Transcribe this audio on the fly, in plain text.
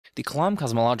The Kalam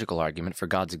cosmological argument for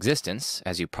God's existence,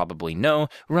 as you probably know,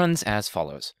 runs as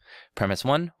follows. Premise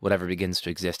 1, whatever begins to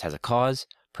exist has a cause.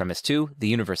 Premise 2, the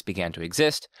universe began to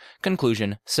exist.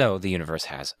 Conclusion, so the universe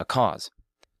has a cause.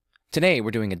 Today,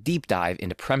 we're doing a deep dive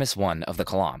into premise 1 of the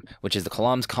Kalam, which is the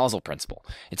Kalam's causal principle.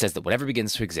 It says that whatever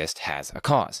begins to exist has a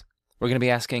cause. We're going to be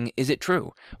asking, is it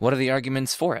true? What are the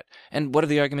arguments for it? And what are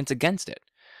the arguments against it?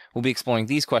 We'll be exploring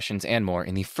these questions and more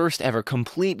in the first ever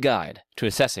complete guide to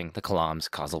assessing the Kalam's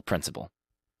causal principle.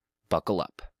 Buckle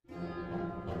up.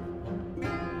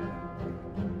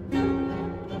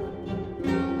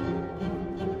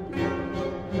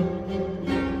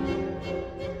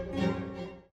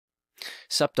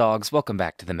 Sup dogs, welcome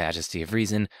back to the Majesty of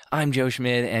Reason. I'm Joe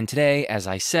Schmid, and today, as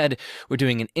I said, we're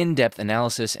doing an in-depth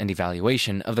analysis and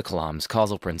evaluation of the Kalam's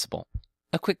causal principle.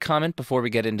 A quick comment before we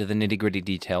get into the nitty-gritty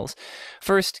details.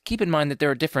 First, keep in mind that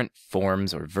there are different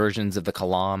forms or versions of the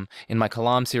Kalam. In my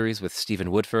Kalam series with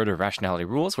Stephen Woodford or Rationality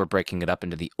Rules, we're breaking it up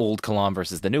into the old Kalam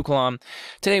versus the new Kalam.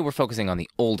 Today we're focusing on the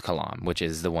old Kalam, which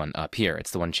is the one up here.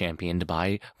 It's the one championed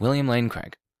by William Lane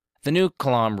Craig. The new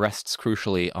Kalam rests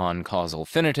crucially on causal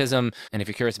finitism, and if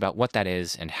you're curious about what that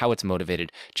is and how it's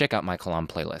motivated, check out my Kalam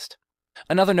playlist.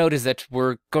 Another note is that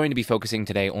we're going to be focusing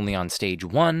today only on stage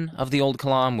 1 of the old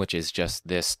Kalam, which is just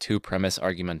this two-premise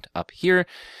argument up here.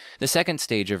 The second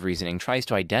stage of reasoning tries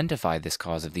to identify this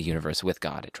cause of the universe with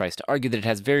God. It tries to argue that it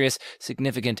has various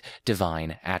significant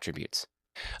divine attributes.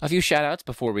 A few shout-outs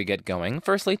before we get going.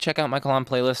 Firstly, check out my Kalam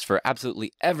playlist for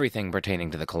absolutely everything pertaining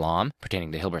to the Kalam,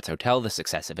 pertaining to Hilbert's Hotel, the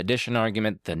successive addition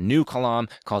argument, the new Kalam,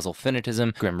 causal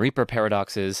finitism, Grim Reaper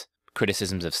paradoxes,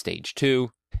 criticisms of stage 2,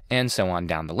 and so on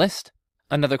down the list.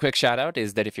 Another quick shout-out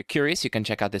is that if you're curious, you can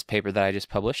check out this paper that I just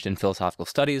published in Philosophical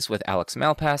Studies with Alex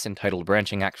Malpass entitled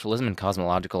Branching Actualism and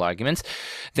Cosmological Arguments.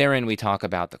 Therein we talk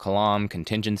about the Kalam,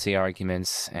 contingency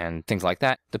arguments, and things like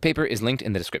that. The paper is linked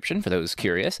in the description for those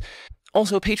curious.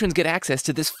 Also, patrons get access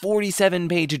to this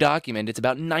 47-page document. It's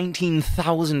about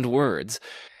 19,000 words.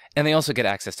 And they also get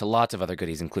access to lots of other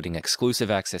goodies, including exclusive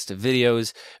access to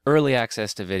videos, early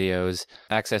access to videos,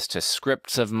 access to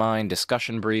scripts of mine,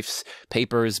 discussion briefs,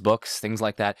 papers, books, things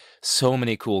like that. So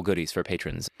many cool goodies for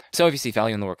patrons. So if you see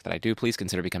value in the work that I do, please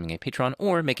consider becoming a patron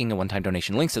or making a one-time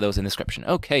donation. Links to those in the description.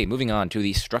 Okay, moving on to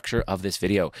the structure of this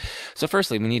video. So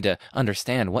firstly, we need to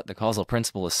understand what the causal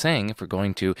principle is saying if we're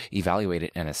going to evaluate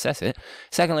it and assess it.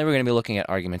 Secondly, we're going to be looking at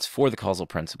arguments for the causal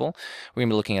principle. We're going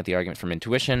to be looking at the argument from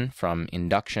intuition, from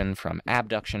induction, from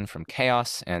abduction, from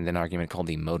chaos, and an argument called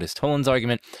the Modus Tollens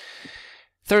argument.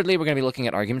 Thirdly, we're going to be looking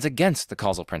at arguments against the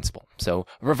causal principle. So,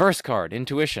 reverse card,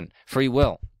 intuition, free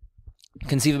will,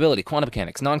 conceivability, quantum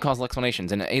mechanics, non-causal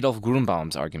explanations, and Adolf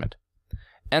Grünbaum's argument.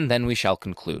 And then we shall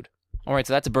conclude. Alright,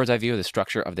 so that's a bird's eye view of the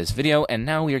structure of this video, and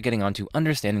now we are getting on to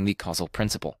understanding the causal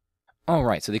principle.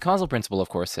 Alright, so the causal principle, of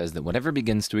course, says that whatever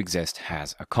begins to exist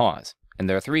has a cause. And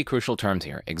there are three crucial terms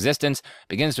here: existence,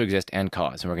 begins to exist, and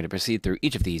cause. And we're going to proceed through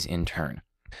each of these in turn.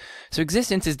 So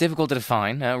existence is difficult to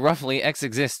define. Roughly, X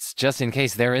exists just in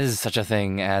case there is such a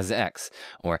thing as X.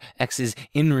 Or X is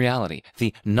in reality.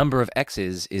 The number of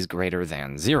X's is greater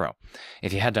than 0.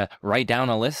 If you had to write down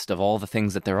a list of all the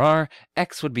things that there are,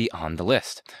 X would be on the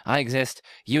list. I exist,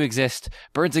 you exist,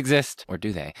 birds exist, or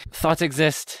do they? Thoughts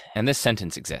exist, and this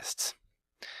sentence exists.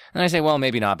 And I say, well,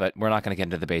 maybe not, but we're not going to get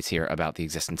into debates here about the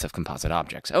existence of composite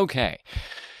objects. Okay.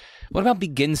 What about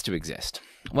begins to exist?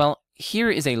 Well, here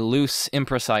is a loose,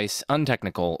 imprecise,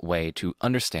 untechnical way to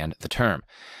understand the term.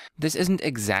 This isn't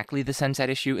exactly the sense at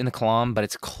issue in the Kalam, but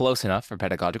it's close enough for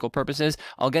pedagogical purposes.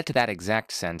 I'll get to that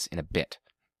exact sense in a bit.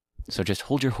 So just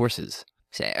hold your horses.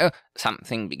 So,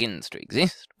 something begins to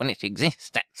exist when it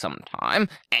exists at some time,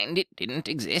 and it didn't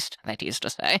exist. That is to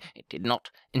say, it did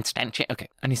not instantiate. Okay,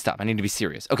 I need to stop. I need to be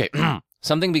serious. Okay,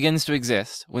 something begins to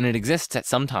exist when it exists at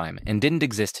some time and didn't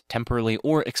exist temporally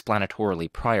or explanatorily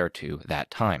prior to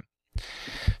that time.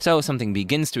 So, something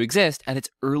begins to exist at its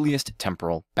earliest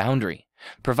temporal boundary,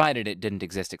 provided it didn't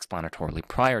exist explanatorily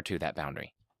prior to that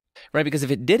boundary. Right, because if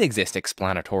it did exist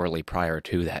explanatorily prior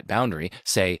to that boundary,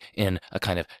 say in a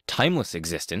kind of timeless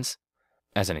existence,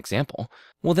 as an example,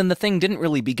 well then the thing didn't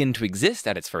really begin to exist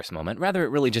at its first moment, rather it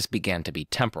really just began to be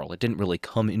temporal. It didn't really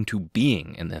come into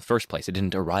being in the first place. It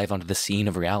didn't arrive onto the scene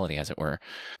of reality, as it were.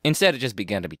 Instead, it just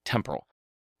began to be temporal.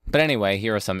 But anyway,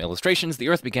 here are some illustrations. The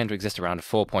Earth began to exist around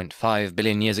 4.5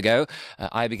 billion years ago.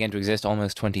 I began to exist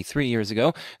almost 23 years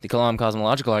ago. The Kalam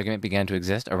cosmological argument began to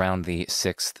exist around the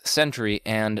 6th century,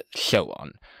 and so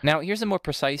on. Now, here's a more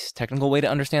precise, technical way to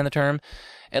understand the term.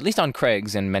 At least on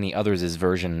Craig's and many others'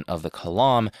 version of the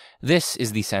Kalam, this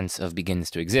is the sense of begins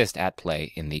to exist at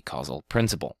play in the causal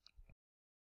principle.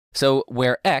 So,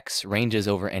 where X ranges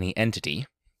over any entity,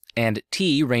 And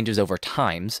t ranges over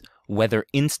times, whether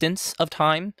instants of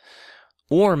time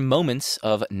or moments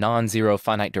of non-zero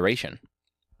finite duration.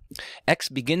 X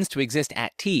begins to exist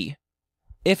at t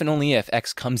if and only if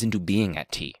X comes into being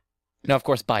at t. Now, of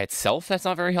course, by itself, that's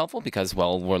not very helpful because,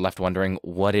 well, we're left wondering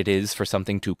what it is for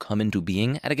something to come into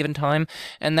being at a given time,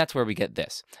 and that's where we get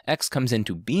this. X comes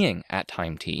into being at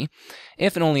time t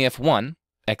if and only if 1,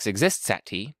 X exists at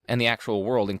t, and the actual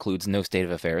world includes no state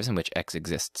of affairs in which X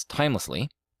exists timelessly.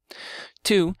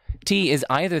 2, t is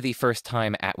either the first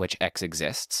time at which X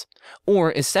exists,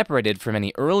 or is separated from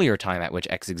any earlier time at which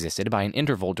X existed by an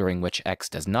interval during which X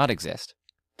does not exist.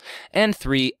 And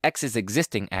 3, X's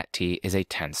existing at t is a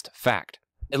tensed fact.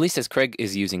 At least as Craig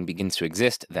is using begins to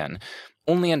exist, then,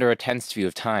 only under a tensed view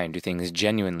of time do things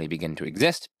genuinely begin to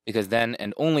exist, because then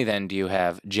and only then do you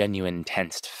have genuine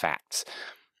tensed facts.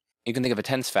 You can think of a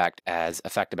tense fact as a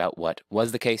fact about what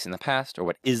was the case in the past, or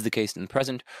what is the case in the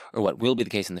present, or what will be the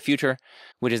case in the future,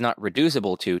 which is not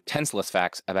reducible to tenseless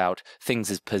facts about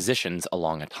things' positions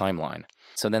along a timeline.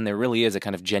 So then there really is a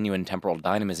kind of genuine temporal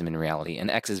dynamism in reality, and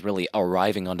X is really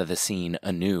arriving onto the scene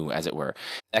anew, as it were.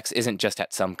 X isn't just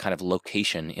at some kind of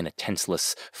location in a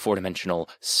tenseless, four-dimensional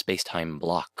space-time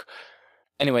block.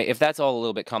 Anyway, if that's all a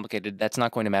little bit complicated, that's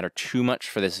not going to matter too much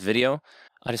for this video.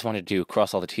 I just wanted to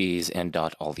cross all the T's and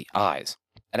dot all the I's.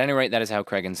 At any rate, that is how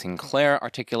Craig and Sinclair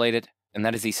articulate it, and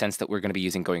that is the sense that we're going to be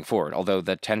using going forward, although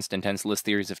the tensed and tenseless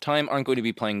theories of time aren't going to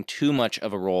be playing too much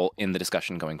of a role in the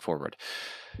discussion going forward.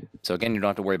 So again, you don't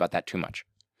have to worry about that too much.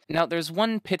 Now, there's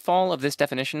one pitfall of this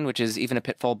definition, which is even a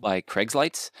pitfall by Craig's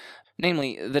lights.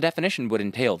 Namely, the definition would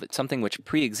entail that something which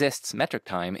pre-exists metric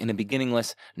time in a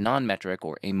beginningless, non-metric,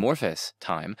 or amorphous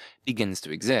time begins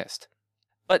to exist.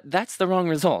 But that's the wrong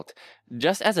result.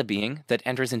 Just as a being that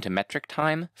enters into metric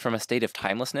time from a state of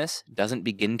timelessness doesn't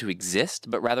begin to exist,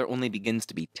 but rather only begins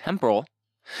to be temporal,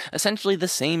 essentially the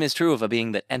same is true of a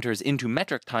being that enters into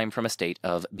metric time from a state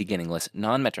of beginningless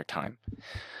non-metric time.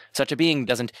 Such a being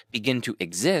doesn't begin to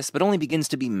exist, but only begins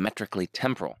to be metrically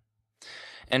temporal.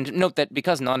 And note that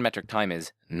because non-metric time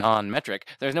is non-metric,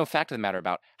 there's no fact of the matter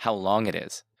about how long it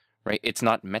is. Right? It's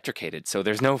not metricated, so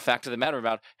there's no fact of the matter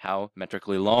about how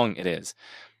metrically long it is.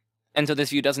 And so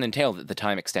this view doesn't entail that the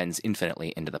time extends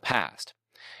infinitely into the past.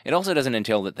 It also doesn't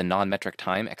entail that the non-metric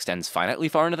time extends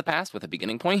finitely far into the past with a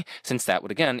beginning point, since that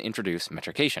would again introduce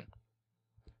metrication.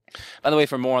 By the way,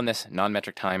 for more on this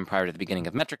non-metric time prior to the beginning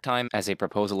of metric time as a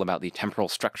proposal about the temporal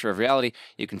structure of reality,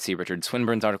 you can see Richard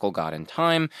Swinburne's article God and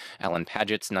Time, Alan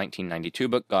Padgett's 1992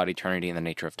 book God, Eternity, and the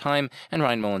Nature of Time, and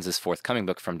Ryan Mullins' forthcoming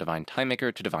book From Divine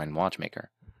Timemaker to Divine Watchmaker.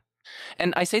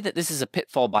 And I say that this is a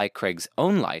pitfall by Craig's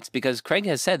own lights because Craig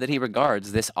has said that he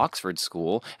regards this Oxford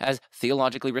school as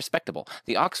theologically respectable.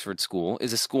 The Oxford school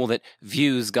is a school that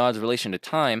views God's relation to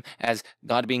time as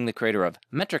God being the creator of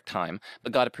metric time,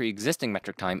 but God a pre-existing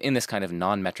metric time in this kind of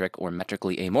non-metric or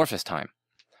metrically amorphous time.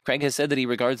 Craig has said that he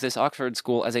regards this Oxford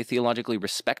school as a theologically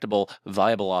respectable,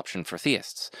 viable option for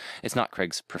theists. It's not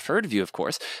Craig's preferred view, of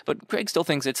course, but Craig still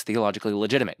thinks it's theologically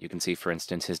legitimate. You can see, for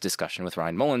instance, his discussion with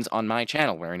Ryan Mullins on my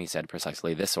channel, wherein he said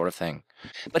precisely this sort of thing.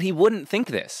 But he wouldn't think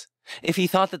this if he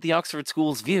thought that the Oxford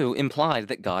school's view implied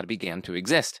that God began to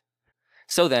exist.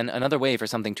 So then, another way for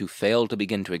something to fail to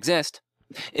begin to exist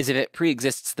is if it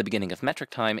pre-exists the beginning of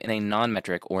metric time in a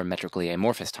non-metric or metrically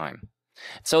amorphous time.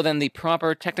 So then the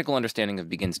proper technical understanding of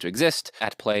begins to exist,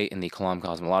 at play in the Kalam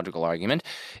cosmological argument,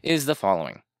 is the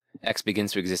following. X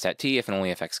begins to exist at t if and only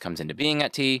if X comes into being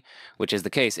at t, which is the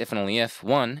case if and only if,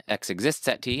 1, X exists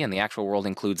at t, and the actual world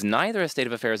includes neither a state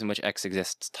of affairs in which X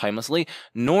exists timelessly,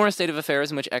 nor a state of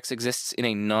affairs in which X exists in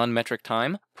a non-metric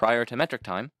time, prior to metric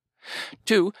time.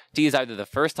 2, t is either the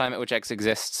first time at which X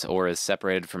exists, or is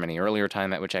separated from any earlier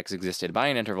time at which X existed by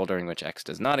an interval during which X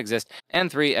does not exist,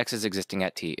 and 3, X's existing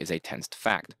at t is a tensed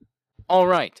fact.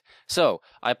 Alright, so,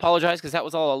 I apologize because that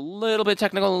was all a little bit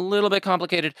technical, a little bit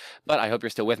complicated, but I hope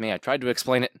you're still with me. I tried to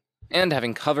explain it, and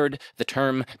having covered the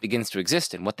term begins to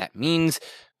exist and what that means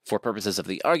for purposes of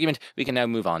the argument, we can now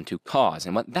move on to cause,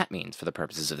 and what that means for the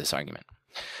purposes of this argument.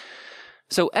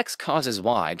 So X causes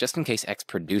Y just in case X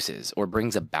produces or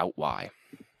brings about Y.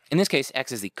 In this case,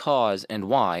 X is the cause and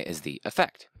Y is the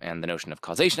effect. And the notion of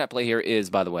causation at play here is,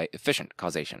 by the way, efficient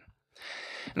causation.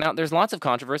 Now, there's lots of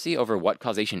controversy over what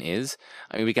causation is.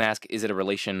 I mean, we can ask, is it a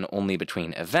relation only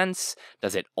between events?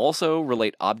 Does it also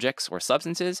relate objects or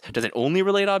substances? Does it only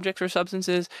relate objects or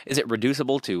substances? Is it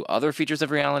reducible to other features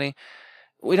of reality?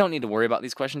 We don't need to worry about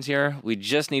these questions here. We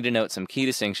just need to note some key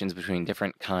distinctions between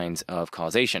different kinds of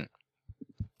causation.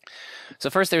 So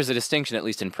first, there's a distinction, at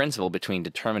least in principle, between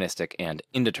deterministic and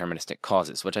indeterministic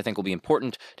causes, which I think will be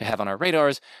important to have on our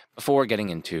radars before getting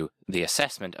into the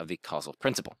assessment of the causal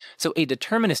principle. So a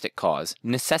deterministic cause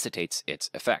necessitates its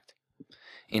effect.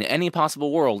 In any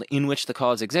possible world in which the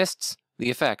cause exists, the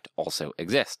effect also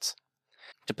exists.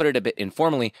 To put it a bit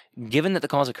informally, given that the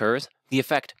cause occurs, the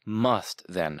effect must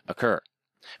then occur.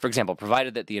 For example,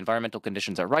 provided that the environmental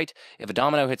conditions are right, if a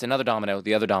domino hits another domino,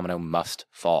 the other domino must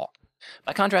fall.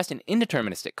 By contrast, an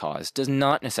indeterministic cause does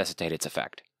not necessitate its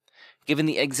effect. Given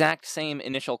the exact same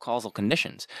initial causal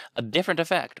conditions, a different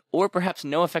effect, or perhaps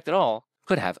no effect at all,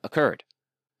 could have occurred.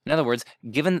 In other words,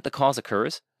 given that the cause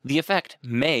occurs, the effect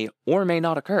may or may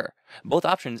not occur. Both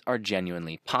options are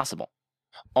genuinely possible.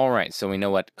 Alright, so we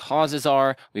know what causes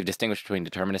are, we've distinguished between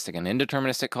deterministic and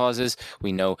indeterministic causes,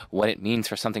 we know what it means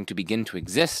for something to begin to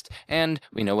exist, and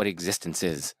we know what existence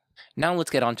is. Now let's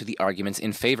get on to the arguments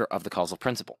in favor of the causal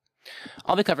principle.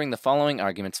 I'll be covering the following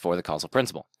arguments for the causal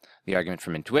principle: the argument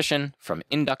from intuition, from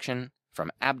induction,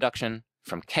 from abduction,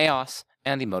 from chaos,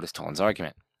 and the modus tollens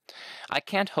argument. I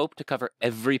can't hope to cover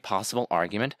every possible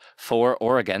argument for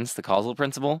or against the causal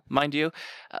principle, mind you,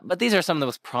 but these are some of the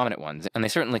most prominent ones, and they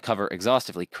certainly cover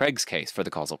exhaustively Craig's case for the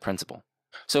causal principle.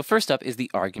 So first up is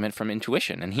the argument from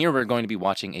intuition, and here we're going to be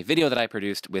watching a video that I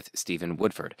produced with Stephen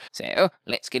Woodford. So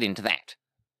let's get into that.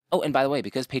 Oh, and by the way,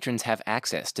 because patrons have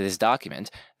access to this document,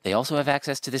 they also have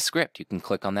access to this script. You can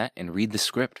click on that and read the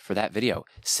script for that video.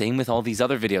 Same with all these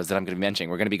other videos that I'm going to be mentioning.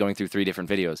 We're going to be going through 3 different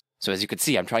videos. So as you can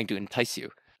see, I'm trying to entice you.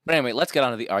 But anyway, let's get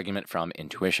on to the argument from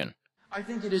intuition. I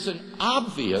think it is an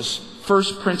obvious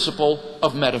first principle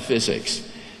of metaphysics.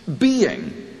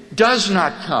 Being does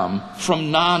not come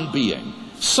from non-being.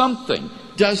 Something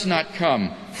does not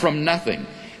come from nothing.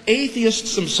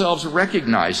 Atheists themselves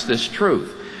recognize this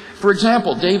truth. For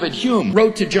example, David Hume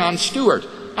wrote to John Stuart,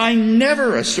 "I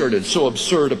never asserted so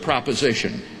absurd a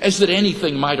proposition as that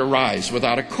anything might arise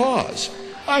without a cause.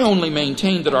 I only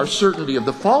maintained that our certainty of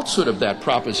the falsehood of that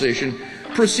proposition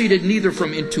proceeded neither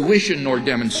from intuition nor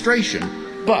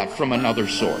demonstration, but from another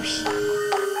source."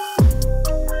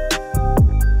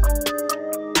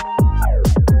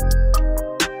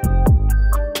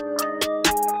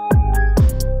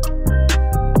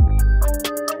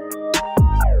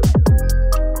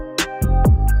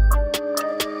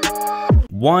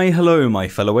 Why hello my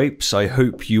fellow apes, I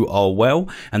hope you are well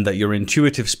and that your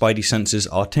intuitive spidey senses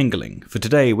are tingling. For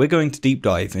today we're going to deep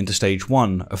dive into stage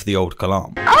 1 of the old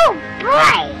Kalam. Oh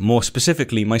boy! More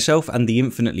specifically, myself and the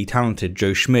infinitely talented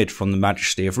Joe Schmid from the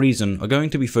Majesty of Reason are going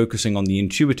to be focusing on the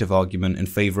intuitive argument in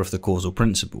favour of the causal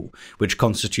principle, which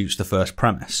constitutes the first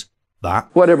premise. That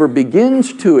Whatever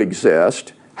begins to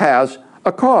exist has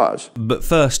a cause. But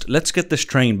first, let's get this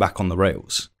train back on the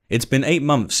rails. It's been 8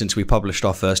 months since we published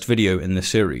our first video in this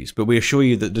series, but we assure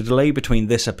you that the delay between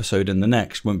this episode and the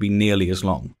next won't be nearly as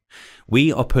long.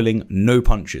 We are pulling no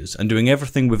punches and doing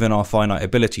everything within our finite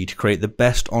ability to create the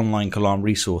best online Kalam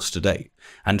resource to date,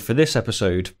 and for this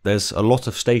episode, there's a lot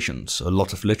of stations, a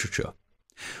lot of literature.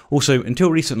 Also, until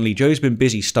recently, Joe's been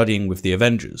busy studying with the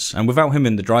Avengers, and without him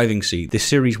in the driving seat, this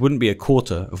series wouldn't be a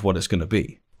quarter of what it's going to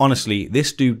be. Honestly,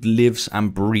 this dude lives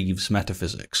and breathes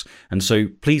metaphysics, and so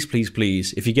please, please,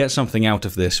 please, if you get something out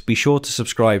of this, be sure to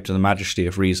subscribe to the Majesty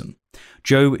of Reason.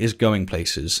 Joe is going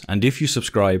places, and if you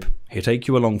subscribe, he'll take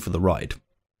you along for the ride.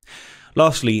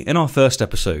 Lastly, in our first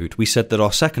episode, we said that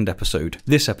our second episode,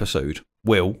 this episode,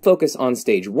 will Focus on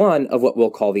stage 1 of what we'll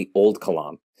call the old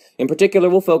Kalam. In particular,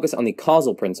 we'll focus on the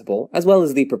causal principle, as well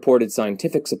as the purported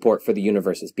scientific support for the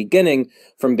universe's beginning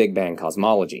from Big Bang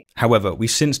cosmology. However,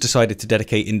 we've since decided to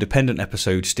dedicate independent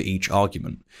episodes to each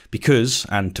argument, because,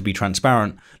 and to be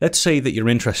transparent, let's say that you're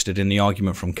interested in the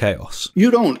argument from chaos.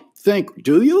 You don't think,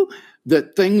 do you,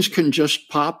 that things can just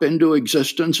pop into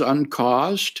existence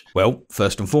uncaused? Well,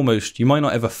 first and foremost, you might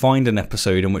not ever find an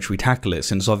episode in which we tackle it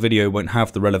since our video won't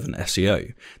have the relevant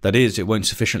SEO. That is, it won't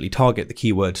sufficiently target the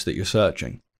keywords that you're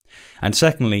searching. And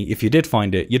secondly, if you did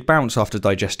find it, you'd bounce after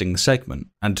digesting the segment.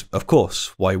 And of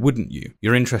course, why wouldn't you?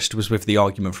 Your interest was with the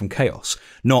argument from chaos,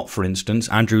 not, for instance,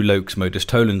 Andrew Loke's Modus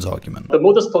Tollens argument. The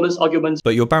Modus Tollens argument.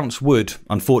 But your bounce would,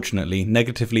 unfortunately,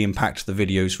 negatively impact the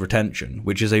video's retention,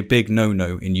 which is a big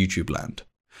no-no in YouTube land.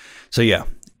 So yeah,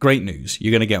 great news.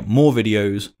 You're going to get more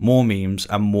videos, more memes,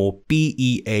 and more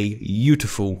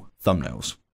beautiful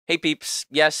thumbnails. Hey peeps,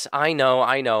 yes, I know,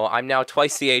 I'm now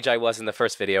twice the age I was in the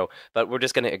first video, but we're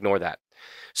just going to ignore that.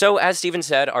 So, as Stephen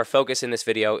said, our focus in this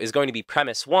video is going to be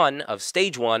premise 1 of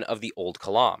stage 1 of the old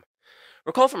Kalam.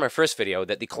 Recall from our first video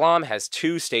that the Kalam has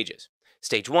 2 stages.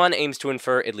 Stage 1 aims to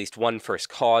infer at least one first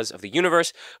cause of the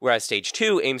universe, whereas Stage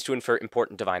 2 aims to infer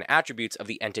important divine attributes of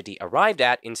the entity arrived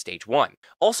at in Stage 1.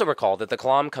 Also recall that the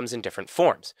Kalam comes in different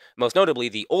forms, most notably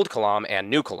the Old Kalam and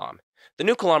New Kalam. The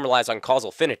New Kalam relies on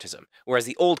causal finitism, whereas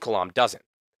the Old Kalam doesn't.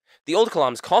 The Old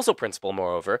Kalam's causal principle,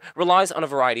 moreover, relies on a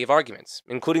variety of arguments,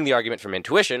 including the argument from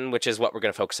intuition, which is what we're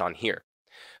going to focus on here.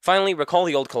 Finally, recall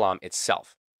the Old Kalam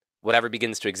itself. Whatever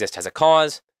begins to exist has a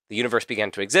cause. The universe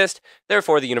began to exist,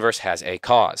 therefore the universe has a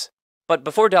cause. But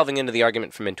before delving into the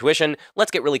argument from intuition,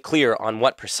 let's get really clear on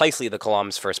what precisely the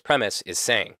Kalam's first premise is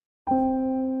saying.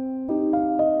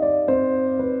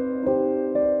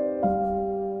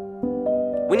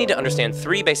 We need to understand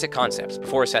three basic concepts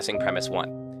before assessing premise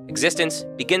 1. Existence,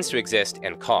 begins to exist,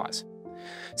 and cause.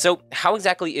 So, how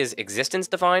exactly is existence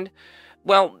defined?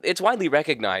 Well, it's widely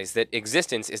recognized that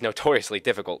existence is notoriously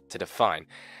difficult to define.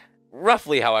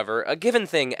 Roughly, however, a given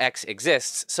thing X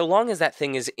exists so long as that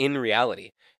thing is in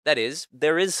reality. That is,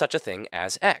 there is such a thing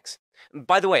as X.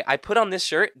 By the way, I put on this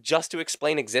shirt just to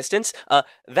explain existence.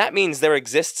 That means there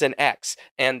exists an X,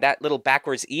 and that little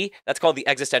backwards E, that's called the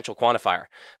existential quantifier.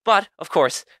 But, of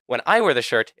course, when I wear the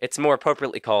shirt, it's more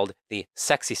appropriately called the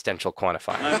sexistential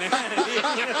quantifier.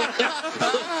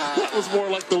 That was more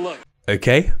like the look.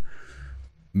 Okay.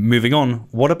 Moving on,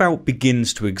 what about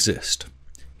begins to exist?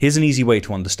 Here's an easy way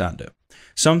to understand it.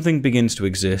 Something begins to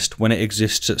exist when it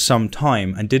exists at some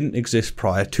time and didn't exist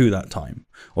prior to that time.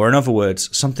 Or in other words,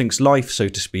 something's life, so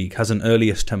to speak, has an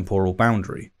earliest temporal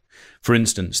boundary. For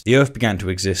instance, the Earth began to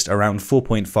exist around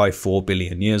 4.54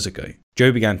 billion years ago.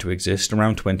 Joe began to exist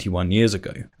around 21 years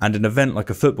ago. And an event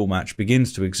like a football match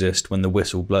begins to exist when the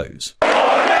whistle blows. To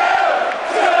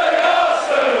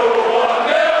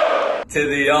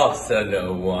the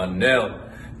Arsenal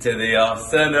 1-0. To the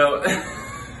Arsenal.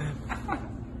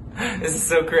 This is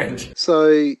so cringe.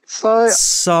 So,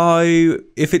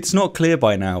 if it's not clear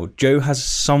by now, Joe has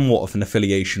somewhat of an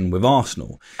affiliation with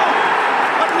Arsenal.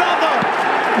 Another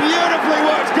beautifully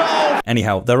worked goal!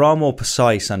 Anyhow, there are more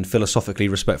precise and philosophically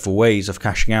respectful ways of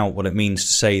cashing out what it means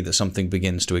to say that something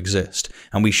begins to exist,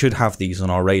 and we should have these on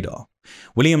our radar.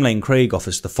 William Lane Craig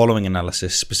offers the following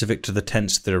analysis specific to the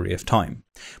tense theory of time.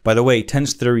 By the way,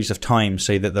 tense theories of time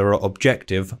say that there are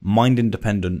objective,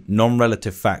 mind-independent,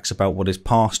 non-relative facts about what is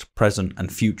past, present,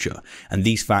 and future, and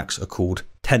these facts are called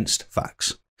tensed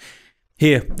facts.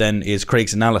 Here, then, is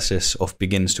Craig's analysis of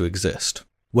begins to exist.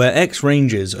 Where x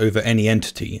ranges over any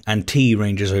entity, and t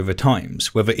ranges over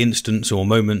times, whether instants or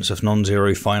moments of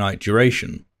non-zero finite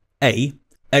duration, A.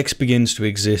 X begins to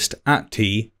exist at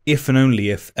t if and only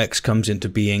if x comes into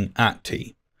being at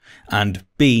t, and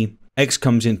b. X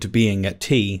comes into being at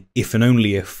t if and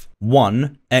only if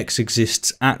 1. X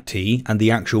exists at t and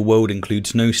the actual world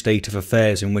includes no state of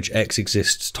affairs in which x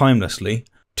exists timelessly,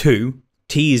 2.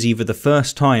 T is either the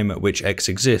first time at which x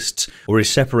exists, or is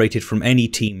separated from any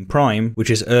t prime which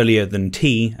is earlier than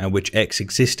t, at which x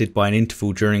existed by an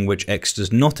interval during which x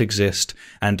does not exist,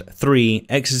 and 3.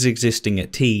 X's existing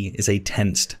at t is a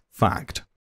tensed fact.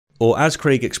 Or as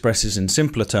Craig expresses in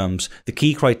simpler terms, the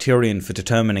key criterion for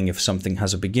determining if something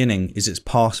has a beginning is its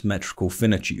past metrical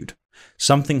finitude.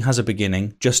 Something has a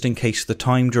beginning just in case the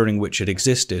time during which it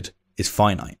existed is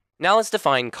finite. Now let's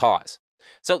define cause.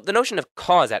 So the notion of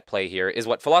cause at play here is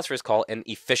what philosophers call an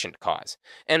efficient cause,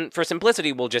 and for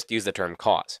simplicity we'll just use the term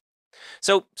cause.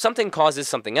 So something causes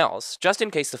something else, just in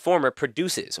case the former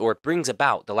produces or brings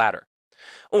about the latter.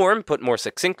 Or, put more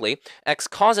succinctly, x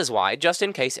causes y just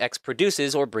in case x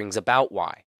produces or brings about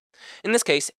y. In this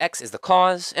case, x is the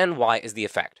cause and y is the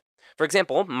effect. For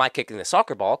example, my kicking the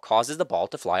soccer ball causes the ball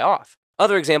to fly off.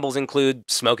 Other examples include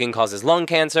smoking causes lung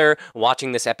cancer,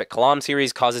 watching this epic Kalam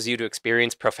series causes you to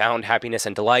experience profound happiness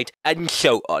and delight, and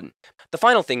so on. The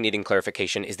final thing needing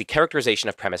clarification is the characterization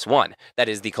of premise 1, that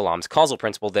is, the Kalam's causal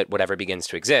principle that whatever begins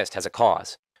to exist has a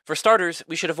cause. For starters,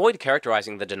 we should avoid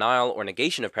characterizing the denial or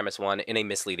negation of premise 1 in a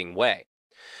misleading way.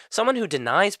 Someone who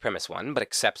denies premise 1 but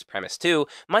accepts premise 2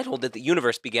 might hold that the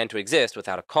universe began to exist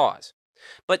without a cause.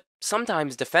 But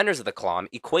sometimes defenders of the Kalam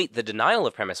equate the denial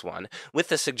of premise 1 with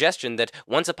the suggestion that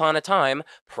once upon a time,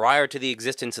 prior to the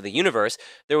existence of the universe,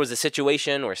 there was a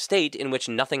situation or state in which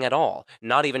nothing at all,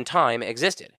 not even time,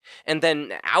 existed. And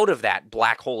then out of that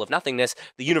black hole of nothingness,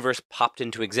 the universe popped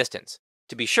into existence.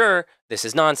 To be sure, this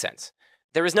is nonsense.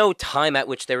 There is no time at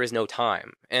which there is no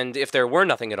time, and if there were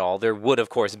nothing at all, there would of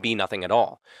course be nothing at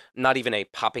all, not even a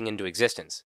popping into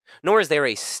existence. Nor is there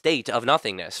a state of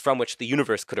nothingness from which the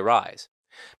universe could arise.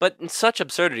 But such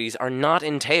absurdities are not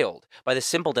entailed by the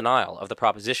simple denial of the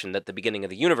proposition that the beginning of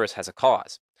the universe has a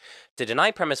cause. To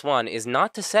deny premise 1 is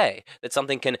not to say that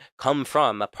something can come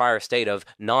from a prior state of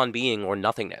non-being or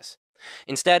nothingness.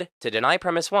 Instead, to deny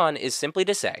premise 1 is simply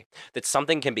to say that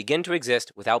something can begin to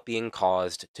exist without being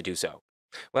caused to do so.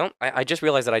 Well, I just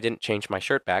realized that I didn't change my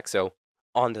shirt back, so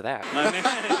on to that.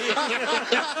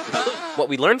 What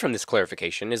we learn from this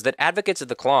clarification is that advocates of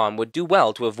the Kalam would do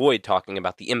well to avoid talking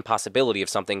about the impossibility of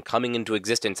something coming into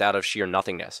existence out of sheer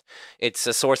nothingness. It's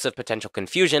a source of potential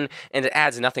confusion, and it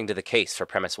adds nothing to the case for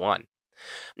premise 1.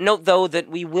 Note, though, that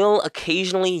we will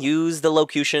occasionally use the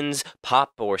locutions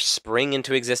pop or spring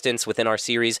into existence within our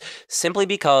series simply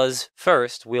because,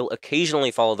 first, we'll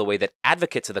occasionally follow the way that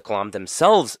advocates of the Kalam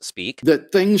themselves speak,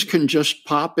 That things can just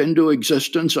pop into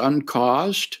existence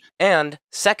uncaused. and,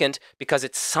 second, because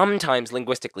it's sometimes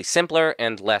linguistically simpler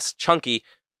and less chunky.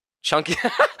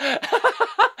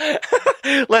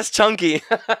 Less chunky.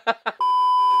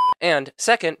 And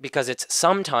second, because it's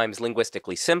sometimes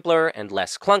linguistically simpler and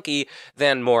less clunky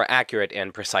than more accurate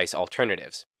and precise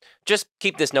alternatives. Just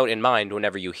keep this note in mind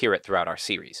whenever you hear it throughout our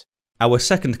series. Our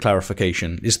second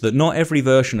clarification is that not every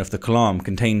version of the Kalam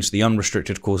contains the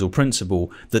unrestricted causal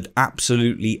principle that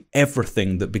absolutely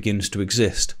everything that begins to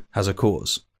exist has a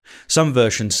cause. Some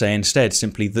versions say instead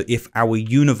simply that if our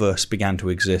universe began to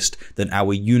exist, then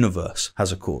our universe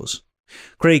has a cause.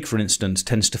 Craig, for instance,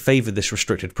 tends to favour this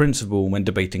restricted principle when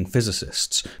debating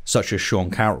physicists, such as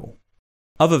Sean Carroll.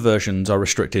 Other versions are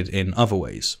restricted in other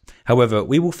ways. However,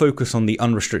 we will focus on the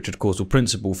unrestricted causal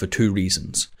principle for two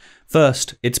reasons.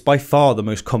 First, it's by far the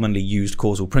most commonly used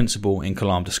causal principle in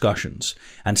Kalam discussions.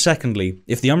 And secondly,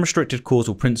 if the unrestricted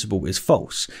causal principle is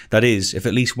false, that is, if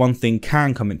at least one thing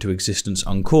can come into existence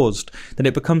uncaused, then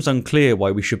it becomes unclear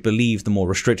why we should believe the more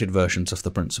restricted versions of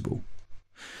the principle.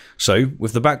 So,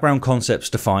 with the background concepts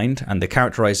defined and the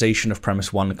characterization of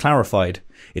premise 1 clarified,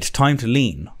 it's time to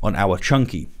lean on our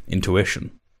chunky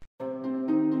intuition.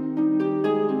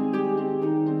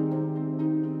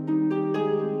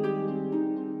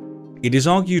 It is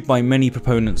argued by many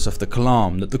proponents of the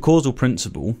Kalam that the causal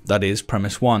principle, that is,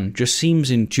 premise 1, just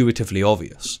seems intuitively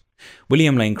obvious.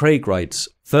 William Lane Craig writes,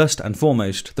 "First and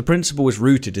foremost, the principle is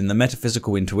rooted in the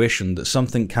metaphysical intuition that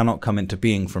something cannot come into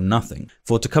being from nothing,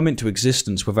 for to come into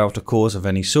existence without a cause of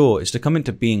any sort is to come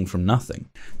into being from nothing.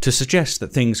 To suggest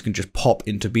that things can just pop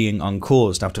into being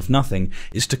uncaused out of nothing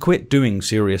is to quit doing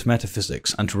serious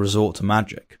metaphysics and to resort to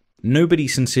magic. Nobody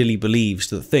sincerely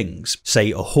believes that things, say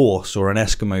a horse or an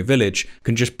Eskimo village,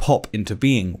 can just pop into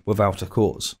being without a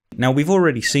cause." Now, we've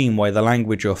already seen why the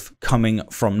language of coming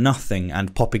from nothing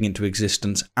and popping into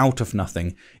existence out of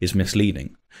nothing is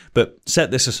misleading. But set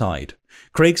this aside.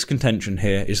 Craig's contention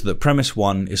here is that premise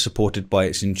 1 is supported by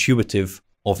its intuitive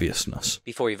obviousness.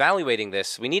 Before evaluating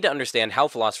this, we need to understand how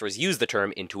philosophers use the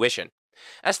term intuition.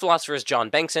 As philosophers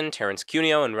John Bankson, Terence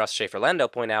Cuneo, and Russ Schaefer-Lando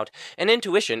point out, an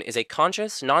intuition is a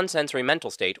conscious, non-sensory mental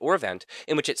state or event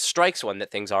in which it strikes one that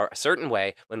things are a certain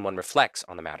way when one reflects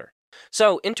on the matter.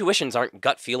 So, intuitions aren't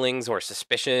gut feelings or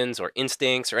suspicions or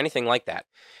instincts or anything like that.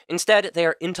 Instead, they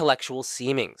are intellectual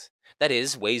seemings. That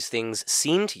is, ways things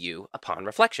seem to you upon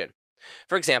reflection.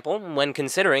 For example, when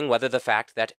considering whether the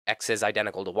fact that x is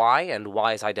identical to y and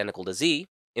y is identical to z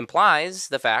implies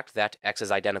the fact that x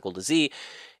is identical to z,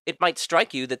 it might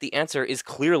strike you that the answer is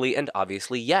clearly and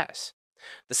obviously yes.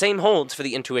 The same holds for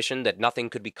the intuition that nothing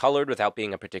could be colored without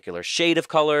being a particular shade of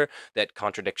color, that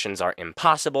contradictions are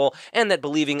impossible, and that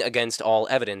believing against all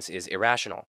evidence is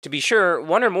irrational. To be sure,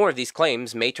 one or more of these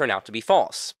claims may turn out to be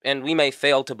false, and we may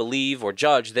fail to believe or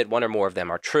judge that one or more of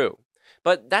them are true.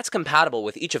 But that's compatible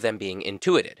with each of them being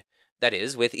intuited. That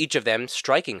is, with each of them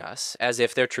striking us as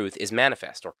if their truth is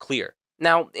manifest or clear.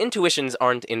 Now, intuitions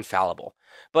aren't infallible,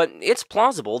 but it's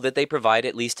plausible that they provide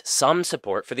at least some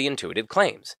support for the intuited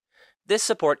claims. This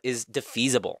support is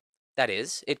defeasible. That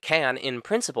is, it can, in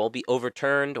principle, be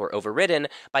overturned or overridden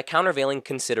by countervailing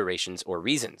considerations or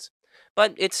reasons.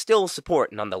 But it's still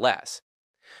support nonetheless.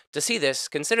 To see this,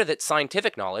 consider that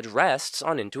scientific knowledge rests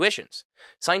on intuitions.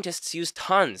 Scientists use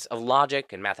tons of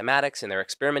logic and mathematics in their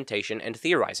experimentation and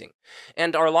theorizing,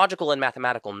 and our logical and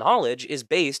mathematical knowledge is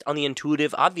based on the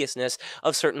intuitive obviousness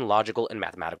of certain logical and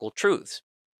mathematical truths.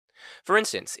 For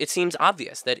instance, it seems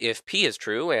obvious that if P is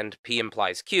true and P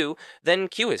implies Q, then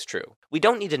Q is true. We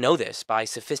don't need to know this by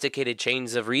sophisticated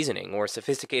chains of reasoning or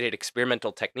sophisticated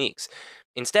experimental techniques.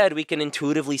 Instead, we can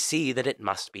intuitively see that it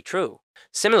must be true.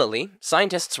 Similarly,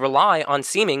 scientists rely on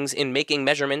seemings in making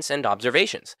measurements and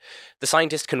observations. The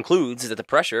scientist concludes that the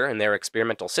pressure in their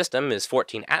experimental system is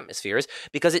 14 atmospheres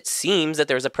because it seems that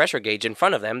there's a pressure gauge in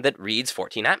front of them that reads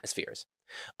 14 atmospheres.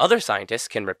 Other scientists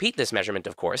can repeat this measurement,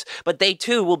 of course, but they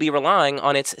too will be relying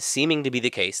on its seeming to be the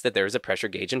case that there is a pressure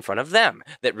gauge in front of them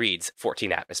that reads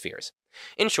 14 atmospheres.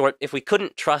 In short, if we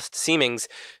couldn't trust seemings,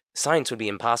 science would be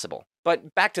impossible.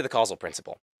 But back to the causal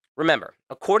principle. Remember,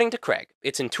 according to Craig,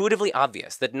 it's intuitively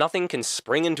obvious that nothing can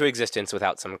spring into existence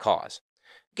without some cause.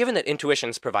 Given that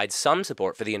intuitions provide some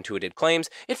support for the intuited claims,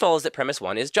 it follows that premise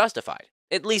 1 is justified,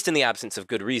 at least in the absence of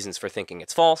good reasons for thinking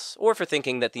it's false, or for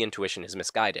thinking that the intuition is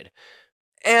misguided.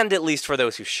 And at least for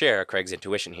those who share Craig's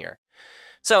intuition here.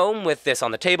 So, with this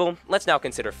on the table, let's now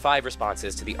consider 5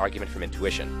 responses to the argument from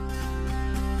intuition.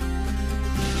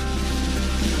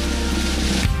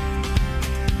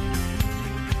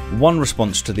 One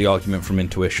response to the argument from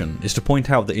intuition is to point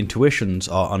out that intuitions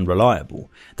are unreliable,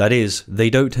 that is, they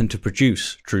don't tend to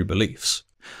produce true beliefs.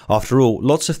 After all,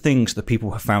 lots of things that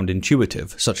people have found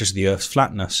intuitive, such as the Earth's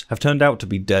flatness, have turned out to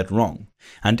be dead wrong.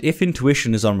 And if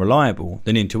intuition is unreliable,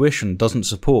 then intuition doesn't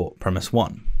support premise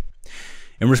 1.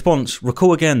 In response,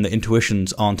 recall again that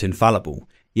intuitions aren't infallible.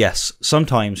 Yes,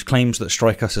 sometimes claims that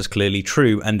strike us as clearly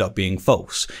true end up being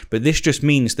false, but this just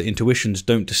means that intuitions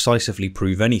don't decisively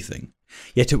prove anything.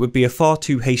 Yet it would be a far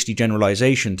too hasty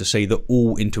generalization to say that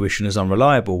all intuition is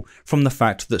unreliable from the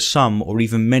fact that some or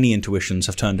even many intuitions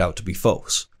have turned out to be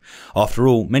false. After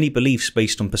all, many beliefs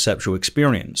based on perceptual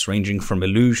experience, ranging from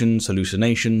illusions,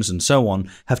 hallucinations, and so on,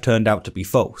 have turned out to be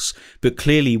false, but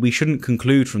clearly we shouldn't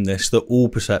conclude from this that all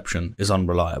perception is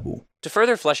unreliable. To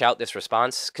further flesh out this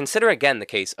response, consider again the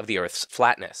case of the Earth's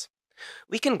flatness.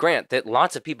 We can grant that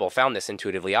lots of people found this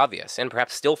intuitively obvious, and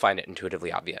perhaps still find it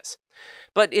intuitively obvious.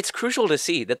 But it's crucial to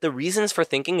see that the reasons for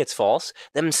thinking it's false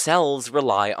themselves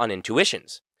rely on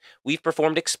intuitions. We've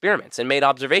performed experiments and made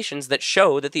observations that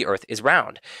show that the Earth is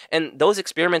round, and those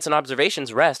experiments and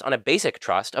observations rest on a basic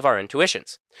trust of our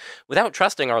intuitions. Without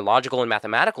trusting our logical and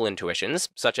mathematical intuitions,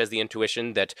 such as the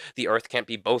intuition that the Earth can't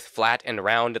be both flat and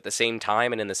round at the same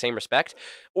time and in the same respect,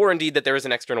 or indeed that there is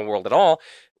an external world at all,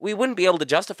 we wouldn't be able to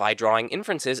justify drawing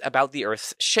inferences about the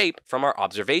Earth's shape from our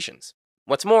observations.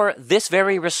 What's more, this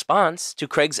very response to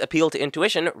Craig's appeal to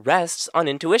intuition rests on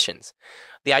intuitions.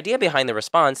 The idea behind the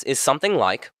response is something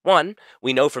like, 1,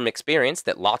 we know from experience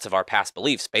that lots of our past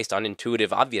beliefs based on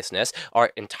intuitive obviousness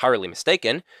are entirely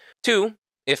mistaken. 2,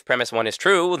 if premise 1 is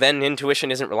true, then intuition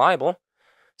isn't reliable.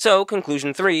 So,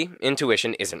 conclusion 3,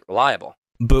 intuition isn't reliable.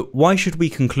 But why should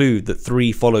we conclude that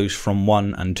 3 follows from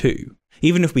 1 and 2?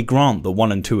 Even if we grant that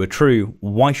 1 and 2 are true,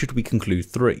 why should we conclude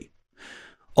 3?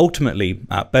 Ultimately,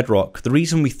 at bedrock, the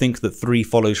reason we think that 3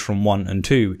 follows from 1 and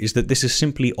 2 is that this is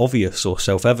simply obvious or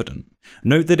self-evident.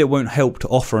 Note that it won't help to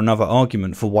offer another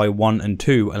argument for why 1 and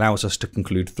 2 allows us to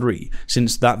conclude 3,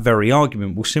 since that very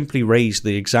argument will simply raise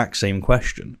the exact same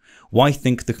question. Why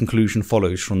think the conclusion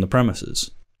follows from the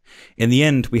premises? In the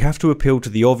end, we have to appeal to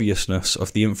the obviousness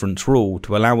of the inference rule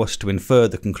to allow us to infer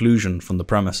the conclusion from the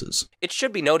premises. It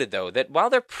should be noted, though, that while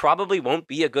there probably won't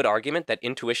be a good argument that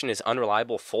intuition is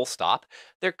unreliable full stop,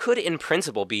 there could in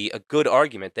principle be a good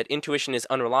argument that intuition is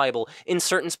unreliable in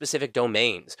certain specific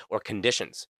domains or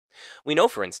conditions. We know,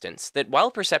 for instance, that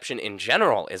while perception in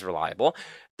general is reliable,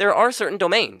 there are certain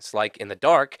domains, like in the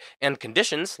dark, and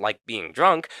conditions, like being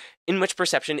drunk, in which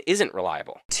perception isn't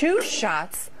reliable. 2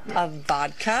 shots of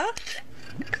vodka.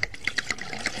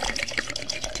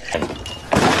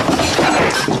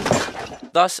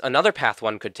 Thus, another path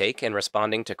one could take in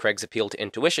responding to Craig's appeal to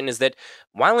intuition is that,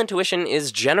 while intuition is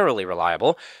generally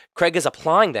reliable, Craig is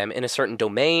applying them in a certain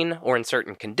domain or in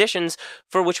certain conditions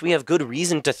for which we have good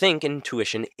reason to think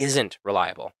intuition isn't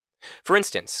reliable. For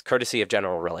instance, courtesy of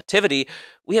general relativity,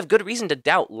 we have good reason to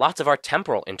doubt lots of our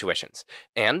temporal intuitions,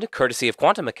 and courtesy of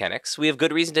quantum mechanics, we have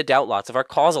good reason to doubt lots of our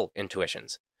causal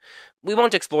intuitions. We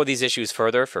won't explore these issues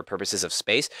further for purposes of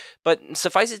space, but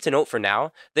suffice it to note for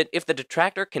now that if the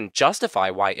detractor can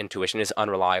justify why intuition is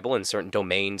unreliable in certain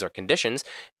domains or conditions,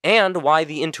 and why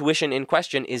the intuition in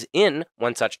question is in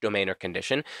one such domain or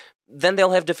condition, then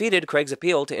they'll have defeated Craig's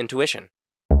appeal to intuition.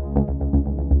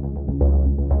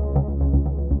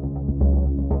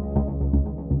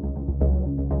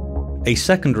 A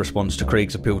second response to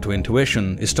Craig's appeal to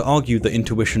intuition is to argue that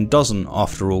intuition doesn't,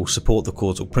 after all, support the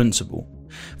causal principle.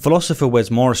 Philosopher Wes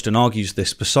Morriston argues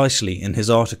this precisely in his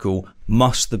article,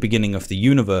 "Must the Beginning of the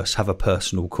Universe Have a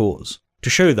Personal Cause?" To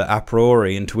show that a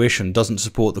priori intuition doesn't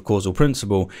support the causal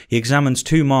principle, he examines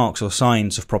 2 marks or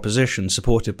signs of propositions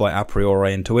supported by a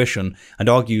priori intuition and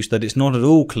argues that it's not at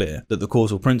all clear that the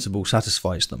causal principle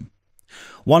satisfies them.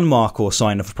 One mark or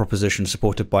sign of a proposition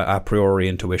supported by a priori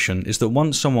intuition is that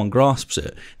once someone grasps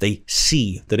it, they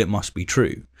see that it must be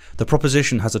true. The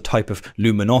proposition has a type of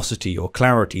luminosity or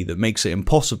clarity that makes it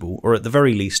impossible, or at the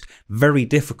very least, very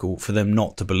difficult for them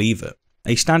not to believe it.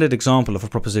 A standard example of a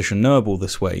proposition knowable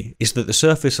this way is that the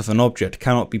surface of an object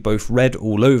cannot be both red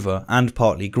all over and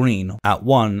partly green at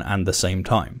one and the same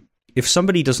time. If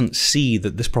somebody doesn't see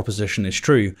that this proposition is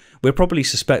true, we'll probably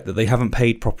suspect that they haven't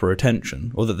paid proper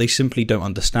attention, or that they simply don't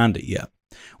understand it yet.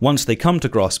 Once they come to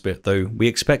grasp it, though, we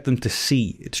expect them to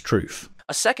see its truth.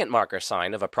 A second marker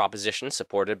sign of a proposition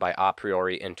supported by a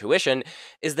priori intuition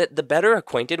is that the better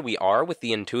acquainted we are with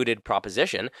the intuited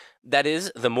proposition, that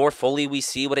is, the more fully we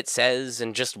see what it says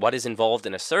and just what is involved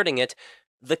in asserting it,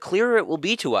 the clearer it will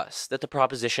be to us that the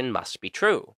proposition must be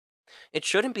true. It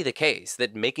shouldn't be the case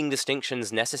that making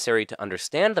distinctions necessary to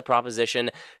understand the proposition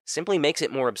simply makes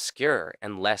it more obscure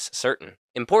and less certain.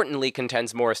 Importantly,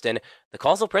 contends Morriston, the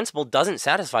causal principle doesn't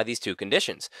satisfy these two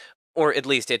conditions, or at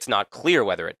least it's not clear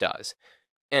whether it does.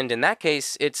 And in that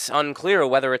case, it's unclear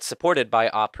whether it's supported by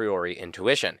a priori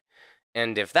intuition.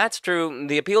 And if that's true,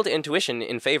 the appeal to intuition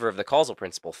in favor of the causal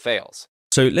principle fails.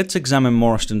 So let's examine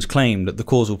Morriston's claim that the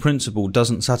causal principle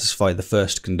doesn't satisfy the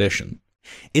first condition.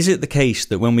 Is it the case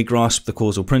that when we grasp the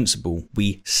causal principle,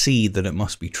 we see that it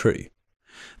must be true?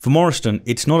 For Morriston,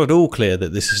 it's not at all clear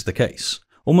that this is the case.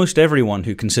 Almost everyone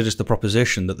who considers the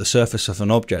proposition that the surface of an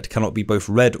object cannot be both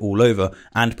red all over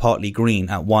and partly green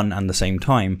at one and the same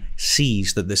time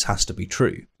sees that this has to be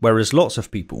true, whereas lots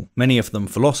of people, many of them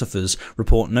philosophers,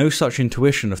 report no such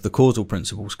intuition of the causal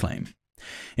principle's claim.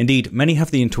 Indeed, many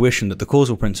have the intuition that the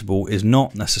causal principle is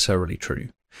not necessarily true.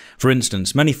 For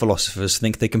instance, many philosophers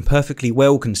think they can perfectly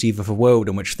well conceive of a world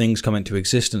in which things come into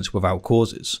existence without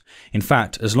causes. In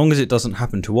fact, as long as it doesn't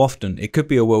happen too often, it could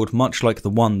be a world much like the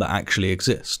one that actually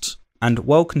exists. And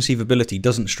while conceivability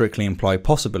doesn't strictly imply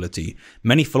possibility,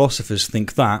 many philosophers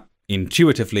think that,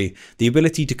 intuitively, the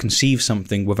ability to conceive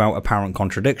something without apparent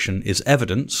contradiction is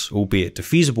evidence, albeit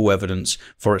defeasible evidence,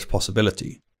 for its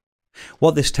possibility.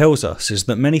 What this tells us is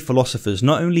that many philosophers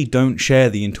not only don't share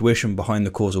the intuition behind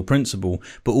the causal principle,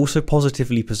 but also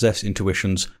positively possess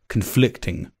intuitions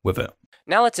conflicting with it.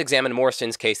 Now let's examine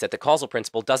Morriston's case that the causal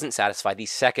principle doesn't satisfy the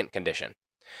second condition.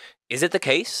 Is it the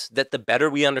case that the better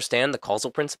we understand the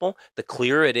causal principle, the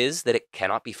clearer it is that it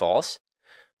cannot be false?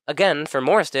 Again, for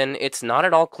Morriston, it's not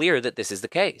at all clear that this is the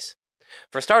case.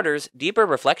 For starters, deeper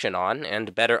reflection on,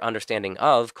 and better understanding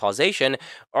of, causation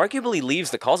arguably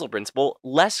leaves the causal principle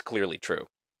less clearly true.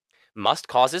 Must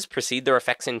causes precede their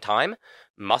effects in time?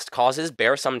 Must causes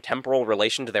bear some temporal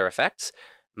relation to their effects?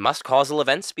 Must causal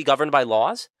events be governed by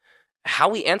laws? How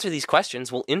we answer these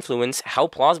questions will influence how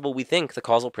plausible we think the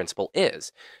causal principle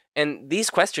is, and these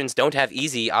questions don't have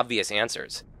easy, obvious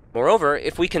answers. Moreover,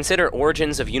 if we consider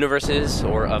origins of universes,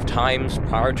 or of times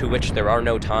prior to which there are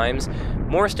no times,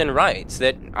 Morriston writes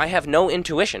that I have no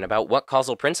intuition about what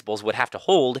causal principles would have to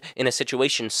hold in a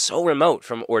situation so remote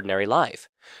from ordinary life.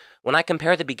 When I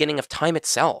compare the beginning of time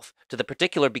itself to the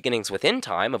particular beginnings within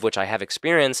time of which I have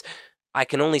experience, I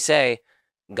can only say,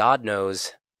 God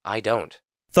knows, I don't.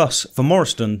 Thus, for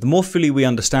Morriston, the more fully we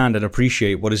understand and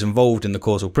appreciate what is involved in the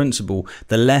causal principle,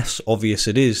 the less obvious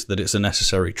it is that it's a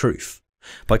necessary truth.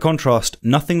 By contrast,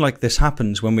 nothing like this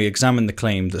happens when we examine the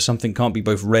claim that something can't be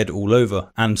both red all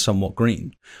over and somewhat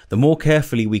green. The more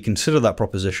carefully we consider that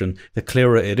proposition, the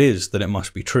clearer it is that it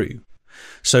must be true.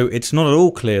 So it's not at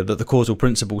all clear that the causal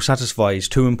principle satisfies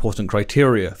two important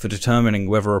criteria for determining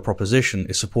whether a proposition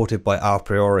is supported by a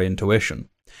priori intuition.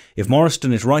 If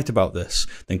Morriston is right about this,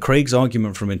 then Craig's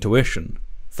argument from intuition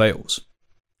fails.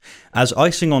 As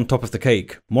icing on top of the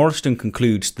cake, Morriston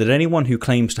concludes that anyone who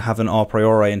claims to have an a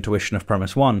priori intuition of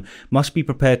premise 1 must be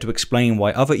prepared to explain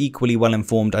why other equally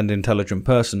well-informed and intelligent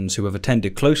persons who have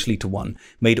attended closely to one,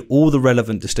 made all the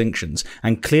relevant distinctions,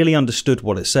 and clearly understood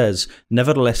what it says,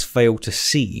 nevertheless fail to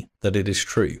see that it is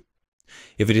true.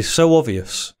 If it is so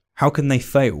obvious, how can they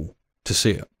fail to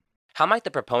see it? How might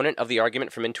the proponent of the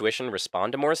argument from intuition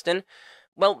respond to Morriston?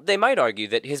 Well, they might argue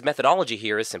that his methodology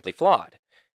here is simply flawed.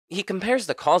 He compares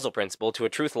the causal principle to a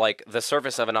truth like the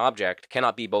surface of an object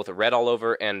cannot be both red all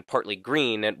over and partly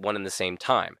green at one and the same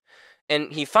time.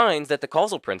 And he finds that the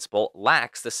causal principle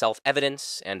lacks the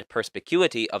self-evidence and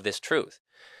perspicuity of this truth.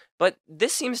 But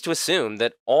this seems to assume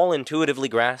that all intuitively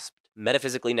grasped,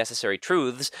 metaphysically necessary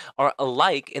truths are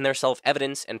alike in their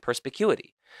self-evidence and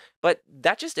perspicuity. But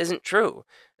that just isn't true.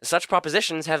 Such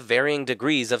propositions have varying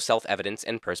degrees of self-evidence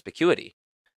and perspicuity.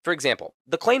 For example,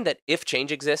 the claim that if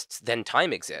change exists, then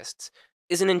time exists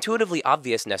is an intuitively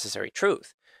obvious necessary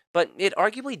truth, but it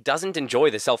arguably doesn't enjoy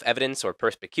the self-evidence or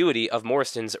perspicuity of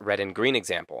Morriston's red and green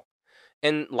example.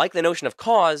 And like the notion of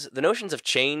cause, the notions of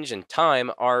change and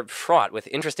time are fraught with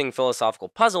interesting philosophical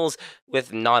puzzles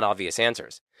with non-obvious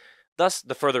answers. Thus,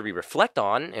 the further we reflect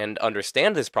on and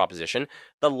understand this proposition,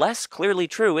 the less clearly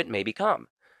true it may become.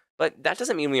 But that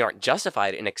doesn't mean we aren't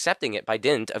justified in accepting it by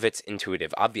dint of its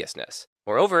intuitive obviousness.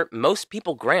 Moreover, most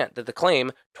people grant that the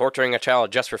claim, torturing a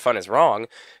child just for fun is wrong,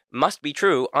 must be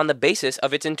true on the basis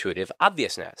of its intuitive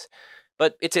obviousness.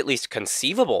 But it's at least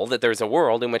conceivable that there's a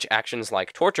world in which actions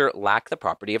like torture lack the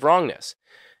property of wrongness.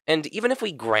 And even if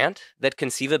we grant that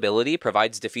conceivability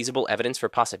provides defeasible evidence for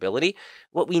possibility,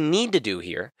 what we need to do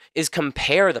here is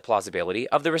compare the plausibility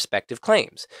of the respective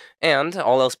claims, and,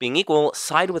 all else being equal,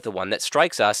 side with the one that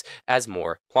strikes us as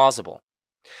more plausible.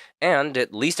 And,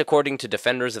 at least according to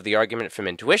defenders of the argument from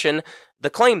intuition,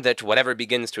 the claim that whatever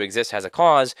begins to exist has a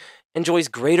cause enjoys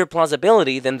greater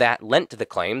plausibility than that lent to the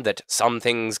claim that some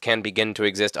things can begin to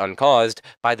exist uncaused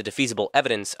by the defeasible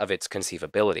evidence of its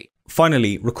conceivability.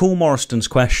 Finally, recall Morriston's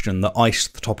question that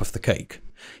iced the top of the cake.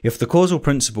 If the causal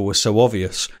principle is so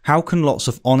obvious, how can lots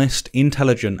of honest,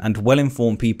 intelligent, and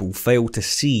well-informed people fail to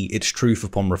see its truth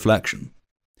upon reflection?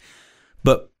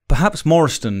 But perhaps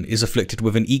Morriston is afflicted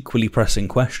with an equally pressing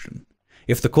question.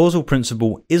 If the causal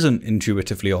principle isn't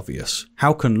intuitively obvious,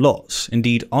 how can lots,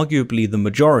 indeed arguably the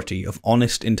majority of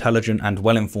honest, intelligent, and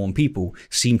well-informed people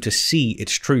seem to see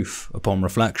its truth upon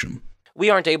reflection? We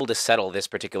aren't able to settle this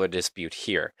particular dispute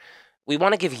here. We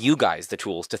want to give you guys the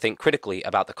tools to think critically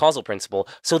about the causal principle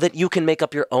so that you can make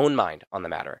up your own mind on the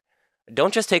matter.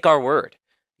 Don't just take our word.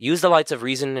 Use the lights of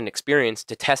reason and experience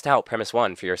to test out premise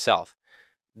 1 for yourself.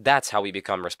 That's how we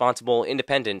become responsible,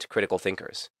 independent, critical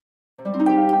thinkers.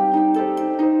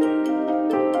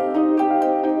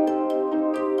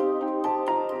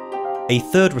 A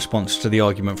third response to the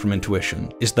argument from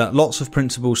intuition is that lots of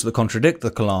principles that contradict the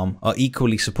Kalam are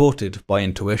equally supported by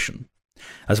intuition.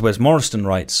 As Wes Morriston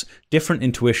writes, different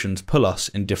intuitions pull us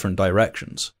in different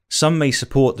directions. Some may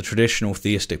support the traditional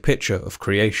theistic picture of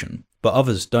creation, but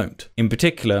others don't. In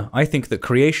particular, I think that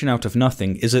creation out of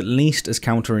nothing is at least as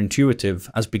counterintuitive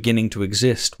as beginning to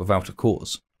exist without a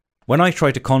cause. When I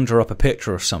try to conjure up a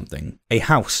picture of something, a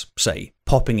house, say,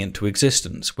 popping into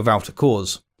existence without a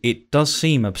cause, it does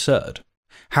seem absurd.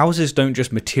 Houses don't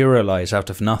just materialize out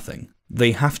of nothing,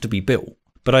 they have to be built.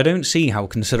 But I don't see how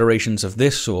considerations of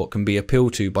this sort can be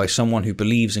appealed to by someone who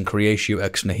believes in creatio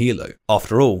ex nihilo.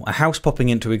 After all, a house popping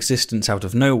into existence out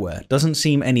of nowhere doesn't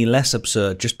seem any less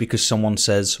absurd just because someone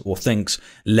says or thinks,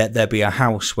 let there be a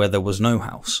house where there was no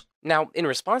house. Now, in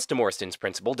response to Morriston's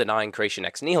principle denying creation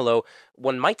ex nihilo,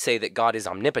 one might say that God is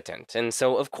omnipotent, and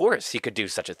so of course he could do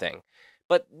such a thing.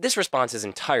 But this response is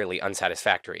entirely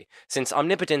unsatisfactory, since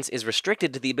omnipotence is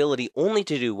restricted to the ability only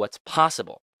to do what's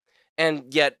possible.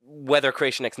 And yet, whether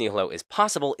creation ex nihilo is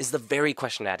possible is the very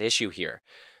question at issue here.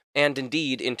 And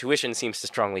indeed, intuition seems to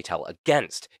strongly tell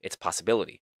against its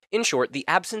possibility. In short, the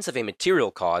absence of a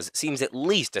material cause seems at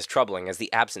least as troubling as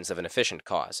the absence of an efficient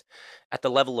cause. At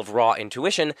the level of raw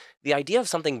intuition, the idea of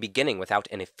something beginning without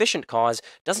an efficient cause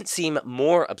doesn't seem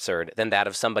more absurd than that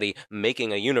of somebody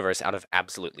making a universe out of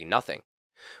absolutely nothing.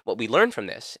 What we learn from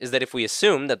this is that if we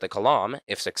assume that the Kalam,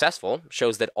 if successful,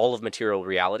 shows that all of material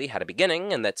reality had a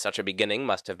beginning and that such a beginning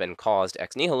must have been caused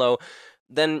ex nihilo,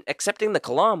 then accepting the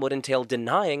Kalam would entail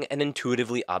denying an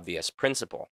intuitively obvious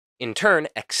principle. In turn,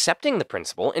 accepting the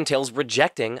principle entails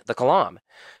rejecting the Kalam.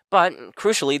 But,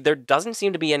 crucially, there doesn't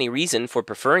seem to be any reason for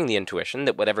preferring the intuition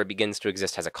that whatever begins to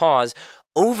exist has a cause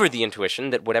over the intuition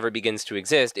that whatever begins to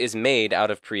exist is made out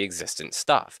of pre-existent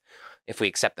stuff. If we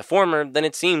accept the former, then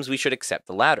it seems we should accept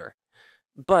the latter.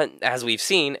 But, as we've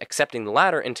seen, accepting the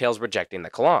latter entails rejecting the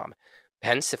Kalam.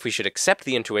 Hence, if we should accept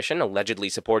the intuition allegedly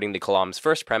supporting the Kalam's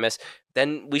first premise,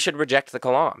 then we should reject the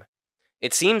Kalam.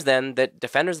 It seems then that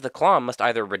defenders of the Kalam must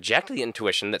either reject the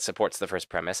intuition that supports the first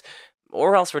premise,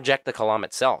 or else reject the Kalam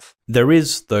itself. There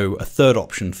is, though, a third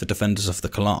option for defenders of the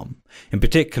Kalam. In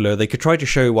particular, they could try to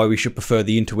show why we should prefer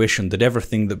the intuition that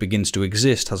everything that begins to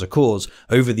exist has a cause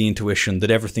over the intuition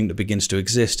that everything that begins to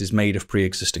exist is made of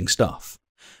pre-existing stuff.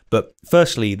 But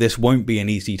firstly, this won't be an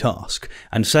easy task,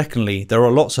 and secondly, there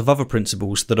are lots of other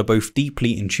principles that are both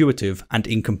deeply intuitive and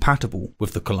incompatible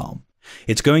with the Kalam.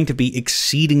 It's going to be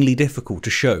exceedingly difficult to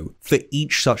show, for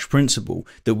each such principle,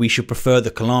 that we should prefer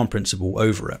the Kalam principle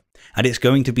over it, and it's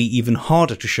going to be even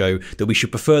harder to show that we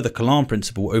should prefer the Kalam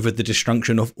principle over the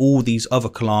disjunction of all these other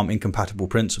Kalam incompatible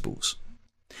principles.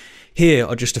 Here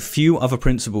are just a few other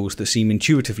principles that seem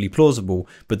intuitively plausible,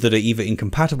 but that are either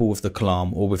incompatible with the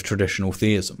Kalam or with traditional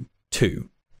theism. 2.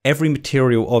 Every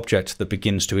material object that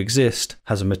begins to exist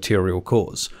has a material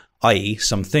cause, i.e.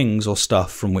 some things or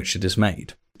stuff from which it is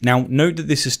made. Now, note that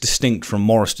this is distinct from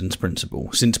Morriston's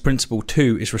principle, since principle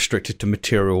 2 is restricted to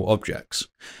material objects.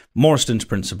 Morriston's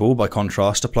principle, by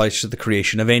contrast, applies to the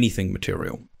creation of anything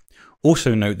material.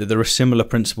 Also note that there are similar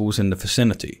principles in the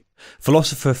vicinity.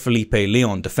 Philosopher Felipe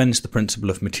Leon defends the principle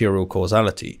of material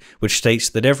causality, which states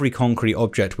that every concrete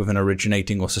object with an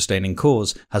originating or sustaining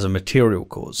cause has a material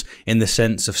cause, in the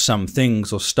sense of some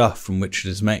things or stuff from which it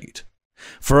is made.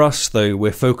 For us, though,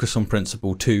 we're focused on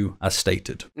Principle 2, as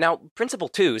stated. Now, Principle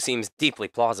 2 seems deeply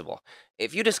plausible.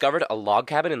 If you discovered a log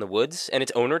cabin in the woods, and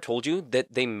its owner told you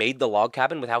that they made the log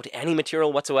cabin without any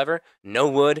material whatsoever, no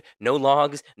wood, no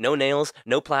logs, no nails,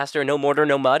 no plaster, no mortar,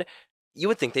 no mud, you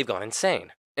would think they've gone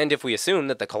insane. And if we assume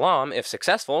that the Kalam, if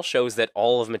successful, shows that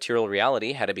all of material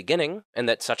reality had a beginning, and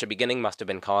that such a beginning must have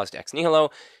been caused ex nihilo,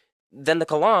 then the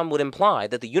Kalam would imply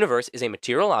that the universe is a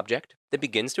material object that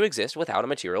begins to exist without a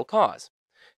material cause.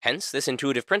 Hence, this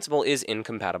intuitive principle is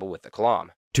incompatible with the Kalam.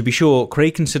 To be sure,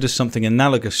 Craig considers something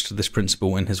analogous to this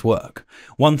principle in his work.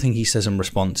 One thing he says in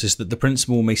response is that the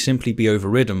principle may simply be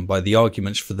overridden by the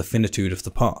arguments for the finitude of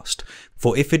the past.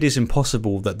 For if it is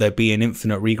impossible that there be an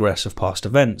infinite regress of past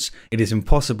events, it is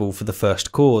impossible for the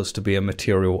first cause to be a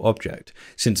material object,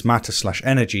 since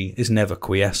matter/energy is never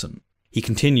quiescent. He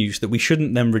continues that we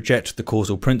shouldn't then reject the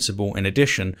causal principle in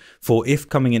addition, for if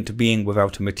coming into being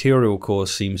without a material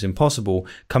cause seems impossible,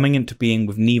 coming into being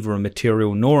with neither a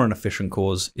material nor an efficient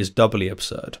cause is doubly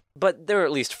absurd. But there are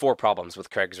at least 4 problems with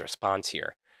Craig's response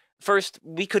here. First,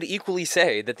 we could equally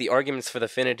say that the arguments for the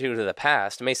finitude of the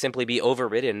past may simply be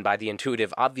overridden by the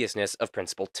intuitive obviousness of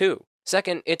Principle 2.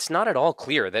 Second, it's not at all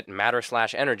clear that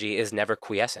matter/energy is never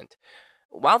quiescent.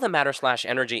 While the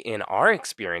matter/energy in our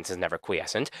experience is never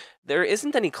quiescent, there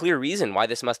isn't any clear reason why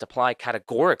this must apply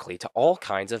categorically to all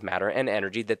kinds of matter and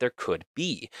energy that there could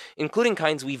be, including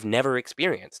kinds we've never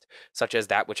experienced, such as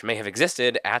that which may have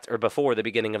existed at or before the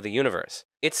beginning of the universe.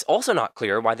 It's also not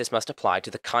clear why this must apply to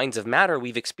the kinds of matter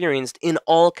we've experienced in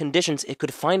all conditions it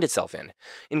could find itself in,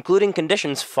 including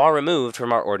conditions far removed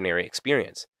from our ordinary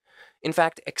experience. In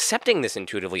fact, accepting this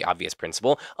intuitively obvious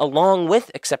principle, along with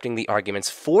accepting the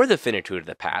arguments for the finitude of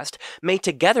the past, may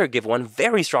together give one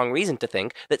very strong reason to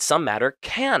think that some matter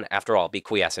can, after all, be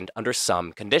quiescent under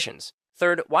some conditions.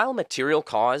 Third, while material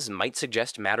cause might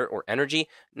suggest matter or energy,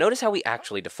 notice how we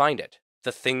actually defined it.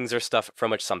 The things or stuff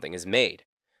from which something is made.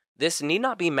 This need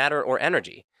not be matter or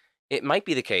energy. It might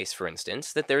be the case, for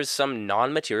instance, that there is some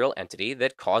non-material entity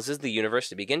that causes the universe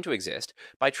to begin to exist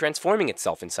by transforming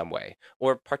itself in some way,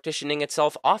 or partitioning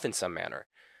itself off in some manner.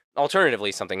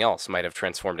 Alternatively, something else might have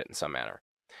transformed it in some manner.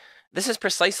 This is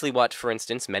precisely what, for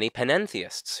instance, many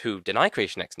panentheists, who deny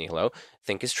creation ex nihilo,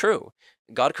 think is true.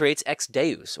 God creates ex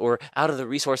deus, or out of the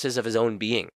resources of his own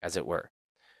being, as it were.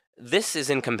 This is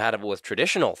incompatible with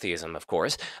traditional theism, of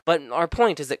course, but our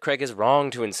point is that Craig is wrong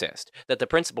to insist that the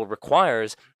principle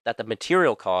requires that the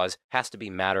material cause has to be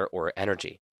matter or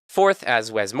energy. Fourth,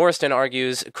 as Wes Morriston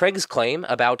argues, Craig's claim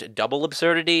about double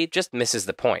absurdity just misses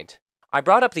the point. I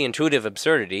brought up the intuitive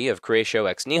absurdity of creatio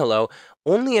ex nihilo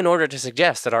only in order to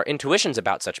suggest that our intuitions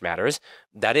about such matters,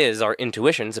 that is, our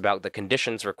intuitions about the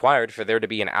conditions required for there to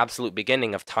be an absolute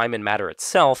beginning of time and matter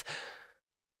itself,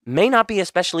 may not be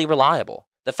especially reliable.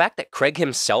 The fact that Craig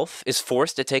himself is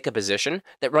forced to take a position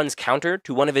that runs counter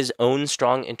to one of his own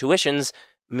strong intuitions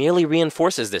merely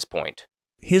reinforces this point.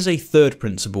 Here's a third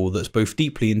principle that's both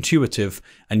deeply intuitive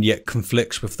and yet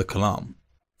conflicts with the Kalam.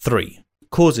 3.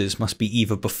 Causes must be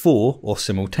either before or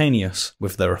simultaneous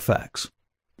with their effects.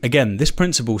 Again, this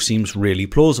principle seems really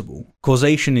plausible.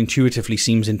 Causation intuitively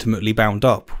seems intimately bound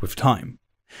up with time.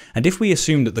 And if we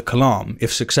assume that the Kalam,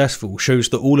 if successful, shows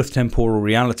that all of temporal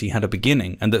reality had a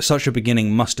beginning, and that such a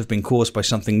beginning must have been caused by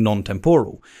something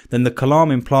non-temporal, then the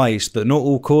Kalam implies that not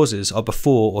all causes are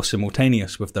before or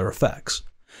simultaneous with their effects.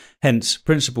 Hence,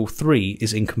 Principle 3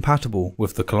 is incompatible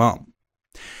with the Kalam.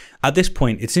 At this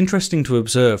point, it's interesting to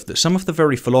observe that some of the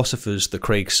very philosophers that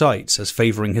Craig cites as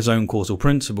favouring his own causal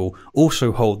principle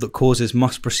also hold that causes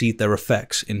must precede their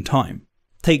effects in time.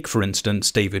 Take, for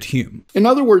instance, David Hume. In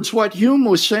other words, what Hume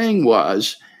was saying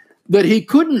was that he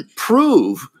couldn't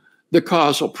prove the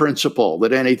causal principle,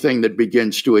 that anything that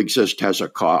begins to exist has a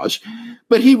cause,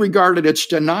 but he regarded its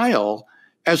denial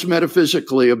as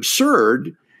metaphysically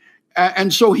absurd,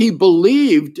 and so he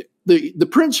believed the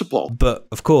principle. But,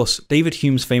 of course, David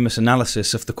Hume's famous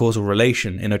analysis of the causal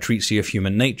relation in A Treatise of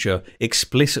Human Nature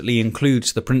explicitly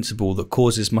includes the principle that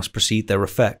causes must precede their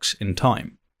effects in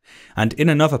time. And in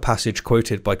another passage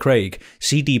quoted by Craig,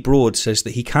 C.D. Broad says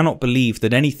that he cannot believe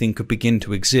that anything could begin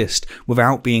to exist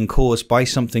without being caused by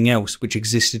something else which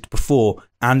existed before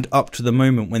and up to the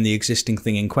moment when the existing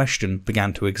thing in question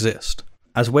began to exist.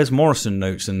 As Wes Morrison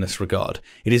notes in this regard,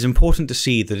 it is important to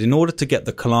see that in order to get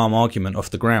the Kalam argument off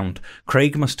the ground,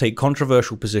 Craig must take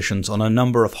controversial positions on a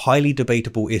number of highly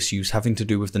debatable issues having to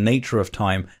do with the nature of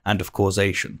time and of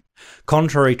causation.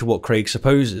 Contrary to what Craig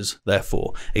supposes,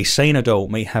 therefore, a sane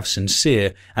adult may have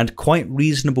sincere and quite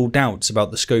reasonable doubts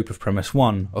about the scope of premise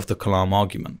 1 of the Kalam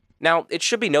argument. Now, it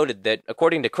should be noted that,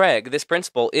 according to Craig, this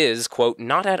principle is, quote,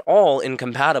 not at all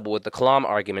incompatible with the Kalam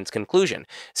argument's conclusion,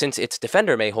 since its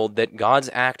defender may hold that God's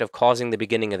act of causing the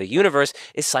beginning of the universe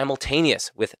is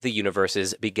simultaneous with the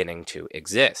universe's beginning to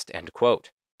exist, end quote.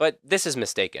 But this is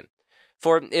mistaken.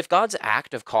 For if God's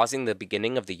act of causing the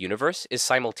beginning of the universe is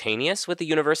simultaneous with the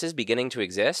universe's beginning to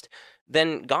exist,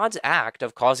 then God's act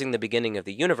of causing the beginning of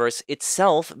the universe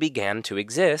itself began to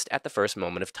exist at the first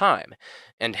moment of time,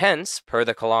 and hence, per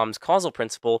the Kalam's causal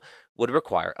principle, would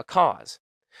require a cause.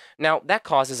 Now, that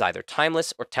cause is either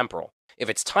timeless or temporal. If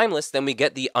it's timeless, then we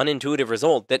get the unintuitive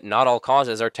result that not all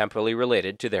causes are temporally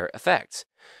related to their effects.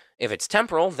 If it's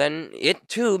temporal, then it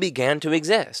too began to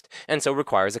exist, and so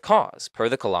requires a cause, per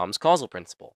the Kalam's causal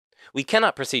principle. We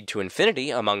cannot proceed to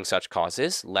infinity among such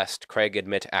causes, lest Craig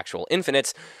admit actual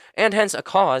infinites, and hence a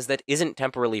cause that isn't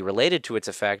temporally related to its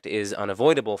effect is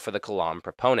unavoidable for the Kalam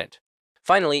proponent.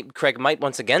 Finally, Craig might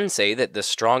once again say that the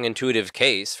strong intuitive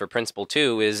case for Principle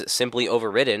 2 is simply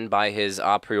overridden by his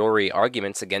a priori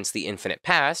arguments against the infinite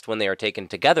past when they are taken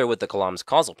together with the Kalam's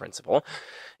causal principle.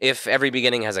 If every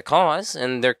beginning has a cause,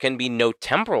 and there can be no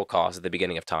temporal cause at the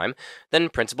beginning of time, then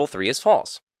Principle 3 is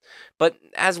false. But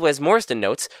as Wes Morrison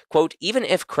notes, quote, even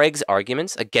if Craig's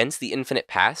arguments against the infinite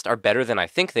past are better than I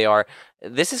think they are,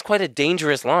 this is quite a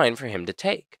dangerous line for him to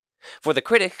take. For the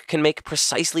critic can make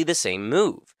precisely the same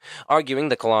move, arguing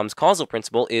the Kalam's causal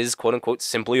principle is, quote-unquote,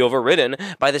 simply overridden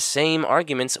by the same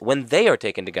arguments when they are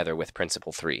taken together with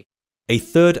Principle 3. A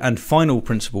third and final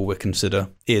principle we consider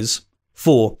is,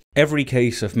 4. Every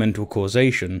case of mental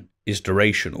causation is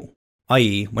durational,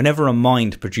 i.e., whenever a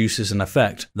mind produces an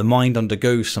effect, the mind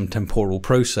undergoes some temporal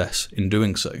process in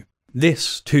doing so.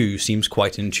 This, too, seems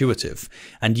quite intuitive,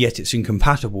 and yet it's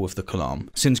incompatible with the Kalam,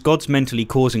 since God's mentally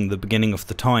causing the beginning of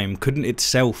the time couldn't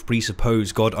itself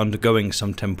presuppose God undergoing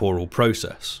some temporal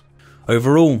process.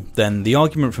 Overall, then, the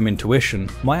argument from intuition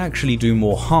might actually do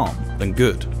more harm than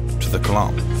good to the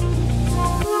Kalam.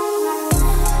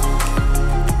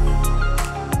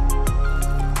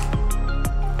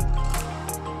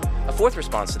 A fourth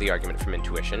response to the argument from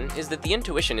intuition is that the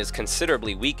intuition is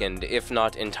considerably weakened, if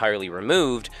not entirely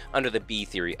removed, under the B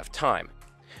theory of time.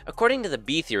 According to the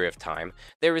B theory of time,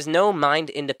 there is no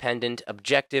mind-independent,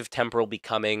 objective temporal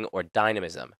becoming or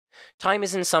dynamism. Time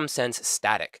is in some sense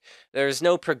static. There is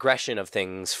no progression of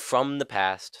things from the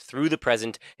past, through the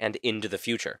present, and into the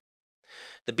future.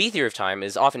 The B theory of time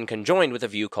is often conjoined with a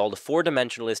view called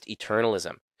four-dimensionalist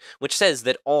eternalism, which says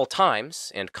that all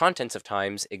times, and contents of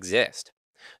times, exist.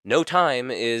 No time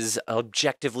is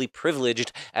objectively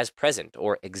privileged as present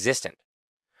or existent.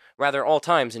 Rather, all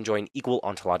times enjoy an equal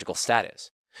ontological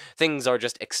status. Things are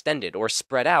just extended or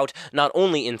spread out not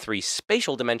only in three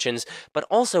spatial dimensions, but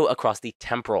also across the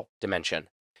temporal dimension.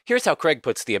 Here's how Craig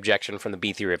puts the objection from the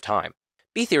B theory of time.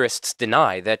 B theorists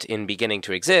deny that in beginning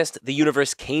to exist, the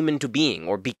universe came into being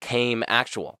or became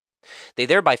actual. They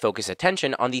thereby focus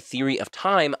attention on the theory of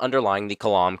time underlying the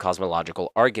Kalam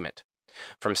cosmological argument.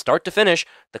 From start to finish,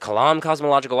 the Kalam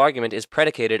cosmological argument is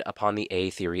predicated upon the A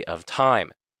theory of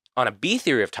time. On a B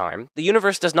theory of time, the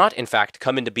universe does not in fact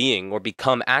come into being or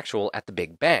become actual at the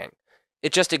Big Bang.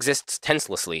 It just exists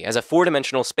tenselessly as a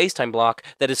four-dimensional spacetime block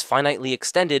that is finitely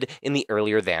extended in the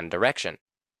earlier-than direction.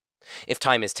 If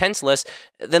time is tenseless,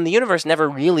 then the universe never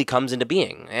really comes into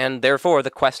being, and therefore the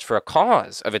quest for a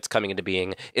cause of its coming into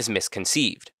being is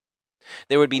misconceived.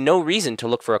 There would be no reason to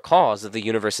look for a cause of the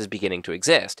universe's beginning to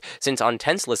exist, since on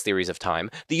tenseless theories of time,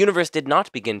 the universe did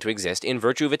not begin to exist in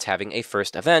virtue of its having a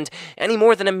first event, any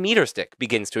more than a meter stick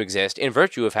begins to exist in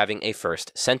virtue of having a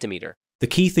first centimeter. The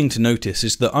key thing to notice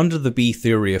is that under the B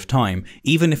theory of time,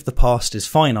 even if the past is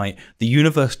finite, the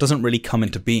universe doesn't really come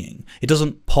into being. It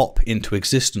doesn't pop into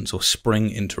existence or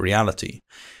spring into reality.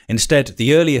 Instead,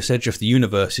 the earliest edge of the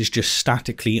universe is just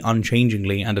statically,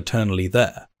 unchangingly, and eternally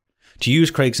there. To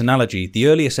use Craig's analogy, the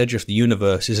earliest edge of the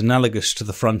universe is analogous to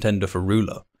the front end of a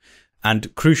ruler.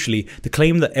 And crucially, the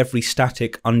claim that every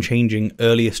static, unchanging,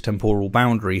 earliest temporal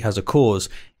boundary has a cause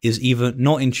is either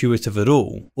not intuitive at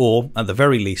all, or, at the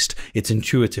very least, its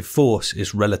intuitive force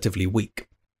is relatively weak.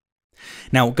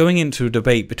 Now, going into a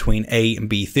debate between A and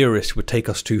B theorists would take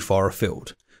us too far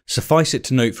afield. Suffice it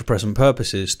to note for present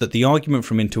purposes that the argument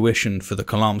from intuition for the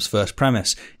Kalam's first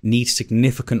premise needs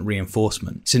significant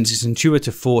reinforcement, since its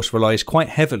intuitive force relies quite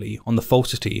heavily on the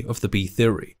falsity of the B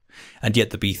theory. And yet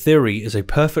the B theory is a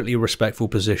perfectly respectful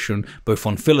position both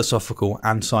on philosophical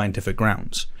and scientific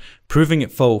grounds. Proving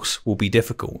it false will be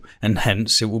difficult, and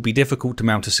hence it will be difficult to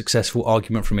mount a successful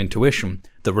argument from intuition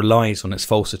that relies on its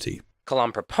falsity.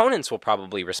 Kalam proponents will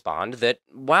probably respond that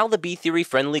while the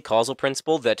B-theory-friendly causal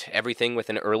principle that everything with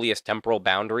an earliest temporal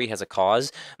boundary has a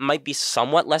cause might be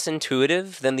somewhat less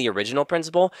intuitive than the original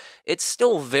principle, it's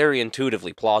still very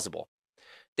intuitively plausible.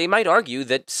 They might argue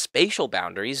that spatial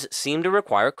boundaries seem to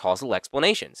require causal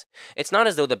explanations. It's not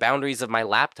as though the boundaries of my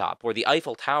laptop, or the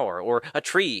Eiffel Tower, or a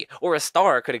tree, or a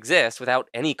star could exist without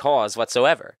any cause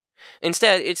whatsoever.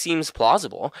 Instead, it seems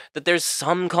plausible that there's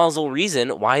some causal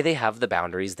reason why they have the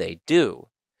boundaries they do.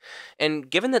 And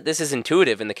given that this is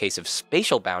intuitive in the case of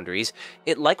spatial boundaries,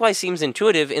 it likewise seems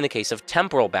intuitive in the case of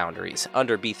temporal boundaries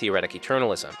under B-theoretic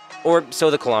eternalism, or so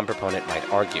the Kalam proponent might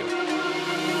argue.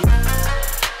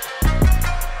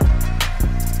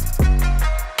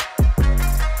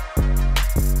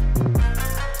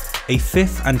 A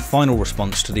fifth and final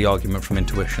response to the argument from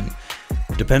intuition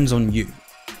depends on you.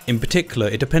 In particular,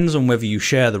 it depends on whether you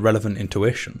share the relevant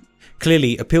intuition.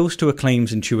 Clearly, appeals to a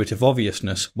claim's intuitive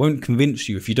obviousness won't convince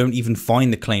you if you don't even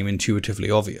find the claim intuitively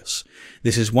obvious.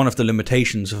 This is one of the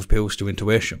limitations of appeals to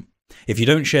intuition. If you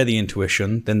don't share the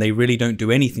intuition, then they really don't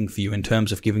do anything for you in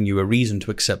terms of giving you a reason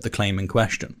to accept the claim in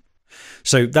question.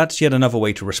 So that's yet another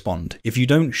way to respond. If you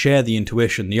don't share the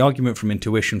intuition, the argument from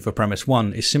intuition for premise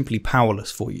 1 is simply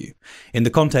powerless for you. In the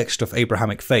context of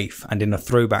Abrahamic faith, and in a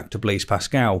throwback to Blaise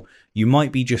Pascal, you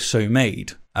might be just so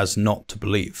made as not to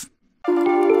believe.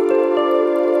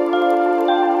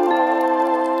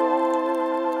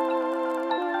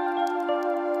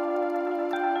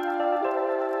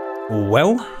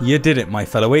 Well, you did it, my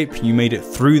fellow ape. You made it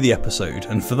through the episode,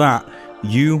 and for that,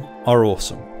 you are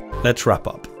awesome. Let's wrap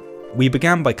up. We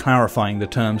began by clarifying the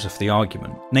terms of the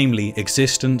argument, namely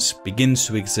existence, begins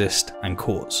to exist, and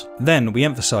cause. Then we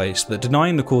emphasised that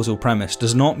denying the causal premise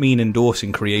does not mean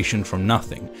endorsing creation from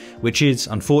nothing, which is,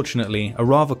 unfortunately, a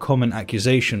rather common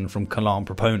accusation from Kalam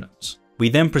proponents. We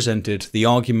then presented the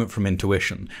argument from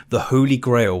intuition, the holy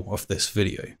grail of this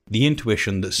video, the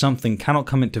intuition that something cannot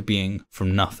come into being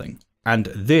from nothing. And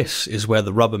this is where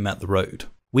the rubber met the road.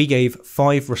 We gave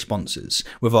 5 responses,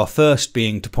 with our first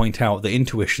being to point out that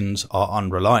intuitions are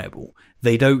unreliable.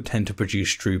 They don't tend to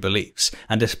produce true beliefs,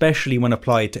 and especially when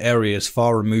applied to areas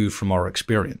far removed from our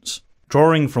experience.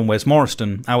 Drawing from Wes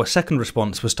Morriston, our second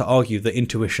response was to argue that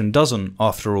intuition doesn't,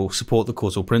 after all, support the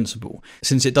causal principle,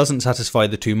 since it doesn't satisfy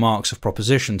the 2 marks of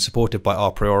proposition supported by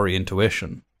a priori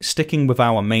intuition. Sticking with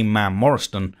our main man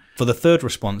Morriston, for the third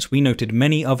response we noted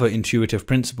many other intuitive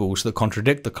principles that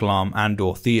contradict the Kalam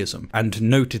and/or theism, and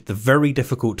noted the very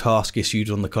difficult task issued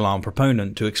on the Kalam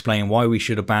proponent to explain why we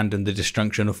should abandon the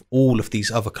disjunction of all of these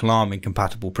other Kalam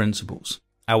incompatible principles.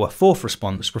 Our fourth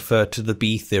response referred to the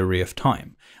B theory of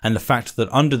time, and the fact that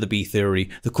under the B theory,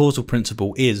 the causal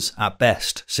principle is, at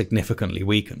best, significantly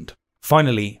weakened.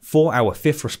 Finally, for our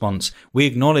fifth response, we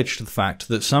acknowledged the fact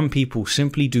that some people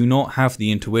simply do not have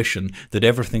the intuition that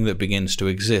everything that begins to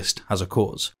exist has a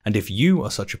cause. And if you are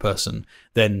such a person,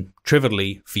 then,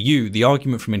 trivially, for you, the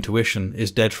argument from intuition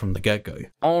is dead from the get-go.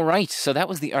 Alright, so that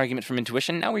was the argument from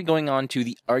intuition. Now we're going on to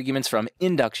the arguments from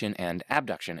induction and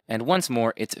abduction. And once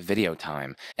more, it's video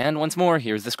time. And once more,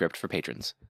 here's the script for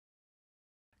patrons.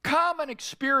 Common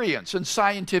experience and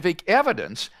scientific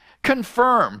evidence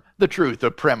confirm the truth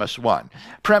of premise 1.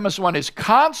 Premise 1 is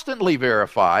constantly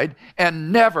verified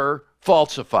and never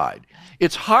falsified.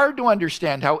 It's hard to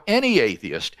understand how any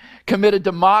atheist committed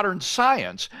to modern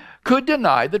science could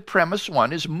deny that premise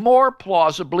 1 is more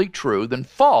plausibly true than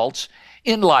false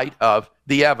in light of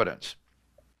the evidence.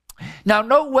 Now,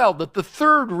 note well that the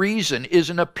third reason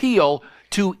is an appeal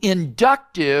to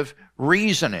inductive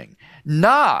reasoning,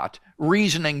 not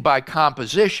reasoning by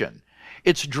composition.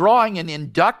 It's drawing an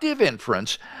inductive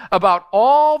inference about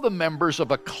all the members of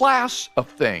a class of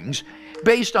things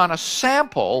based on a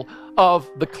sample of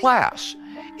the class.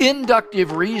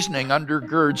 Inductive reasoning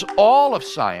undergirds all of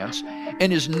science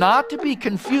and is not to be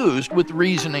confused with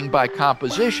reasoning by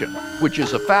composition, which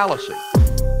is a fallacy.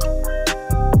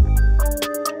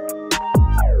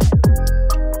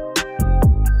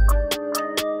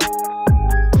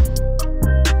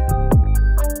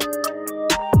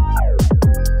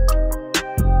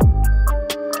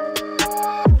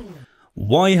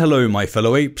 Why hello my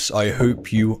fellow apes, I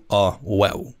hope you are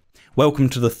well. Welcome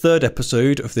to the third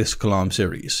episode of this Kalam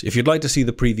series. If you'd like to see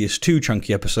the previous 2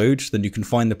 chunky episodes, then you can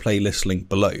find the playlist link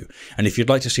below. And if you'd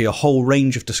like to see a whole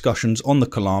range of discussions on the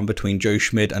Kalam between Joe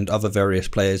Schmid and other various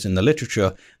players in the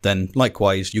literature, then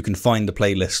likewise you can find the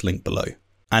playlist link below.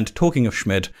 And talking of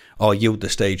Schmid, I'll yield the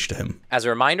stage to him. As a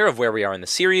reminder of where we are in the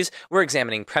series, we're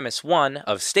examining premise 1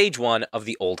 of stage 1 of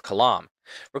the Old Kalam.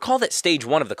 Recall that stage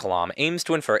 1 of the Kalam aims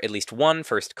to infer at least one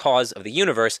first cause of the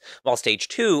universe, while stage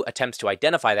 2 attempts to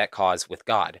identify that cause with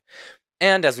God.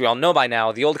 And as we all know by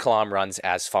now, the Old Kalam runs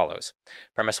as follows.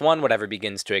 Premise 1, whatever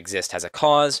begins to exist has a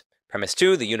cause. Premise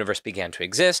 2, the universe began to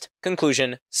exist.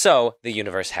 Conclusion, so the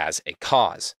universe has a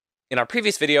cause. In our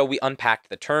previous video, we unpacked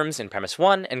the terms in premise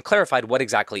 1 and clarified what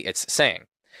exactly it's saying.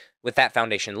 With that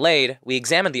foundation laid, we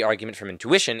examined the argument from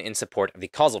intuition in support of the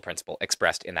causal principle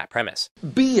expressed in that premise.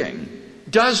 Being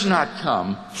does not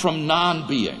come from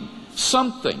non-being.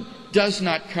 Something does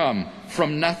not come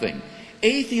from nothing.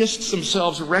 Atheists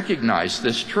themselves recognize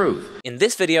this truth. In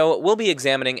this video, we'll be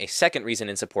examining a second reason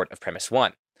in support of premise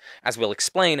 1. As we'll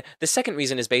explain, the second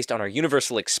reason is based on our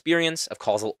universal experience of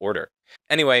causal order.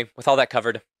 Anyway, with all that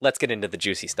covered, let's get into the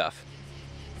juicy stuff.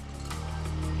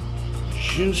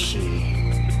 Juicy.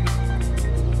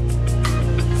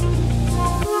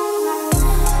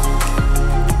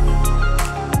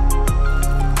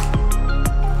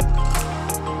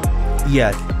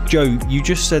 Yeah, Joe, you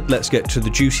just said let's get to the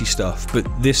juicy stuff, but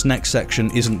this next section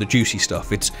isn't the juicy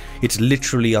stuff. It's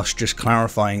literally us just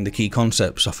clarifying the key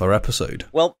concepts of our episode.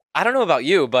 Well, I don't know about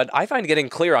you, but I find getting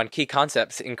clear on key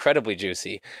concepts incredibly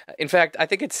juicy. In fact, I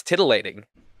think it's titillating.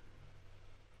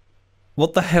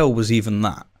 What the hell was even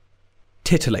that?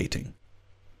 Titillating.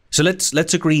 So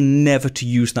let's agree never to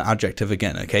use that adjective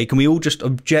again, okay? Can we all just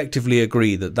objectively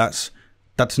agree that that's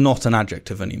not an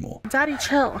adjective anymore? Daddy,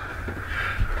 chill.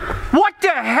 What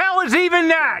the hell is even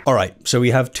that? Alright, so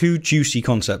we have 2 juicy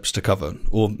concepts to cover,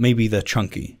 or maybe they're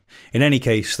chunky. In any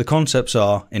case, the concepts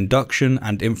are induction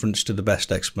and inference to the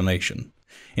best explanation.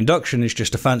 Induction is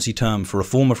just a fancy term for a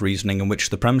form of reasoning in which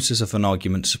the premises of an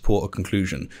argument support a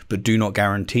conclusion, but do not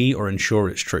guarantee or ensure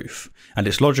its truth. And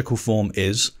its logical form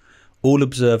is, all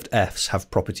observed f's have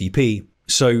property p,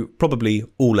 so probably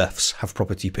all f's have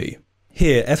property p.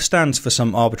 Here, f stands for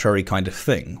some arbitrary kind of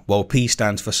thing, while p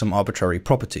stands for some arbitrary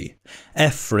property.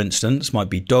 F, for instance, might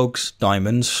be dogs,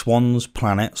 diamonds, swans,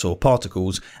 planets, or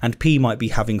particles, and p might be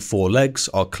having 4 legs,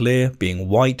 are clear, being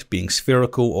white, being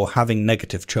spherical, or having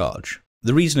negative charge.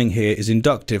 The reasoning here is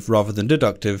inductive rather than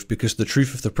deductive because the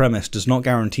truth of the premise does not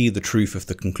guarantee the truth of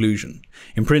the conclusion.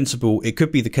 In principle, it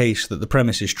could be the case that the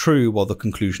premise is true while the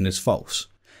conclusion is false.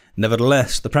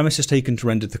 Nevertheless, the premise is taken to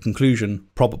render the conclusion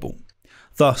probable.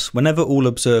 Thus, whenever all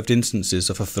observed instances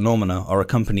of a phenomena are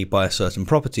accompanied by a certain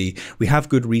property, we have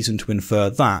good reason to infer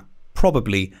that,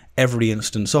 probably, every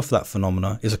instance of that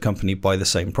phenomena is accompanied by the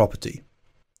same property.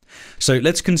 So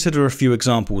let's consider a few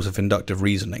examples of inductive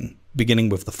reasoning, beginning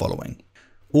with the following.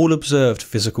 All observed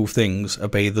physical things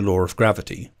obey the law of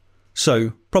gravity.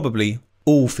 So, probably,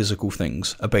 all physical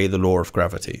things obey the law of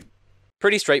gravity.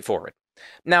 Pretty straightforward.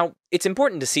 Now, it's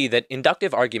important to see that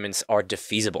inductive arguments are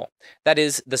defeasible. That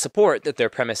is, the support that their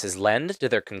premises lend to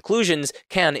their conclusions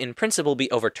can, in principle, be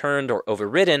overturned or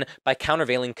overridden by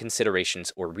countervailing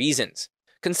considerations or reasons.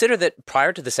 Consider that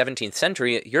prior to the 17th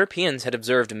century, Europeans had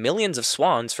observed millions of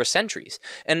swans for centuries,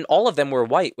 and all of them were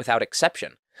white without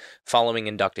exception. Following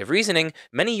inductive reasoning,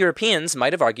 many Europeans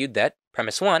might have argued that,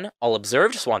 premise 1, all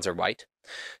observed swans are white.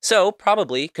 So,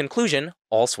 probably, conclusion,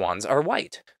 all swans are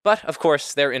white. But, of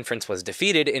course, their inference was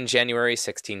defeated in January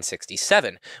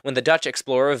 1667, when the Dutch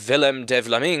explorer Willem de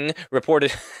Vlaming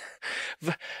reported...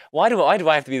 Why do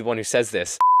I have to be the one who says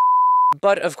this?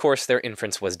 But, of course, their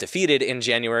inference was defeated in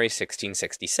January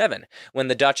 1667, when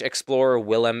the Dutch explorer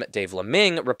Willem de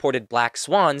Vlaming reported black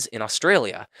swans in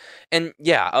Australia. And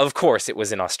yeah, of course it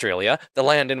was in Australia, the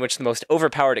land in which the most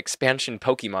overpowered expansion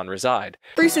Pokemon reside.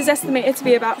 Bruce is estimated to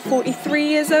be about 43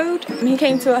 years old. He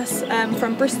came to us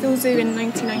from Bristol Zoo in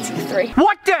 1993.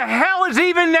 What the hell is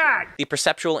even that? The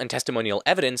perceptual and testimonial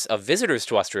evidence of visitors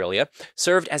to Australia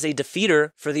served as a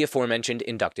defeater for the aforementioned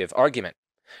inductive argument.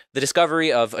 The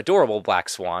discovery of adorable black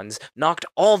swans knocked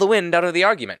all the wind out of the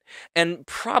argument, and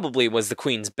probably was the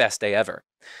Queen's best day ever.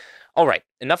 Alright,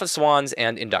 enough of swans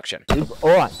and induction.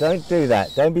 Alright, don't do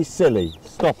that. Don't be silly.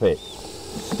 Stop it.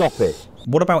 Stop it.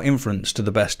 What about inference to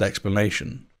the best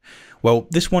explanation? Well,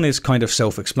 this one is kind of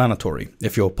self-explanatory,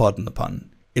 if you'll pardon the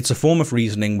pun. It's a form of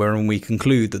reasoning wherein we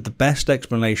conclude that the best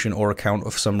explanation or account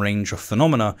of some range of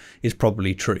phenomena is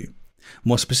probably true.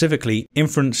 More specifically,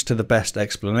 inference to the best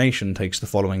explanation takes the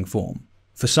following form.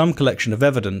 For some collection of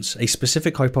evidence, a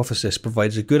specific hypothesis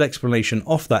provides a good explanation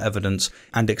of that evidence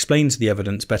and explains the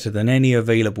evidence better than any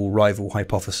available rival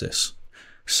hypothesis.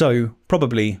 So,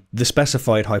 probably, the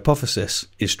specified hypothesis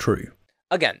is true.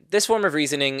 Again, this form of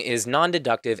reasoning is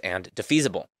non-deductive and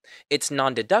defeasible. It's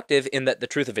non-deductive in that the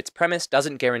truth of its premise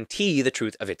doesn't guarantee the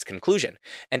truth of its conclusion,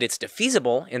 and it's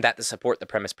defeasible in that the support the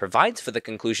premise provides for the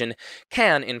conclusion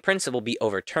can, in principle, be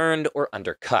overturned or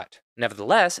undercut.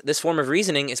 Nevertheless, this form of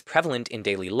reasoning is prevalent in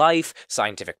daily life,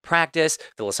 scientific practice,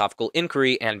 philosophical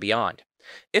inquiry, and beyond.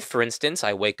 If, for instance,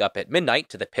 I wake up at midnight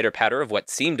to the pitter-patter of what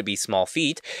seem to be small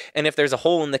feet, and if there's a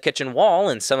hole in the kitchen wall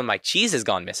and some of my cheese has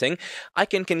gone missing, I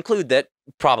can conclude that,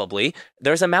 probably,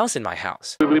 there's a mouse in my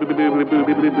house.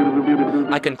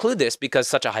 I conclude this because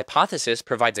such a hypothesis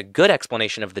provides a good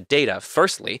explanation of the data,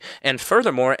 firstly, and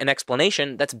furthermore, an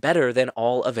explanation that's better than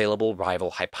all available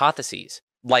rival hypotheses.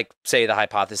 Like, say, the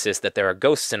hypothesis that there are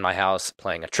ghosts in my house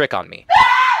playing a trick on me.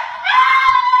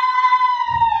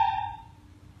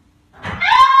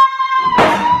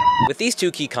 With these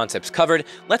two key concepts covered,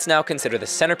 let's now consider the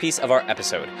centerpiece of our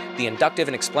episode, the inductive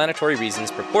and explanatory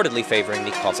reasons purportedly favoring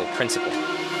the causal principle.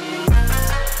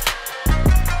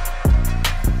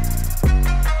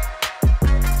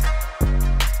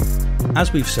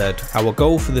 As we've said, our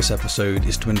goal for this episode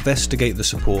is to investigate the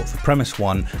support for premise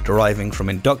 1 deriving from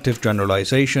inductive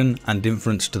generalization and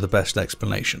inference to the best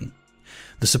explanation.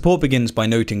 The support begins by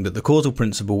noting that the causal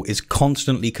principle is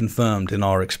constantly confirmed in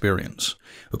our experience.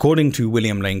 According to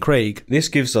William Lane Craig, this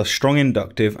gives us strong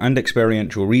inductive and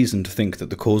experiential reason to think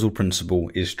that the causal principle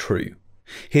is true.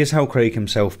 Here's how Craig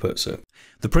himself puts it.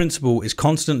 The principle is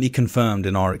constantly confirmed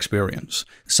in our experience.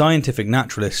 Scientific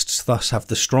naturalists thus have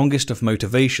the strongest of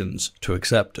motivations to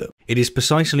accept it. It is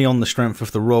precisely on the strength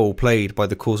of the role played by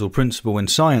the causal principle in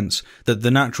science that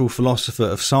the natural philosopher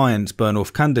of science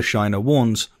Bernulf Kandershiner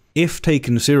warns, if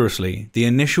taken seriously, the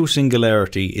initial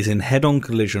singularity is in head-on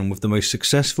collision with the most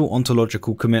successful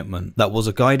ontological commitment that was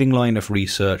a guiding line of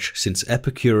research since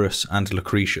Epicurus and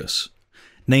Lucretius.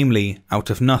 Namely, out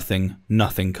of nothing,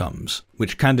 nothing comes,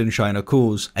 which Kandershiner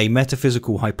calls a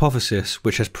metaphysical hypothesis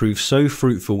which has proved so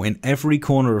fruitful in every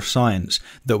corner of science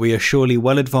that we are surely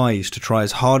well advised to try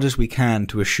as hard as we can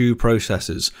to eschew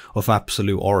processes of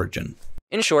absolute origin.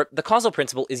 In short, the causal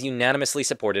principle is unanimously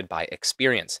supported by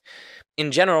experience.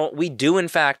 In general, we do in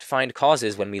fact find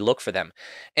causes when we look for them,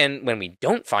 and when we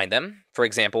don't find them, for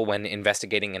example when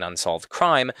investigating an unsolved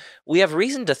crime, we have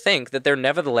reason to think that they're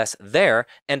nevertheless there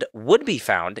and would be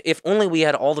found if only we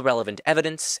had all the relevant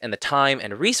evidence and the time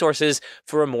and resources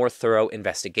for a more thorough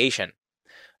investigation.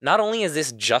 Not only is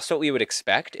this just what we would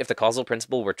expect if the causal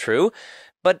principle were true,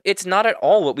 but it's not at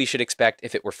all what we should expect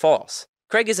if it were false.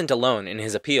 Craig isn't alone in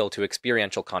his appeal to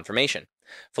experiential confirmation.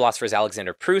 Philosophers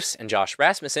Alexander Pruss and Josh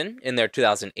Rasmussen, in their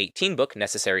 2018 book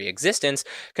Necessary Existence,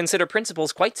 consider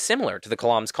principles quite similar to the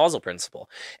Kalam's causal principle,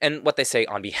 and what they say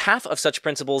on behalf of such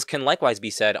principles can likewise be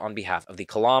said on behalf of the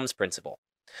Kalam's principle.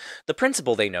 The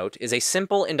principle, they note, is a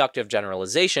simple inductive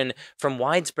generalization from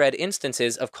widespread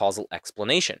instances of causal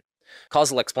explanation.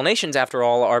 Causal explanations, after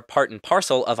all, are part and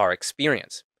parcel of our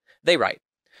experience. They write,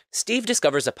 Steve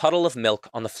discovers a puddle of milk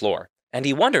on the floor, and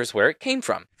he wonders where it came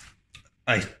from.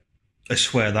 I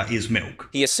swear that is milk.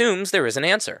 He assumes there is an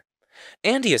answer.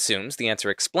 And he assumes the answer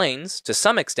explains, to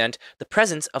some extent, the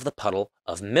presence of the puddle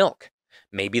of milk.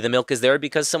 Maybe the milk is there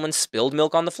because someone spilled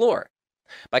milk on the floor.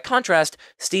 By contrast,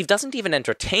 Steve doesn't even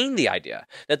entertain the idea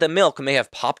that the milk may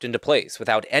have popped into place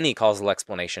without any causal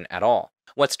explanation at all.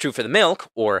 What's true for the milk,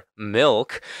 or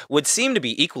milk, would seem to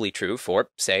be equally true for,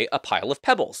 say, a pile of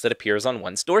pebbles that appears on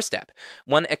one's doorstep.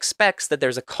 One expects that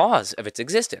there's a cause of its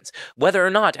existence, whether or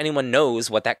not anyone knows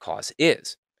what that cause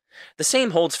is. The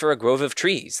same holds for a grove of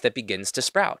trees that begins to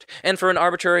sprout, and for an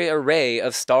arbitrary array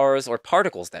of stars or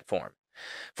particles that form.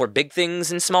 For big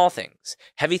things and small things,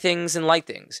 heavy things and light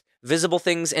things, visible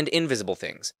things and invisible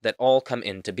things that all come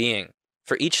into being.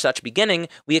 For each such beginning,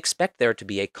 we expect there to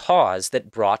be a cause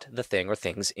that brought the thing or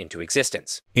things into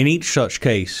existence. In each such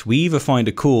case, we either find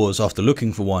a cause after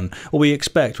looking for one, or we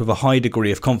expect with a high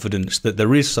degree of confidence that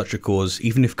there is such a cause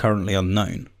even if currently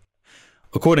unknown.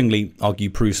 Accordingly,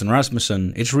 argue Pruss and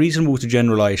Rasmussen, it's reasonable to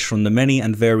generalise from the many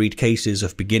and varied cases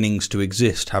of beginnings to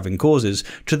exist having causes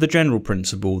to the general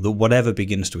principle that whatever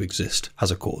begins to exist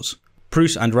has a cause.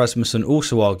 Pruss and Rasmussen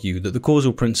also argue that the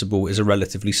causal principle is a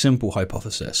relatively simple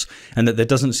hypothesis, and that there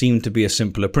doesn't seem to be a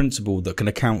simpler principle that can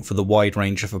account for the wide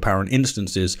range of apparent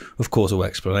instances of causal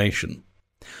explanation.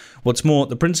 What's more,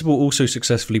 the principle also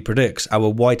successfully predicts our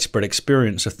widespread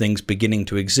experience of things beginning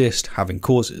to exist having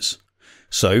causes.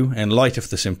 So, in light of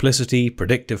the simplicity,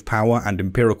 predictive power, and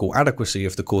empirical adequacy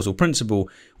of the causal principle,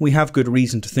 we have good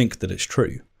reason to think that it's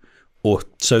true. Or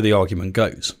so the argument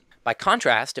goes. By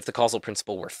contrast, if the causal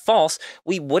principle were false,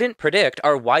 we wouldn't predict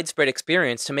our widespread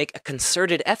experience to make a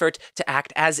concerted effort to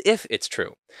act as if it's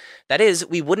true. That is,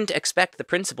 we wouldn't expect the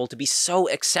principle to be so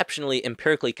exceptionally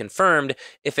empirically confirmed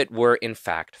if it were in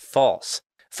fact false.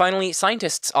 Finally,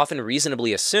 scientists often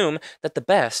reasonably assume that the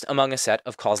best among a set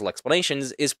of causal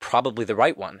explanations is probably the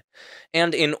right one.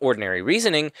 And in ordinary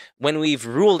reasoning, when we've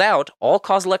ruled out all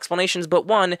causal explanations but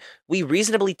one, we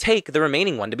reasonably take the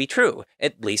remaining one to be true,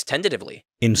 at least tentatively.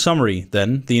 In summary,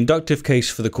 then, the inductive case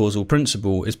for the causal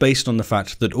principle is based on the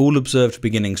fact that all observed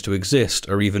beginnings to exist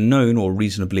are either known or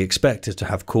reasonably expected to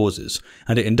have causes,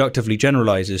 and it inductively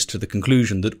generalizes to the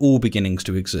conclusion that all beginnings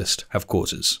to exist have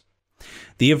causes.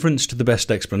 The inference to the best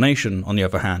explanation, on the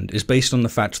other hand, is based on the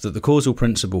fact that the causal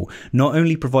principle not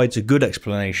only provides a good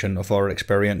explanation of our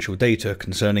experiential data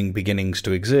concerning beginnings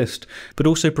to exist, but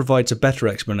also provides a better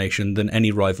explanation than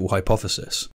any rival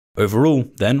hypothesis. Overall,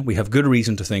 then, we have good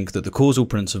reason to think that the causal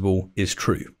principle is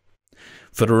true.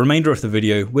 For the remainder of the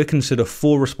video, we'll consider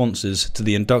 4 responses to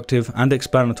the inductive and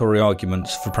explanatory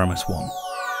arguments for premise 1.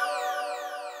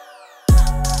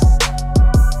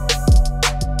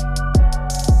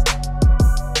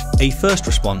 A first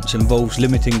response involves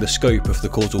limiting the scope of the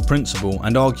causal principle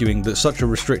and arguing that such a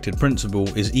restricted principle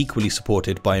is equally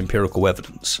supported by empirical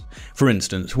evidence. For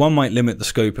instance, one might limit the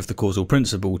scope of the causal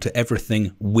principle to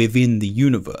everything within the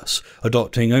universe,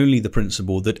 adopting only the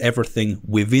principle that everything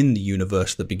within the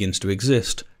universe that begins to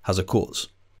exist has a cause.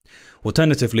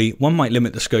 Alternatively, one might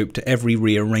limit the scope to every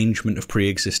rearrangement of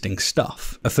pre-existing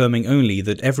stuff, affirming only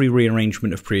that every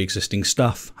rearrangement of pre-existing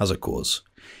stuff has a cause.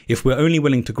 If we're only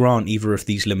willing to grant either of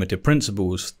these limited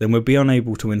principles, then we'll be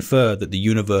unable to infer that the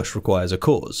universe requires a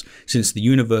cause, since the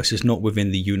universe is not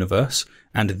within the universe,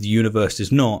 and the universe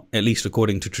is not, at least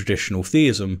according to traditional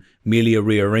theism, merely a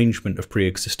rearrangement of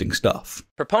pre-existing stuff.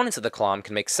 Proponents of the Kalam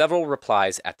can make several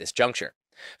replies at this juncture.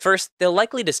 First, they'll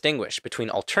likely distinguish between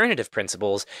alternative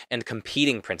principles and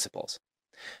competing principles.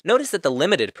 Notice that the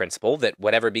limited principle, that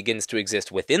whatever begins to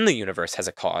exist within the universe has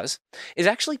a cause, is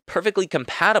actually perfectly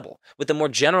compatible with the more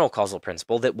general causal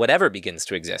principle that whatever begins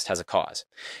to exist has a cause.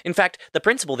 In fact, the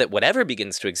principle that whatever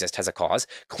begins to exist has a cause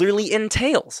clearly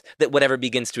entails that whatever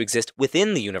begins to exist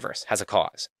within the universe has a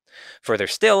cause. Further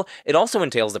still, it also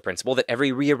entails the principle that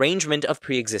every rearrangement of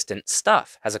pre-existent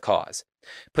stuff has a cause.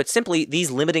 Put simply,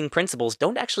 these limiting principles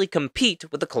don't actually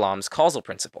compete with the Kalam's causal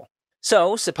principle.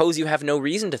 So, suppose you have no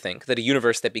reason to think that a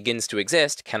universe that begins to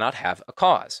exist cannot have a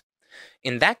cause.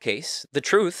 In that case, the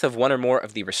truth of one or more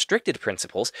of the restricted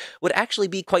principles would actually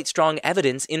be quite strong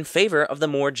evidence in favor of the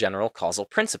more general causal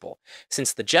principle,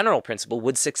 since the general principle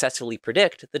would successfully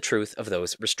predict the truth of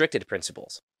those restricted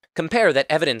principles. Compare that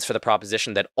evidence for the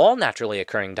proposition that all naturally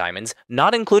occurring diamonds,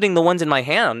 not including the ones in my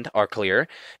hand, are clear,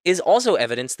 is also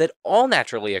evidence that all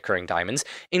naturally occurring diamonds,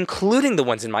 including the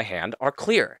ones in my hand, are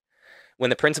clear. When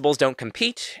the principles don't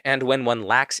compete, and when one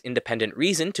lacks independent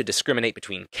reason to discriminate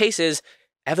between cases,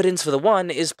 evidence for the one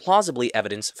is plausibly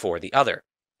evidence for the other.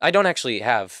 I don't actually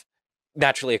have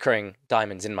naturally occurring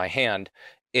diamonds in my hand.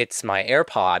 It's my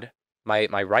AirPod. My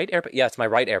right AirPod? Yeah, it's my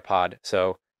right AirPod,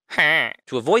 so...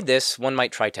 To avoid this, one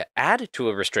might try to add to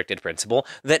a restricted principle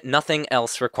that nothing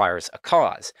else requires a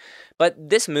cause. But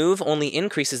this move only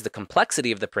increases the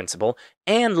complexity of the principle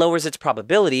and lowers its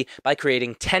probability by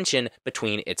creating tension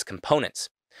between its components.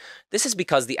 This is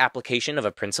because the application of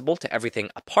a principle to everything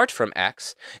apart from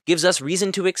X gives us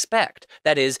reason to expect,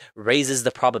 that is, raises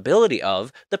the probability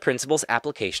of the principle's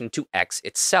application to X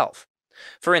itself.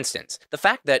 For instance, the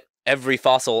fact that every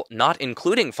fossil, not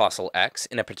including fossil X,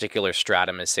 in a particular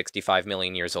stratum is 65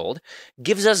 million years old,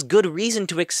 gives us good reason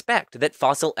to expect that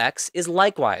fossil X is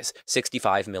likewise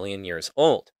 65 million years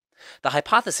old. The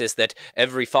hypothesis that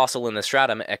every fossil in the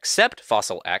stratum except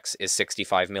fossil X is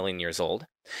 65 million years old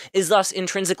is thus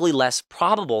intrinsically less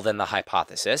probable than the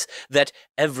hypothesis that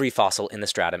every fossil in the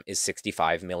stratum is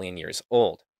 65 million years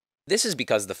old. This is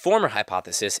because the former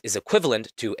hypothesis is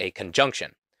equivalent to a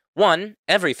conjunction. 1.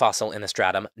 Every fossil in the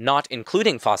stratum, not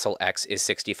including fossil X, is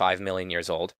 65 million years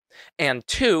old. And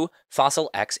 2. Fossil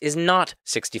X is not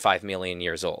 65 million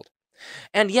years old.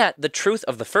 And yet, the truth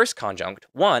of the first conjunct,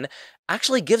 1,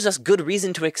 actually gives us good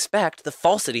reason to expect the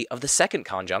falsity of the second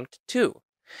conjunct, 2.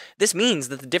 This means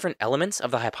that the different elements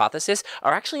of the hypothesis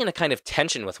are actually in a kind of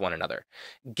tension with one another.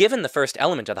 Given the first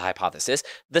element of the hypothesis,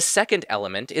 the second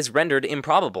element is rendered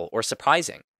improbable or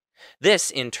surprising. This,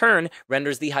 in turn,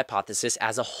 renders the hypothesis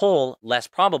as a whole less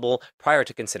probable prior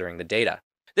to considering the data.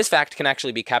 This fact can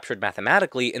actually be captured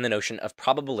mathematically in the notion of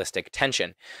probabilistic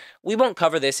tension. We won't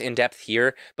cover this in depth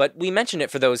here, but we mention it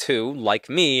for those who, like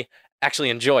me, actually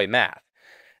enjoy math.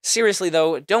 Seriously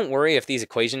though, don't worry if these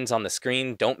equations on the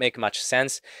screen don't make much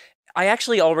sense. I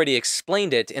actually already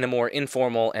explained it in a more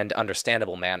informal and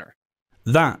understandable manner.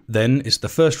 That, then, is the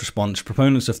first response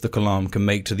proponents of the Kalam can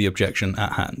make to the objection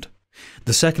at hand.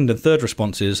 The second and third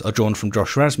responses are drawn from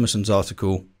Josh Rasmussen's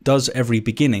article, Does Every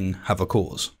Beginning Have a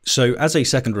Cause? So, as a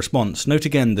second response, note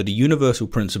again that a universal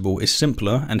principle is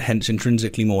simpler and hence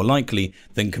intrinsically more likely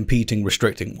than competing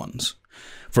restricting ones.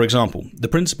 For example, the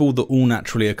principle that all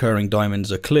naturally occurring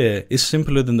diamonds are clear is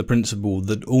simpler than the principle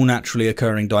that all naturally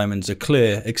occurring diamonds are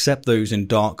clear except those in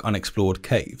dark, unexplored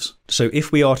caves. So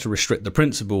if we are to restrict the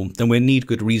principle, then we need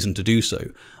good reason to do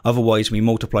so, otherwise we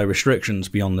multiply restrictions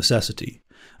beyond necessity.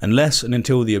 Unless and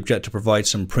until the objector provides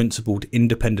some principled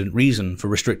independent reason for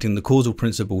restricting the causal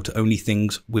principle to only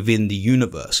things within the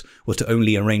universe, or to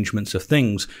only arrangements of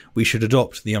things, we should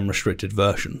adopt the unrestricted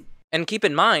version. And keep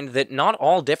in mind that not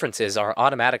all differences are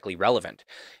automatically relevant.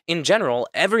 In general,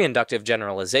 every inductive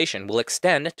generalization will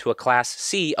extend to a class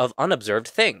C of unobserved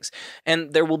things,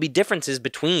 and there will be differences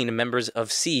between members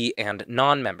of C and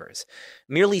non-members.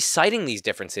 Merely citing these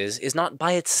differences is not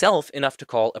by itself enough to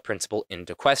call a principle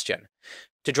into question.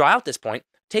 To draw out this point,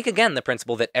 take again the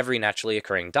principle that every naturally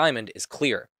occurring diamond is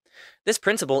clear. This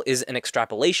principle is an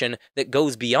extrapolation that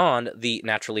goes beyond the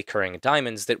naturally occurring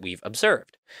diamonds that we've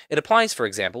observed. It applies, for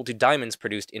example, to diamonds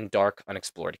produced in dark,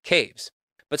 unexplored caves.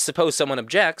 But suppose someone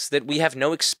objects that we have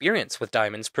no experience with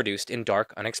diamonds produced in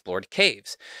dark, unexplored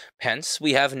caves. Hence,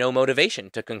 we have no motivation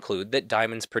to conclude that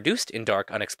diamonds produced in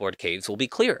dark, unexplored caves will be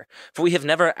clear, for we have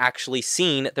never actually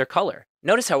seen their color.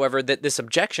 Notice, however, that this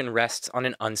objection rests on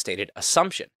an unstated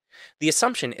assumption. The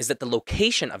assumption is that the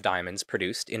location of diamonds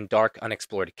produced in dark,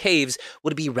 unexplored caves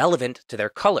would be relevant to their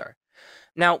color.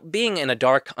 Now, being in a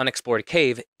dark, unexplored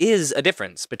cave is a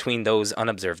difference between those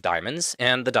unobserved diamonds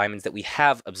and the diamonds that we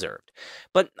have observed.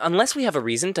 But unless we have a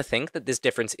reason to think that this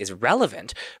difference is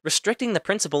relevant, restricting the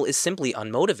principle is simply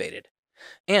unmotivated.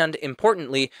 And,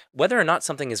 importantly, whether or not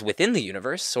something is within the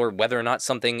universe, or whether or not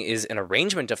something is an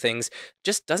arrangement of things,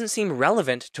 just doesn't seem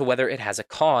relevant to whether it has a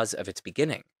cause of its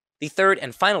beginning. The third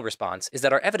and final response is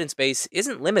that our evidence base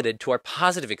isn't limited to our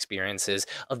positive experiences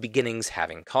of beginnings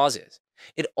having causes.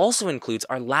 It also includes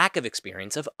our lack of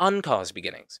experience of uncaused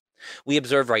beginnings. We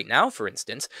observe right now, for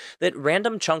instance, that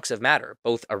random chunks of matter,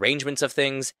 both arrangements of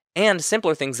things and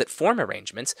simpler things that form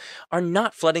arrangements, are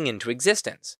not flooding into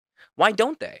existence. Why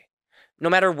don't they? No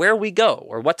matter where we go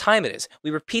or what time it is, we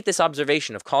repeat this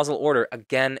observation of causal order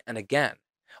again and again.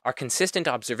 Our consistent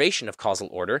observation of causal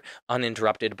order,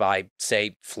 uninterrupted by,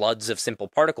 say, floods of simple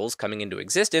particles coming into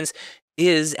existence,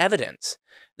 is evidence.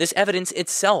 This evidence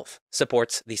itself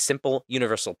supports the simple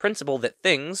universal principle that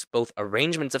things, both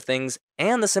arrangements of things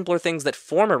and the simpler things that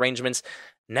form arrangements,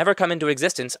 never come into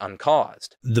existence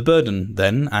uncaused. The burden,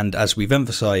 then, and as we've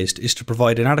emphasized, is to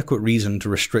provide an adequate reason to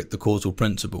restrict the causal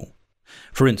principle.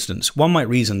 For instance, one might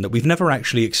reason that we've never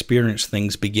actually experienced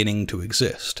things beginning to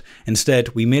exist. Instead,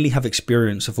 we merely have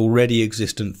experience of already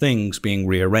existent things being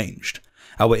rearranged.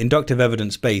 Our inductive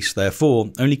evidence base,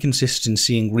 therefore, only consists in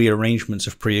seeing rearrangements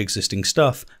of pre-existing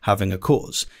stuff having a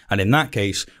cause, and in that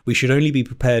case, we should only be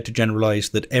prepared to generalize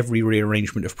that every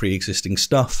rearrangement of pre-existing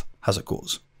stuff has a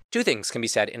cause. Two things can be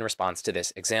said in response to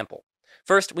this example.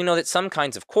 First, we know that some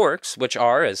kinds of quarks, which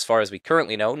are, as far as we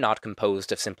currently know, not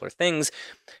composed of simpler things,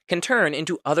 can turn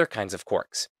into other kinds of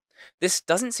quarks. This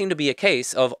doesn't seem to be a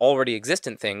case of already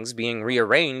existent things being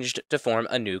rearranged to form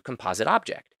a new composite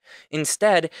object.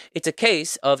 Instead, it's a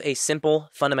case of a simple,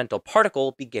 fundamental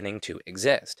particle beginning to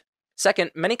exist.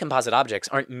 Second, many composite objects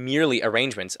aren't merely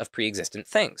arrangements of pre-existent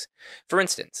things. For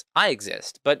instance, I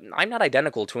exist, but I'm not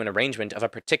identical to an arrangement of a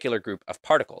particular group of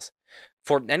particles.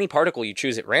 For any particle you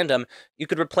choose at random, you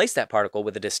could replace that particle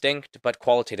with a distinct but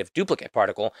qualitative duplicate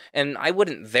particle, and I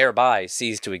wouldn't thereby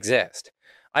cease to exist.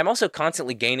 I'm also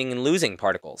constantly gaining and losing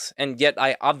particles, and yet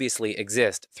I obviously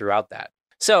exist throughout that.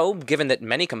 So, given that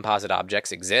many composite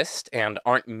objects exist and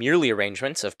aren't merely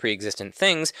arrangements of pre-existent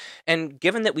things, and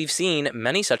given that we've seen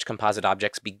many such composite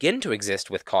objects begin to exist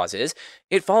with causes,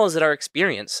 it follows that our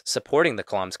experience supporting the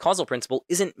Kalam's causal principle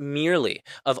isn't merely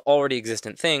of already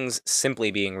existent things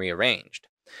simply being rearranged.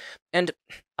 And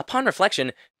upon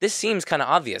reflection, this seems kind of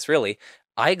obvious, really.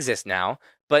 I exist now,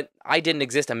 but I didn't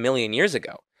exist a million years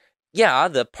ago. Yeah,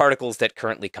 the particles that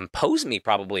currently compose me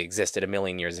probably existed a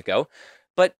million years ago,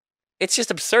 but it's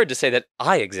just absurd to say that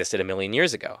I existed a million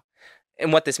years ago.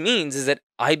 And what this means is that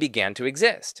I began to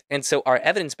exist, and so our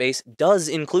evidence base does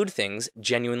include things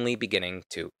genuinely beginning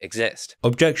to exist.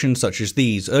 Objections such as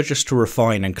these urge us to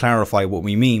refine and clarify what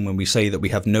we mean when we say that we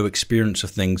have no experience of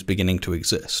things beginning to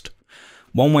exist.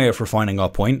 One way of refining our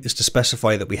point is to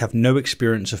specify that we have no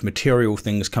experience of material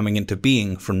things coming into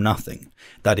being from nothing.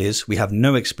 That is, we have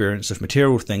no experience of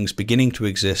material things beginning to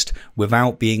exist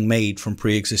without being made from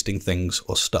pre-existing things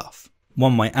or stuff.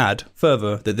 One might add,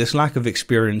 further, that this lack of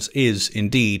experience is,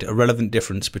 indeed, a relevant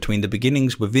difference between the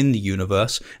beginnings within the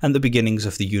universe and the beginnings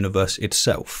of the universe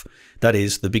itself. That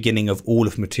is, the beginning of all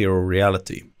of material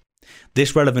reality.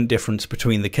 This relevant difference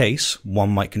between the case, one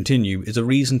might continue, is a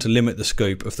reason to limit the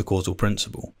scope of the causal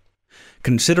principle.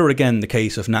 Consider again the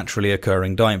case of naturally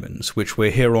occurring diamonds, which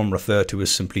we're hereon refer to as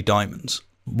simply diamonds.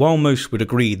 While most would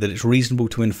agree that it's reasonable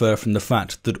to infer from the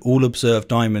fact that all observed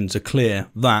diamonds are clear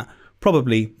that,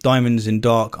 probably, diamonds in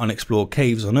dark, unexplored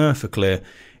caves on Earth are clear,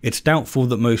 it's doubtful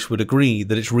that most would agree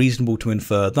that it's reasonable to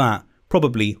infer that,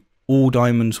 probably, all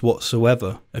diamonds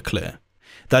whatsoever are clear.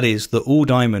 That is, that all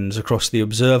diamonds across the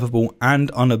observable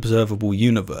and unobservable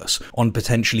universe, on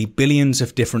potentially billions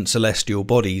of different celestial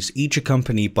bodies, each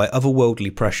accompanied by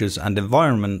otherworldly pressures and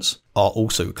environments, are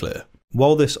also clear.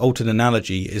 While this altered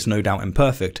analogy is no doubt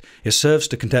imperfect, it serves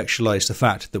to contextualize the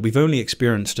fact that we've only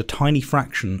experienced a tiny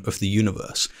fraction of the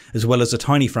universe, as well as a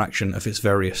tiny fraction of its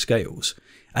various scales.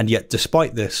 And yet,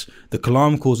 despite this, the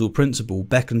Kalam causal principle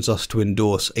beckons us to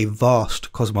endorse a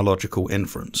vast cosmological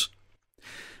inference.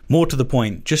 More to the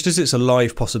point, just as it's a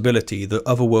live possibility that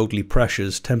otherworldly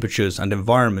pressures, temperatures and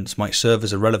environments might serve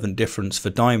as a relevant difference for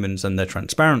diamonds and their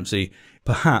transparency,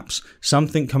 perhaps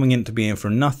something coming into being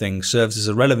from nothing serves as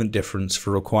a relevant difference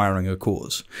for requiring a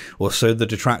cause, or so the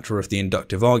detractor of the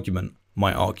inductive argument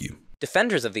might argue.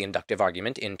 Defenders of the inductive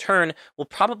argument, in turn, will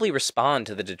probably respond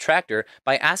to the detractor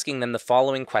by asking them the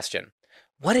following question.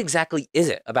 What exactly is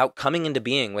it about coming into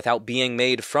being without being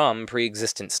made from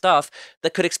pre-existent stuff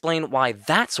that could explain why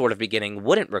that sort of beginning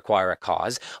wouldn't require a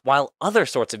cause, while other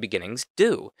sorts of beginnings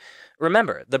do?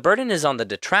 Remember, the burden is on the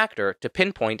detractor to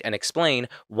pinpoint and explain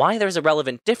why there's a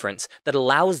relevant difference that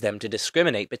allows them to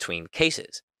discriminate between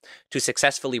cases. To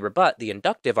successfully rebut the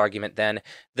inductive argument, then,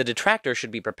 the detractor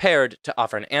should be prepared to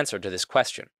offer an answer to this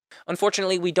question.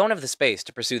 Unfortunately, we don't have the space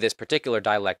to pursue this particular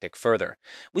dialectic further.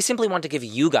 We simply want to give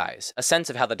you guys a sense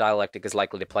of how the dialectic is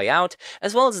likely to play out,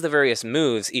 as well as the various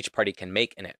moves each party can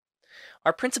make in it.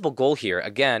 Our principal goal here,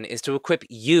 again, is to equip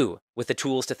you with the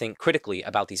tools to think critically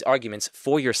about these arguments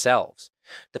for yourselves.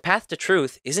 The path to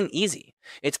truth isn't easy.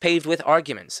 It's paved with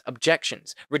arguments,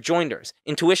 objections, rejoinders,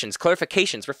 intuitions,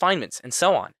 clarifications, refinements, and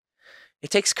so on. It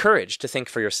takes courage to think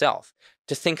for yourself,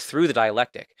 to think through the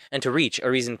dialectic, and to reach a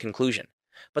reasoned conclusion.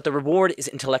 But the reward is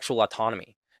intellectual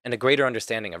autonomy and a greater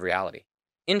understanding of reality.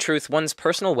 In truth, one's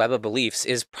personal web of beliefs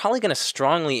is probably going to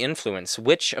strongly influence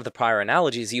which of the prior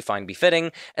analogies you find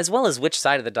befitting, as well as which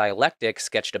side of the dialectic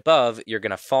sketched above you're going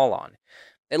to fall on.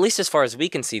 At least as far as we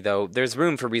can see, though, there's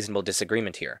room for reasonable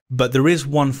disagreement here. But there is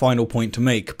one final point to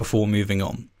make before moving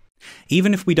on.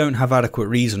 Even if we don't have adequate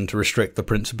reason to restrict the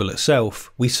principle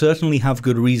itself, we certainly have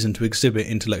good reason to exhibit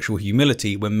intellectual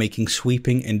humility when making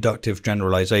sweeping inductive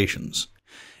generalizations.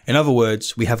 In other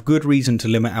words, we have good reason to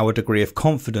limit our degree of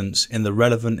confidence in the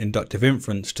relevant inductive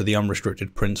inference to the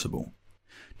unrestricted principle.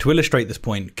 To illustrate this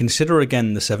point, consider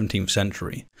again the 17th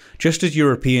century. Just as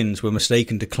Europeans were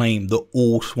mistaken to claim that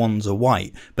all swans are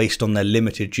white based on their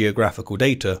limited geographical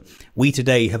data, we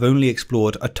today have only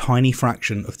explored a tiny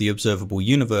fraction of the observable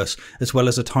universe, as well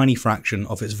as a tiny fraction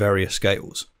of its various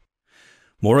scales.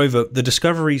 Moreover, the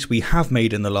discoveries we have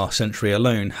made in the last century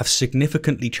alone have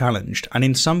significantly challenged, and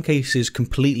in some cases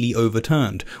completely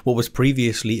overturned, what was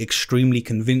previously extremely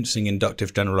convincing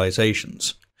inductive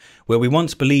generalizations. Where we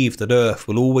once believed that Earth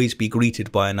will always be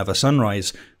greeted by another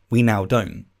sunrise, we now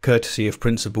don't, courtesy of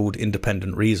principled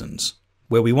independent reasons.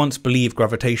 Where we once believed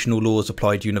gravitational laws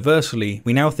applied universally,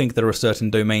 we now think there are certain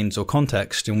domains or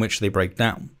contexts in which they break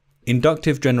down.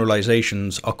 Inductive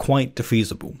generalizations are quite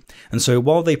defeasible, and so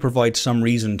while they provide some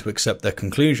reason to accept their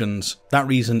conclusions, that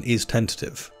reason is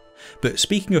tentative. But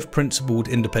speaking of principled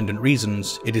independent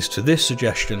reasons, it is to this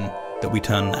suggestion that we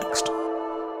turn next.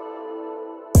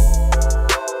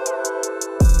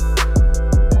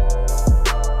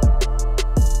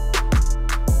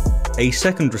 A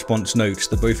second response notes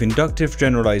that both inductive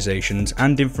generalizations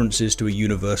and inferences to a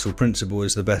universal principle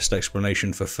as the best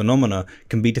explanation for phenomena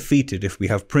can be defeated if we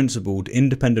have principled,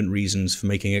 independent reasons for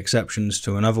making exceptions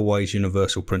to an otherwise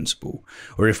universal principle,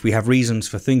 or if we have reasons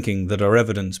for thinking that our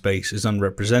evidence base is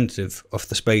unrepresentative of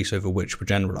the space over which we're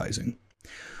generalizing.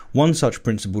 One such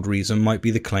principled reason might be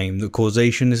the claim that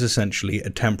causation is essentially a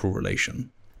temporal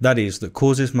relation. That is, that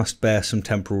causes must bear some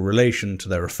temporal relation to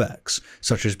their effects,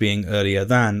 such as being earlier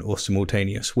than or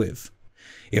simultaneous with.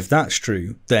 If that's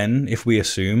true, then if we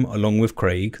assume, along with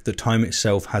Craig, that time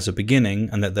itself has a beginning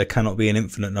and that there cannot be an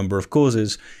infinite number of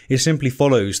causes, it simply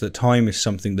follows that time is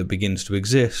something that begins to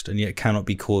exist and yet cannot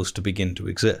be caused to begin to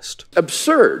exist.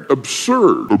 Absurd.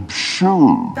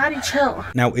 Daddy, chill.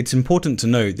 Now, it's important to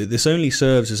note that this only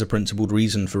serves as a principled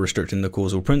reason for restricting the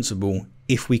causal principle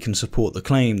if we can support the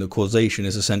claim that causation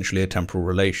is essentially a temporal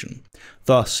relation.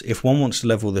 Thus, if one wants to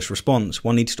level this response,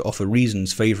 one needs to offer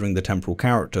reasons favouring the temporal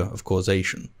character of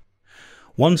causation.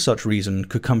 One such reason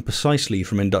could come precisely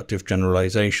from inductive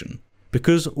generalisation.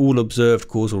 Because all observed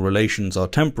causal relations are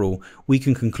temporal, we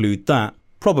can conclude that,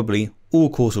 probably, all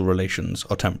causal relations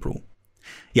are temporal.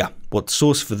 Yeah, what's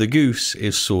sauce for the goose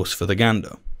is sauce for the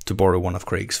gander, to borrow one of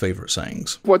Craig's favourite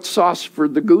sayings. What's sauce for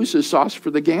the goose is sauce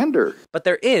for the gander. But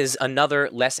there is another,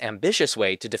 less ambitious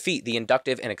way to defeat the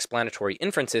inductive and explanatory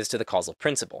inferences to the causal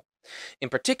principle. In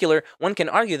particular, one can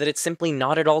argue that it's simply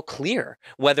not at all clear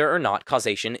whether or not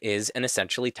causation is an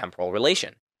essentially temporal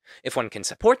relation. If one can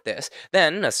support this,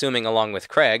 then, assuming along with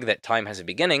Craig that time has a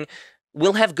beginning,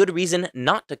 we'll have good reason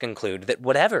not to conclude that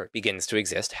whatever begins to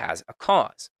exist has a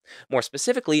cause. More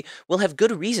specifically, we'll have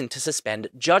good reason to suspend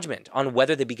judgment on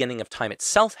whether the beginning of time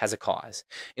itself has a cause,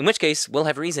 in which case we'll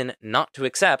have reason not to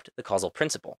accept the causal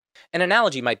principle. An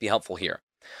analogy might be helpful here.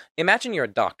 Imagine you're a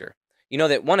doctor. You know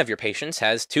that one of your patients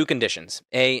has two conditions,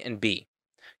 A and B.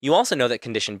 You also know that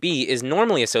condition B is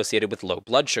normally associated with low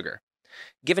blood sugar.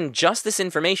 Given just this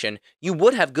information, you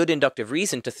would have good inductive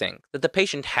reason to think that the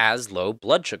patient has low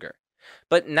blood sugar.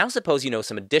 But now suppose you know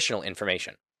some additional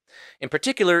information. In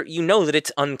particular, you know that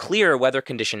it's unclear whether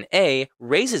condition A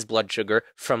raises blood sugar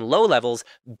from low levels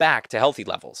back to healthy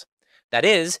levels. That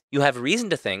is, you have reason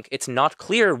to think it's not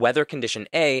clear whether condition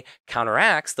A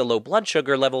counteracts the low blood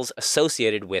sugar levels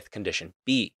associated with condition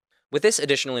B. With this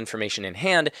additional information in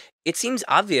hand, it seems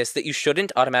obvious that you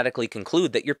shouldn't automatically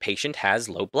conclude that your patient has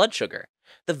low blood sugar.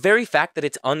 The very fact that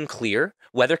it's unclear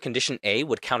whether condition A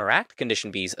would counteract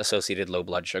condition B's associated low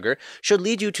blood sugar should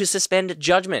lead you to suspend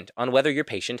judgment on whether your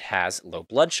patient has low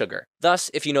blood sugar.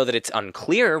 Thus, if you know that it's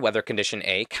unclear whether condition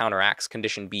A counteracts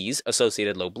condition B's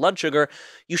associated low blood sugar,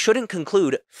 you shouldn't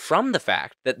conclude from the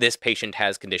fact that this patient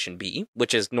has condition B,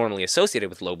 which is normally associated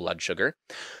with low blood sugar,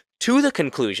 to the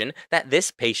conclusion that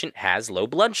this patient has low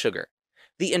blood sugar.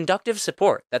 The inductive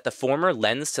support that the former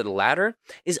lends to the latter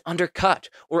is undercut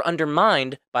or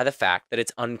undermined by the fact that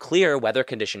it's unclear whether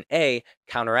condition A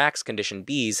counteracts condition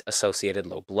B's associated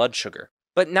low blood sugar.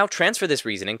 But now transfer this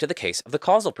reasoning to the case of the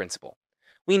causal principle.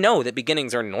 We know that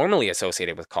beginnings are normally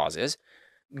associated with causes.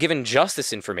 Given just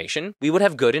this information, we would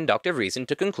have good inductive reason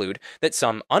to conclude that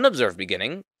some unobserved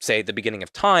beginning, say the beginning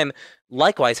of time,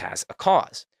 likewise has a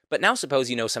cause. But now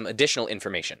suppose you know some additional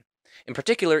information. In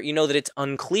particular, you know that it's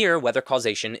unclear whether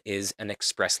causation is an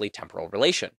expressly temporal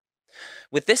relation.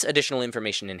 With this additional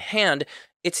information in hand,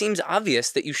 it seems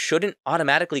obvious that you shouldn't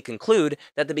automatically conclude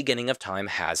that the beginning of time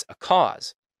has a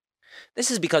cause.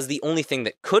 This is because the only thing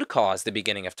that could cause the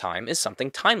beginning of time is something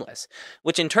timeless,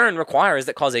 which in turn requires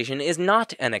that causation is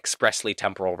not an expressly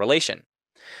temporal relation.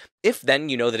 If then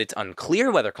you know that it's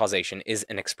unclear whether causation is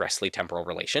an expressly temporal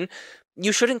relation,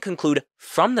 you shouldn't conclude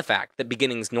from the fact that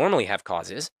beginnings normally have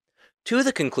causes, to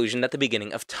the conclusion that the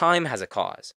beginning of time has a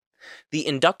cause. The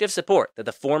inductive support that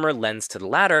the former lends to the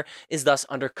latter is thus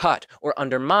undercut or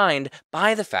undermined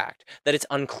by the fact that it's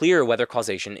unclear whether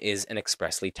causation is an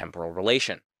expressly temporal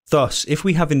relation. Thus, if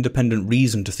we have independent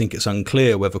reason to think it's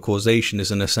unclear whether causation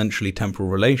is an essentially temporal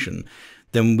relation,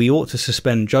 then we ought to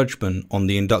suspend judgment on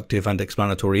the inductive and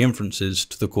explanatory inferences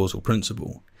to the causal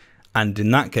principle. And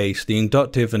in that case, the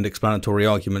inductive and explanatory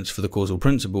arguments for the causal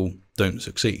principle don't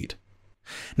succeed.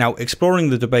 Now, exploring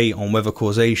the debate on whether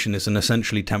causation is an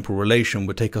essentially temporal relation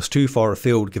would take us too far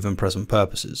afield given present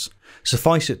purposes.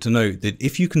 Suffice it to note that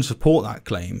if you can support that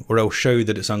claim, or else show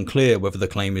that it's unclear whether the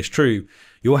claim is true,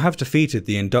 you will have defeated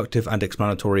the inductive and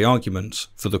explanatory arguments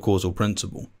for the causal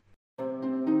principle.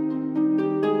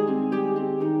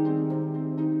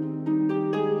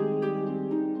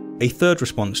 A third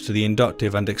response to the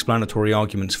inductive and explanatory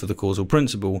arguments for the causal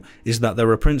principle is that there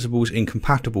are principles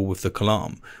incompatible with the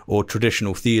Kalam, or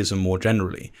traditional theism more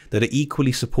generally, that are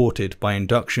equally supported by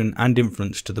induction and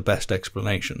inference to the best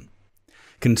explanation.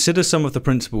 Consider some of the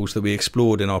principles that we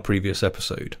explored in our previous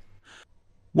episode.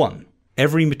 1.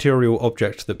 Every material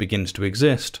object that begins to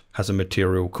exist has a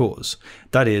material cause,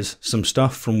 that is, some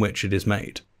stuff from which it is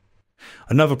made.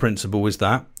 Another principle is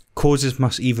that causes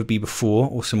must either be before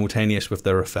or simultaneous with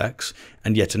their effects,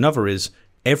 and yet another is,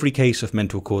 every case of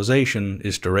mental causation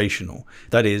is durational.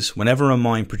 That is, whenever a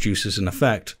mind produces an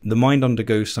effect, the mind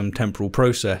undergoes some temporal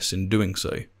process in doing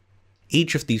so.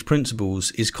 Each of these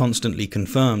principles is constantly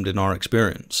confirmed in our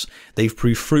experience. They've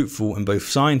proved fruitful in both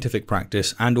scientific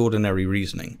practice and ordinary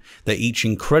reasoning. They're each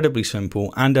incredibly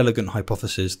simple and elegant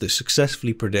hypotheses that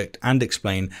successfully predict and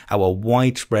explain our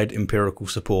widespread empirical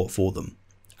support for them,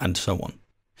 and so on.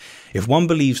 If one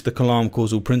believes the Kalam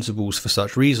causal principles for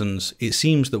such reasons, it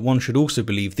seems that one should also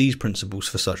believe these principles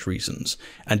for such reasons,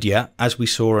 and yet, as we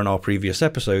saw in our previous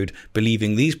episode,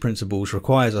 believing these principles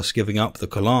requires us giving up the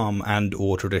Kalam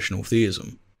and/or traditional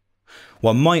theism.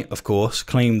 One might, of course,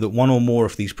 claim that one or more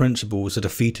of these principles are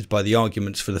defeated by the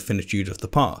arguments for the finitude of the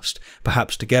past,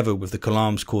 perhaps together with the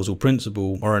Kalam's causal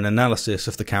principle or an analysis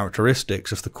of the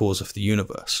characteristics of the cause of the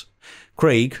universe.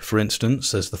 Craig, for instance,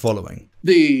 says the following.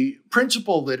 The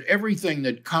principle that everything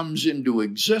that comes into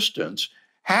existence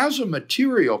has a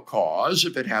material cause,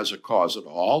 if it has a cause at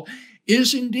all,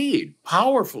 is indeed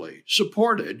powerfully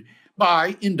supported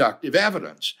by inductive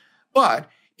evidence. But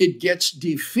it gets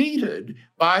defeated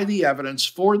by the evidence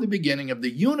for the beginning of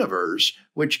the universe,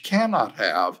 which cannot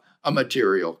have a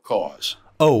material cause.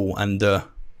 Oh, and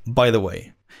by the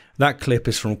way, that clip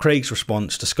is from Craig's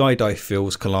response to Skydive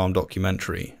Phil's Kalam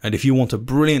documentary, and if you want a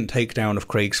brilliant takedown of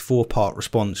Craig's 4-part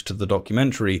response to the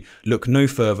documentary, look no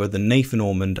further than Nathan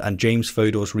Ormond and James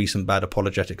Fodor's recent Bad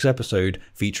Apologetics episode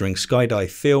featuring Skydive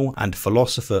Phil and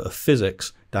philosopher of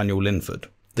physics Daniel Linford.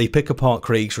 They pick apart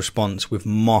Craig's response with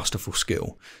masterful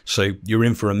skill, so you're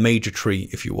in for a major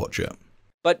treat if you watch it.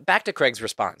 But back to Craig's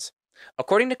response.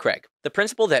 According to Craig, the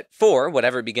principle that for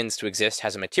whatever begins to exist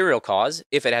has a material cause,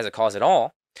 if it has a cause at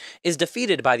all, is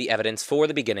defeated by the evidence for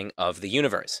the beginning of the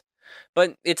universe.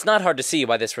 But it's not hard to see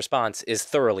why this response is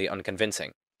thoroughly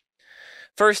unconvincing.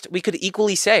 First, we could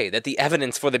equally say that the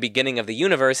evidence for the beginning of the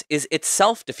universe is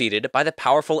itself defeated by the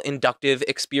powerful inductive,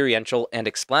 experiential, and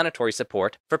explanatory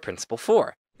support for Principle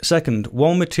 4. Second,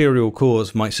 while material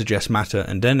cause might suggest matter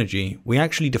and energy, we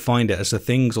actually defined it as the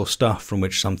things or stuff from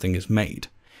which something is made.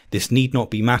 This need not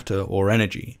be matter or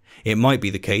energy. It might be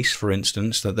the case, for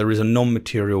instance, that there is a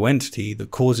non-material entity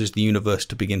that causes the universe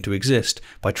to begin to exist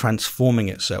by transforming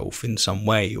itself in some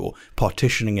way or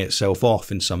partitioning itself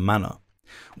off in some manner.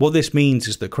 What this means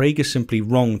is that Craig is simply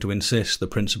wrong to insist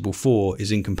that Principle 4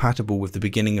 is incompatible with the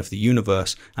beginning of the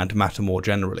universe and matter more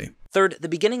generally. Third, the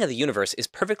beginning of the universe is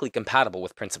perfectly compatible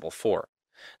with Principle 4.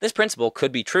 This principle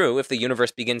could be true if the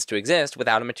universe begins to exist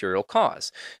without a material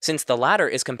cause, since the latter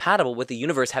is compatible with the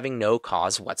universe having no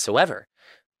cause whatsoever.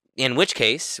 In which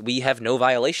case, we have no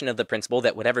violation of the principle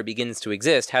that whatever begins to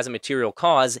exist has a material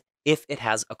cause if it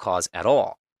has a cause at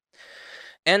all.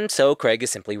 And so Craig is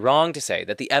simply wrong to say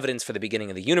that the evidence for the beginning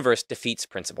of the universe defeats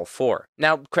Principle 4.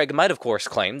 Now, Craig might of course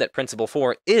claim that Principle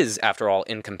 4 is, after all,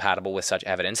 incompatible with such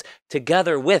evidence,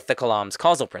 together with the Kalam's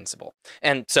causal principle,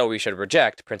 and so we should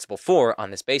reject Principle 4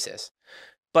 on this basis.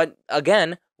 But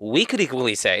again, we could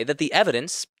equally say that the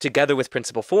evidence, together with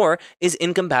Principle 4, is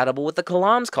incompatible with the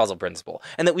Kalam's causal principle,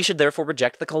 and that we should therefore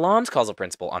reject the Kalam's causal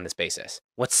principle on this basis.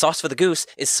 What's sauce for the goose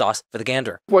is sauce for the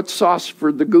gander. What's sauce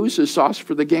for the goose is sauce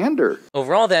for the gander.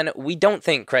 Overall then, we don't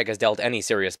think Craig has dealt any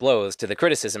serious blows to the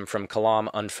criticism from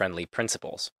Kalam-unfriendly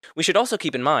principles. We should also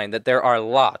keep in mind that there are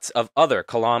lots of other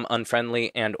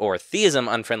Kalam-unfriendly and/or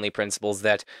theism-unfriendly principles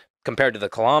that, compared to the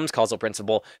Kalam's causal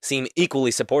principle, seem equally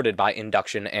supported by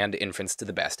induction and inference to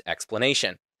the best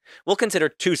explanation. We'll consider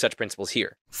 2 such principles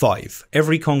here. 5.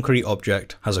 Every concrete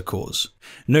object has a cause.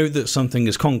 Note that something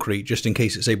is concrete just in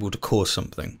case it's able to cause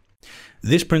something.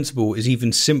 This principle is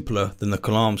even simpler than the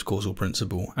Kalam's causal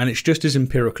principle, and it's just as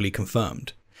empirically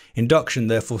confirmed. Induction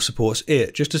therefore supports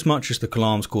it just as much as the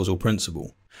Kalam's causal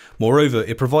principle. Moreover,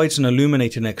 it provides an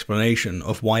illuminating explanation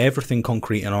of why everything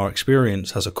concrete in our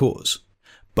experience has a cause.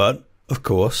 But, of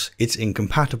course, it's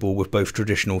incompatible with both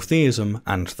traditional theism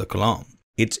and the Kalam.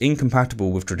 It's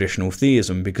incompatible with traditional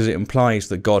theism because it implies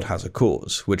that God has a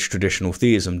cause, which traditional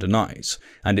theism denies,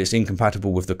 and it's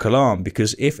incompatible with the Kalam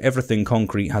because if everything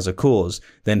concrete has a cause,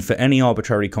 then for any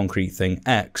arbitrary concrete thing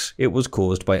X, it was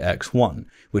caused by X1,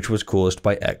 which was caused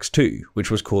by X2,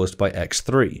 which was caused by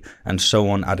X3, and so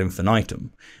on ad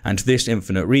infinitum. And this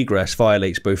infinite regress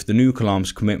violates both the new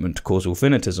Kalam's commitment to causal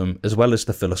finitism, as well as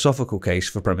the philosophical case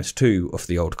for premise 2 of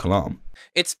the old Kalam.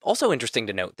 It's also interesting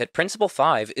to note that Principle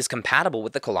 5 is compatible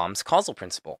with the Kalam's causal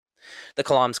principle. The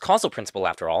Kalam's causal principle,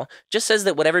 after all, just says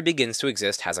that whatever begins to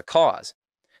exist has a cause.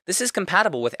 This is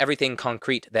compatible with everything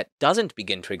concrete that doesn't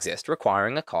begin to exist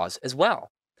requiring a cause as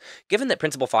well. Given that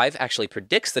Principle 5 actually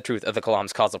predicts the truth of the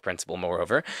Kalam's causal principle,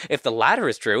 moreover, if the latter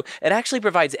is true, it actually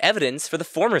provides evidence for the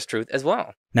former's truth as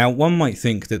well. Now, one might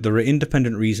think that there are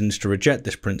independent reasons to reject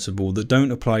this principle that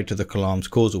don't apply to the Kalam's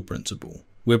causal principle.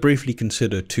 We'll briefly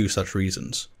consider 2 such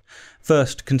reasons.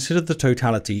 First, consider the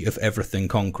totality of everything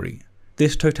concrete.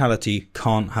 This totality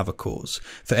can't have a cause,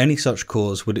 for any such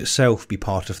cause would itself be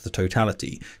part of the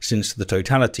totality, since the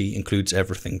totality includes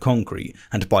everything concrete,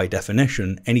 and by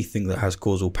definition, anything that has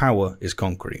causal power is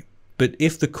concrete. But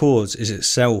if the cause is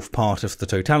itself part of the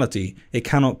totality, it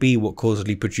cannot be what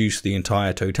causally produced the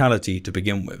entire totality to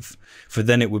begin with, for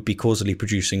then it would be causally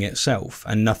producing itself,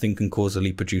 and nothing can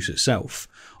causally produce itself.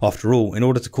 After all, in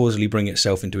order to causally bring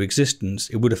itself into existence,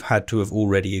 it would have had to have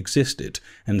already existed,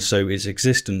 and so its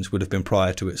existence would have been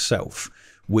prior to itself,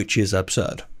 which is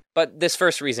absurd. But this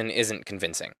first reason isn't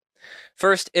convincing.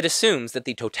 First, it assumes that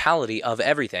the totality of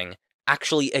everything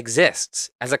actually exists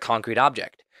as a concrete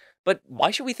object. But why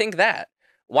should we think that?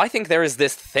 Why think there is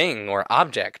this thing or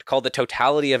object called the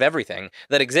totality of everything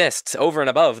that exists over and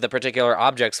above the particular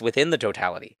objects within the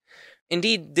totality?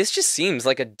 Indeed, this just seems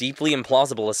like a deeply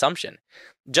implausible assumption.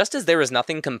 Just as there is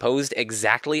nothing composed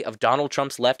exactly of Donald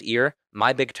Trump's left ear,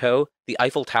 my big toe, the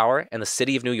Eiffel Tower, and the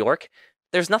city of New York,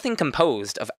 there's nothing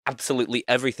composed of absolutely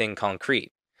everything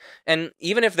concrete. And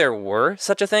even if there were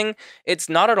such a thing, it's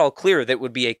not at all clear that it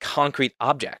would be a concrete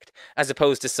object, as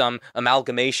opposed to some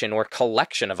amalgamation or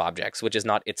collection of objects, which is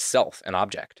not itself an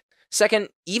object. Second,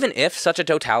 even if such a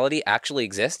totality actually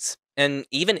exists, and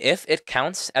even if it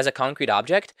counts as a concrete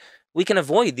object, we can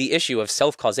avoid the issue of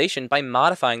self-causation by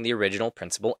modifying the original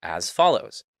principle as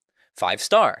follows. 5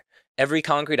 star. Every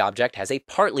concrete object has a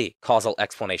partly causal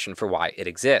explanation for why it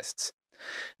exists.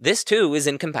 This too is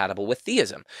incompatible with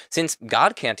theism, since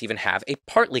God can't even have a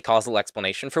partly causal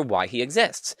explanation for why he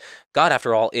exists. God,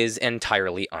 after all, is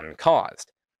entirely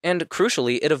uncaused. And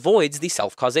crucially, it avoids the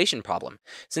self-causation problem,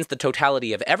 since the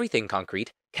totality of everything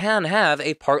concrete can have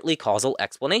a partly causal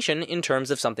explanation in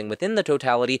terms of something within the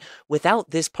totality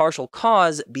without this partial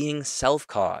cause being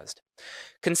self-caused.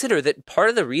 Consider that part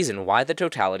of the reason why the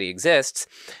totality exists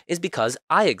is because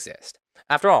I exist.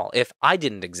 After all, if I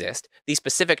didn't exist, the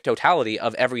specific totality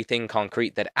of everything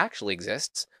concrete that actually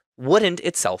exists wouldn't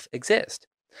itself exist.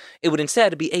 It would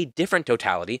instead be a different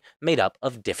totality made up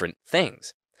of different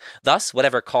things. Thus,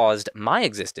 whatever caused my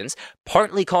existence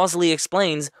partly causally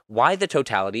explains why the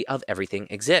totality of everything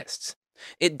exists.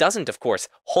 It doesn't, of course,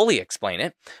 wholly explain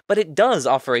it, but it does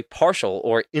offer a partial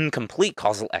or incomplete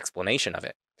causal explanation of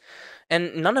it.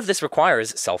 And none of this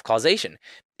requires self-causation.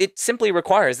 It simply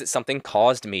requires that something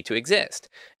caused me to exist.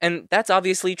 And that's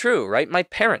obviously true, right? My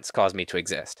parents caused me to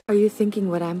exist. Are you thinking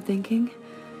what I'm thinking?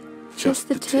 Just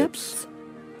the tips?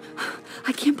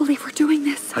 I can't believe we're doing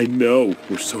this. I know,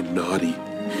 we're so naughty.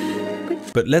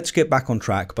 But let's get back on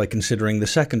track by considering the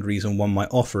second reason one might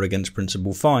offer against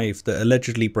Principle 5 that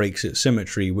allegedly breaks its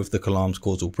symmetry with the Kalam's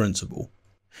causal principle.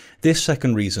 This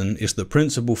second reason is that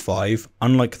Principle 5,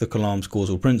 unlike the Kalam's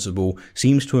causal principle,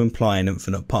 seems to imply an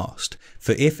infinite past,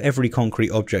 for if every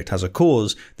concrete object has a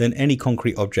cause, then any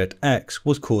concrete object x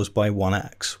was caused by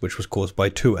 1x, which was caused by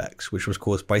 2x, which was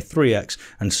caused by 3x,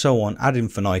 and so on ad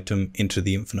infinitum into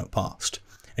the infinite past.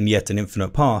 And yet an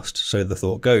infinite past, so the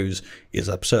thought goes, is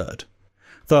absurd.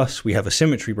 Thus, we have a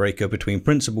symmetry breaker between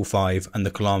Principle 5 and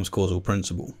the Kalam's causal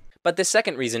principle. But this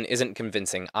second reason isn't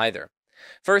convincing either.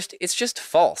 First, it's just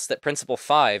false that Principle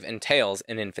 5 entails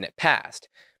an infinite past.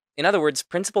 In other words,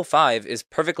 Principle 5 is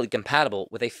perfectly compatible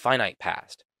with a finite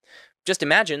past. Just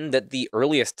imagine that the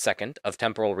earliest second of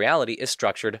temporal reality is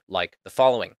structured like the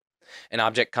following. An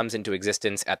object comes into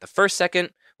existence at the first second,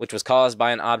 which was caused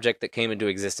by an object that came into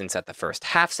existence at the first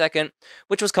half second,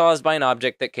 which was caused by an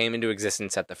object that came into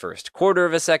existence at the first quarter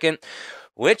of a second,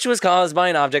 which was caused by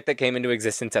an object that came into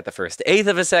existence at the first eighth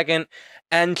of a second,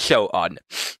 and so on.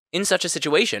 In such a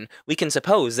situation, we can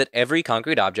suppose that every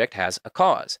concrete object has a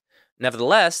cause.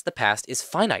 Nevertheless, the past is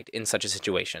finite in such a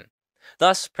situation.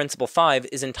 Thus, Principle 5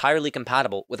 is entirely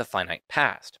compatible with a finite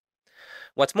past.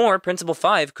 What's more, Principle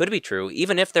 5 could be true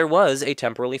even if there was a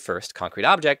temporally first concrete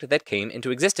object that came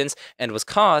into existence and was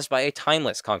caused by a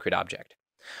timeless concrete object.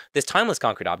 This timeless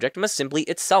concrete object must simply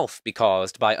itself be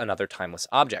caused by another timeless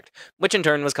object, which in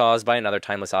turn was caused by another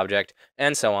timeless object,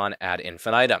 and so on ad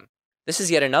infinitum. This is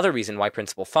yet another reason why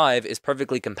Principle 5 is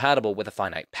perfectly compatible with a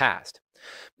finite past.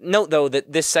 Note, though,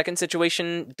 that this second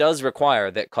situation does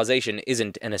require that causation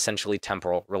isn't an essentially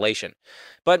temporal relation.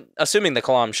 But assuming the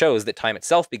Kalam shows that time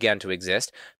itself began to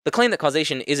exist, the claim that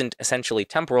causation isn't essentially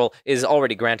temporal is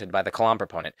already granted by the Kalam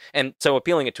proponent, and so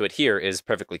appealing it to it here is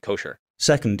perfectly kosher.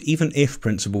 Second, even if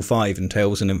Principle 5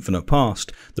 entails an infinite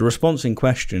past, the response in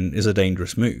question is a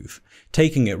dangerous move.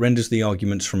 Taking it renders the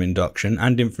arguments from induction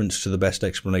and inference to the best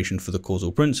explanation for the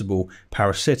causal principle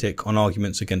parasitic on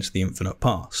arguments against the infinite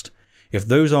past. If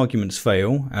those arguments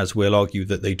fail, as we'll argue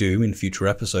that they do in future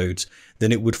episodes,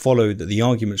 then it would follow that the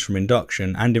arguments from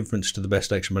induction and inference to the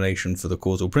best explanation for the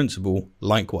causal principle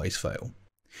likewise fail.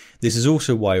 This is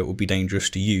also why it would be dangerous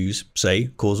to use, say,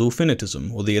 causal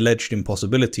finitism, or the alleged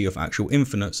impossibility of actual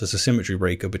infinites as a symmetry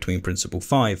breaker between principle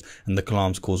 5 and the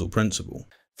Kalam's causal principle.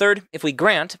 Third, if we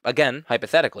grant, again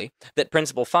hypothetically, that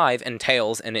principle 5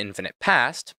 entails an infinite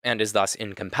past, and is thus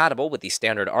incompatible with the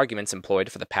standard arguments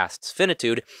employed for the past's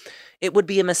finitude, it would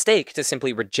be a mistake to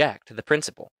simply reject the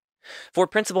principle. For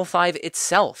principle 5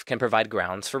 itself can provide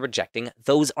grounds for rejecting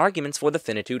those arguments for the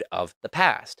finitude of the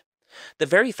past. The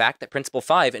very fact that principle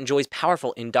 5 enjoys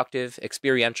powerful inductive,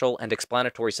 experiential, and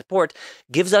explanatory support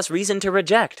gives us reason to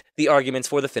reject the arguments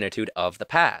for the finitude of the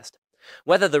past.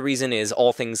 Whether the reason is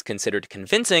all things considered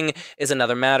convincing is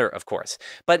another matter, of course,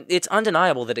 but it's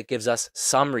undeniable that it gives us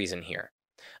some reason here.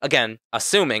 Again,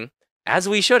 assuming, as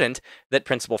we shouldn't, that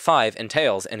principle 5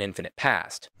 entails an infinite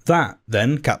past. That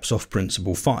then caps off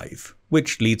principle 5,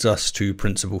 which leads us to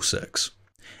principle 6.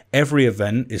 Every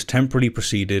event is temporally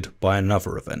preceded by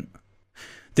another event.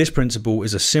 This principle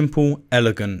is a simple,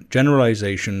 elegant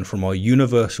generalization from our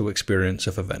universal experience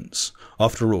of events.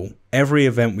 After all, every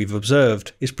event we've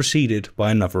observed is preceded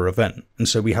by another event, and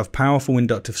so we have powerful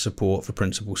inductive support for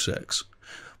principle 6.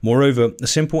 Moreover, a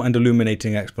simple and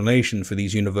illuminating explanation for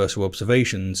these universal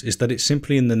observations is that it's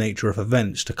simply in the nature of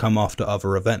events to come after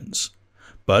other events.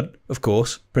 But, of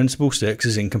course, principle 6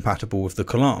 is incompatible with the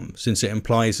Kalam, since it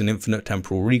implies an infinite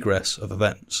temporal regress of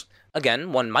events.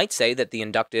 Again, one might say that the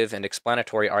inductive and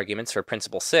explanatory arguments for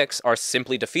principle 6 are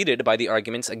simply defeated by the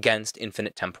arguments against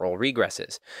infinite temporal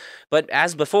regresses. But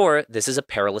as before, this is a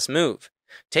perilous move.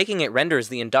 Taking it renders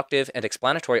the inductive and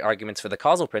explanatory arguments for the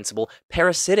causal principle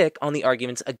parasitic on the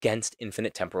arguments against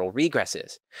infinite temporal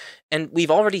regresses. And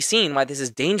we've already seen why this is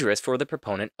dangerous for the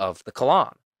proponent of the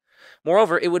Kalam.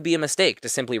 Moreover, it would be a mistake to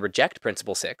simply reject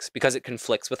principle 6 because it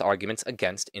conflicts with arguments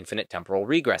against infinite temporal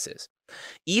regresses.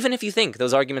 Even if you think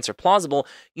those arguments are plausible,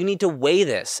 you need to weigh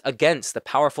this against the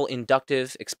powerful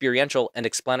inductive, experiential, and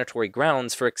explanatory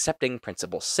grounds for accepting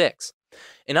principle 6.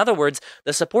 In other words,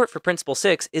 the support for principle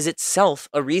 6 is itself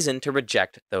a reason to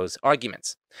reject those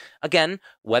arguments. Again,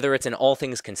 whether it's an all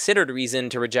things considered reason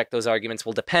to reject those arguments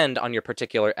will depend on your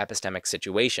particular epistemic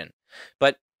situation.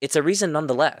 But it's a reason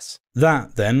nonetheless.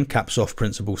 That then caps off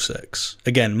principle 6.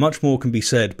 Again, much more can be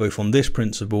said both on this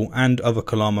principle and other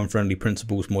Kalam-unfriendly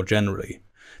principles more generally.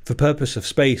 For purpose of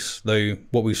space, though,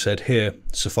 what we've said here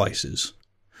suffices.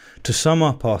 To sum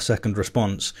up our second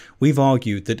response, we've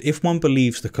argued that if one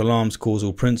believes the Kalam's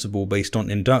causal principle based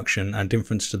on induction and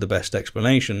inference to the best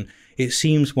explanation, it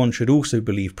seems one should also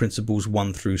believe principles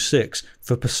 1 through 6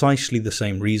 for precisely the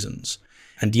same reasons.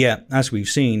 And yet, as we've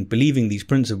seen, believing these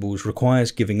principles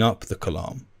requires giving up the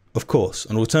Kalam. Of course,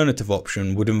 an alternative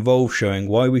option would involve showing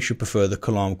why we should prefer the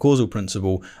Kalam causal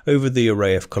principle over the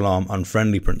array of Kalam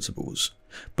unfriendly principles.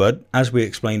 But, as we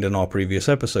explained in our previous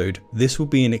episode, this will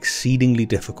be an exceedingly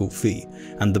difficult feat,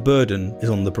 and the burden is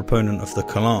on the proponent of the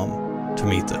Kalam to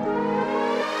meet it.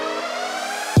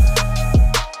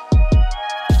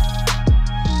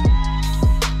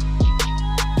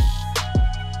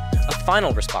 A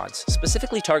final response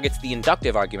specifically targets the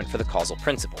inductive argument for the causal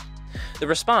principle. The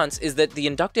response is that the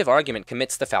inductive argument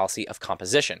commits the fallacy of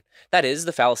composition, that is,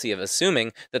 the fallacy of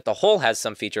assuming that the whole has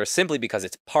some feature simply because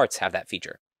its parts have that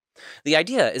feature. The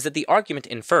idea is that the argument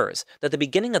infers that the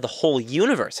beginning of the whole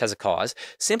universe has a cause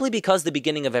simply because the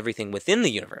beginning of everything within the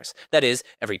universe, that is,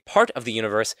 every part of the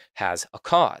universe, has a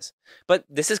cause. But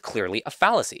this is clearly a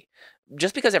fallacy.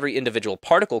 Just because every individual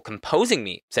particle composing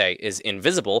me, say, is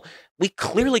invisible, we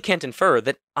clearly can't infer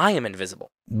that I am invisible.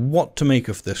 What to make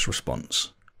of this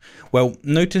response? Well,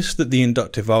 notice that the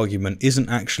inductive argument isn't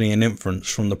actually an inference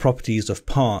from the properties of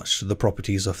parts to the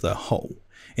properties of their whole.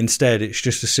 Instead, it's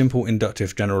just a simple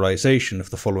inductive generalization of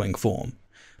the following form.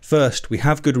 First, we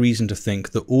have good reason to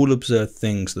think that all observed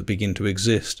things that begin to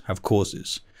exist have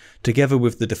causes, together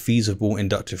with the defeasible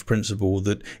inductive principle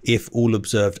that if all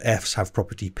observed f's have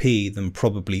property p, then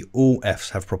probably all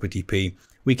f's have property p,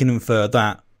 we can infer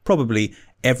that, probably,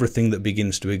 everything that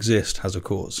begins to exist has a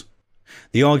cause.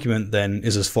 The argument then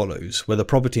is as follows, where the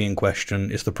property in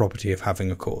question is the property of having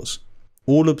a cause.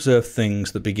 All observed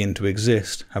things that begin to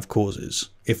exist have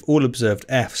causes. If all observed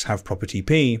f's have property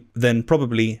p, then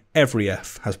probably every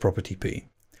f has property p.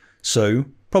 So,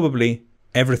 probably,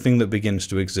 everything that begins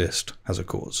to exist has a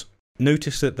cause.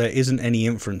 Notice that there isn't any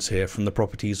inference here from the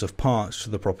properties of parts to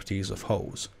the properties of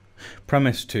wholes.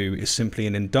 Premise 2 is simply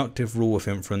an inductive rule of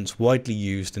inference widely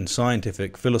used in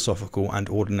scientific, philosophical, and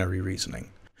ordinary reasoning.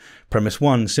 Premise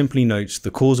 1 simply notes the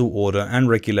causal order and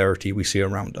regularity we see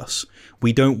around us.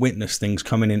 We don't witness things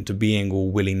coming into being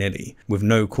all willy-nilly, with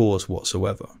no cause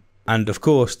whatsoever. And of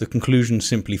course, the conclusion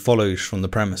simply follows from the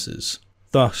premises.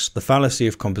 Thus, the fallacy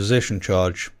of composition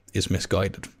charge is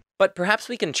misguided. But perhaps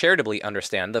we can charitably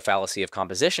understand the fallacy of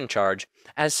composition charge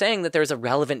as saying that there is a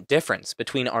relevant difference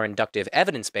between our inductive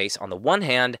evidence space on the one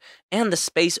hand and the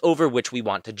space over which we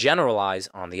want to generalize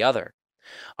on the other.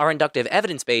 Our inductive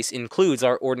evidence base includes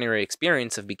our ordinary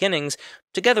experience of beginnings,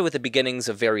 together with the beginnings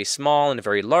of very small and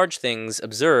very large things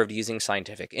observed using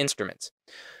scientific instruments.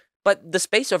 But the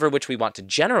space over which we want to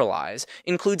generalize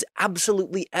includes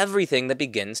absolutely everything that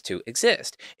begins to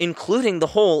exist, including the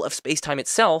whole of spacetime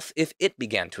itself if it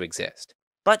began to exist.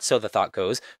 But, so the thought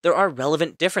goes, there are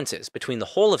relevant differences between the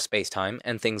whole of spacetime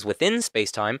and things within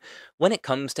spacetime when it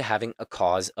comes to having a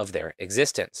cause of their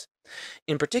existence.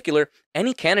 In particular,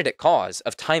 any candidate cause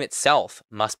of time itself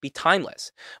must be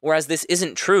timeless, whereas this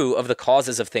isn't true of the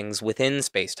causes of things within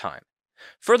spacetime.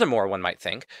 Furthermore, one might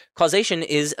think, causation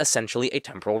is essentially a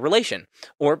temporal relation,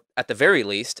 or, at the very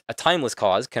least, a timeless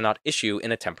cause cannot issue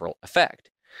in a temporal effect.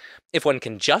 If one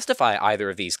can justify either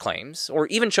of these claims, or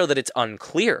even show that it's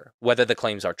unclear whether the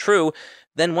claims are true,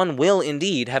 then one will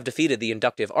indeed have defeated the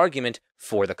inductive argument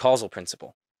for the causal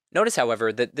principle. Notice,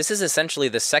 however, that this is essentially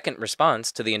the second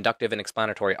response to the inductive and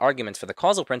explanatory arguments for the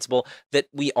causal principle that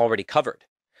we already covered.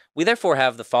 We therefore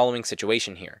have the following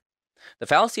situation here. The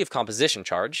fallacy of composition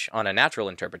charge, on a natural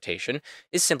interpretation,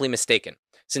 is simply mistaken,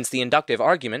 since the inductive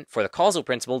argument for the causal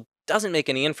principle doesn't make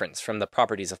any inference from the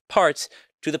properties of parts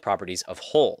to the properties of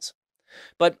wholes.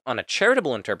 But on a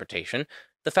charitable interpretation,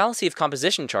 the fallacy of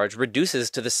composition charge reduces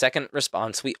to the second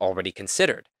response we already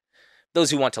considered.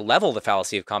 Those who want to level the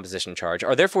fallacy of composition charge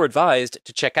are therefore advised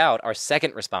to check out our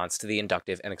second response to the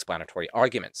inductive and explanatory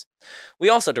arguments. We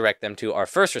also direct them to our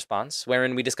first response,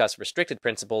 wherein we discuss restricted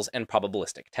principles and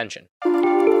probabilistic tension.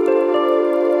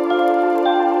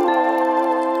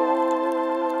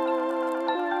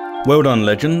 Well done,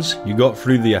 legends, you got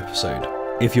through the episode.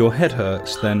 If your head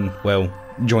hurts, then, well,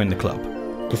 join the club.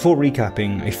 Before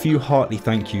recapping, a few hearty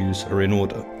thank yous are in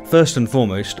order. First and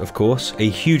foremost, of course, a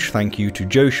huge thank you to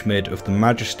Joe Schmid of the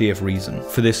Majesty of Reason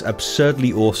for this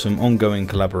absurdly awesome ongoing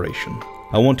collaboration.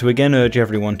 I want to again urge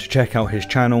everyone to check out his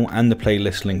channel and the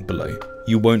playlist link below.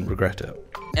 You won't regret it.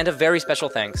 And a very special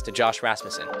thanks to Josh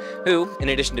Rasmussen, who, in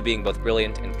addition to being both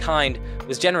brilliant and kind,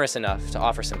 was generous enough to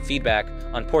offer some feedback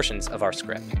on portions of our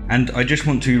script. And I just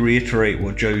want to reiterate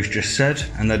what Joe's just said,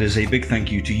 and that is a big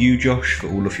thank you to you, Josh, for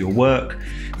all of your work,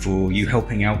 for you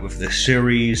helping out with this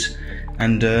series,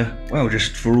 and, well,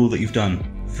 just for all that you've done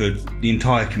for the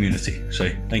entire community. So,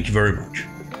 thank you very much.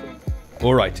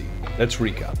 Alrighty, let's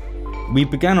recap. We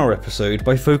began our episode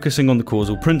by focusing on the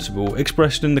causal principle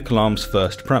expressed in the Kalam's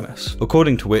first premise,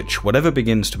 according to which whatever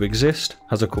begins to exist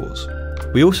has a cause.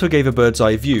 We also gave a bird's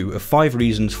eye view of 5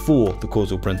 reasons for the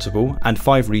causal principle and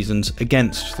 5 reasons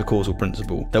against the causal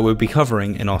principle that we'll be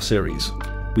covering in our series.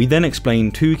 We then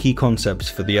explained 2 key concepts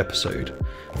for the episode.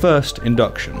 First,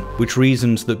 induction, which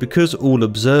reasons that because all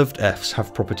observed f's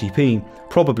have property p,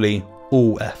 probably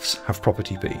all f's have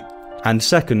property p. And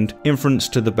second, inference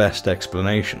to the best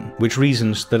explanation, which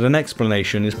reasons that an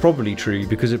explanation is probably true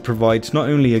because it provides not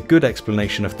only a good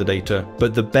explanation of the data,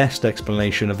 but the best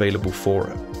explanation available for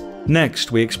it.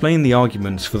 Next, we explain the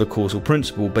arguments for the causal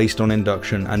principle based on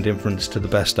induction and inference to the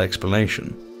best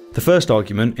explanation. The first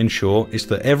argument, in short, is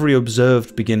that every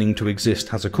observed beginning to exist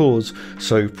has a cause,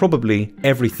 so probably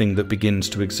everything that begins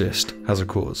to exist has a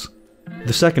cause.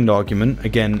 The second argument,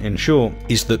 again in short,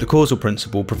 is that the causal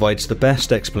principle provides the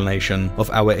best explanation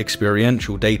of our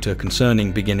experiential data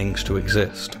concerning beginnings to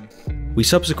exist. We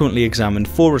subsequently examined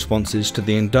 4 responses to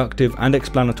the inductive and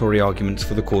explanatory arguments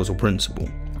for the causal principle.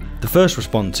 The first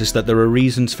response is that there are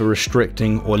reasons for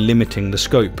restricting or limiting the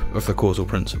scope of the causal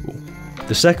principle.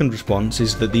 The second response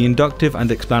is that the inductive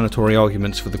and explanatory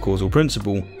arguments for the causal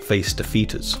principle face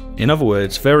defeaters. In other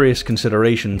words, various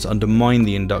considerations undermine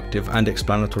the inductive and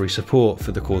explanatory support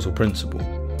for the causal principle.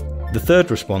 The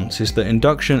third response is that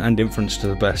induction and inference to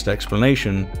the best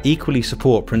explanation equally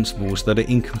support principles that are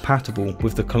incompatible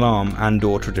with the Kalam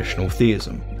and/or traditional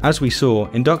theism. As we saw,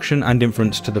 induction and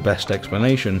inference to the best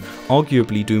explanation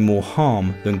arguably do more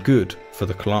harm than good for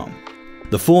the Kalam.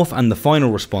 The fourth and the final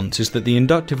response is that the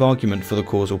inductive argument for the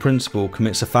causal principle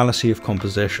commits a fallacy of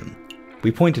composition.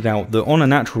 We pointed out that on a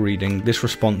natural reading this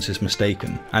response is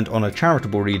mistaken, and on a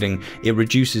charitable reading it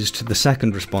reduces to the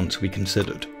second response we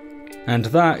considered. And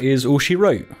that is all she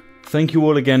wrote. Thank you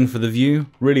all again for the view,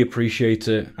 really appreciate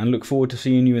it, and look forward to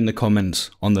seeing you in the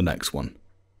comments on the next one.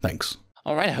 Thanks.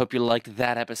 Alright, I hope you liked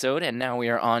that episode, and now we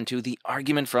are on to the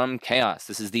argument from chaos.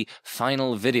 This is the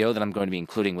final video that I'm going to be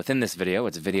including within this video.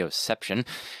 It's videoception.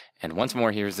 And once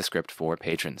more, here's the script for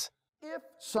patrons. If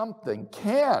something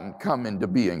can come into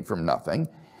being from nothing,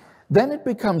 then it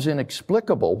becomes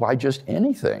inexplicable why just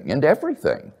anything and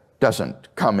everything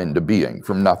doesn't come into being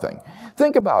from nothing?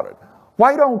 Think about it.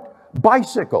 Why don't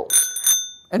bicycles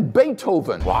and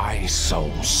Beethoven, Why so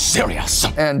serious?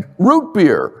 and root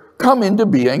beer come into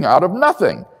being out of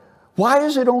nothing? Why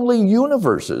is it only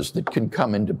universes that can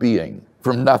come into being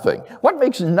from nothing? What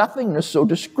makes nothingness so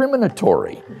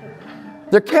discriminatory?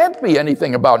 There can't be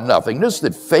anything about nothingness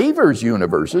that favors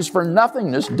universes, for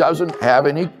nothingness doesn't have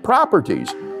any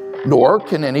properties, nor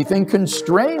can anything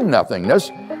constrain nothingness,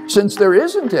 since there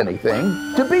isn't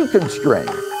anything to be constrained.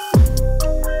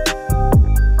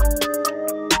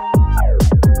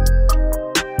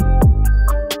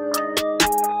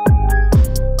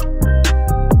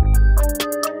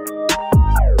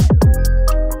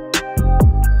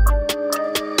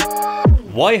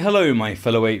 Why hello my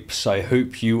fellow apes, I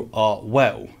hope you are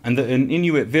well, and that an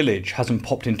Inuit village hasn't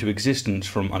popped into existence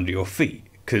from under your feet,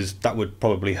 because that would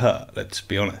probably hurt, let's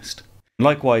be honest.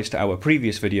 Likewise to our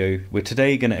previous video, we're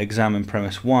today going to examine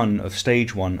premise 1 of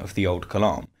stage 1 of the old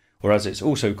Kalam, or as it's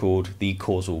also called, the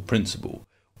causal principle.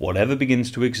 Whatever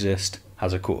begins to exist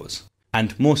has a cause.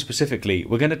 And more specifically,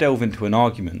 we're going to delve into an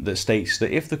argument that states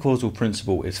that if the causal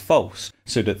principle is false,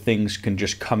 so that things can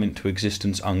just come into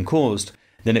existence uncaused,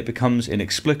 then it becomes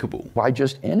inexplicable. Why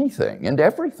just anything and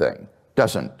everything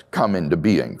doesn't come into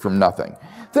being from nothing?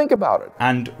 Think about it.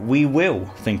 And we will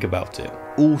think about it,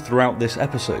 all throughout this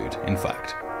episode, in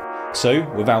fact. So,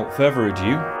 without further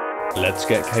ado, let's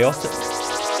get chaotic.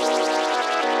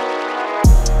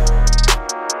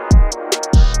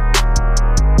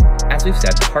 As we've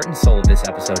said, the heart and soul of this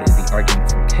episode is the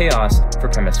argument from chaos for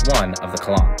premise 1 of the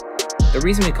Kalam. The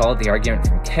reason we call it the argument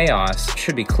from chaos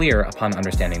should be clear upon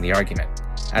understanding the argument.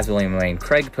 As William Lane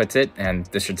Craig puts it, and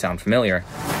this should sound familiar,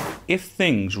 if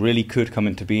things really could come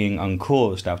into being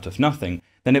uncaused out of nothing,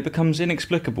 then it becomes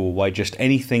inexplicable why just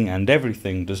anything and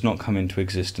everything does not come into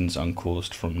existence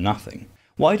uncaused from nothing.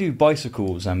 Why do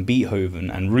bicycles and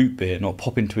Beethoven and root beer not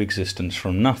pop into existence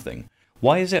from nothing?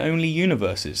 Why is it only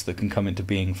universes that can come into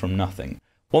being from nothing?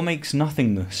 What makes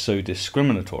nothingness so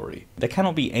discriminatory? There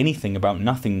cannot be anything about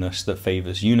nothingness that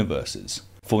favours universes,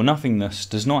 for nothingness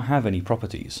does not have any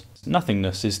properties.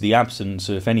 Nothingness is the absence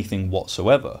of anything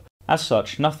whatsoever. As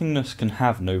such, nothingness can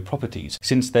have no properties,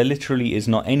 since there literally is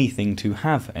not anything to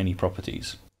have any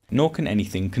properties. Nor can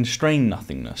anything constrain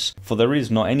nothingness, for there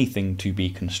is not anything to be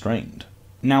constrained.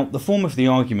 Now, the form of the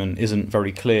argument isn't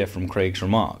very clear from Craig's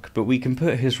remark, but we can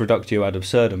put his reductio ad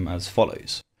absurdum as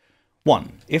follows.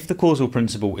 1. If the causal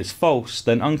principle is false,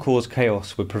 then uncaused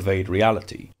chaos would pervade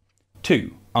reality.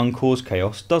 2. Uncaused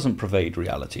chaos doesn't pervade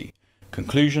reality.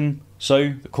 Conclusion,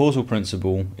 so the causal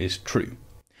principle is true.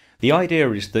 The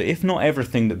idea is that if not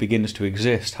everything that begins to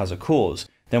exist has a cause,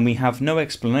 then we have no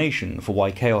explanation for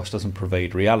why chaos doesn't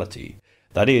pervade reality.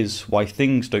 That is, why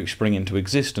things don't spring into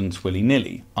existence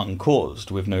willy-nilly,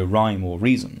 uncaused, with no rhyme or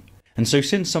reason. And so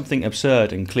since something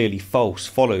absurd and clearly false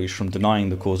follows from denying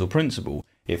the causal principle,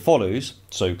 it follows,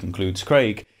 so concludes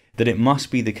Craig, that it must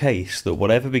be the case that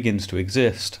whatever begins to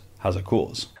exist has a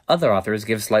cause. Other authors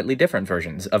give slightly different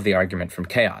versions of the argument from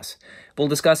chaos. We'll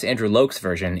discuss Andrew Loke's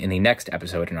version in the next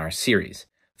episode in our series.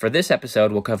 For this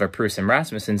episode, we'll cover Proust and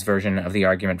Rasmussen's version of the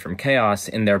argument from chaos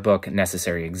in their book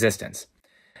Necessary Existence.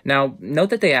 Now,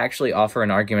 note that they actually offer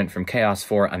an argument from chaos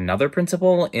for another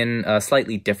principle in a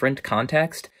slightly different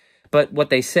context, but what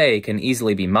they say can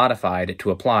easily be modified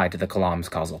to apply to the Kalam's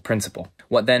causal principle.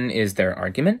 What then is their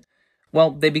argument?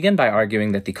 Well, they begin by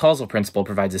arguing that the causal principle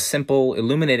provides a simple,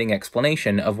 illuminating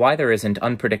explanation of why there isn't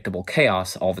unpredictable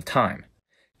chaos all the time.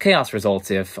 Chaos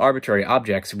results if arbitrary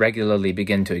objects regularly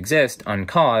begin to exist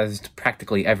uncaused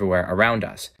practically everywhere around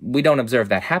us. We don't observe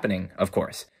that happening, of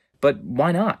course. But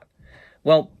why not?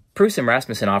 Well, Proust and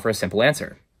Rasmussen offer a simple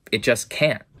answer. It just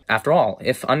can't. After all,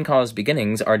 if uncaused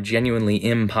beginnings are genuinely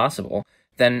impossible,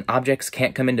 then objects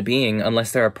can't come into being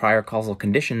unless there are prior causal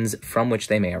conditions from which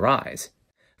they may arise.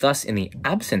 Thus, in the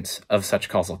absence of such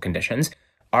causal conditions,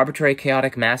 arbitrary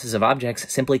chaotic masses of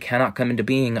objects simply cannot come into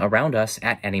being around us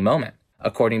at any moment.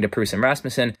 According to Proust and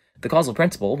Rasmussen, the causal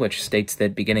principle, which states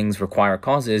that beginnings require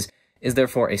causes, is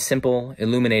therefore a simple,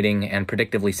 illuminating, and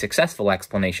predictively successful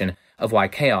explanation of why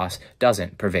chaos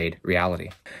doesn't pervade reality.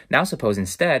 Now suppose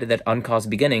instead that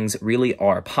uncaused beginnings really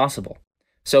are possible.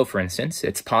 So, for instance,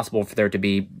 it's possible for there to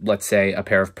be, let's say, a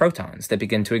pair of protons that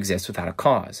begin to exist without a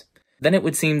cause. Then it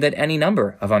would seem that any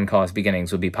number of uncaused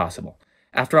beginnings would be possible.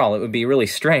 After all, it would be really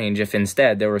strange if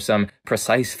instead there were some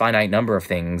precise finite number of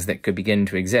things that could begin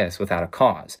to exist without a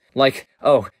cause. Like,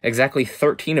 oh, exactly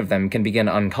 13 of them can begin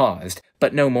uncaused,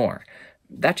 but no more.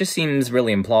 That just seems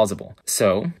really implausible.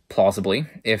 So, plausibly,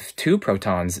 if 2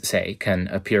 protons, say, can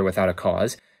appear without a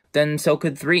cause, then so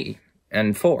could 3,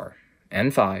 and 4,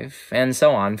 and 5, and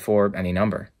so on for any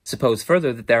number. Suppose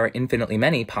further that there are infinitely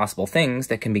many possible things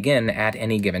that can begin at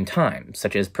any given time,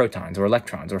 such as protons or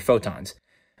electrons or photons.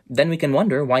 Then we can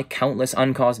wonder why countless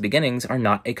uncaused beginnings are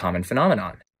not a common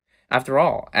phenomenon. After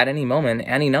all, at any moment,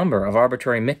 any number of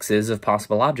arbitrary mixes of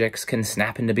possible objects can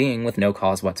snap into being with no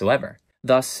cause whatsoever.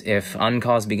 Thus, if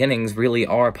uncaused beginnings really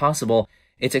are possible,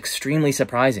 it's extremely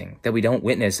surprising that we don't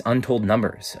witness untold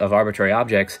numbers of arbitrary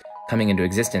objects coming into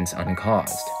existence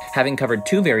uncaused. Having covered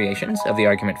two variations of the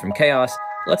argument from chaos,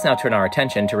 let's now turn our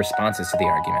attention to responses to the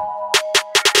argument.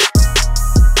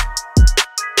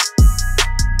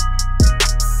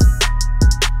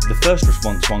 The first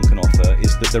response one can offer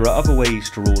is that there are other ways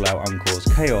to rule out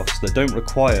uncaused chaos that don't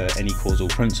require any causal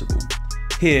principle.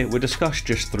 Here, we'll discuss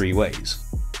just three ways.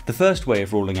 The first way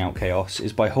of ruling out chaos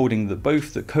is by holding that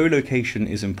both that co-location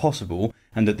is impossible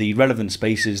and that the relevant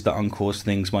spaces that uncaused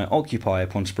things might occupy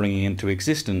upon springing into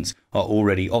existence are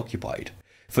already occupied.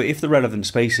 For if the relevant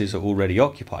spaces are already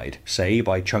occupied, say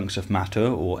by chunks of matter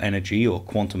or energy or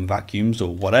quantum vacuums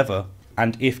or whatever,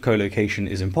 and if co-location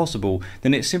is impossible,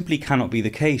 then it simply cannot be the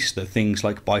case that things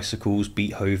like bicycles,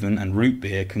 Beethoven and root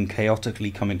beer can chaotically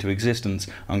come into existence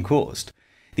uncaused.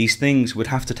 These things would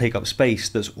have to take up space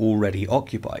that's already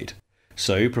occupied.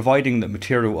 So, providing that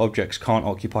material objects can't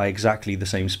occupy exactly the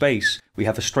same space, we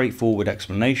have a straightforward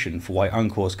explanation for why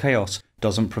uncaused chaos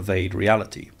doesn't pervade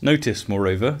reality. Notice,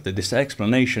 moreover, that this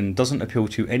explanation doesn't appeal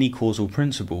to any causal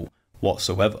principle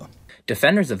whatsoever.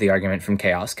 Defenders of the argument from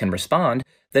chaos can respond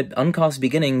that uncaused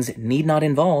beginnings need not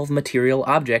involve material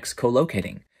objects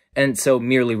co-locating, and so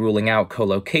merely ruling out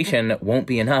co-location won't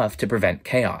be enough to prevent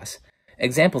chaos.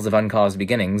 Examples of uncaused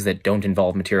beginnings that don't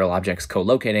involve material objects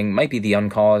co-locating might be the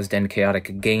uncaused and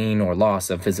chaotic gain or loss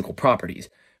of physical properties.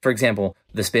 For example,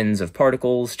 the spins of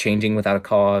particles changing without a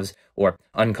cause, or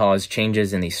uncaused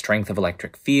changes in the strength of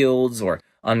electric fields, or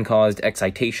uncaused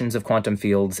excitations of quantum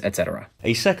fields, etc.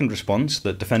 A second response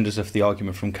that defenders of the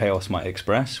argument from chaos might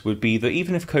express would be that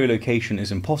even if co-location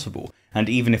is impossible, and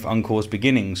even if uncaused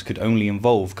beginnings could only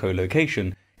involve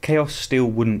co-location, chaos still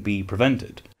wouldn't be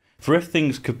prevented. For if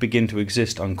things could begin to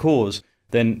exist uncaused,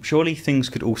 then surely things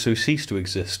could also cease to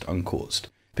exist uncaused,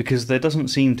 because there doesn't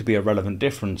seem to be a relevant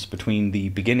difference between the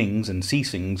beginnings and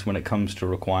ceasings when it comes to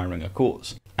requiring a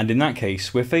cause. And in that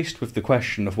case, we're faced with the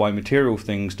question of why material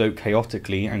things don't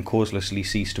chaotically and causelessly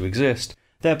cease to exist,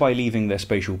 thereby leaving their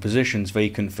spatial positions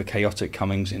vacant for chaotic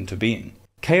comings into being.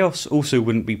 Chaos also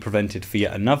wouldn't be prevented for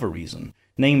yet another reason,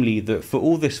 namely that for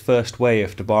all this first way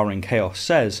of debarring chaos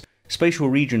says, spatial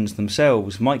regions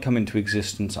themselves might come into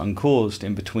existence uncaused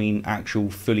in between actual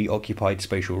fully occupied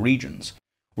spatial regions.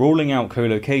 Ruling out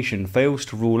co-location fails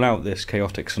to rule out this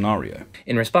chaotic scenario.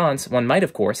 In response, one might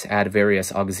of course add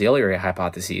various auxiliary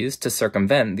hypotheses to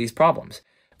circumvent these problems.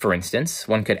 For instance,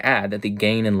 one could add that the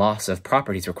gain and loss of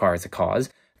properties requires a cause,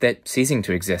 that ceasing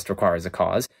to exist requires a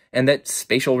cause, and that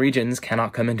spatial regions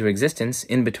cannot come into existence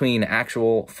in between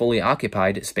actual, fully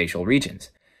occupied spatial regions.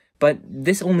 But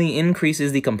this only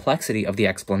increases the complexity of the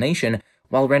explanation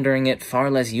while rendering it far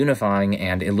less unifying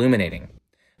and illuminating.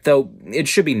 Though it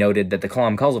should be noted that the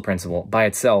Kalam causal principle by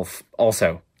itself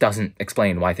also doesn't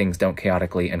explain why things don't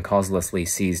chaotically and causelessly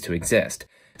cease to exist.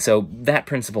 So that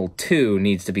principle too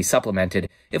needs to be supplemented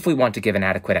if we want to give an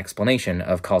adequate explanation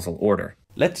of causal order.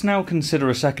 Let's now consider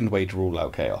a second way to rule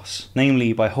out chaos,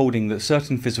 namely by holding that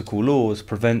certain physical laws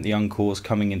prevent the uncaused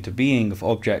coming into being of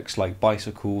objects like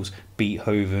bicycles,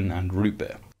 Beethoven and root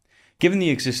beer. Given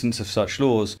the existence of such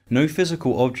laws, no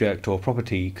physical object or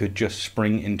property could just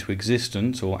spring into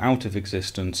existence or out of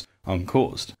existence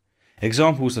uncaused.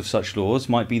 Examples of such laws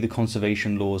might be the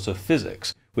conservation laws of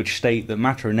physics, which state that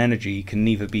matter and energy can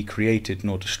neither be created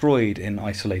nor destroyed in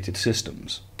isolated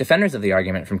systems. Defenders of the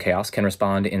argument from chaos can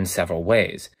respond in several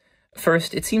ways.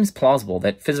 First, it seems plausible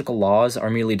that physical laws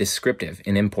are merely descriptive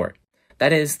in import.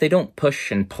 That is, they don't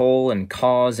push and pull and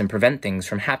cause and prevent things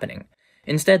from happening.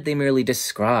 Instead, they merely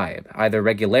describe either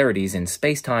regularities in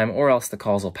spacetime or else the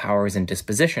causal powers and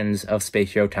dispositions of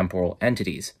spatiotemporal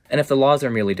entities. And if the laws are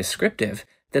merely descriptive,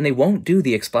 then they won't do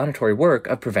the explanatory work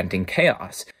of preventing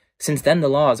chaos, since then the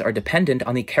laws are dependent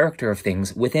on the character of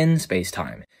things within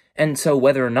spacetime, and so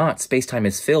whether or not spacetime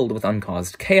is filled with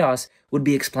uncaused chaos would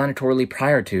be explanatorily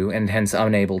prior to, and hence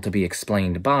unable to be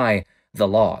explained by, the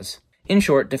laws. In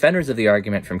short, defenders of the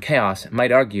argument from chaos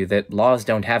might argue that laws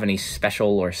don't have any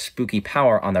special or spooky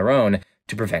power on their own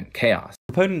to prevent chaos.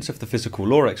 Proponents of the physical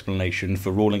law explanation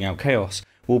for ruling out chaos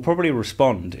will probably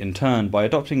respond, in turn, by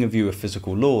adopting a view of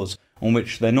physical laws on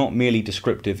which they're not merely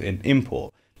descriptive in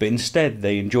import, but instead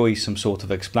they enjoy some sort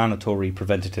of explanatory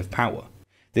preventative power.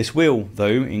 This will,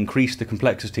 though, increase the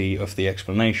complexity of the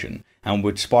explanation, and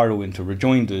would spiral into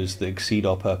rejoinders that exceed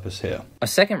our purpose here. A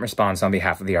second response on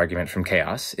behalf of the argument from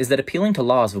chaos is that appealing to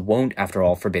laws won't, after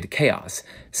all, forbid chaos,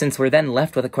 since we're then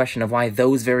left with a question of why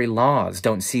those very laws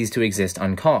don't cease to exist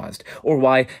uncaused, or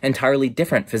why entirely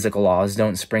different physical laws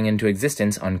don't spring into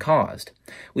existence uncaused.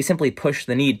 We simply push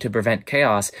the need to prevent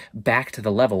chaos back to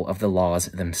the level of the laws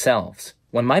themselves.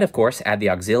 One might, of course, add the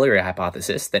auxiliary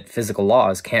hypothesis that physical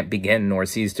laws can't begin nor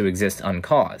cease to exist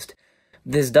uncaused.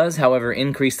 This does, however,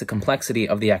 increase the complexity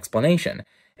of the explanation,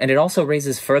 and it also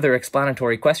raises further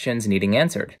explanatory questions needing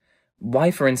answered. Why,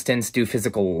 for instance, do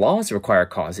physical laws require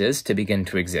causes to begin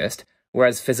to exist,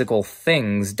 whereas physical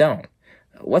things don't?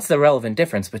 What's the relevant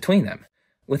difference between them?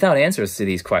 Without answers to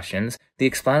these questions, the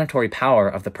explanatory power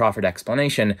of the proffered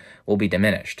explanation will be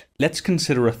diminished. Let's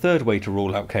consider a third way to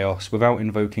rule out chaos without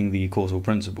invoking the causal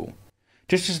principle.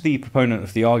 Just as the proponent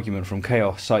of the argument from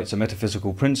chaos cites a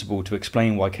metaphysical principle to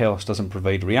explain why chaos doesn't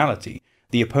pervade reality,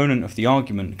 the opponent of the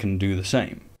argument can do the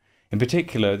same. In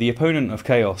particular, the opponent of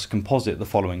chaos can posit the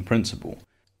following principle.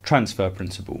 Transfer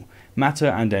principle. Matter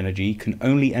and energy can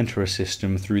only enter a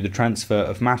system through the transfer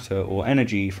of matter or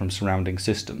energy from surrounding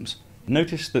systems.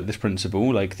 Notice that this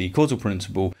principle, like the causal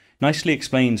principle, nicely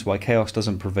explains why chaos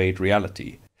doesn't pervade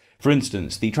reality. For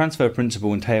instance, the transfer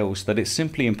principle entails that it's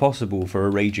simply impossible for a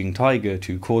raging tiger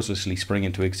to causelessly spring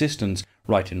into existence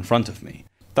right in front of me.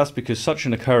 That's because such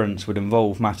an occurrence would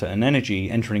involve matter and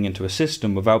energy entering into a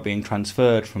system without being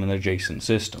transferred from an adjacent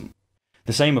system.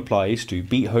 The same applies to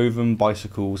Beethoven,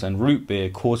 bicycles, and root beer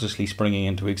causelessly springing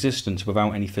into existence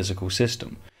without any physical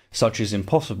system. Such is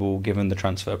impossible given the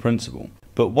transfer principle.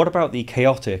 But what about the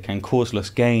chaotic and causeless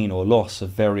gain or loss of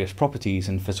various properties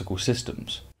in physical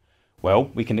systems?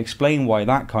 Well, we can explain why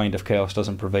that kind of chaos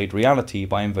doesn't pervade reality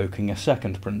by invoking a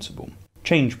second principle.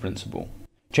 Change principle.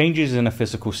 Changes in a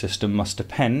physical system must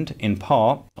depend, in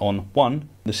part, on 1.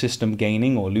 The system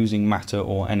gaining or losing matter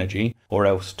or energy, or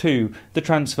else 2. The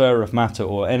transfer of matter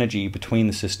or energy between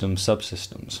the system's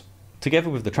subsystems.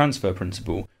 Together with the transfer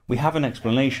principle, we have an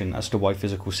explanation as to why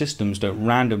physical systems don't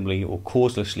randomly or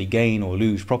causelessly gain or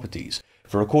lose properties,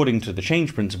 for according to the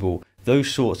change principle,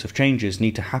 those sorts of changes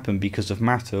need to happen because of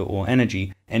matter or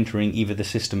energy entering either the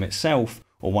system itself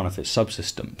or one of its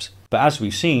subsystems. But as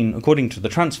we've seen, according to the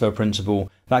transfer principle,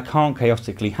 that can't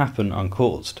chaotically happen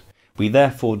uncaused. We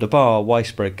therefore debar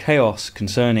widespread chaos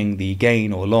concerning the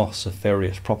gain or loss of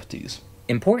various properties.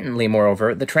 Importantly,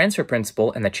 moreover, the transfer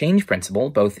principle and the change principle,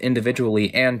 both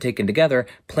individually and taken together,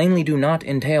 plainly do not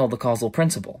entail the causal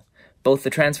principle. Both the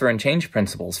transfer and change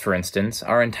principles, for instance,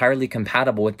 are entirely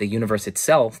compatible with the universe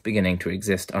itself beginning to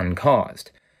exist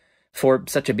uncaused. For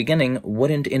such a beginning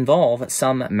wouldn't involve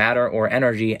some matter or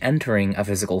energy entering a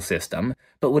physical system,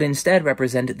 but would instead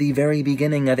represent the very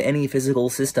beginning of any physical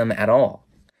system at all.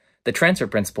 The transfer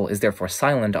principle is therefore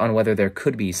silent on whether there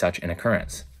could be such an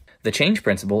occurrence. The change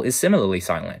principle is similarly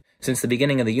silent, since the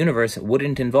beginning of the universe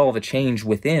wouldn't involve a change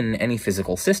within any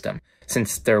physical system,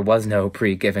 since there was no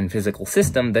pre-given physical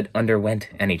system that underwent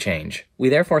any change. We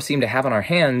therefore seem to have on our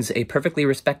hands a perfectly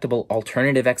respectable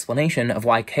alternative explanation of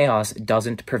why chaos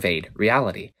doesn't pervade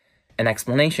reality. An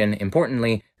explanation,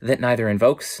 importantly, that neither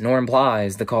invokes nor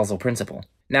implies the causal principle.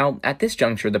 Now, at this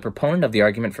juncture, the proponent of the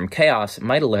argument from chaos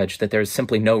might allege that there is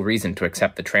simply no reason to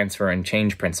accept the transfer and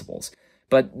change principles.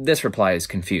 But this reply is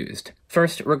confused.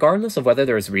 First, regardless of whether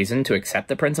there is reason to accept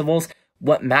the principles,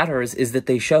 what matters is that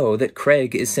they show that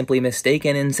Craig is simply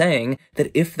mistaken in saying that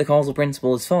if the causal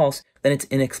principle is false, then it's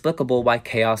inexplicable why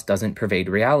chaos doesn't pervade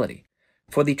reality.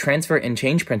 For the transfer and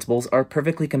change principles are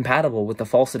perfectly compatible with the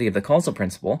falsity of the causal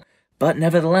principle, but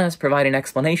nevertheless provide an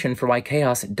explanation for why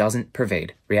chaos doesn't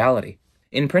pervade reality.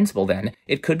 In principle, then,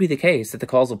 it could be the case that the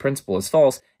causal principle is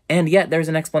false, and yet there's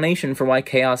an explanation for why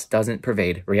chaos doesn't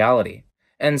pervade reality.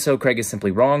 And so Craig is simply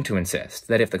wrong to insist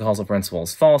that if the causal principle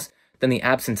is false, then the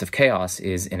absence of chaos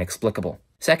is inexplicable.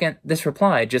 Second, this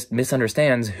reply just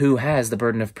misunderstands who has the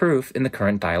burden of proof in the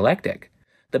current dialectic.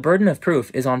 The burden of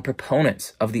proof is on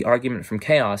proponents of the argument from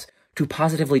chaos to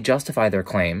positively justify their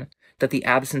claim that the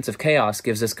absence of chaos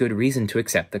gives us good reason to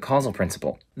accept the causal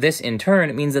principle. This, in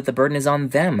turn, means that the burden is on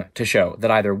them to show that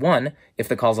either 1, if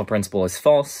the causal principle is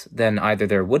false, then either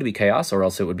there would be chaos or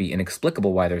else it would be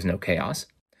inexplicable why there's no chaos,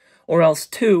 or else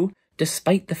 2,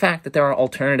 despite the fact that there are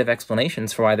alternative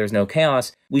explanations for why there's no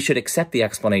chaos, we should accept the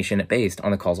explanation based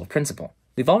on the causal principle.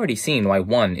 We've already seen why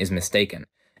 1 is mistaken,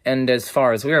 and as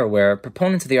far as we're aware,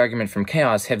 proponents of the argument from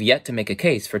chaos have yet to make a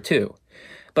case for 2.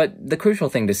 But the crucial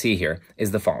thing to see here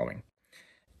is the following.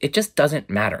 It just doesn't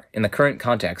matter, in the current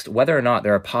context, whether or not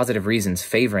there are positive reasons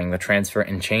favoring the transfer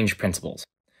and change principles.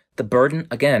 The burden,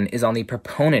 again, is on the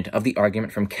proponent of the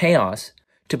argument from chaos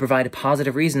to provide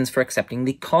positive reasons for accepting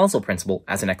the causal principle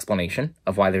as an explanation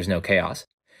of why there's no chaos,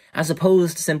 as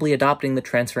opposed to simply adopting the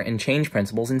transfer and change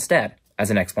principles instead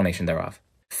as an explanation thereof.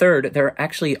 Third, there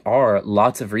actually are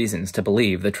lots of reasons to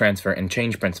believe the transfer and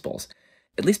change principles.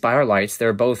 At least by our lights,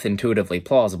 they're both intuitively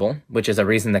plausible, which is a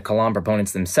reason that Kalam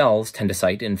proponents themselves tend to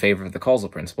cite in favor of the causal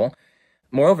principle.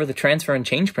 Moreover, the transfer and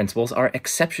change principles are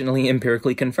exceptionally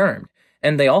empirically confirmed,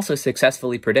 and they also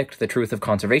successfully predict the truth of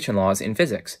conservation laws in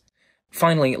physics.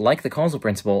 Finally, like the causal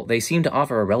principle, they seem to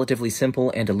offer a relatively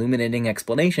simple and illuminating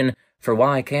explanation for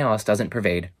why chaos doesn't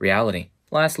pervade reality.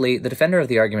 Lastly, the defender of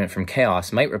the argument from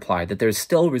chaos might reply that there's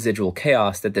still residual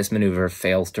chaos that this maneuver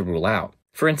fails to rule out.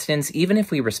 For instance, even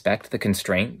if we respect the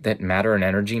constraint that matter and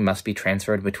energy must be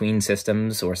transferred between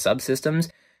systems or subsystems,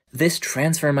 this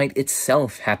transfer might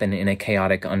itself happen in a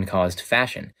chaotic, uncaused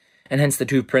fashion, and hence the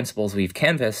two principles we've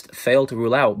canvassed fail to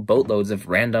rule out boatloads of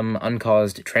random,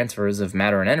 uncaused transfers of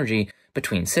matter and energy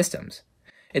between systems.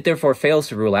 It therefore fails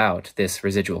to rule out this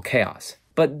residual chaos.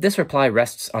 But this reply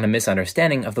rests on a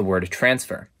misunderstanding of the word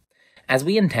transfer. As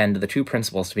we intend the two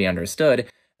principles to be understood,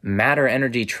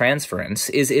 matter-energy transference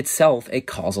is itself a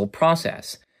causal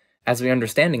process. As we're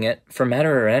understanding it, for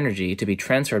matter or energy to be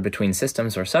transferred between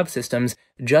systems or subsystems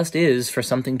just is for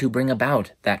something to bring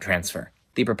about that transfer.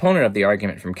 The proponent of the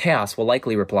argument from chaos will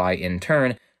likely reply, in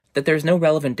turn, that there's no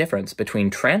relevant difference between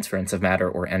transference of matter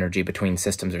or energy between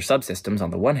systems or subsystems on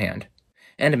the one hand,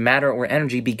 and matter or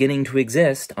energy beginning to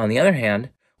exist, on the other hand,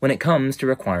 when it comes to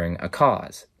requiring a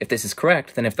cause. If this is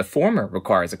correct, then if the former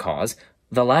requires a cause,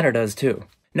 the latter does too.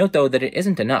 Note, though, that it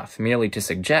isn't enough merely to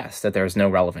suggest that there is no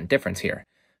relevant difference here.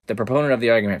 The proponent of the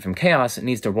argument from chaos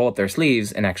needs to roll up their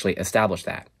sleeves and actually establish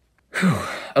that. Whew.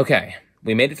 Okay,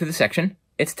 we made it through the section.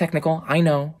 It's technical, I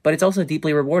know, but it's also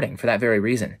deeply rewarding for that very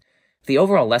reason. The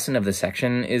overall lesson of this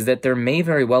section is that there may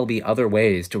very well be other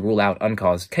ways to rule out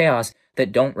uncaused chaos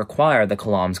that don't require the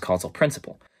Kalam's causal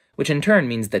principle, which in turn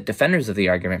means that defenders of the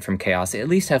argument from chaos at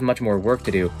least have much more work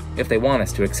to do if they want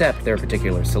us to accept their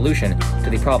particular solution to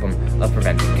the problem of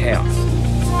preventing chaos.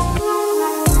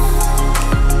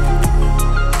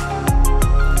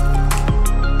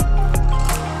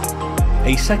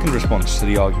 A second response to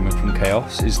the argument from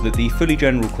chaos is that the fully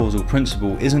general causal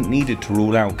principle isn't needed to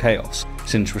rule out chaos,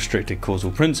 since restricted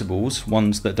causal principles,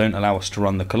 ones that don't allow us to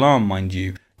run the Kalam, mind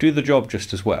you, do the job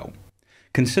just as well.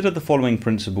 Consider the following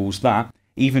principles that,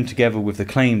 even together with the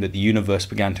claim that the universe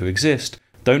began to exist,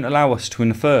 don't allow us to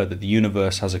infer that the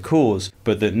universe has a cause,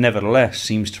 but that nevertheless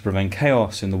seems to prevent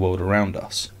chaos in the world around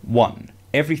us. 1.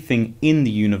 Everything in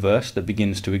the universe that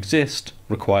begins to exist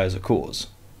requires a cause.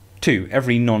 2.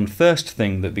 Every non-first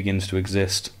thing that begins to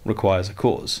exist requires a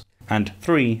cause. And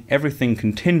 3. Everything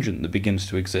contingent that begins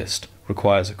to exist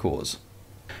requires a cause.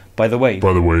 By the way,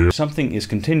 something is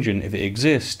contingent if it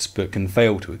exists but can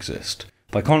fail to exist.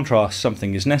 By contrast,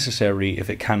 something is necessary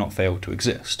if it cannot fail to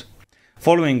exist.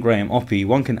 Following Graham Oppy,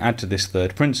 one can add to this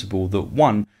third principle that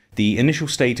 1. The initial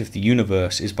state of the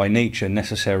universe is by nature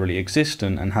necessarily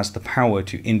existent and has the power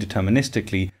to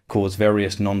indeterministically cause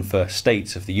various non-first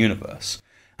states of the universe.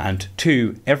 And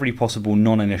 2. Every possible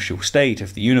non-initial state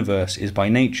of the universe is by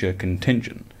nature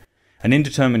contingent. An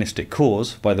indeterministic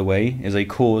cause, by the way, is a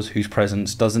cause whose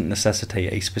presence doesn't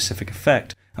necessitate a specific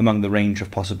effect among the range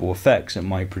of possible effects it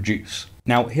might produce.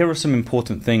 Now, here are some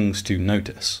important things to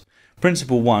notice.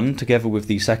 Principle 1, together with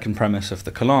the second premise of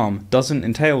the Kalam, doesn't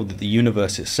entail that the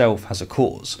universe itself has a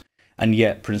cause, and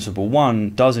yet Principle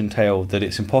 1 does entail that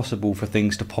it's impossible for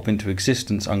things to pop into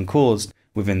existence uncaused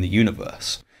within the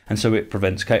universe, and so it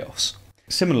prevents chaos.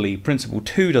 Similarly, Principle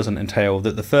 2 doesn't entail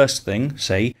that the first thing,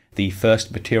 say, the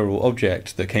first material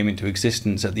object that came into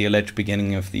existence at the alleged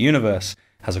beginning of the universe,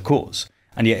 has a cause,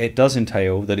 and yet it does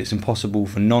entail that it's impossible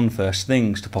for non-first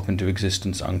things to pop into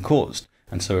existence uncaused,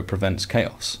 and so it prevents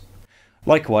chaos.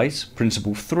 Likewise,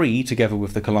 Principle 3, together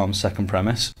with the Kalam's second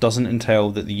premise, doesn't entail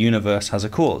that the universe has a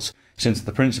cause, since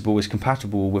the principle is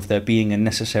compatible with there being a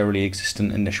necessarily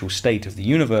existent initial state of the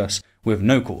universe with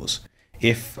no cause,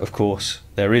 if, of course,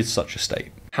 there is such a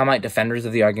state. How might defenders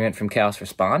of the argument from chaos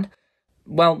respond?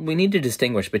 Well, we need to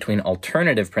distinguish between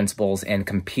alternative principles and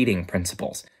competing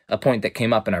principles, a point that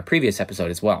came up in our previous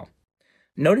episode as well.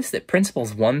 Notice that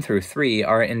principles 1 through 3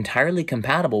 are entirely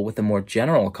compatible with the more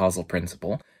general causal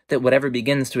principle that whatever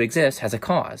begins to exist has a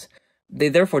cause. They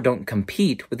therefore don't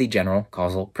compete with the general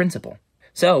causal principle.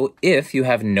 So, if you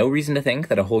have no reason to think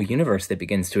that a whole universe that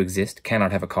begins to exist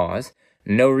cannot have a cause,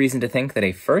 no reason to think that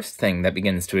a first thing that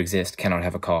begins to exist cannot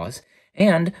have a cause,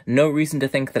 and no reason to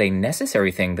think that a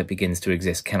necessary thing that begins to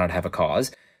exist cannot have a cause,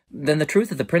 then the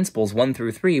truth of the principles 1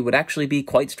 through 3 would actually be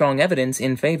quite strong evidence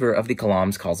in favor of the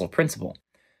Kalam's causal principle.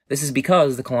 This is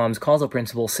because the Kalam's causal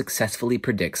principle successfully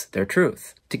predicts their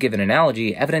truth. To give an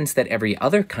analogy, evidence that every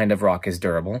other kind of rock is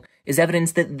durable is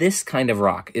evidence that this kind of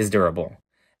rock is durable.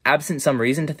 Absent some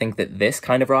reason to think that this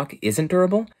kind of rock isn't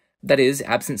durable, that is,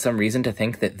 absent some reason to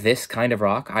think that this kind of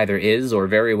rock either is or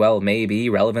very well may be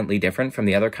relevantly different from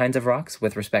the other kinds of rocks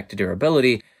with respect to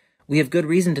durability, we have good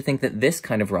reason to think that this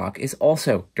kind of rock is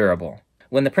also durable.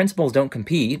 When the principles don't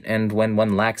compete, and when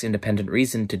one lacks independent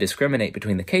reason to discriminate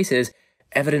between the cases,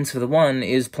 evidence for the one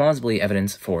is plausibly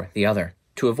evidence for the other.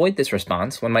 To avoid this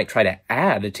response, one might try to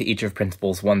add to each of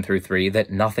principles 1 through 3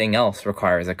 that nothing else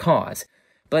requires a cause.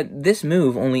 But this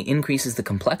move only increases the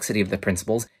complexity of the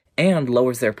principles and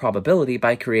lowers their probability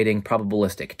by creating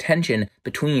probabilistic tension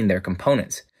between their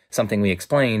components, something we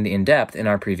explained in depth in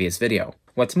our previous video.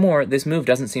 What's more, this move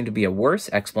doesn't seem to be a worse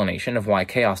explanation of why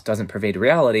chaos doesn't pervade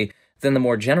reality than the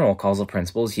more general causal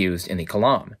principles used in the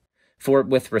Kalam. For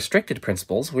with restricted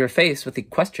principles, we are faced with the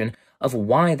question of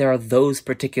why there are those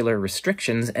particular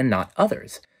restrictions and not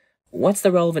others. What's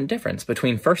the relevant difference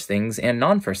between first things and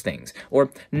non-first things,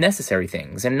 or necessary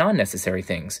things and non-necessary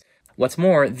things? What's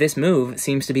more, this move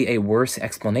seems to be a worse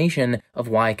explanation of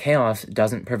why chaos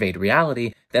doesn't pervade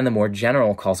reality than the more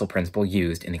general causal principle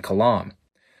used in the Kalam.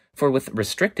 For with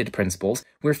restricted principles,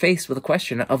 we're faced with a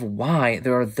question of why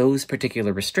there are those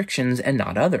particular restrictions and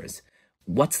not others.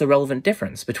 What's the relevant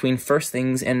difference between first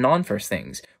things and non-first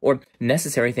things, or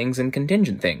necessary things and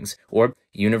contingent things, or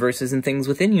universes and things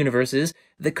within universes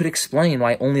that could explain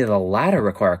why only the latter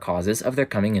require causes of their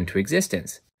coming into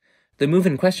existence? The move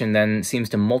in question, then, seems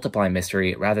to multiply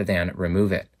mystery rather than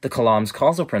remove it. The Kalam's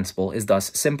causal principle is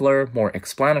thus simpler, more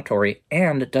explanatory,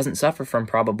 and doesn't suffer from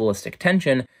probabilistic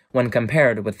tension when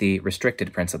compared with the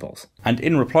restricted principles. And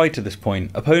in reply to this point,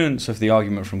 opponents of the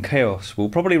argument from chaos will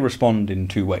probably respond in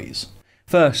two ways.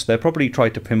 First, they'll probably try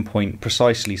to pinpoint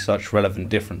precisely such relevant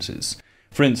differences.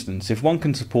 For instance, if one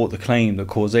can support the claim that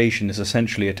causation is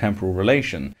essentially a temporal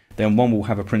relation, then one will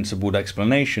have a principled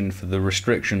explanation for the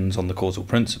restrictions on the causal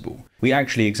principle. We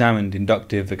actually examined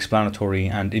inductive, explanatory,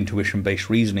 and intuition-based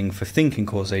reasoning for thinking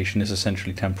causation is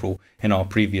essentially temporal in our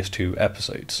previous 2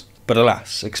 episodes. But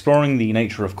alas, exploring the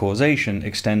nature of causation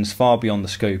extends far beyond the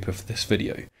scope of this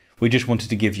video. We just wanted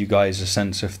to give you guys a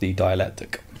sense of the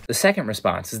dialectic. The second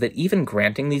response is that even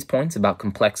granting these points about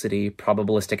complexity,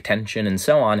 probabilistic tension, and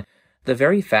so on, the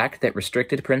very fact that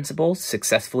restricted principles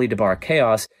successfully debar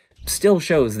chaos still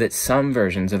shows that some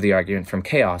versions of the argument from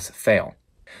chaos fail.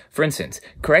 For instance,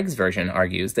 Craig's version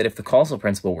argues that if the causal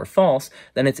principle were false,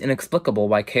 then it's inexplicable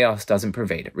why chaos doesn't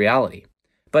pervade reality.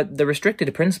 But the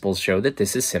restricted principles show that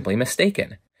this is simply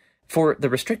mistaken. For the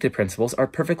restricted principles are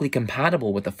perfectly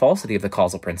compatible with the falsity of the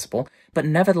causal principle, but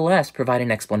nevertheless provide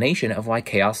an explanation of why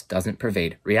chaos doesn't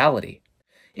pervade reality.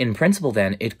 In principle,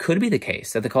 then, it could be the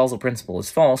case that the causal principle is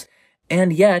false,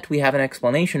 and yet we have an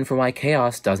explanation for why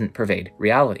chaos doesn't pervade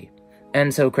reality.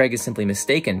 And so Craig is simply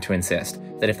mistaken to insist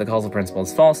that if the causal principle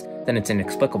is false, then it's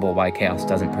inexplicable why chaos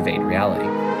doesn't pervade reality.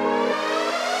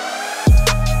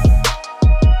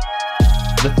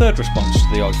 The third response to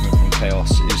the argument from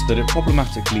chaos is that it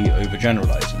problematically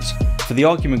overgeneralizes, for the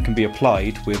argument can be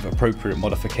applied, with appropriate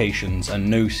modifications and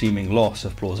no seeming loss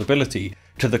of plausibility,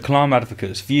 to the Kalam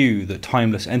advocate's view that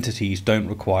timeless entities don't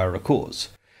require a cause.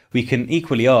 We can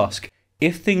equally ask,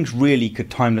 if things really could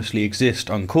timelessly exist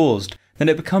uncaused, then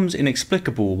it becomes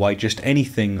inexplicable why just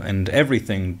anything and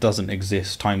everything doesn't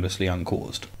exist timelessly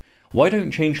uncaused. Why don't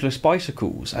changeless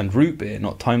bicycles and root beer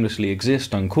not timelessly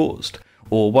exist uncaused?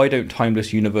 Or why don't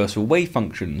timeless universal wave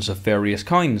functions of various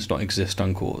kinds not exist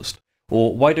uncaused?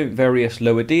 Or why don't various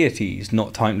lower deities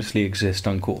not timelessly exist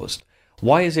uncaused?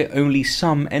 Why is it only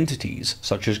some entities,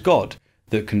 such as God,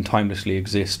 that can timelessly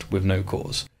exist with no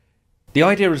cause? The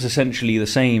idea is essentially the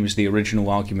same as the original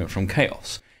argument from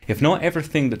chaos. If not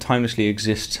everything that timelessly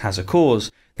exists has a cause,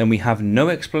 then we have no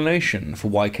explanation for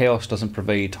why chaos doesn't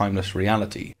pervade timeless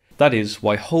reality. That is,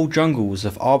 why whole jungles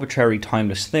of arbitrary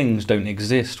timeless things don't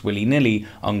exist willy-nilly,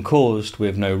 uncaused,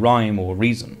 with no rhyme or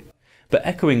reason. But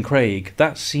echoing Craig,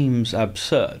 that seems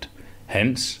absurd.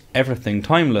 Hence, everything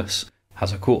timeless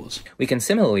has a cause. We can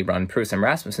similarly run Proust and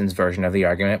Rasmussen's version of the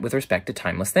argument with respect to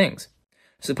timeless things.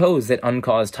 Suppose that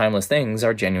uncaused timeless things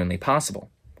are genuinely possible.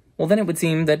 Well, then it would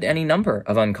seem that any number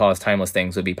of uncaused timeless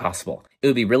things would be possible. It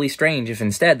would be really strange if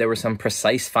instead there were some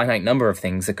precise finite number of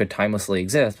things that could timelessly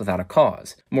exist without a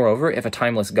cause. Moreover, if a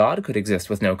timeless God could exist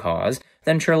with no cause,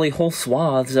 then surely whole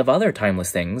swaths of other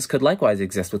timeless things could likewise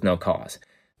exist with no cause.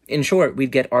 In short,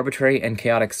 we'd get arbitrary and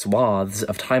chaotic swaths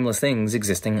of timeless things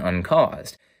existing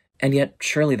uncaused. And yet,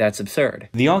 surely that's absurd.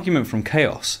 The argument from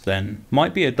chaos, then,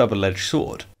 might be a double-edged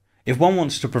sword. If one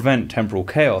wants to prevent temporal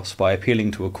chaos by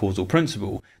appealing to a causal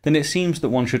principle, then it seems that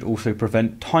one should also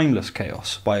prevent timeless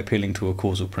chaos by appealing to a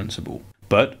causal principle.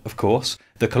 But, of course,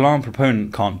 the Kalam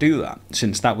proponent can't do that,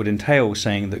 since that would entail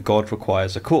saying that God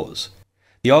requires a cause.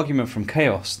 The argument from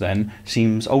chaos, then,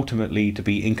 seems ultimately to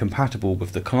be incompatible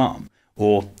with the Kalam,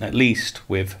 or at least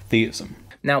with theism.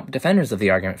 Now, defenders of the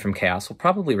argument from chaos will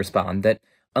probably respond that,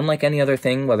 unlike any other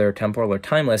thing, whether temporal or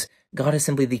timeless, God is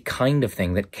simply the kind of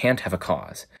thing that can't have a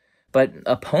cause. But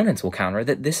opponents will counter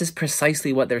that this is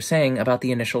precisely what they're saying about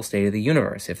the initial state of the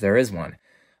universe, if there is one.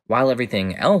 While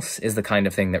everything else is the kind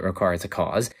of thing that requires a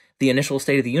cause, the initial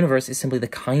state of the universe is simply the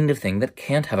kind of thing that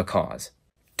can't have a cause.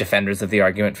 Defenders of the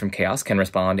argument from chaos can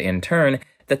respond, in turn,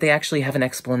 that they actually have an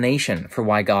explanation for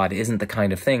why God isn't the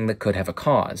kind of thing that could have a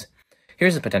cause.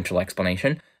 Here's a potential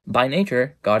explanation. By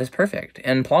nature, God is perfect,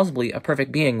 and plausibly a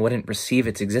perfect being wouldn't receive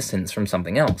its existence from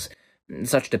something else.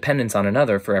 Such dependence on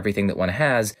another for everything that one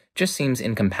has just seems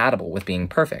incompatible with being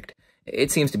perfect.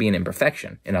 It seems to be an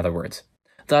imperfection, in other words.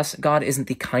 Thus, God isn't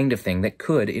the kind of thing that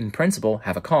could, in principle,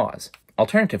 have a cause.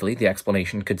 Alternatively, the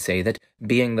explanation could say that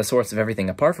being the source of everything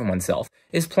apart from oneself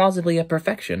is plausibly a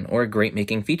perfection or a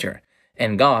great-making feature,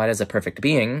 and God, as a perfect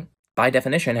being, by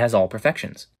definition has all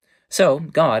perfections. So,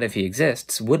 God, if he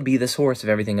exists, would be the source of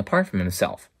everything apart from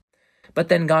himself. But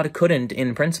then God couldn't,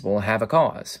 in principle, have a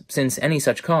cause, since any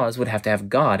such cause would have to have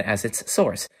God as its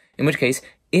source, in which case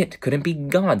it couldn't be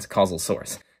God's causal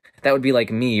source. That would be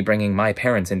like me bringing my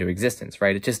parents into existence,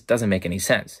 right? It just doesn't make any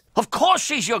sense. Of course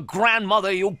she's your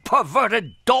grandmother, you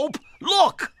perverted dope!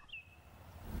 Look!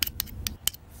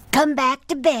 Come back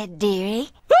to bed, dearie.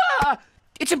 Ah!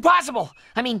 It's impossible!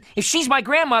 I mean, if she's my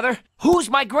grandmother, who's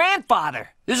my grandfather?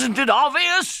 Isn't it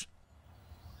obvious?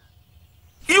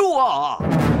 You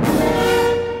are!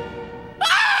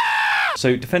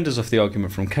 So defenders of the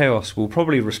argument from chaos will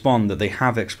probably respond that they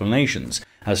have explanations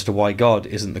as to why God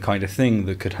isn't the kind of thing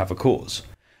that could have a cause.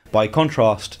 By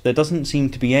contrast, there doesn't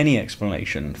seem to be any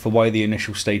explanation for why the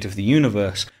initial state of the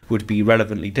universe would be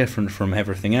relevantly different from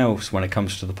everything else when it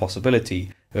comes to the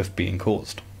possibility of being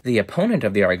caused. The opponent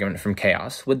of the argument from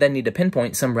chaos would then need to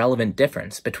pinpoint some relevant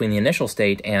difference between the initial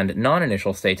state and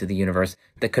non-initial states of the universe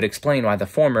that could explain why the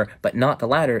former, but not the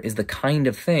latter, is the kind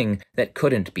of thing that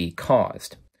couldn't be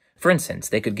caused. For instance,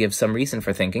 they could give some reason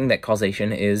for thinking that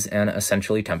causation is an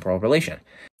essentially temporal relation.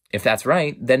 If that's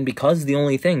right, then because the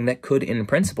only thing that could in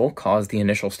principle cause the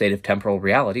initial state of temporal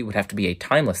reality would have to be a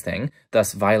timeless thing,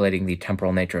 thus violating the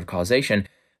temporal nature of causation,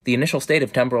 the initial state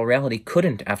of temporal reality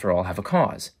couldn't, after all, have a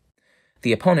cause.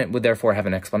 The opponent would therefore have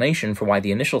an explanation for why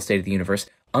the initial state of the universe,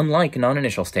 unlike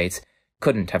non-initial states,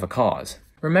 couldn't have a cause.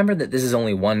 Remember that this is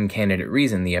only one candidate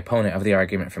reason the opponent of the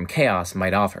argument from chaos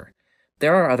might offer.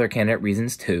 There are other candidate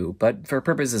reasons too, but for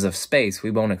purposes of space,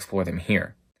 we won't explore them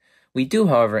here. We do,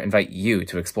 however, invite you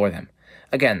to explore them.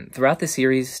 Again, throughout the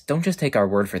series, don't just take our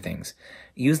word for things.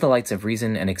 Use the lights of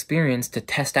reason and experience to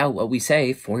test out what we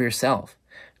say for yourself.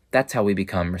 That's how we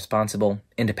become responsible,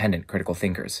 independent critical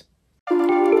thinkers.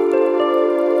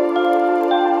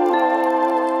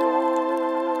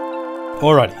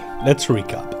 Alrighty, let's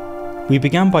recap. We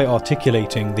began by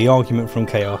articulating the argument from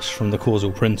chaos from the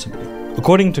causal principle.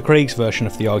 According to Craig's version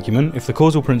of the argument, if the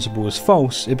causal principle is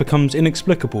false, it becomes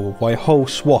inexplicable why whole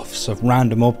swaths of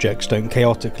random objects don't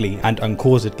chaotically and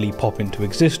uncausedly pop into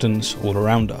existence all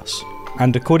around us.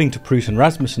 And according to Proust and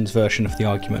Rasmussen's version of the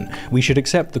argument, we should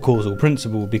accept the causal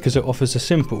principle because it offers a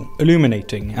simple,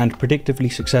 illuminating, and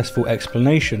predictively successful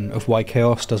explanation of why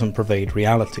chaos doesn't pervade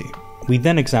reality. We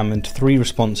then examined 3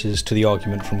 responses to the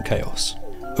argument from chaos.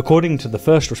 According to the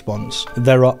first response,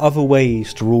 there are other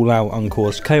ways to rule out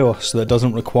uncaused chaos that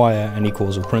doesn't require any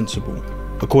causal principle.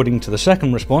 According to the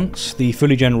second response, the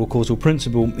fully general causal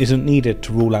principle isn't needed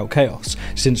to rule out chaos,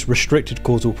 since restricted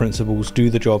causal principles do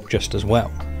the job just as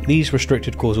well. These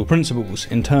restricted causal principles,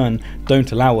 in turn,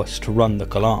 don't allow us to run the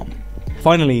Kalam.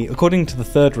 Finally, according to the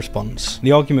third response,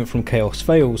 the argument from chaos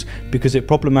fails because it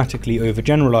problematically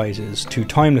overgeneralizes to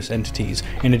timeless entities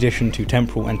in addition to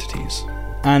temporal entities.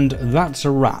 And that's a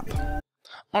wrap.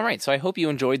 Alright, so I hope you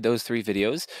enjoyed those 3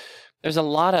 videos. There's a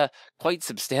lot of quite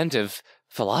substantive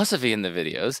philosophy in the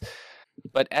videos,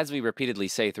 but as we repeatedly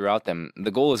say throughout them, the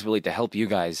goal is really to help you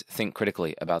guys think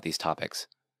critically about these topics.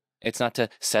 It's not to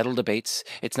settle debates,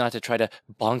 it's not to try to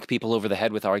bonk people over the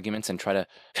head with arguments and try to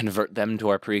convert them to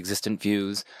our pre-existent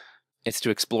views. It's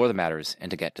to explore the matters and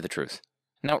to get to the truth.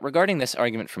 Now, regarding this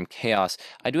argument from chaos,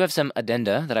 I do have some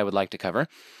addenda that I would like to cover.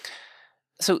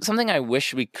 So something I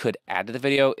wish we could add to the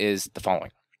video is the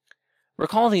following.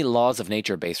 Recall the laws of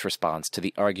nature-based response to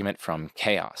the argument from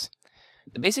chaos.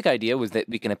 The basic idea was that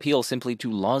we can appeal simply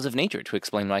to laws of nature to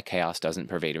explain why chaos doesn't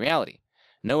pervade reality.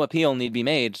 No appeal need be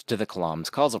made to the Kalam's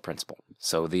causal principle,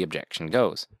 so the objection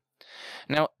goes.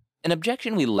 Now, an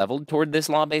objection we leveled toward this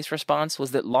law-based response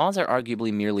was that laws are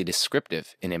arguably merely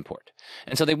descriptive in import,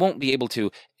 and so they won't be able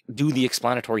to do the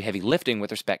explanatory heavy lifting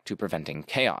with respect to preventing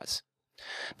chaos.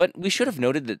 But we should have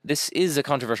noted that this is a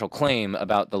controversial claim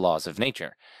about the laws of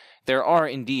nature. There are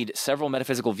indeed several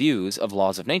metaphysical views of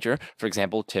laws of nature, for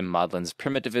example, Tim Maudlin's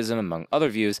primitivism, among other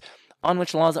views, on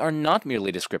which laws are not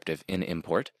merely descriptive in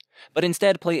import, but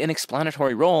instead play an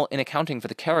explanatory role in accounting for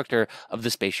the character of the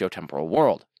spatio-temporal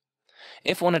world.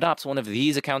 If one adopts one of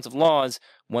these accounts of laws,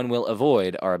 one will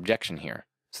avoid our objection here.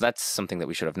 So that's something that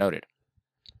we should have noted.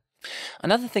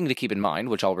 Another thing to keep in mind,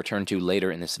 which I'll return to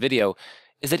later in this video,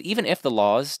 is that even if the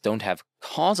laws don't have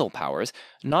causal powers,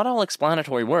 not all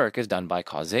explanatory work is done by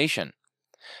causation.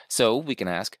 So we can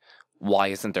ask, why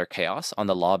isn't there chaos on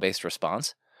the law-based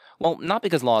response? Well, not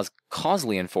because laws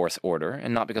causally enforce order,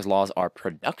 and not because laws are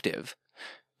productive.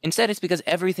 Instead, it's because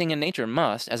everything in nature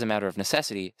must, as a matter of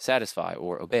necessity, satisfy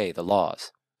or obey the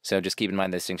laws. So just keep in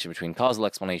mind the distinction between causal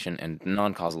explanation and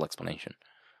non-causal explanation.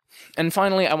 And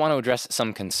finally, I want to address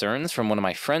some concerns from one of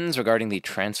my friends regarding the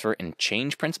transfer and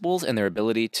change principles and their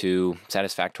ability to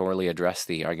satisfactorily address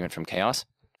the argument from chaos.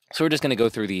 So we're just going to go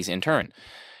through these in turn.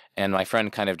 And my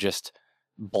friend kind of just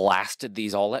blasted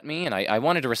these all at me, and I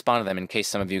wanted to respond to them in case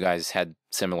some of you guys had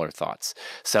similar thoughts.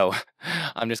 So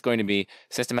I'm just going to be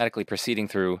systematically proceeding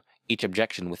through each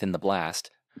objection within the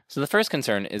blast. So the first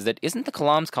concern is that isn't the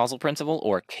Kalam's causal principle,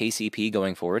 or KCP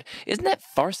going forward, isn't that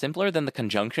far simpler than the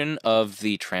conjunction of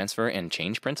the transfer and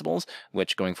change principles,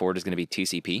 which going forward is going to be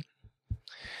TCP?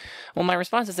 Well, my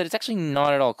response is that it's actually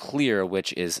not at all clear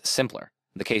which is simpler,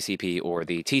 the KCP or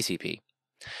the TCP.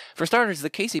 For starters, the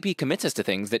KCP commits us to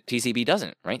things that TCP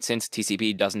doesn't, right? Since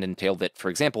TCP doesn't entail that, for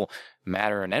example,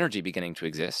 matter and energy beginning to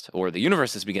exist, or the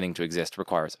universe is beginning to exist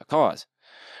requires a cause.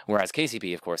 Whereas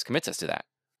KCP, of course, commits us to that.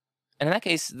 And in that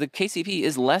case, the KCP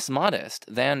is less modest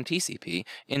than TCP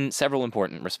in several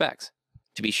important respects.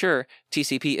 To be sure,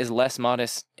 TCP is less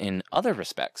modest in other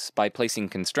respects by placing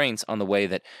constraints on the way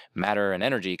that matter and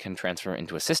energy can transfer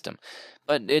into a system,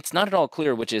 but it's not at all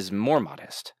clear which is more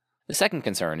modest. The second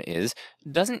concern is,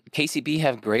 doesn't KCP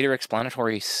have greater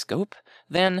explanatory scope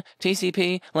than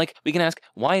TCP? Like, we can ask,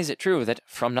 why is it true that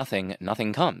from nothing,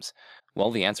 nothing comes?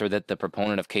 Well, the answer that the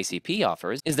proponent of KCP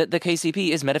offers is that the KCP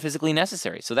is metaphysically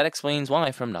necessary, so that explains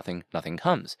why from nothing, nothing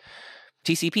comes.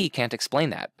 TCP can't explain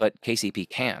that, but KCP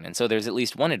can, and so there's at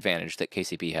least one advantage that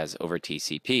KCP has over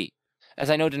TCP. As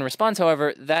I noted in response,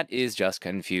 however, that is just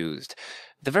confused.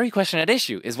 The very question at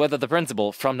issue is whether the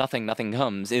principle, from nothing, nothing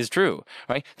comes, is true,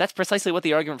 right? That's precisely what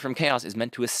the argument from chaos is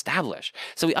meant to establish,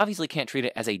 so we obviously can't treat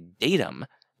it as a datum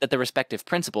that the respective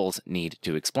principles need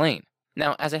to explain.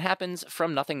 Now, as it happens,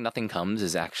 from nothing, nothing comes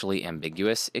is actually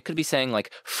ambiguous. It could be saying, like,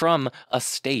 from a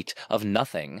state of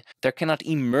nothing, there cannot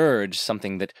emerge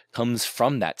something that comes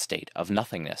from that state of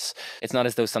nothingness. It's not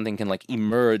as though something can, like,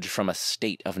 emerge from a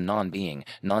state of non-being.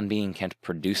 Non-being can't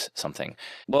produce something.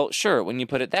 Well, sure, when you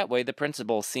put it that way, the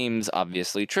principle seems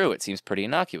obviously true. It seems pretty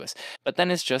innocuous. But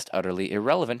then it's just utterly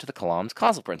irrelevant to the Kalam's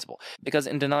causal principle. Because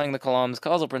in denying the Kalam's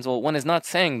causal principle, one is not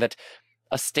saying that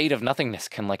a state of nothingness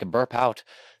can, like, burp out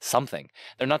something.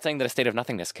 They're not saying that a state of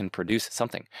nothingness can produce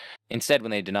something. Instead,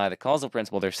 when they deny the causal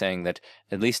principle, they're saying that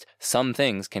at least some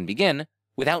things can begin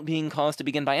without being caused to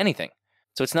begin by anything.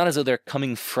 So it's not as though they're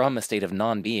coming from a state of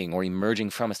non-being or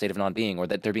emerging from a state of non-being, or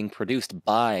that they're being produced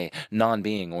by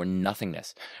non-being or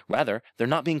nothingness. Rather, they're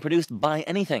not being produced by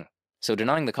anything. So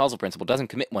denying the causal principle doesn't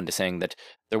commit one to saying that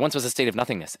there once was a state of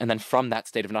nothingness, and then from that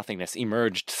state of nothingness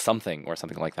emerged something, or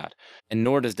something like that. And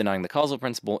nor does denying the causal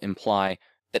principle imply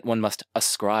that one must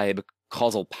ascribe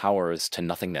causal powers to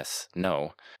nothingness.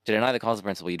 No. To deny the causal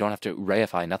principle, you don't have to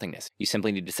reify nothingness. You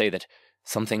simply need to say that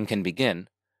something can begin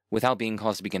without being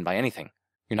caused to begin by anything.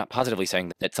 You're not positively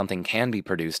saying that something can be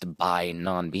produced by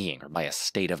non-being, or by a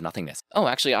state of nothingness. Oh,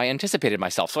 actually, I anticipated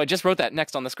myself, so I just wrote that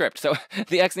next on the script. So,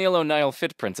 the ex nihilo nihil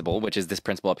fit principle, which is this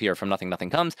principle up here, from nothing, nothing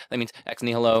comes, that means ex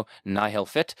nihilo nihil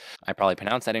fit. I probably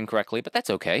pronounced that incorrectly, but that's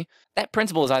okay. That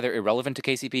principle is either irrelevant to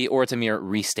KCP, or it's a mere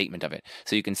restatement of it.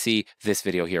 So you can see this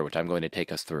video here, which I'm going to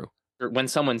take us through. When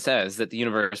someone says that the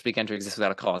universe began to exist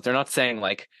without a cause, they're not saying,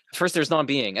 like, first there's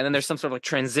non-being, and then there's some sort of, like,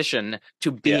 transition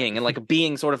to being, and, like,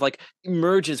 being sort of, like,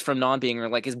 emerges from non-being, or,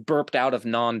 like, is burped out of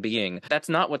non-being. That's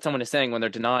not what someone is saying when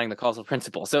they're denying the causal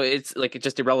principle. So it's, like, it's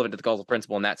just irrelevant to the causal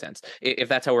principle in that sense. If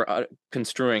that's how we're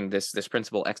construing this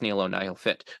principle, ex nihilo nihil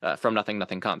fit, from nothing,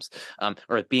 nothing comes,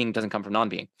 or being doesn't come from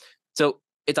non-being. So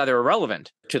it's either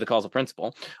irrelevant to the causal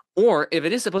principle, or if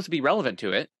it is supposed to be relevant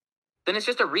to it, then it's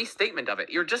just a restatement of it.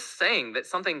 You're just saying that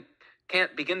something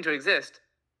can't begin to exist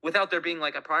without there being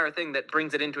like a prior thing that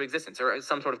brings it into existence, or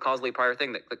some sort of causally prior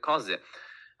thing that causes it.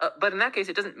 But in that case,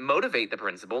 it doesn't motivate the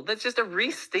principle. That's just a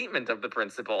restatement of the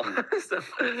principle. So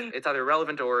it's either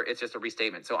relevant or it's just a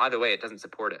restatement. So either way, it doesn't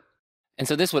support it. And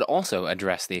so this would also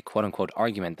address the quote-unquote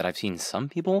argument that I've seen some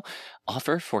people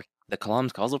offer for the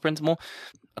Kalam's causal principle,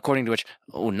 according to which,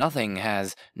 nothing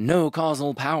has no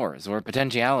causal powers or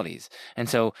potentialities. And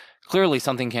so clearly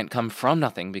something can't come from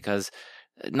nothing because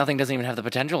nothing doesn't even have the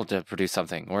potential to produce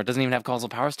something, or it doesn't even have causal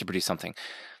powers to produce something.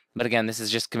 But again, this is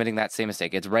just committing that same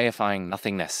mistake. It's reifying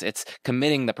nothingness. It's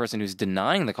committing the person who's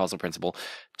denying the causal principle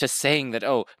to saying that,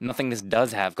 nothingness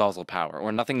does have causal power,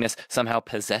 or nothingness somehow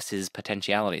possesses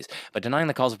potentialities. But denying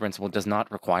the causal principle does not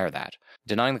require that.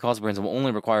 Denying the causal principle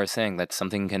only requires saying that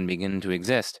something can begin to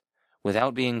exist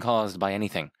without being caused by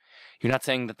anything. You're not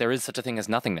saying that there is such a thing as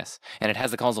nothingness, and it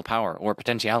has the causal power or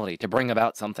potentiality to bring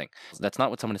about something. That's not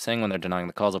what someone is saying when they're denying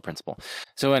the causal principle.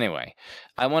 So anyway,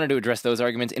 I wanted to address those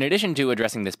arguments in addition to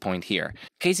addressing this point here.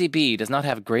 KCP does not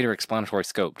have greater explanatory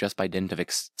scope just by dint of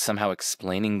somehow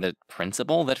explaining the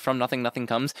principle that from nothing nothing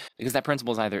comes, because that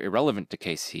principle is either irrelevant to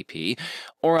KCP,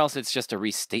 or else it's just a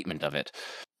restatement of it.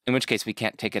 In which case we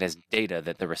can't take it as data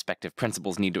that the respective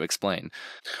principles need to explain.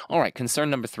 Alright,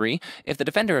 concern number 3. If the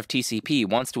defender of TCP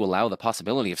wants to allow the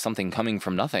possibility of something coming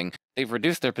from nothing, they've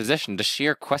reduced their position to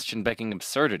sheer question-begging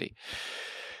absurdity.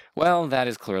 Well, that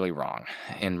is clearly wrong.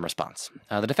 In response,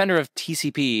 the defender of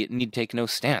TCP need take no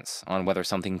stance on whether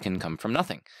something can come from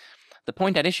nothing. The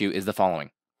point at issue is the following.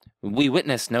 We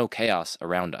witness no chaos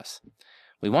around us.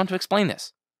 We want to explain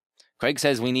this. Craig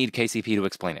says we need KCP to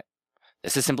explain it.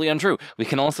 This is simply untrue. We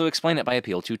can also explain it by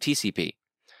appeal to TCP.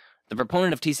 The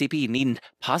proponent of TCP needn't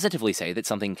positively say that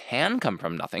something can come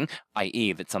from nothing,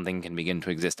 i.e. that something can begin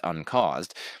to exist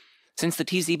uncaused, since the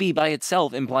TCP by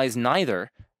itself implies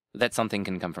neither that something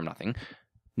can come from nothing,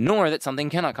 nor that something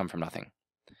cannot come from nothing.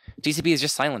 TCP is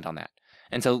just silent on that.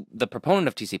 And so the proponent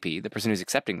of TCP, the person who's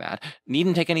accepting that,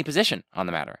 needn't take any position on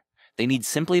the matter. They need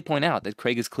simply point out that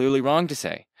Craig is clearly wrong to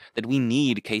say that we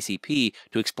need KCP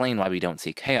to explain why we don't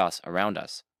see chaos around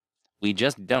us. We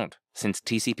just don't, since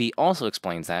TCP also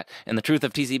explains that, and the truth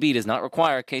of TCP does not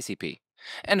require KCP.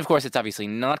 And of course, it's obviously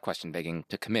not question-begging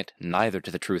to commit neither to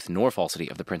the truth nor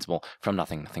falsity of the principle from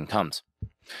nothing nothing comes.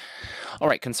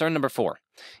 Alright, concern number 4.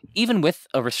 Even with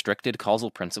a restricted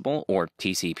causal principle, or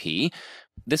TCP,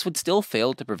 this would still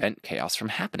fail to prevent chaos from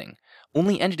happening.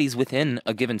 Only entities within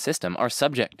a given system are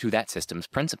subject to that system's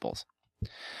principles.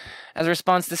 As a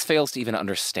response, this fails to even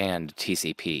understand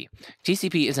TCP.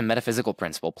 TCP is a metaphysical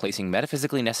principle placing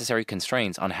metaphysically necessary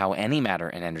constraints on how any matter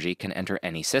and energy can enter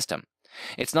any system.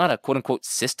 It's not a quote-unquote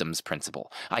systems principle,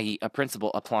 i.e. a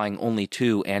principle applying only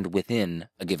to and within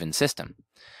a given system.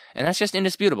 And that's just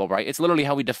indisputable, right? It's literally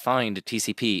how we defined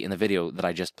TCP in the video that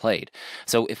I just played.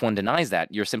 So if one denies that,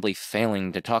 you're simply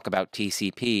failing to talk about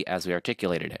TCP as we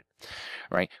articulated it,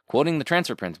 right? Quoting the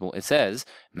transfer principle, it says,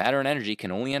 matter and energy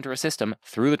can only enter a system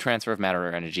through the transfer of matter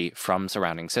or energy from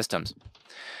surrounding systems.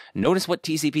 Notice what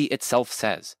TCP itself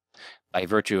says, by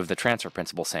virtue of the transfer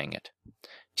principle saying it.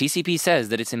 TCP says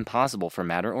that it's impossible for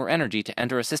matter or energy to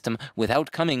enter a system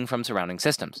without coming from surrounding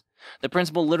systems. The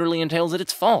principle literally entails that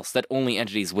it's false that only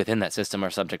entities within that system are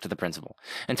subject to the principle.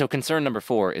 And so concern number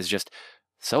 4 is just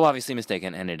so obviously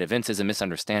mistaken, and it evinces a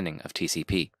misunderstanding of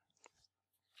TCP.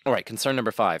 Alright, concern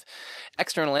number 5.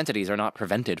 External entities are not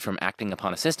prevented from acting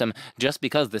upon a system just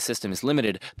because the system is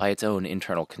limited by its own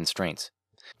internal constraints.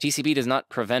 TCP does not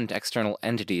prevent external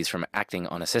entities from acting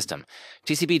on a system.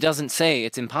 TCP doesn't say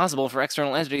it's impossible for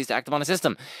external entities to act upon a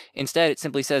system. Instead, it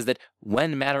simply says that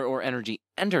when matter or energy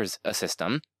enters a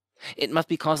system, it must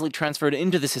be causally transferred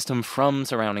into the system from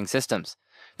surrounding systems.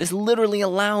 This literally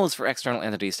allows for external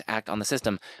entities to act on the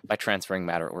system by transferring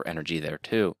matter or energy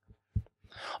thereto.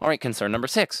 Alright, concern number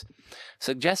 6.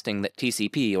 Suggesting that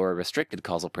TCP, or a restricted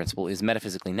causal principle, is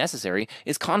metaphysically necessary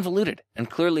is convoluted and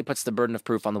clearly puts the burden of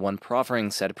proof on the one proffering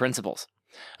said principles.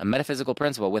 A metaphysical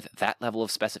principle with that level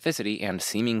of specificity and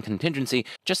seeming contingency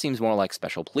just seems more like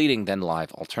special pleading than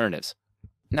live alternatives.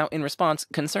 Now, in response,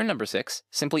 concern number 6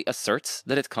 simply asserts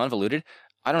that it's convoluted.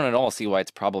 I don't at all see why it's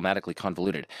problematically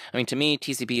convoluted. I mean, to me,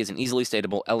 TCP is an easily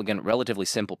statable, elegant, relatively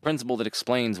simple principle that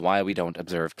explains why we don't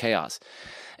observe chaos.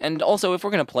 And also, if we're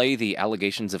going to play the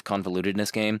allegations of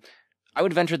convolutedness game, I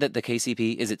would venture that the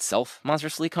KCP is itself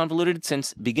monstrously convoluted,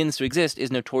 since begins to exist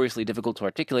is notoriously difficult to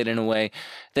articulate in a way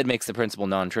that makes the principle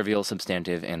non-trivial,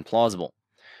 substantive, and plausible.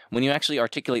 When you actually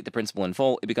articulate the principle in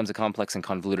full, it becomes a complex and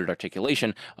convoluted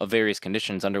articulation of various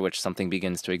conditions under which something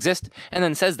begins to exist, and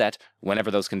then says that,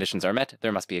 whenever those conditions are met,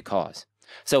 there must be a cause.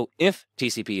 So, if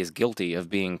TCP is guilty of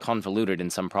being convoluted in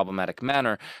some problematic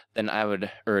manner, then I would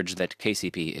urge that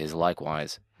KCP is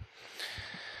likewise.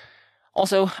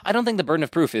 Also, I don't think the burden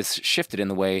of proof is shifted in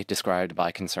the way described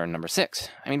by concern number 6.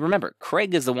 I mean, remember,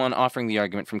 Craig is the one offering the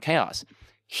argument from chaos.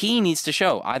 He needs to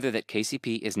show either that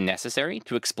KCP is necessary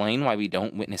to explain why we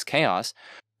don't witness chaos,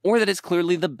 or that it's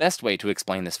clearly the best way to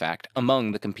explain this fact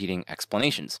among the competing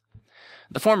explanations.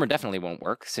 The former definitely won't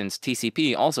work, since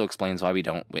TCP also explains why we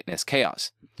don't witness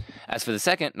chaos. As for the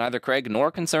second, neither Craig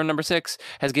nor concern number 6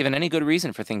 has given any good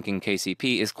reason for thinking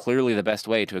KCP is clearly the best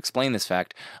way to explain this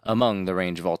fact among the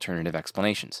range of alternative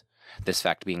explanations, this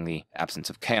fact being the absence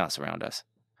of chaos around us.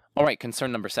 Alright,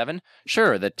 concern number 7.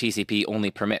 Sure, the TCP only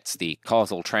permits the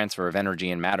causal transfer of energy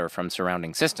and matter from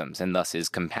surrounding systems, and thus is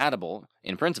compatible,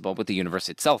 in principle, with the universe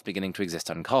itself beginning to exist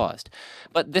uncaused.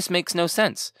 But this makes no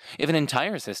sense. If an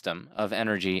entire system of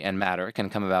energy and matter can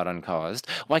come about uncaused,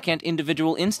 why can't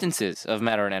individual instances of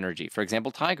matter and energy, for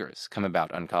example tigers, come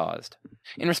about uncaused?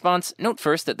 In response, note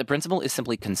first that the principle is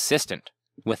simply consistent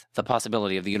with the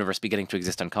possibility of the universe beginning to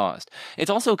exist uncaused. It's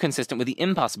also consistent with the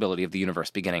impossibility of the universe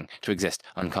beginning to exist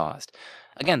uncaused.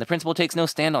 Again, the principle takes no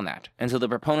stand on that, and so the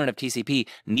proponent of TCP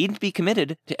needn't be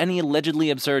committed to any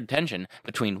allegedly absurd tension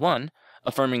between 1,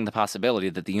 affirming the possibility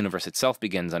that the universe itself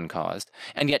begins uncaused,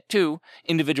 and yet 2,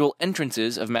 individual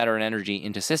entrances of matter and energy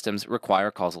into systems require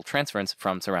causal transference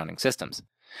from surrounding systems.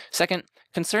 Second,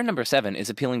 concern number 7 is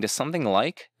appealing to something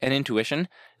like an intuition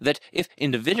that if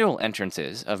individual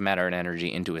entrances of matter and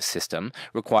energy into a system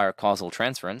require causal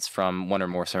transference from one or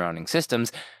more surrounding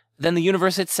systems, then the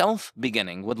universe itself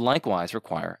beginning would likewise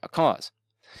require a cause.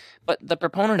 But the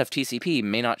proponent of TCP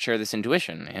may not share this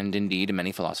intuition, and indeed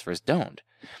many philosophers don't.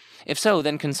 If so,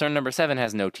 then concern number 7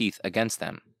 has no teeth against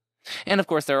them. And of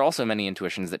course, there are also many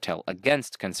intuitions that tell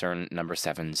against concern number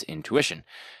 7's intuition.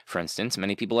 For instance,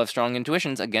 many people have strong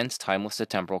intuitions against timeless to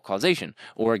temporal causation,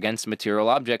 or against material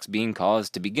objects being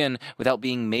caused to begin without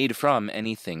being made from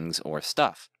any things or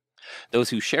stuff. Those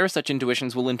who share such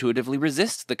intuitions will intuitively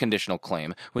resist the conditional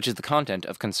claim, which is the content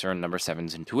of concern number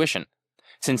 7's intuition.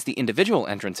 Since the individual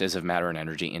entrances of matter and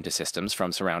energy into systems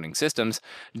from surrounding systems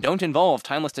don't involve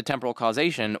timeless to temporal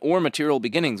causation or material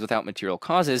beginnings without material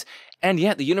causes, and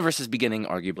yet the universe's beginning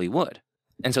arguably would.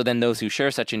 And so then those who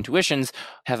share such intuitions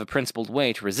have a principled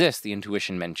way to resist the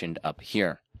intuition mentioned up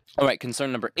here. Alright,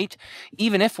 concern number 8.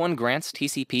 Even if one grants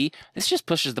TCP, this just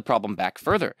pushes the problem back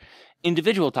further.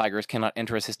 Individual tigers cannot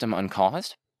enter a system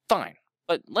uncaused? Fine.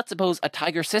 But let's suppose a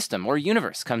tiger system or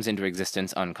universe comes into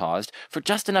existence uncaused for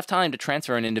just enough time to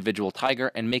transfer an individual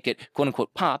tiger and make it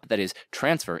quote-unquote pop, that is,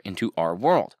 transfer into our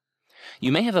world.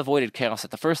 You may have avoided chaos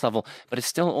at the first level, but it's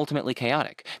still ultimately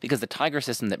chaotic, because the tiger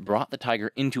system that brought the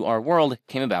tiger into our world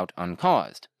came about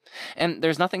uncaused. And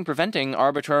there's nothing preventing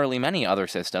arbitrarily many other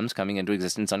systems coming into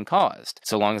existence uncaused,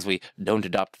 so long as we don't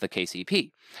adopt the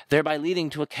KCP, thereby leading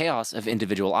to a chaos of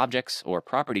individual objects or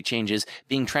property changes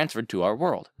being transferred to our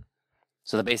world.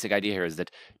 So the basic idea here is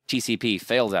that TCP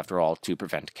fails, after all, to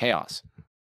prevent chaos.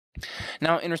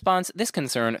 Now, in response, this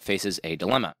concern faces a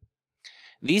dilemma.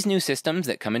 These new systems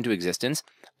that come into existence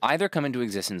either come into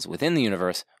existence within the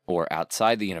universe or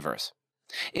outside the universe.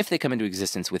 If they come into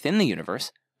existence within the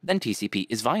universe, then TCP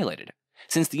is violated,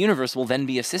 since the universe will then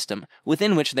be a system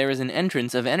within which there is an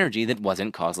entrance of energy that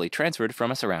wasn't causally transferred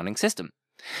from a surrounding system.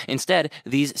 Instead,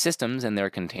 these systems and their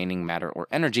containing matter or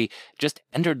energy just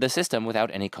entered the system without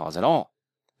any cause at all.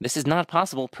 This is not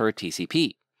possible per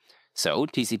TCP. So,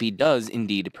 TCP does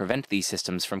indeed prevent these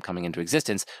systems from coming into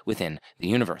existence within the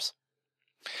universe.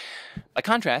 By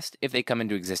contrast, if they come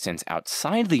into existence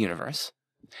outside the universe,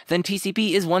 then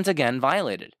TCP is once again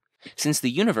violated, since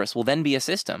the universe will then be a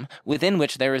system within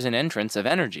which there is an entrance of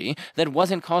energy that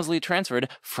wasn't causally transferred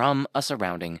from a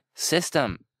surrounding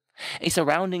system. A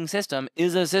surrounding system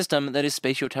is a system that is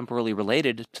spatiotemporally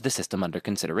related to the system under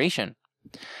consideration.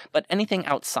 But anything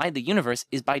outside the universe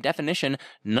is by definition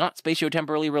not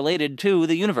spatiotemporally related to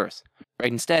the universe.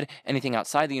 Right? Instead, anything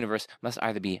outside the universe must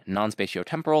either be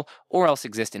non-spatiotemporal or else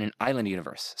exist in an island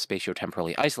universe,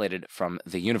 spatiotemporally isolated from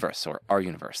the universe, or our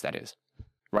universe, that is.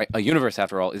 Right? A universe,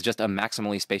 after all, is just a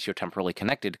maximally spatiotemporally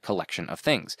connected collection of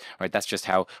things. Right? That's just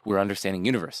how we're understanding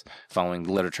universe, following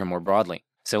the literature more broadly.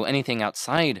 So anything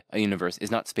outside a universe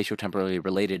is not spatiotemporally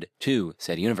related to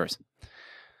said universe.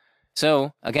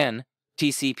 So, again,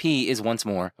 TCP is once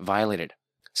more violated.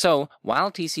 So,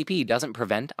 while TCP doesn't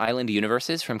prevent island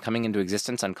universes from coming into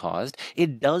existence uncaused,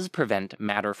 it does prevent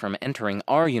matter from entering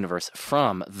our universe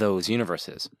from those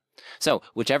universes. So,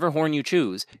 whichever horn you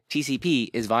choose, TCP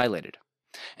is violated.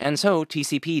 And so,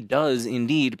 TCP does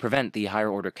indeed prevent the higher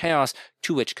order chaos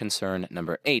to which concern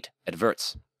number 8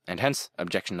 adverts, and hence,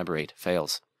 objection number 8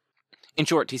 fails. In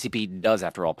short, TCP does,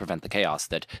 after all, prevent the chaos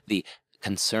that the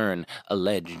concern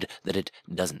alleged that it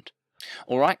doesn't.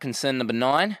 Alright, concern number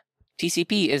 9.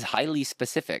 TCP is highly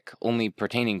specific, only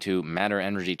pertaining to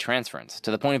matter-energy transference,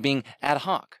 to the point of being ad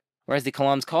hoc, whereas the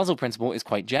Kalam's causal principle is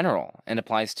quite general and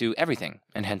applies to everything,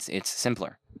 and hence it's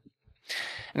simpler.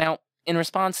 Now, in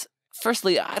response,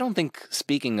 firstly, I don't think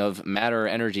speaking of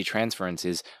matter-energy transference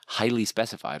is highly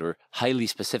specified or highly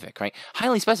specific, right?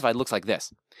 Highly specified looks like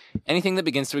this. Anything that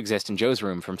begins to exist in Joe's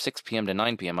room from 6 p.m. to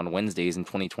 9 p.m. on Wednesdays in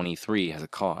 2023 has a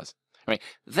cause. Right?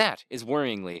 That is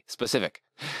worryingly specific.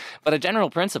 But a general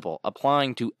principle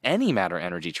applying to any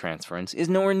matter-energy transference is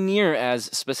nowhere near as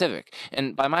specific,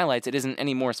 and by my lights it isn't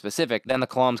any more specific than the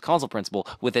Kalam's causal principle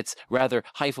with its rather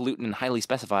highfalutin and highly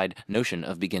specified notion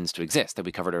of begins to exist that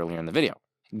we covered earlier in the video.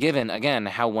 Given, again,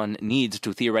 how one needs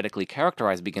to theoretically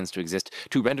characterize begins to exist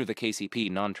to render the KCP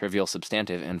non-trivial,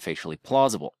 substantive, and facially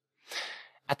plausible.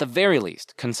 At the very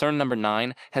least, concern number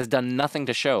 9 has done nothing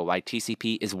to show why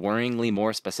TCP is worryingly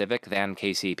more specific than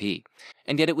KCP,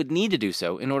 and yet it would need to do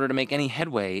so in order to make any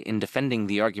headway in defending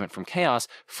the argument from chaos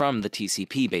from the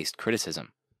TCP-based criticism.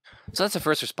 So that's the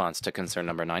first response to concern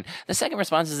number 9. The second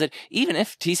response is that even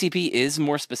if TCP is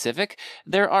more specific,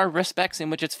 there are respects in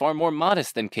which it's far more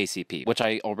modest than KCP, which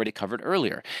I already covered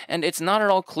earlier, and it's not at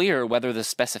all clear whether the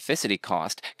specificity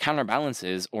cost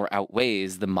counterbalances or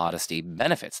outweighs the modesty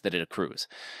benefits that it accrues.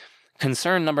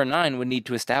 Concern number 9 would need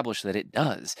to establish that it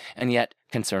does, and yet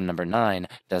concern number 9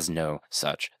 does no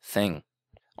such thing.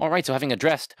 Alright, so having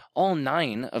addressed all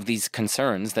 9 of these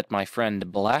concerns that my friend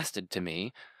blasted to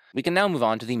me, we can now move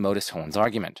on to the Modus Tollens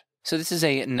argument. So this is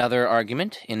another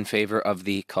argument in favor of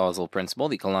the causal principle,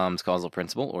 the Kalam's causal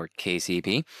principle, or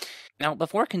KCP. Now,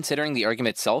 before considering the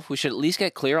argument itself, we should at least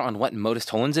get clear on what Modus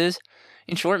Tollens is.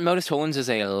 In short, Modus Tollens is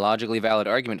a logically valid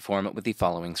argument form with the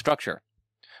following structure.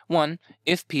 1.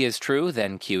 If P is true,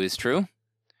 then Q is true.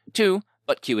 2.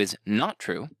 But Q is not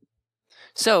true.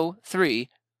 So, 3.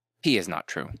 P is not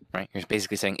true, right? You're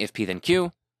basically saying if P, then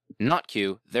Q, not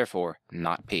Q, therefore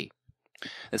not P.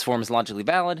 This form is logically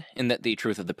valid in that the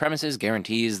truth of the premises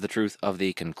guarantees the truth of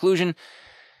the conclusion.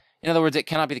 In other words, it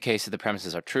cannot be the case that the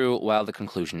premises are true while the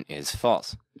conclusion is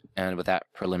false. And with that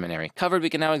preliminary covered, we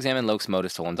can now examine Locke's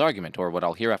Modus Tollens argument, or what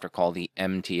I'll hereafter call the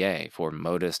MTA for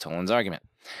Modus Tollens argument.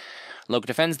 Locke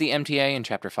defends the MTA in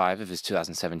Chapter 5 of his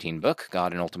 2017 book,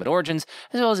 God and Ultimate Origins,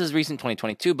 as well as his recent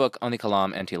 2022 book on the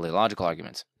Kalam and teleological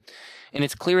arguments. In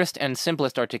its clearest and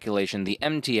simplest articulation, the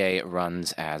MTA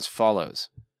runs as follows.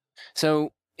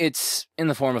 So, it's in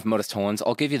the form of Modus Tollens.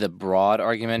 I'll give you the broad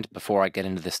argument before I get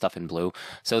into this stuff in blue.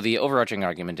 So the overarching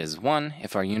argument is 1.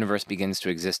 If our universe begins to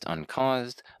exist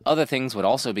uncaused, other things would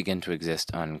also begin to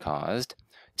exist uncaused.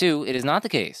 2. It is not the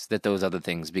case that those other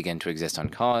things begin to exist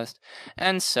uncaused.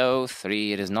 And so,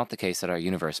 3. It is not the case that our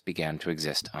universe began to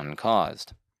exist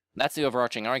uncaused. That's the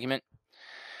overarching argument.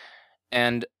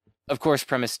 And, of course,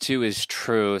 premise 2 is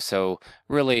true, so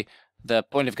really, the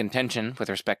point of contention with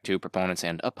respect to proponents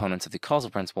and opponents of the causal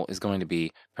principle is going to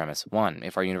be premise 1.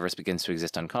 If our universe begins to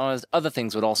exist uncaused, other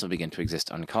things would also begin to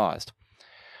exist uncaused.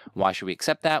 Why should we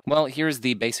accept that? Well, here's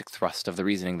the basic thrust of the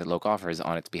reasoning that Locke offers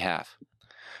on its behalf.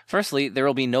 Firstly, there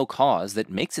will be no cause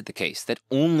that makes it the case that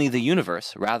only the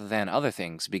universe, rather than other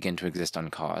things, begin to exist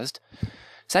uncaused.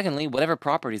 Secondly, whatever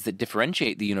properties that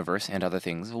differentiate the universe and other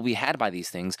things will be had by these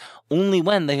things only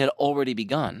when they had already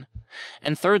begun.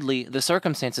 And thirdly, the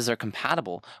circumstances are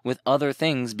compatible with other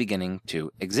things beginning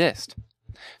to exist.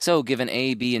 So, given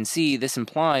A, B, and C, this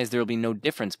implies there will be no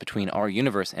difference between our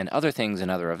universe and other things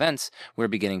and other events where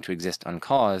beginning to exist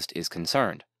uncaused is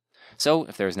concerned. So,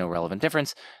 if there is no relevant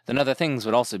difference, then other things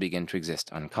would also begin to exist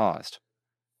uncaused.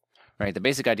 Right? The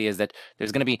basic idea is that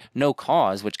there's going to be no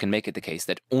cause which can make it the case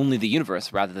that only the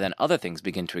universe rather than other things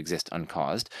begin to exist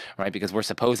uncaused, right? Because we're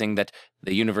supposing that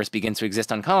the universe begins to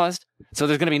exist uncaused, so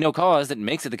there's going to be no cause that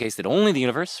makes it the case that only the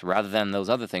universe rather than those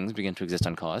other things begin to exist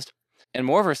uncaused. And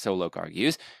moreover, so Locke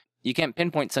argues, you can't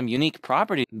pinpoint some unique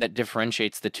property that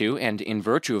differentiates the two, and in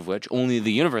virtue of which only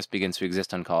the universe begins to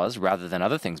exist uncaused rather than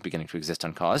other things beginning to exist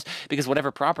uncaused, because whatever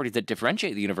properties that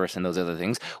differentiate the universe and those other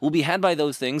things will be had by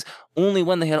those things only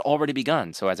when they had already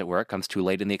begun, so as it were, it comes too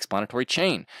late in the explanatory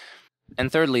chain.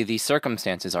 And thirdly, the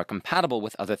circumstances are compatible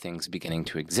with other things beginning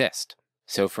to exist.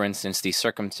 So, for instance, the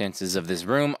circumstances of this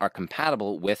room are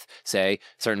compatible with, say,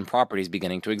 certain properties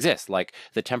beginning to exist, like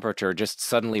the temperature just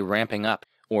suddenly ramping up,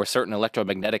 or certain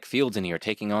electromagnetic fields in here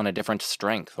taking on a different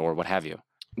strength, or what have you.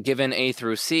 Given A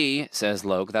through C, says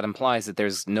Locke, that implies that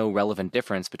there's no relevant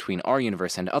difference between our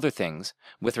universe and other things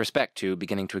with respect to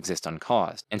beginning to exist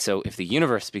uncaused. And so if the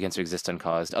universe begins to exist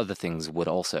uncaused, other things would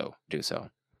also do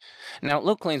so. Now,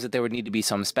 Locke claims that there would need to be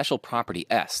some special property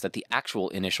S that the actual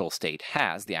initial state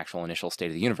has, the actual initial state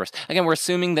of the universe. Again, we're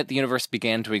assuming that the universe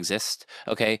began to exist,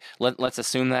 okay? Let's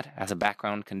assume that as a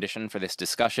background condition for this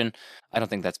discussion. I don't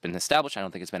think that's been established. I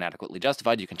don't think it's been adequately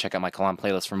justified. You can check out my Kalam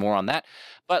playlist for more on that.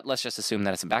 But let's just assume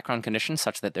that it's a background condition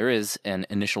such that there is an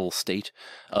initial state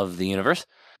of the universe.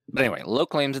 But anyway,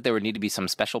 Locke claims that there would need to be some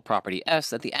special property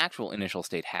S that the actual initial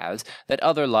state has that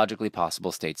other logically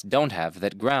possible states don't have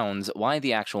that grounds why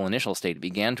the actual initial state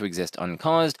began to exist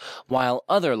uncaused, while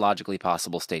other logically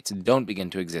possible states don't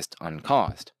begin to exist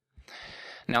uncaused.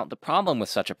 Now, the problem with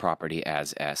such a property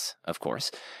as S, of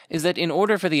course, is that in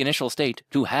order for the initial state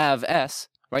to have S,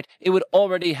 right, it would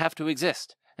already have to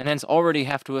exist, and hence already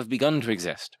have to have begun to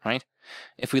exist, right?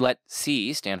 If we let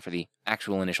C stand for the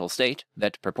actual initial state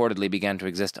that purportedly began to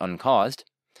exist uncaused,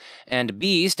 and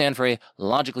B stand for a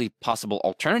logically possible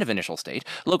alternative initial state,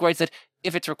 Locke writes that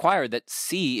if it's required that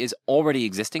C is already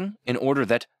existing in order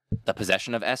that the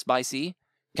possession of S by C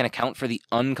can account for the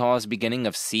uncaused beginning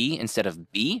of C instead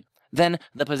of B, then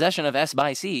the possession of S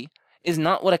by C is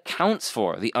not what accounts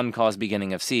for the uncaused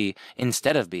beginning of C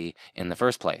instead of B in the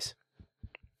first place.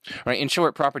 Right? In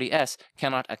short, property S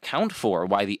cannot account for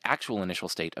why the actual initial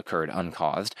state occurred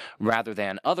uncaused, rather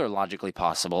than other logically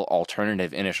possible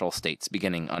alternative initial states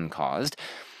beginning uncaused,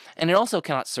 and it also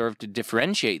cannot serve to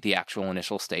differentiate the actual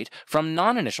initial state from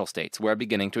non-initial states where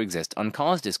beginning to exist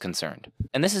uncaused is concerned.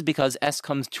 And this is because S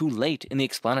comes too late in the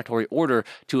explanatory order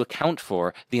to account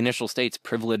for the initial state's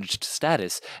privileged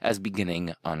status as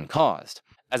beginning uncaused,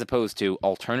 as opposed to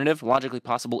alternative logically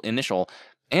possible initial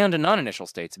and non-initial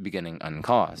states beginning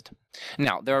uncaused.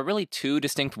 Now, there are really two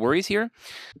distinct worries here.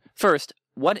 First,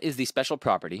 what is the special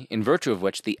property in virtue of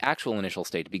which the actual initial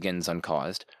state begins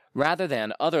uncaused, rather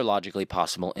than other logically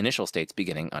possible initial states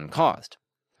beginning uncaused?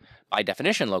 By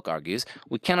definition, Locke argues,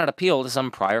 we cannot appeal to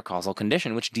some prior causal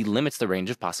condition which delimits the range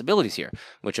of possibilities here,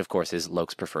 which of course is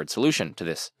Locke's preferred solution to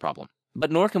this problem. But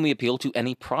nor can we appeal to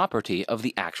any property of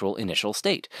the actual initial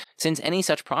state, since any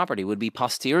such property would be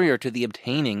posterior to the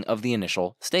obtaining of the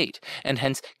initial state, and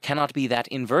hence cannot be that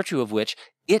in virtue of which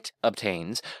it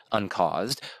obtains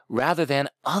uncaused, rather than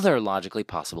other logically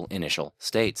possible initial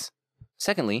states.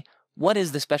 Secondly, what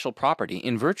is the special property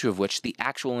in virtue of which the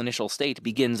actual initial state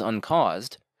begins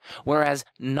uncaused, whereas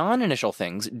non-initial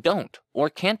things don't or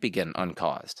can't begin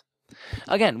uncaused?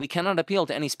 Again, we cannot appeal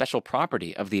to any special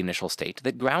property of the initial state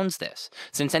that grounds this,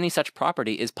 since any such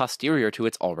property is posterior to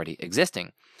its already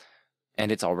existing,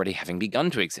 and its already having begun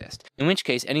to exist, in which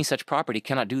case any such property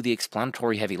cannot do the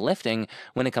explanatory heavy lifting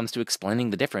when it comes to explaining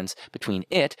the difference between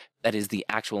it, that is the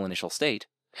actual initial state,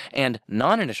 and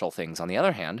non-initial things, on the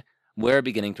other hand, where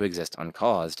beginning to exist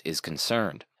uncaused is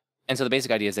concerned. And so the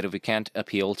basic idea is that if we can't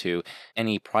appeal to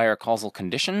any prior causal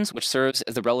conditions, which serves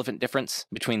as the relevant difference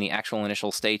between the actual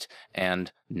initial state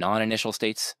and non-initial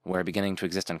states where beginning to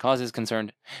exist uncaused is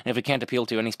concerned, and if we can't appeal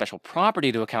to any special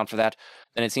property to account for that,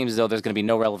 then it seems as though there's going to be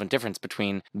no relevant difference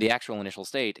between the actual initial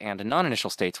state and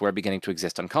non-initial states where beginning to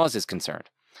exist uncaused is concerned.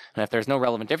 And if there's no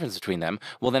relevant difference between them,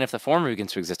 well then if the former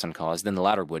begins to exist uncaused, then the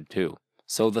latter would too.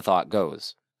 So the thought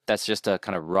goes. That's just a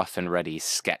kind of rough and ready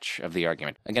sketch of the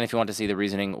argument. Again, if you want to see the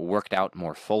reasoning worked out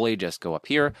more fully, just go up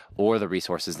here, or the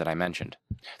resources that I mentioned.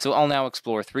 So I'll now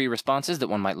explore 3 responses that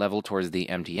one might level towards the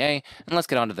MTA, and let's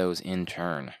get on to those in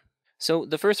turn. So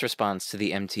the first response to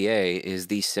the MTA is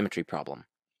the symmetry problem.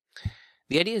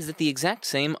 The idea is that the exact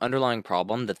same underlying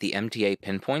problem that the MTA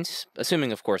pinpoints,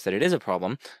 assuming of course that it is a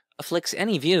problem, afflicts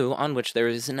any view on which there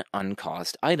is an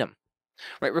uncaused item.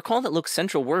 Right, recall that Locke's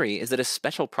central worry is that a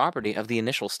special property of the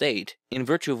initial state, in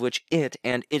virtue of which it,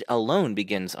 and it alone,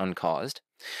 begins uncaused,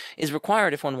 is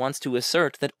required if one wants to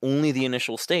assert that only the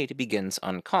initial state begins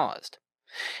uncaused.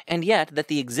 And yet that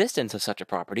the existence of such a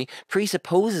property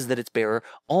presupposes that its bearer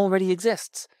already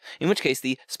exists, in which case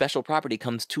the special property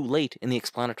comes too late in the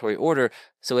explanatory order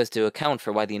so as to account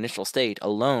for why the initial state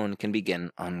alone can begin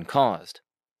uncaused.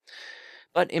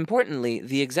 But importantly,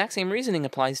 the exact same reasoning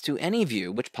applies to any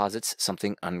view which posits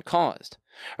something uncaused.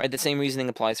 Right? The same reasoning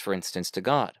applies, for instance, to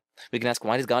God. We can ask,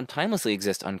 why does God timelessly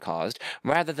exist uncaused,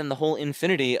 rather than the whole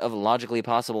infinity of logically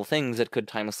possible things that could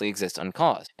timelessly exist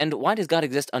uncaused? And why does God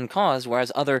exist uncaused,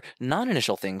 whereas other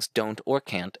non-initial things don't or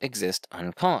can't exist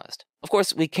uncaused? Of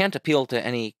course, we can't appeal to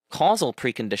any causal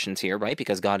preconditions here, right,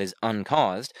 because God is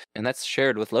uncaused, and that's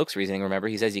shared with Locke's reasoning, remember,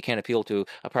 he says you can't appeal to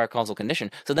a prior causal condition,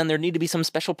 so then there need to be some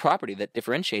special property that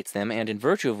differentiates them, and in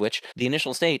virtue of which the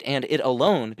initial state and it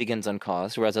alone begins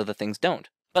uncaused, whereas other things don't.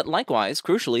 But likewise,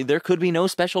 crucially, there could be no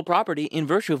special property in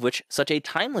virtue of which such a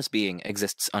timeless being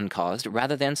exists uncaused,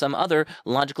 rather than some other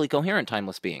logically coherent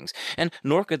timeless beings, and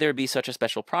nor could there be such a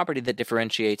special property that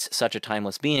differentiates such a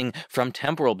timeless being from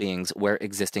temporal beings where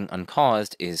existing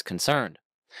uncaused is concerned.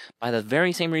 By the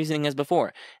very same reasoning as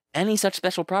before, any such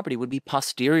special property would be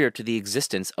posterior to the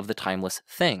existence of the timeless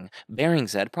thing bearing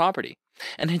said property,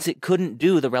 and hence it couldn't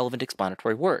do the relevant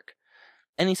explanatory work.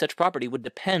 Any such property would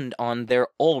depend on there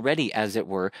already, as it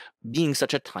were, being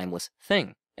such a timeless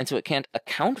thing, and so it can't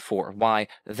account for why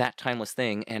that timeless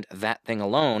thing and that thing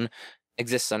alone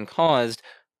exists uncaused,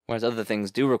 whereas other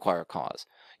things do require cause.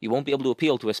 You won't be able to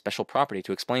appeal to a special property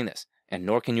to explain this, and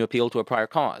nor can you appeal to a prior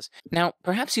cause. Now,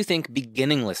 perhaps you think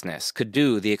beginninglessness could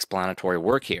do the explanatory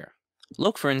work here.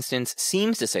 Locke, for instance,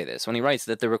 seems to say this when he writes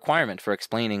that the requirement for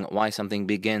explaining why something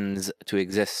begins to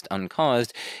exist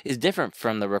uncaused is different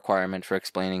from the requirement for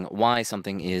explaining why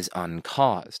something is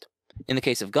uncaused. In the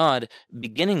case of God,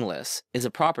 beginningless is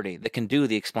a property that can do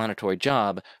the explanatory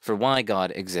job for why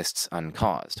God exists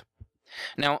uncaused.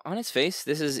 Now, on its face,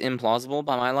 this is implausible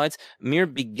by my lights. Mere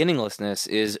beginninglessness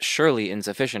is surely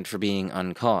insufficient for being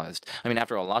uncaused. I mean,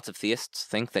 after all, lots of theists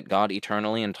think that God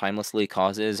eternally and timelessly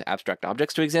causes abstract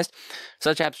objects to exist.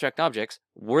 Such abstract objects,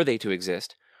 were they to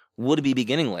exist, would be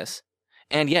beginningless,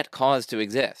 and yet cause to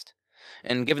exist.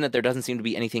 And given that there doesn't seem to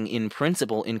be anything in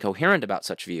principle incoherent about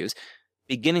such views,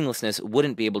 beginninglessness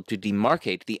wouldn't be able to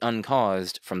demarcate the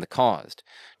uncaused from the caused.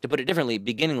 To put it differently,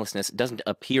 beginninglessness doesn't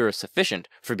appear sufficient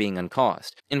for being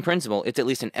uncaused. In principle, it's at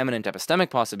least an eminent epistemic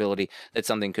possibility that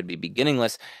something could be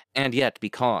beginningless and yet be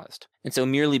caused. And so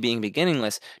merely being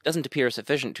beginningless doesn't appear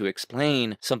sufficient to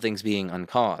explain something's being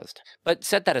uncaused. But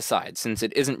set that aside, since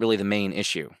it isn't really the main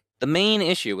issue. The main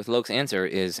issue with Locke's answer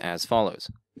is as follows.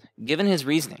 Given his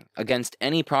reasoning against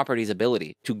any property's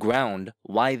ability to ground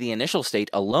why the initial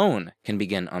state alone can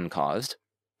begin uncaused,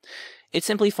 it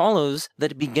simply follows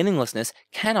that beginninglessness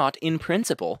cannot, in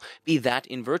principle, be that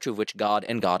in virtue of which God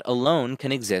and God alone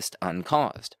can exist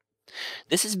uncaused.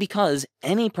 This is because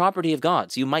any property of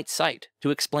God's you might cite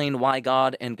to explain why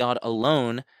God and God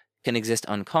alone can exist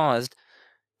uncaused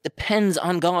depends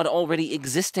on God already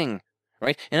existing.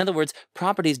 Right? In other words,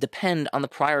 properties depend on the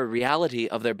prior reality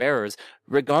of their bearers,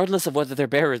 regardless of whether their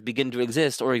bearers begin to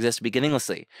exist or exist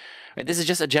beginninglessly. Right? This is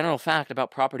just a general fact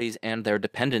about properties and their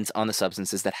dependence on the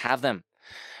substances that have them.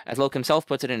 As Locke himself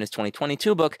puts it in his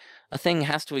 2022 book, a thing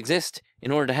has to exist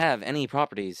in order to have any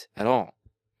properties at all.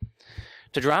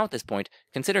 To draw out this point,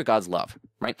 consider God's love,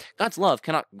 right? God's love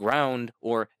cannot ground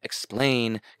or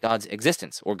explain God's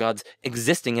existence, or God's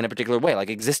existing in a particular way, like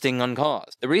existing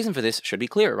uncaused. The reason for this should be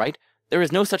clear, right? There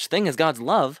is no such thing as God's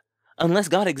love unless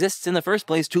God exists in the first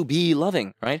place to be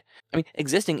loving, right? I mean,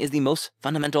 existing is the most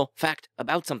fundamental fact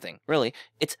about something, really.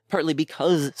 It's partly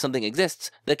because something exists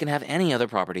that can have any other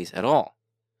properties at all.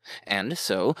 And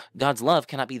so, God's love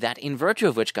cannot be that in virtue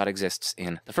of which God exists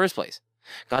in the first place.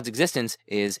 God's existence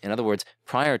is, in other words,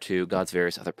 prior to God's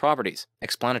various other properties,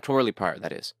 explanatorily prior,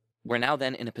 that is. We're now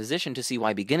then in a position to see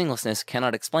why beginninglessness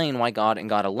cannot explain why God and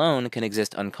God alone can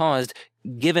exist uncaused,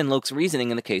 given Locke's reasoning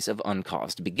in the case of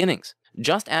uncaused beginnings.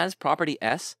 Just as property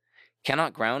S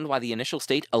cannot ground why the initial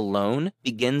state alone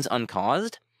begins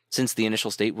uncaused, since the initial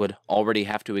state would already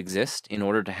have to exist in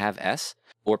order to have S,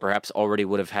 or perhaps already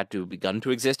would have had to begun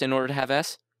to exist in order to have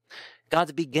S,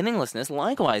 God's beginninglessness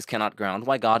likewise cannot ground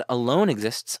why God alone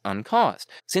exists uncaused,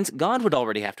 since God would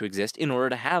already have to exist in order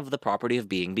to have the property of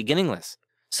being beginningless.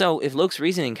 So, if Locke's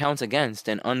reasoning counts against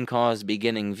an uncaused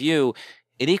beginning view,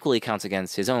 it equally counts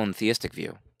against his own theistic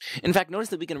view. In fact, notice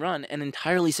that we can run an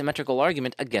entirely symmetrical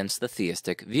argument against the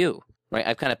theistic view. Right?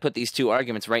 I've kind of put these two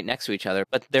arguments right next to each other,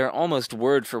 but they're almost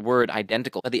word for word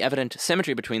identical. But the evident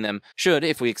symmetry between them should,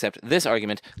 if we accept this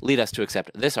argument, lead us to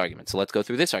accept this argument. So let's go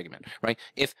through this argument, right?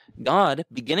 If God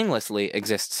beginninglessly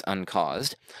exists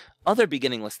uncaused, other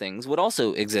beginningless things would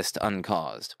also exist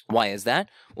uncaused. Why is that?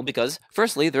 Well, because,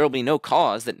 firstly, there will be no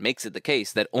cause that makes it the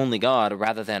case that only God,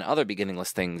 rather than other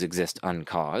beginningless things, exist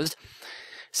uncaused.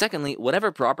 Secondly,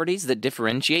 whatever properties that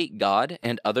differentiate God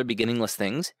and other beginningless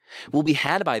things will be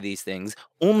had by these things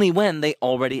only when they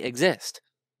already exist.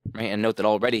 Right? And note that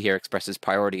already here expresses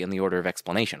priority in the order of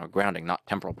explanation, or grounding, not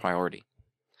temporal priority.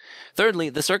 Thirdly,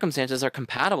 the circumstances are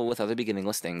compatible with other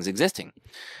beginningless things existing.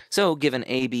 So, given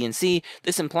A, B, and C,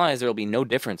 this implies there will be no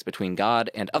difference between God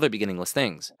and other beginningless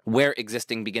things, where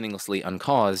existing beginninglessly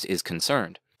uncaused is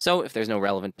concerned. So, if there's no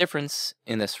relevant difference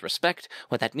in this respect,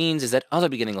 what that means is that other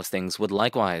beginningless things would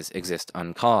likewise exist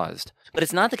uncaused. But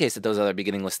it's not the case that those other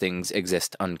beginningless things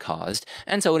exist uncaused,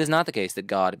 and so it is not the case that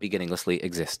God beginninglessly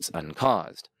exists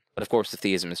uncaused. But of course, if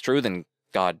theism is true, then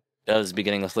God does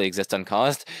beginninglessly exist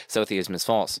uncaused, so theism is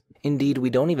false. Indeed, we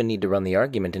don't even need to run the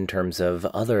argument in terms of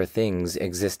other things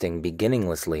existing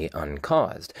beginninglessly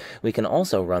uncaused. We can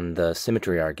also run the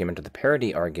symmetry argument or the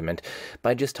parity argument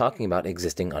by just talking about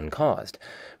existing uncaused.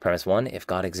 Premise 1, if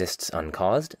God exists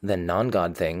uncaused, then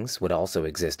non-God things would also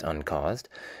exist uncaused.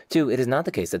 2, it is not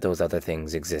the case that those other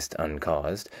things exist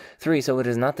uncaused. 3, so it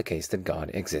is not the case that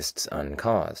God exists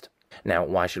uncaused. Now,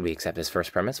 why should we accept this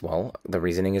first premise? Well, the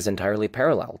reasoning is entirely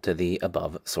parallel to the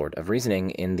above sort of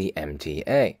reasoning in the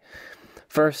MTA.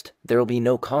 First, there will be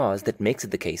no cause that makes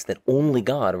it the case that only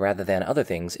God rather than other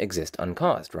things exist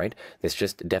uncaused, right? This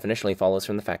just definitionally follows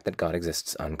from the fact that God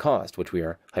exists uncaused, which we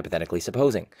are hypothetically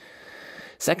supposing.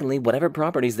 Secondly, whatever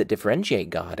properties that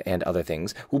differentiate God and other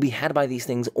things will be had by these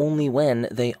things only when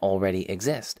they already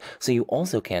exist. So you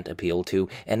also can't appeal to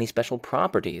any special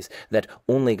properties that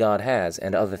only God has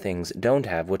and other things don't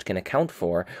have, which can account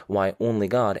for why only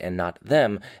God and not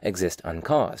them exist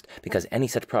uncaused, because any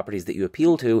such properties that you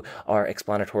appeal to are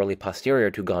explanatorily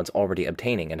posterior to God's already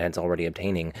obtaining, and hence already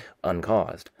obtaining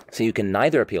uncaused. So you can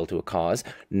neither appeal to a cause,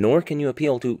 nor can you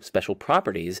appeal to special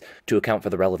properties to account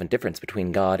for the relevant difference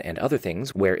between God and other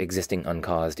things where existing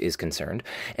uncaused is concerned.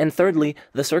 And thirdly,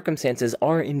 the circumstances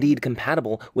are indeed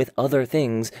compatible with other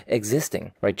things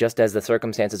existing, right? Just as the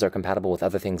circumstances are compatible with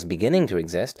other things beginning to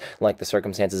exist, like the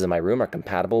circumstances in my room are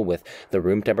compatible with the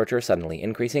room temperature suddenly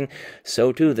increasing,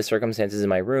 so too the circumstances in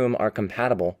my room are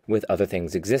compatible with other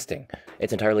things existing.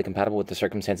 It's entirely compatible with the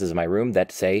circumstances in my room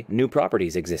that say new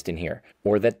properties exist in here,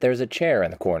 or that there's a chair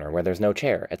in the corner where there's no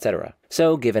chair, etc.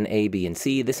 So given A, B, and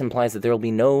C, this implies that there will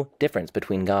be no difference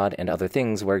between God and other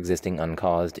things where existing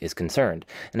uncaused is concerned.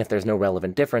 And if there's no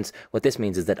relevant difference, what this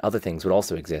means is that other things would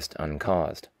also exist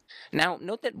uncaused. Now,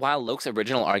 note that while Locke's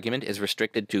original argument is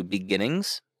restricted to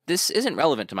beginnings, this isn't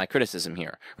relevant to my criticism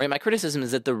here, right? My criticism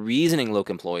is that the reasoning Locke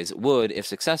employs would, if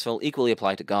successful, equally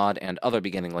apply to God and other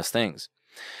beginningless things.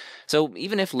 So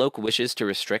even if Locke wishes to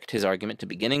restrict his argument to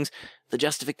beginnings, the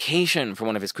justification for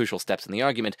one of his crucial steps in the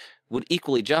argument would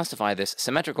equally justify this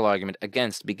symmetrical argument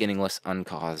against beginningless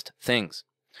uncaused things.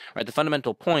 Right, the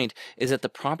fundamental point is that the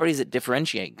properties that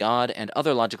differentiate God and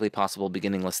other logically possible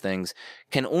beginningless things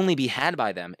can only be had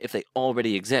by them if they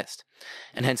already exist,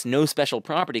 and hence no special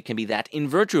property can be that in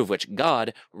virtue of which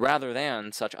God, rather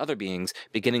than such other beings,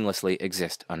 beginninglessly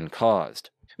exist uncaused.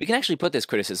 We can actually put this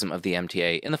criticism of the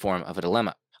MTA in the form of a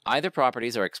dilemma. Either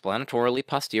properties are explanatorily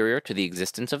posterior to the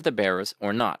existence of the bearers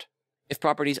or not. If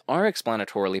properties are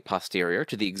explanatorily posterior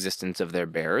to the existence of their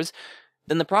bearers,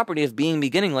 then the property of being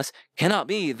beginningless cannot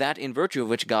be that in virtue of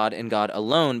which God and God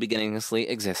alone beginninglessly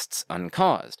exists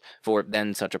uncaused, for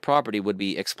then such a property would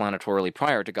be explanatorily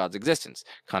prior to God's existence,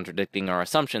 contradicting our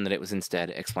assumption that it was instead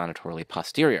explanatorily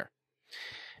posterior.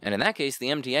 And in that case, the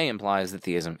MTA implies that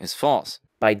theism is false,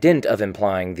 by dint of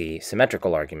implying the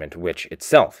symmetrical argument, which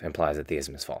itself implies that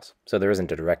theism is false. So there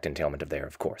isn't a direct entailment of there,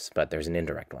 of course, but there's an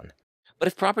indirect one. But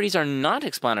if properties are not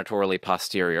explanatorily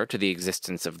posterior to the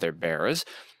existence of their bearers,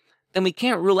 then we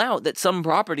can't rule out that some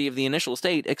property of the initial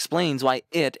state explains why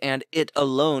it and it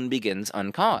alone begins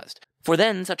uncaused. For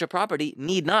then, such a property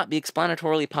need not be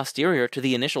explanatorily posterior to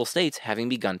the initial states having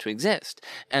begun to exist.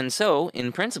 And so,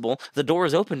 in principle, the door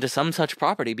is open to some such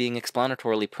property being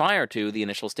explanatorily prior to the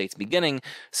initial state's beginning,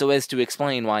 so as to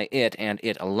explain why it and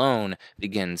it alone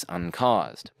begins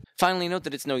uncaused. Finally, note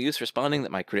that it's no use responding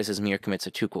that my criticism here commits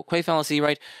a two-quote-quay fallacy,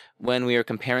 right? When we are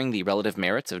comparing the relative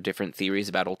merits of different theories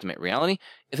about ultimate reality,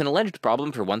 if an alleged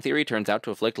problem for one theory turns out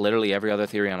to afflict literally every other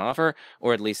theory on offer,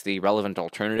 or at least the relevant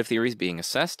alternative theories being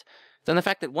assessed, then the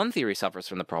fact that one theory suffers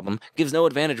from the problem gives no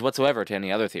advantage whatsoever to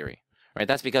any other theory, right?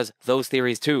 That's because those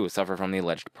theories too suffer from the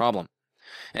alleged problem.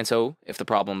 And so, if the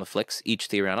problem afflicts each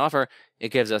theory on offer, it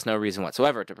gives us no reason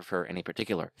whatsoever to prefer any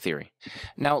particular theory.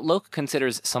 Now, Locke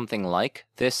considers something like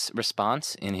this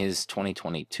response in his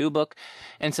 2022 book,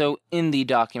 and so in the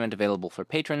document available for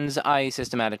patrons, I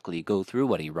systematically go through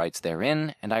what he writes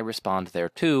therein, and I respond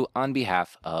thereto on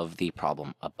behalf of the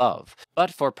problem above.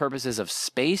 But for purposes of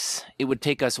space, it would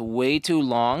take us way too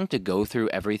long to go through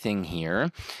everything here,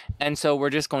 and so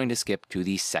we're just going to skip to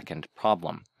the second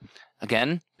problem.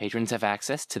 Again, patrons have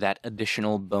access to that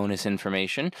additional bonus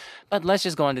information, but let's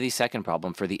just go on to the second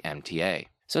problem for the MTA.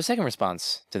 So second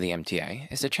response to the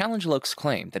MTA is to challenge Locke's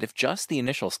claim that if just the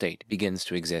initial state begins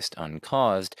to exist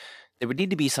uncaused, there would need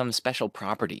to be some special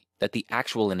property that the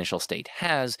actual initial state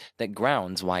has that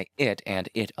grounds why it and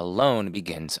it alone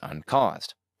begins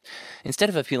uncaused. Instead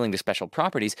of appealing to special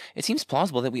properties, it seems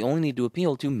plausible that we only need to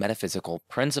appeal to metaphysical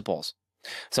principles.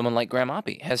 Someone like Graham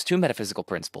Oppy has two metaphysical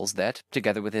principles that,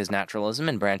 together with his naturalism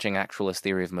and branching actualist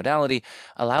theory of modality,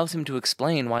 allows him to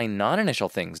explain why non-initial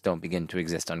things don't begin to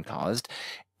exist uncaused,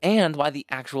 and why the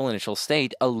actual initial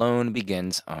state alone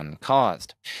begins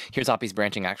uncaused. Here's Oppie's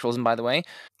branching actualism, by the way.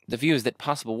 The view is that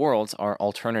possible worlds are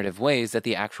alternative ways that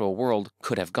the actual world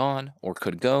could have gone, or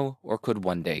could go, or could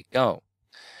one day go.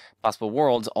 Possible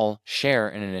worlds all share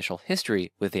an initial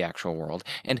history with the actual world,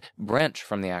 and branch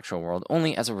from the actual world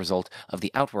only as a result of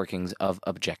the outworkings of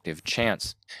objective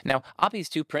chance. Now, Oppie's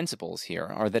two principles here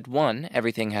are that 1,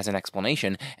 everything has an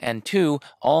explanation, and 2,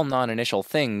 all non-initial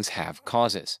things have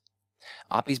causes.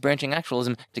 Oppie's branching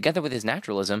actualism, together with his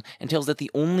naturalism, entails that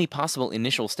the only possible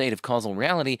initial state of causal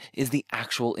reality is the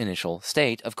actual initial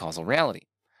state of causal reality.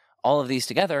 All of these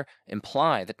together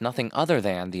imply that nothing other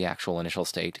than the actual initial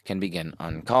state can begin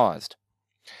uncaused.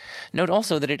 Note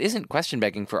also that it isn't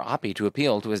question-begging for Oppie to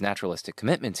appeal to his naturalistic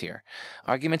commitments here.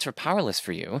 Arguments are powerless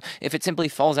for you if it simply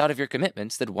falls out of your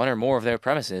commitments that one or more of their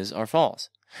premises are false.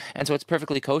 And so it's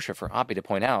perfectly kosher for Oppie to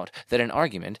point out that an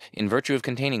argument, in virtue of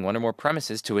containing one or more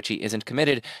premises to which he isn't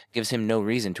committed, gives him no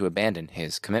reason to abandon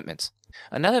his commitments.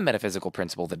 Another metaphysical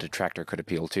principle the detractor could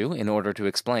appeal to, in order to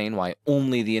explain why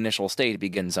only the initial state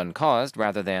begins uncaused,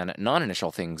 rather than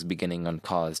non-initial things beginning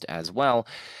uncaused as well,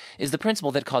 is the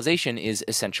principle that causation is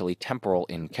essentially temporal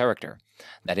in character.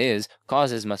 That is,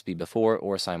 causes must be before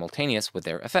or simultaneous with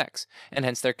their effects, and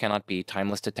hence there cannot be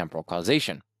timeless to temporal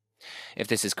causation. If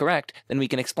this is correct, then we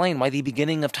can explain why the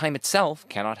beginning of time itself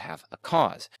cannot have a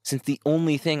cause, since the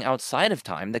only thing outside of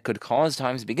time that could cause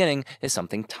time's beginning is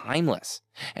something timeless.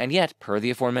 And yet, per the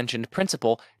aforementioned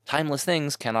principle, timeless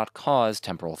things cannot cause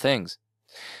temporal things.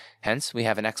 Hence, we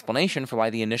have an explanation for why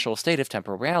the initial state of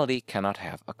temporal reality cannot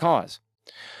have a cause.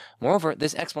 Moreover,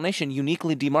 this explanation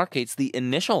uniquely demarcates the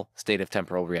initial state of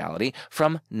temporal reality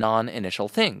from non-initial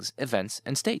things, events,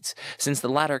 and states, since the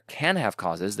latter can have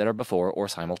causes that are before or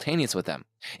simultaneous with them.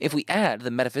 If we add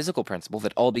the metaphysical principle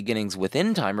that all beginnings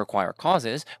within time require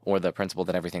causes, or the principle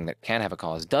that everything that can have a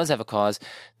cause does have a cause,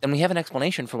 then we have an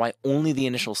explanation for why only the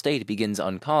initial state begins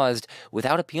uncaused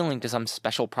without appealing to some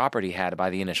special property had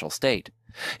by the initial state.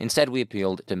 Instead, we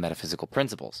appealed to metaphysical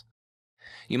principles.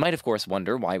 You might, of course,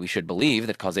 wonder why we should believe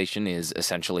that causation is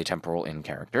essentially temporal in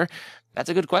character. That's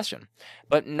a good question.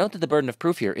 But note that the burden of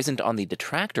proof here isn't on the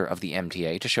detractor of the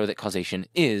MTA to show that causation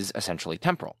is essentially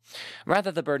temporal.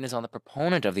 Rather, the burden is on the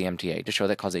proponent of the MTA to show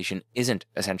that causation isn't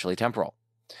essentially temporal.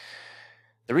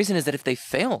 The reason is that if they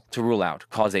fail to rule out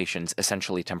causation's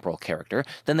essentially temporal character,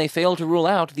 then they fail to rule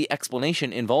out the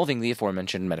explanation involving the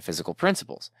aforementioned metaphysical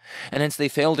principles, and hence they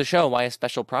fail to show why a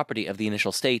special property of the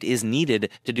initial state is needed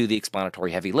to do the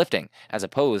explanatory heavy lifting, as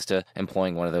opposed to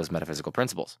employing one of those metaphysical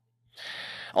principles.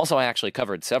 Also, I actually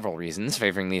covered several reasons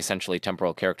favoring the essentially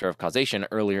temporal character of causation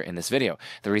earlier in this video.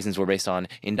 The reasons were based on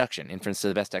induction, inference to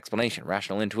the best explanation,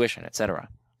 rational intuition, etc.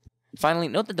 Finally,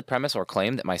 note that the premise or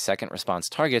claim that my second response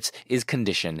targets is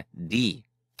condition D.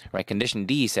 Right, condition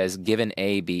D says, given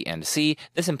A, B, and C,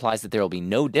 this implies that there will be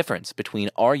no difference between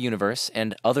our universe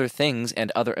and other things and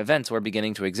other events where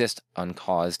beginning to exist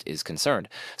uncaused is concerned.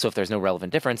 So if there's no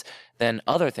relevant difference, then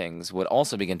other things would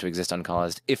also begin to exist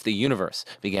uncaused if the universe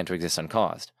began to exist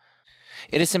uncaused.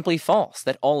 It is simply false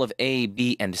that all of A,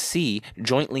 B, and C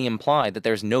jointly imply that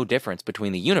there's no difference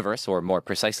between the universe, or more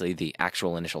precisely the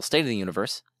actual initial state of the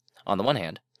universe, on the one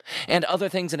hand, and other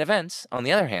things and events, on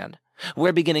the other hand,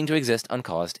 where beginning to exist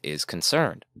uncaused is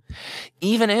concerned.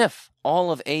 Even if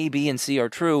all of A, B, and C are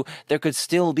true, there could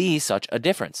still be such a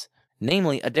difference,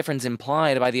 namely a difference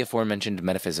implied by the aforementioned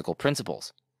metaphysical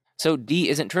principles. So D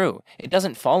isn't true. It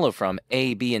doesn't follow from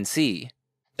A, B, and C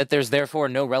that there's therefore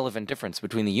no relevant difference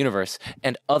between the universe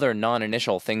and other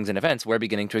non-initial things and events where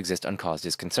beginning to exist uncaused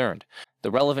is concerned.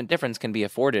 The relevant difference can be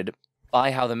afforded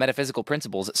by how the metaphysical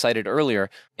principles cited earlier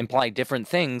imply different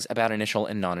things about initial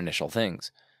and non-initial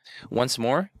things. Once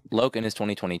more, Locke in his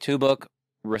 2022 book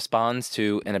responds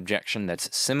to an objection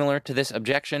that's similar to this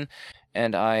objection,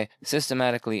 and I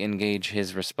systematically engage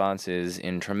his responses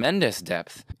in tremendous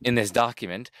depth in this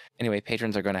document. Anyway,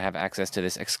 patrons are going to have access to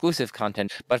this exclusive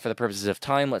content, but for the purposes of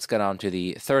time, let's get on to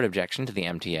the third objection to the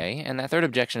MTA, and that third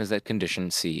objection is that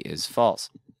condition C is false.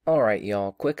 Alright,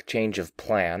 y'all, quick change of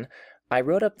plan. I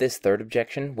wrote up this third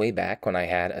objection way back when I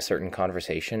had a certain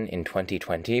conversation in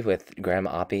 2020 with Graham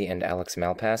Oppie and Alex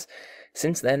Malpass.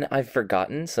 Since then, I've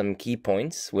forgotten some key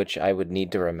points which I would need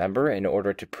to remember in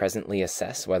order to presently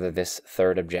assess whether this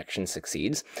third objection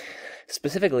succeeds.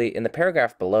 Specifically, in the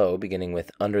paragraph below, beginning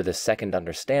with "under the second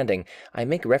understanding," I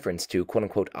make reference to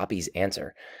quote-unquote Oppie's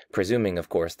answer, presuming, of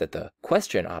course, that the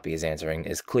question Oppie is answering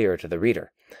is clear to the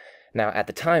reader. Now, at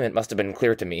the time, it must have been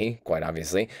clear to me, quite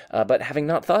obviously, but having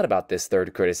not thought about this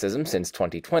third criticism since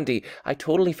 2020, I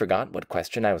totally forgot what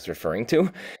question I was referring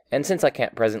to, and since I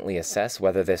can't presently assess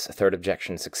whether this third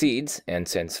objection succeeds, and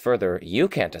since further, you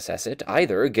can't assess it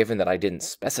either, given that I didn't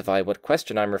specify what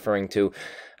question I'm referring to,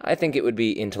 I think it would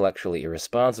be intellectually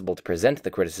irresponsible to present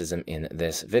the criticism in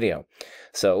this video.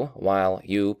 So, while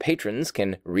you patrons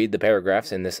can read the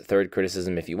paragraphs in this third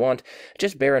criticism if you want,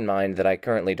 just bear in mind that I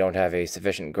currently don't have a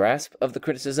sufficient grasp of the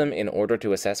criticism in order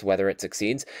to assess whether it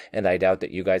succeeds, and I doubt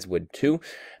that you guys would too.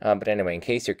 But anyway, in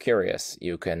case you're curious,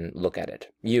 you can look at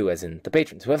it. You, as in the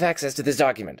patrons, who have access to this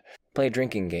document. Play a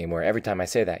drinking game where every time I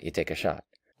say that, you take a shot.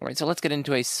 Alright, so let's get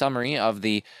into a summary of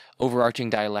the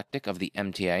overarching dialectic of the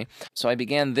MTA. So I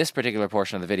began this particular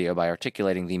portion of the video by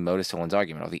articulating the Modus Tollens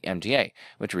argument, or the MTA,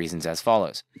 which reasons as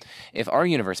follows. If our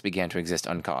universe began to exist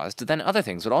uncaused, then other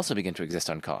things would also begin to exist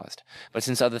uncaused. But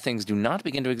since other things do not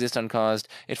begin to exist uncaused,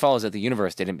 it follows that the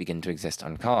universe didn't begin to exist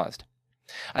uncaused.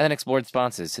 I then explored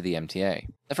responses to the MTA.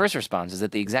 The first response is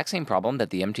that the exact same problem that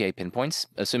the MTA pinpoints,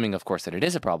 assuming of course that it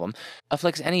is a problem,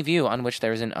 afflicts any view on which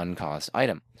there is an uncaused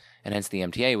item, and hence the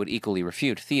MTA would equally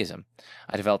refute theism.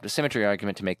 I developed a symmetry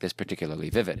argument to make this particularly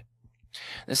vivid.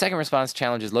 The second response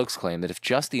challenges Locke's claim that if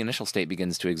just the initial state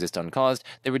begins to exist uncaused,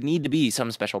 there would need to be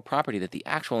some special property that the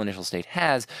actual initial state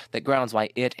has that grounds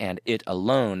why it and it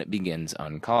alone begins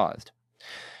uncaused.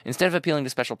 Instead of appealing to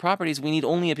special properties, we need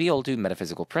only appeal to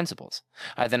metaphysical principles.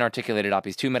 I then articulated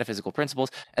Oppe's two metaphysical principles,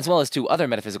 as well as two other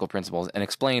metaphysical principles, and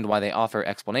explained why they offer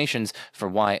explanations for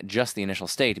why just the initial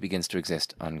state begins to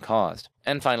exist uncaused.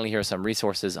 And finally, here are some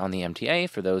resources on the MTA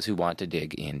for those who want to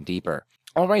dig in deeper.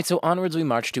 Alright, so onwards we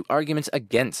march to arguments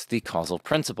against the causal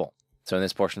principle. So in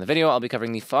this portion of the video, I'll be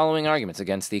covering the following arguments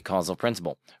against the causal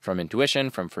principle. From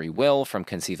intuition, from free will, from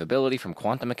conceivability, from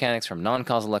quantum mechanics, from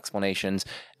non-causal explanations,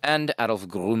 and Adolf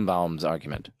Grünbaum's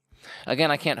argument. Again,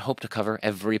 I can't hope to cover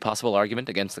every possible argument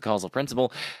against the causal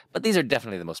principle, but these are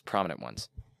definitely the most prominent ones.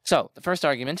 So, the first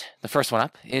argument, the first one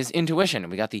up, is intuition.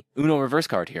 We got the Uno reverse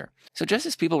card here. So just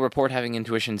as people report having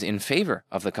intuitions in favor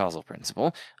of the causal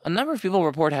principle, a number of people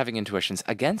report having intuitions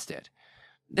against it.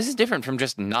 This is different from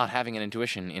just not having an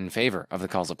intuition in favor of the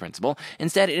causal principle.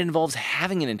 Instead, it involves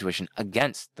having an intuition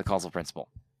against the causal principle.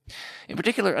 In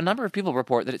particular, a number of people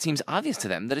report that it seems obvious to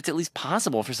them that it's at least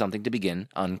possible for something to begin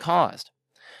uncaused.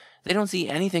 They don't see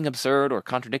anything absurd or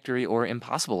contradictory or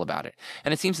impossible about it,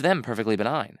 and it seems to them perfectly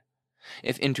benign.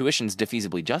 If intuitions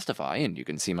defeasibly justify, and you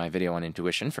can see my video on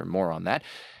intuition for more on that,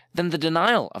 then the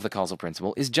denial of the causal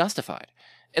principle is justified,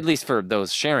 at least for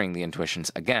those sharing the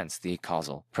intuitions against the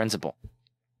causal principle.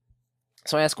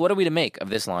 So I ask, what are we to make of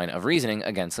this line of reasoning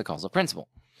against the causal principle?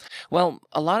 Well,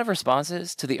 a lot of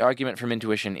responses to the argument from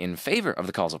intuition in favor of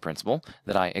the causal principle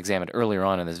that I examined earlier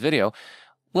on in this video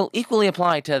will equally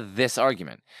apply to this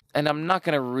argument, and I'm not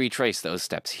going to retrace those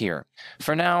steps here.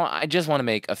 For now, I just want to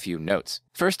make a few notes.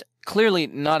 First, clearly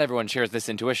not everyone shares this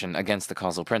intuition against the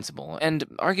causal principle, and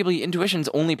arguably intuitions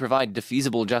only provide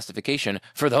defeasible justification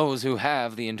for those who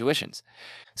have the intuitions.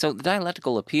 So the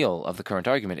dialectical appeal of the current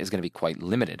argument is going to be quite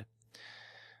limited.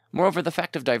 Moreover, the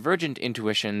fact of divergent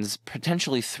intuitions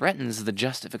potentially threatens the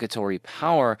justificatory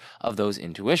power of those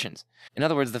intuitions. In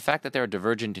other words, the fact that there are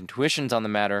divergent intuitions on the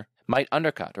matter might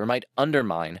undercut or might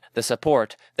undermine the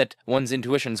support that one's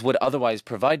intuitions would otherwise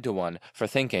provide to one for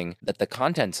thinking that the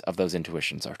contents of those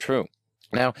intuitions are true.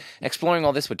 Now, exploring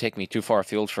all this would take me too far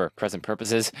afield for present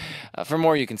purposes. For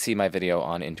more, you can see my video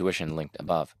on intuition linked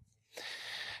above.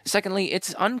 Secondly,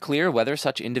 it's unclear whether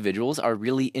such individuals are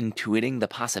really intuiting the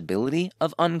possibility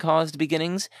of uncaused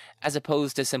beginnings, as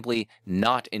opposed to simply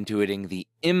not intuiting the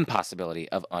impossibility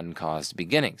of uncaused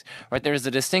beginnings. Right? There's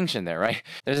a distinction there, right?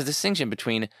 There's a distinction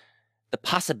between the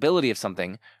possibility of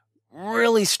something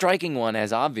really striking one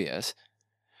as obvious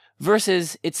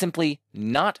versus it simply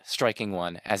not striking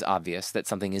one as obvious that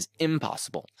something is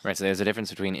impossible. Right? So there's a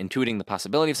difference between intuiting the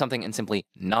possibility of something and simply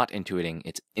not intuiting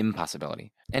its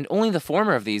impossibility. And only the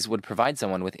former of these would provide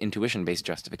someone with intuition-based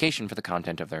justification for the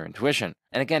content of their intuition.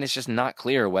 And again, it's just not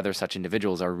clear whether such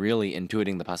individuals are really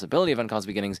intuiting the possibility of uncaused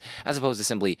beginnings as opposed to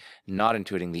simply not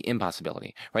intuiting the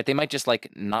impossibility. Right? They might just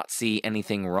not see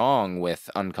anything wrong with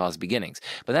uncaused beginnings.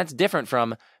 But that's different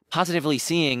from positively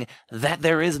seeing that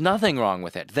there is nothing wrong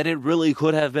with it, that it really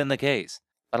could have been the case.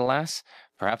 But alas,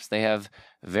 perhaps they have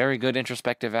very good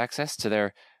introspective access to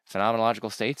their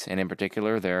phenomenological states, and in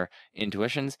particular their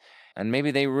intuitions, and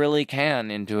maybe they really can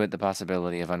intuit the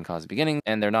possibility of uncaused beginnings,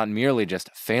 and they're not merely just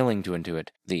failing to intuit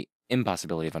the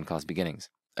impossibility of uncaused beginnings.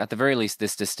 At the very least,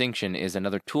 this distinction is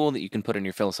another tool that you can put in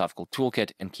your philosophical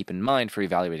toolkit and keep in mind for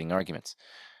evaluating arguments.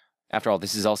 After all,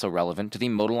 this is also relevant to the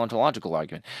modal ontological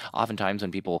argument. Oftentimes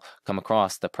when people come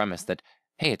across the premise that,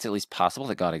 hey, it's at least possible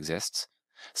that God exists,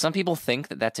 some people think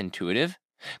that that's intuitive,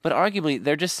 but arguably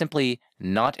they're just simply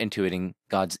not intuiting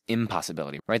God's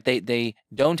impossibility, right? They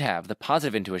don't have the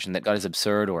positive intuition that God is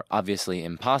absurd or obviously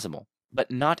impossible. But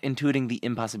not intuiting the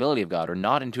impossibility of God, or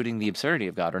not intuiting the absurdity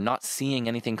of God, or not seeing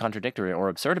anything contradictory or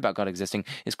absurd about God existing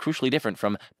is crucially different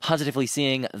from positively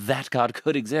seeing that God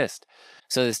could exist.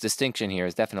 So this distinction here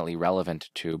is definitely relevant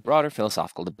to broader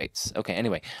philosophical debates. Okay,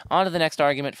 anyway, on to the next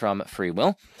argument from free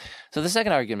will. So the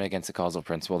second argument against the causal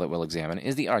principle that we'll examine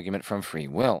is the argument from free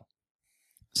will.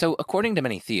 So according to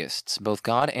many theists, both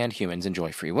God and humans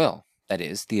enjoy free will. That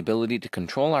is, the ability to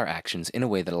control our actions in a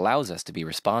way that allows us to be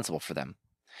responsible for them.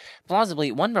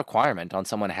 Plausibly, one requirement on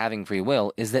someone having free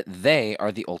will is that they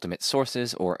are the ultimate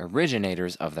sources or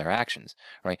originators of their actions,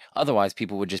 right? Otherwise,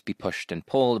 people would just be pushed and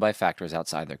pulled by factors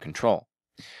outside their control.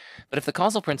 But if the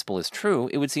causal principle is true,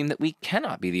 it would seem that we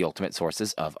cannot be the ultimate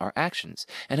sources of our actions,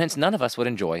 and hence none of us would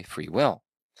enjoy free will.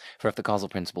 For if the causal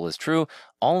principle is true,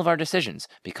 all of our decisions,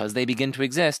 because they begin to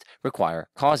exist, require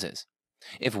causes.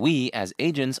 If we, as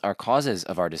agents, are causes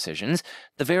of our decisions,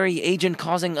 the very agent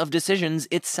causing of decisions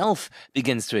itself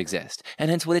begins to exist,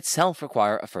 and hence would itself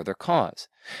require a further cause.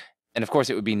 And of course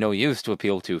it would be no use to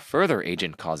appeal to further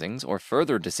agent causings or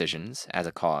further decisions as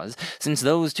a cause, since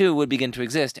those too would begin to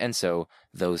exist, and so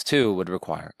those too would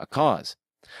require a cause.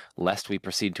 Lest we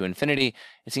proceed to infinity,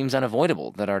 it seems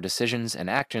unavoidable that our decisions and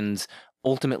actions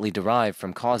ultimately derive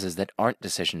from causes that aren't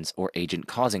decisions or agent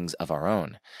causings of our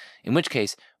own, in which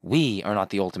case we are not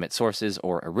the ultimate sources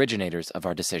or originators of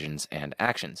our decisions and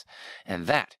actions, and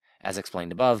that, as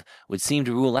explained above, would seem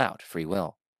to rule out free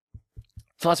will.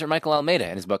 Philosopher Michael Almeida,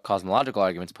 in his book Cosmological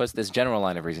Arguments, puts this general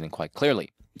line of reasoning quite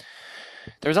clearly.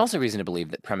 There is also reason to believe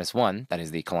that premise 1, that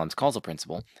is the Kalam's causal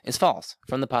principle, is false,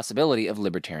 from the possibility of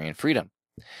libertarian freedom.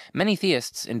 Many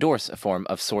theists endorse a form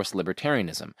of source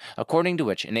libertarianism, according to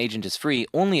which an agent is free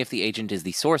only if the agent is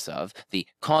the source of, the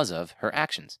cause of, her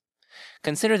actions.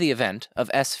 Consider the event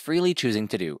of S freely choosing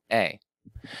to do A.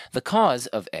 The cause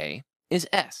of A is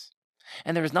S,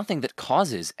 and there is nothing that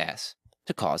causes S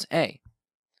to cause A.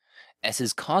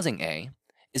 S's causing A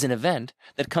is an event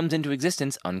that comes into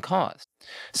existence uncaused.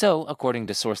 So, according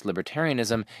to source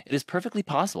libertarianism, it is perfectly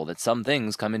possible that some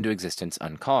things come into existence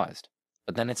uncaused.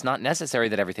 But then it's not necessary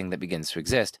that everything that begins to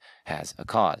exist has a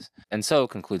cause. And so,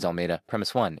 concludes Almeida,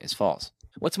 premise 1 is false.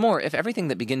 What's more, if everything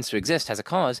that begins to exist has a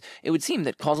cause, it would seem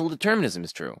that causal determinism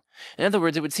is true. In other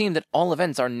words, it would seem that all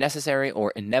events are necessary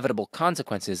or inevitable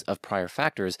consequences of prior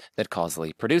factors that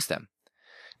causally produce them.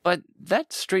 But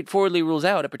that straightforwardly rules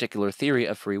out a particular theory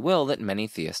of free will that many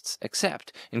theists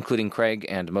accept, including Craig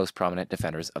and most prominent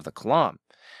defenders of the Kalam.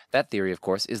 That theory, of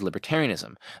course, is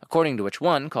libertarianism, according to which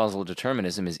 1, causal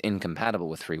determinism is incompatible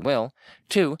with free will,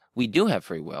 2, we do have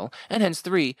free will, and hence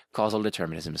 3, causal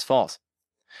determinism is false.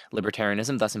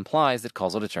 Libertarianism thus implies that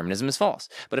causal determinism is false,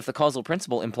 but if the causal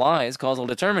principle implies causal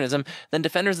determinism, then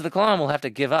defenders of the Kalam will have to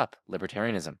give up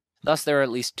libertarianism. Thus, there are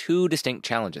at least 2 distinct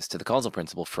challenges to the causal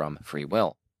principle from free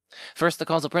will. First, the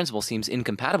causal principle seems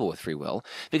incompatible with free will,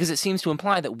 because it seems to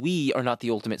imply that we are not the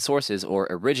ultimate sources or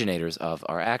originators of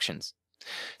our actions.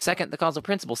 Second, the causal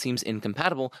principle seems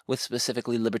incompatible with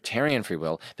specifically libertarian free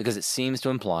will, because it seems to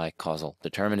imply causal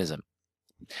determinism.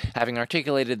 Having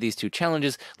articulated these 2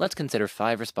 challenges, let's consider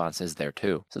 5 responses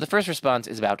thereto. So the first response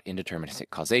is about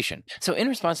indeterministic causation. So in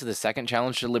response to the second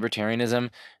challenge to libertarianism,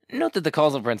 note that the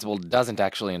causal principle doesn't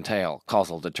actually entail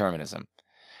causal determinism.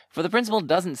 For the principle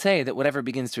doesn't say that whatever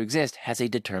begins to exist has a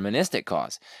deterministic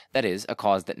cause, that is, a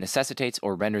cause that necessitates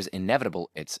or renders inevitable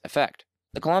its effect.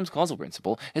 The Kalam's causal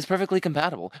principle is perfectly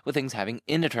compatible with things having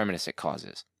indeterministic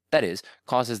causes, that is,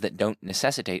 causes that don't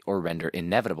necessitate or render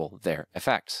inevitable their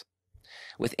effects.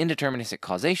 With indeterministic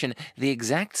causation, the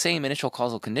exact same initial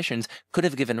causal conditions could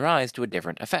have given rise to a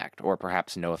different effect, or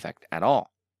perhaps no effect at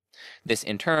all. This,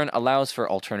 in turn, allows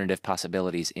for alternative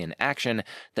possibilities in action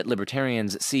that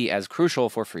libertarians see as crucial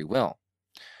for free will.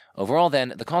 Overall,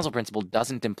 then, the causal principle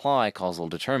doesn't imply causal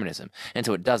determinism, and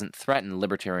so it doesn't threaten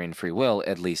libertarian free will,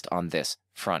 at least on this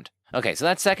front. Okay, so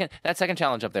that second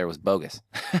challenge up there was bogus.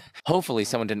 Hopefully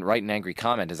someone didn't write an angry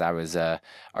comment as I was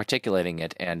articulating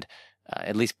it and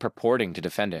at least purporting to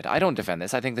defend it. I don't defend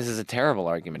this. I think this is a terrible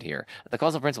argument here. The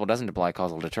causal principle doesn't apply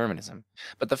causal determinism.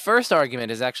 But the first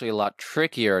argument is actually a lot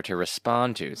trickier to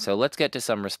respond to, so let's get to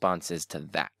some responses to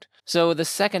that. So the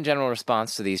second general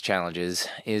response to these challenges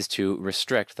is to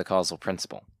restrict the causal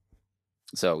principle.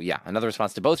 So yeah, another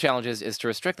response to both challenges is to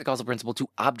restrict the causal principle to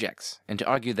objects, and to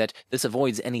argue that this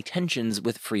avoids any tensions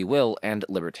with free will and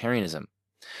libertarianism.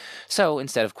 So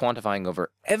instead of quantifying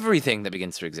over everything that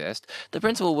begins to exist, the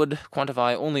principle would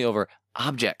quantify only over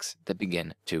objects that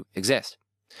begin to exist.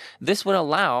 This would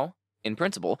allow, in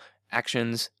principle,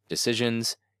 actions,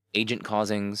 decisions, agent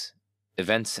causings,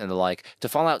 events, and the like to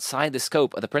fall outside the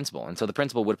scope of the principle, and so the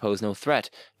principle would pose no threat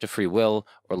to free will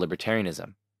or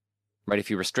libertarianism. Right?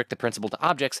 If you restrict the principle to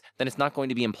objects, then it's not going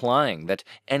to be implying that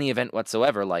any event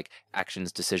whatsoever, like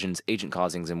actions, decisions, agent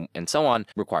causings, and so on,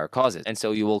 require causes. And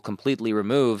so you will completely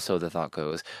remove, so the thought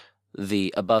goes,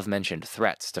 the above-mentioned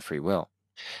threats to free will.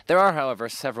 There are, however,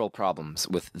 several problems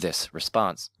with this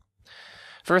response.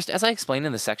 First, as I explained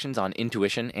in the sections on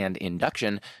intuition and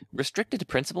induction, restricted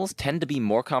principles tend to be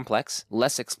more complex,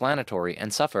 less explanatory,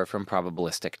 and suffer from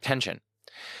probabilistic tension.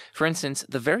 For instance,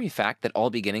 the very fact that all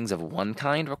beginnings of one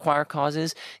kind require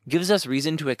causes gives us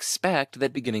reason to expect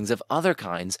that beginnings of other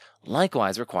kinds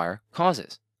likewise require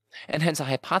causes. And hence a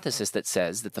hypothesis that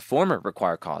says that the former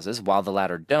require causes while the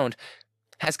latter don't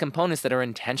has components that are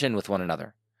in tension with one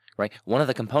another. Right? One of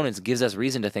the components gives us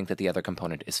reason to think that the other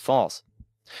component is false.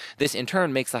 This in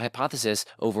turn makes the hypothesis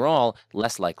overall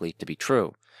less likely to be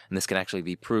true. And this can actually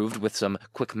be proved with some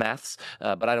quick maths,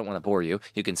 but I don't want to bore you.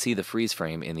 You can see the freeze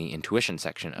frame in the intuition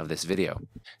section of this video.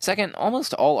 Second,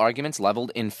 almost all arguments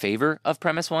leveled in favor of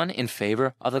premise 1, in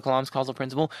favor of the Kalam's causal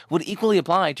principle, would equally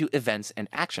apply to events and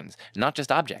actions, not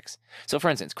just objects. So for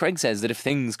instance, Craig says that if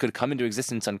things could come into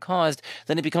existence uncaused,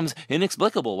 then it becomes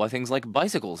inexplicable why things like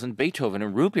bicycles and Beethoven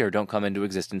and root beer don't come into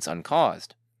existence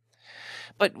uncaused.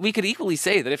 But we could equally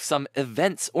say that if some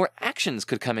events or actions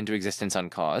could come into existence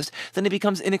uncaused, then it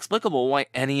becomes inexplicable why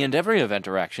any and every event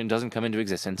or action doesn't come into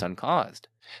existence uncaused.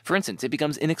 For instance, it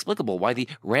becomes inexplicable why the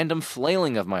random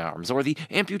flailing of my arms, or the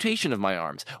amputation of my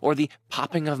arms, or the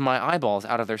popping of my eyeballs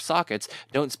out of their sockets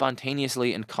don't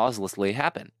spontaneously and causelessly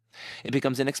happen. It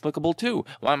becomes inexplicable, too,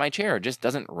 why my chair just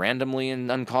doesn't randomly and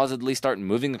uncausedly start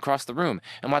moving across the room,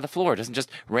 and why the floor doesn't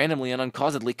just randomly and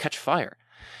uncausedly catch fire.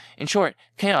 In short,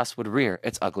 chaos would rear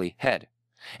its ugly head.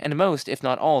 And most, if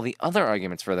not all, the other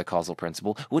arguments for the causal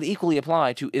principle would equally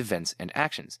apply to events and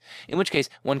actions, in which case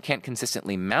one can't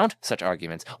consistently mount such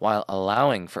arguments while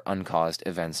allowing for uncaused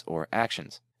events or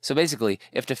actions. So basically,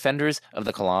 if defenders of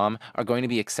the Kalam are going to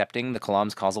be accepting the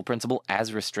Kalam's causal principle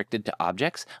as restricted to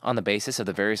objects on the basis of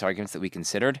the various arguments that we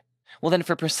considered, well then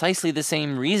for precisely the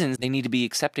same reasons they need to be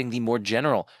accepting the more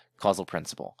general causal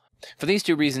principle. For these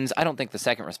two reasons, I don't think the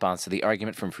second response to the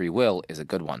argument from free will is a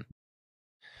good one.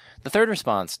 The third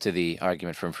response to the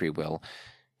argument from free will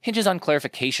hinges on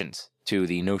clarifications to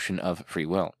the notion of free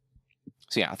will.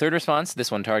 So yeah, a third response, this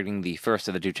one targeting the first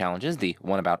of the two challenges, the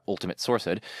one about ultimate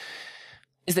sourcehood,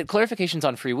 is that clarifications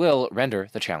on free will render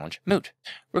the challenge moot.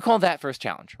 Recall that first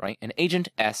challenge, right? An agent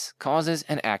S causes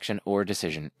an action or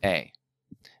decision A.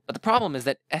 But the problem is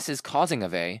that S's causing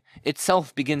of A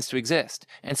itself begins to exist,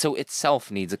 and so itself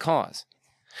needs a cause.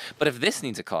 But if this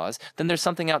needs a cause, then there's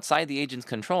something outside the agent's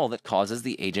control that causes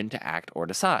the agent to act or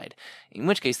decide, in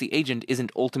which case the agent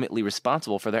isn't ultimately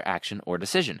responsible for their action or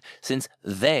decision, since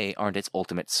they aren't its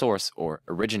ultimate source or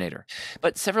originator.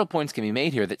 But several points can be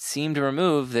made here that seem to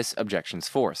remove this objection's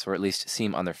force, or at least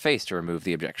seem on their face to remove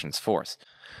the objection's force.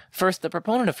 First, the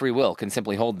proponent of free will can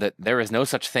simply hold that there is no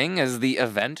such thing as the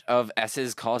event of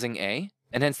S's causing A,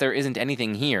 and hence there isn't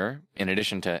anything here, in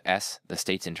addition to S, the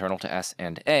states internal to S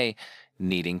and A,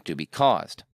 needing to be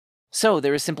caused. So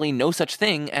there is simply no such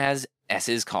thing as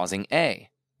S's causing A.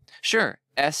 Sure,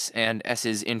 S and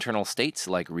S's internal states,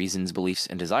 like reasons, beliefs,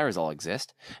 and desires all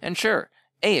exist, and sure,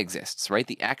 A exists, right?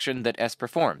 The action that S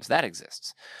performs, that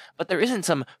exists. But there isn't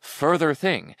some further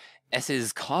thing, S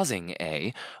is causing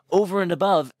A, over and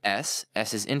above S,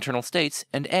 S's internal states,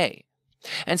 and A.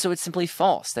 And so it's simply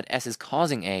false that S is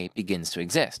causing A begins to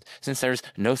exist, since there's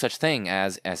no such thing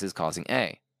as S is causing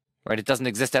A. Right? It doesn't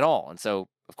exist at all, and so,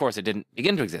 of course, it didn't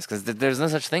begin to exist, because there's no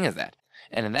such thing as that.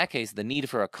 And in that case, the need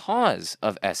for a cause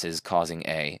of S's causing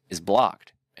A is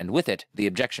blocked, and with it, the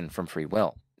objection from free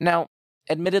will. Now,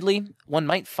 admittedly, one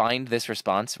might find this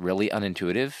response really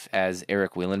unintuitive, as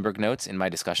Eric Wielenberg notes in my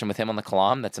discussion with him on the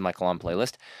Kalam, that's in my Kalam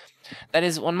playlist. That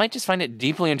is, one might just find it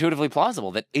deeply intuitively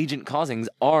plausible that agent causings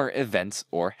are events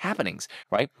or happenings,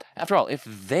 right? After all, if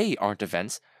they aren't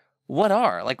events, what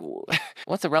are? Like,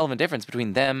 what's the relevant difference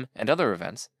between them and other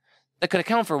events that could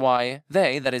account for why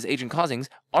they, that is, agent causings,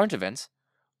 aren't events,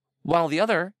 while the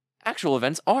other actual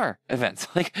events are events?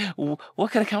 Like,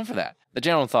 what could account for that? The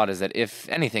general thought is that if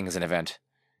anything is an event,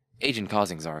 agent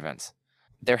causings are events.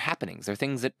 They're happenings. They're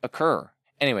things that occur.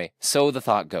 Anyway, so the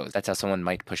thought goes. That's how someone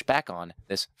might push back on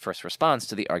this first response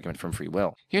to the argument from free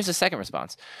will. Here's the second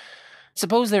response.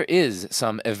 Suppose there is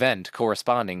some event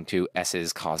corresponding to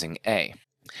S's causing A.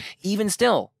 Even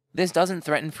still, this doesn't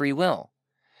threaten free will.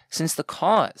 since the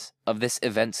cause of this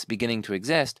event's beginning to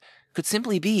exist could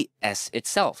simply be S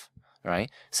itself,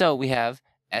 right? So we have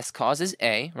S causes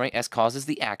A, right? S causes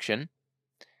the action.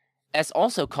 S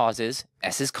also causes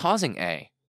S is causing A.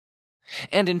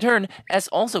 And in turn, S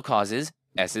also causes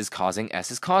S is causing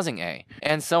A.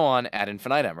 And so on ad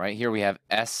infinitum, right? Here we have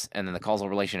S and then the causal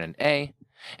relation and A.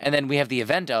 And then we have the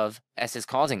event of S is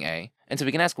causing A. And so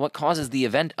we can ask, what causes the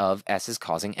event of S is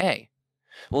causing A?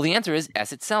 Well, the answer is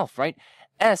S itself, right?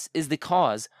 S is the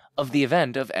cause of the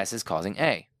event of S is causing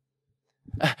A.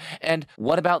 And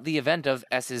what about the event of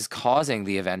S is causing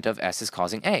the event of S is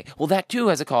causing A? Well, that too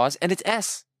has a cause, and it's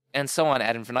S. And so on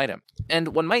ad infinitum. And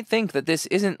one might think that this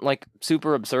isn't like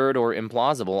super absurd or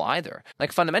implausible either.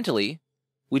 Like fundamentally,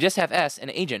 we just have S,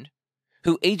 an agent,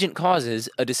 who agent causes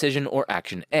a decision or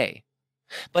action A.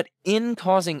 But in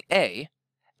causing A,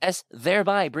 S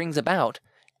thereby brings about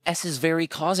S's very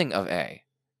causing of A.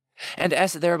 And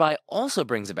S thereby also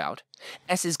brings about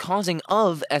S's causing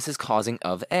of S's causing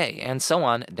of A, and so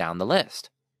on down the list.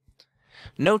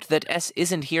 Note that S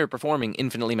isn't here performing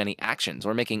infinitely many actions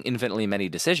or making infinitely many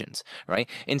decisions, right?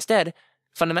 Instead,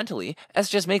 fundamentally, S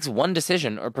just makes one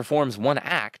decision or performs one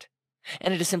act,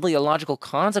 and it is simply a logical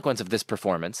consequence of this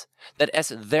performance that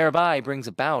S thereby brings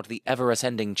about the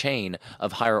ever-ascending chain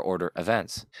of higher-order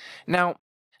events. Now,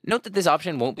 note that this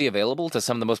option won't be available to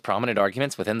some of the most prominent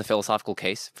arguments within the philosophical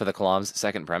case for the Kalam's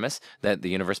second premise, that the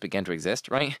universe began to exist,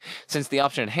 right? Since the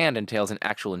option at hand entails an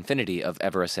actual infinity of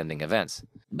ever-ascending events.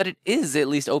 But it is at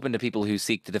least open to people who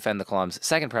seek to defend the Kalam's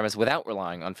second premise without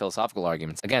relying on philosophical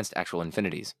arguments against actual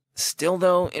infinities. Still,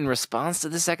 though, in response to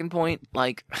the second point,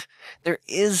 there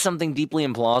is something deeply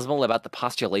implausible about the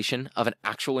postulation of an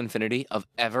actual infinity of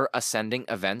ever-ascending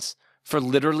events for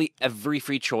literally every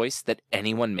free choice that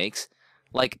anyone makes.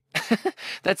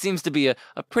 That seems to be a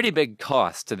pretty big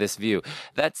cost to this view.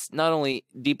 That's not only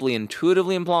deeply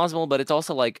intuitively implausible, but it's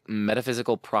also like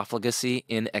metaphysical profligacy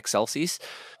in excelsis.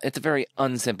 It's a very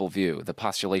unsimple view, the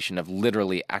postulation of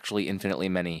literally actually infinitely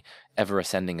many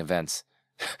ever-ascending events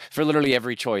for literally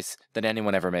every choice that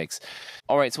anyone ever makes.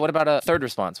 All right, so what about a third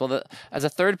response? Well, as a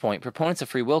third point, proponents of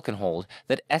free will can hold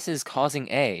that S's causing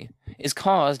A is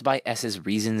caused by S's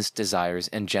reasons, desires,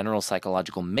 and general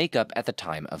psychological makeup at the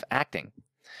time of acting.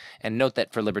 And note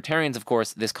that for libertarians, of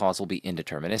course, this cause will be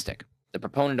indeterministic. The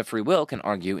proponent of free will can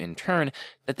argue, in turn,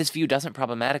 that this view doesn't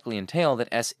problematically entail that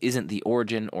S isn't the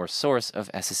origin or source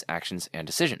of S's actions and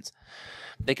decisions.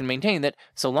 They can maintain that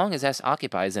so long as S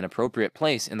occupies an appropriate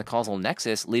place in the causal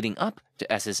nexus leading up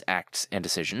to S's acts and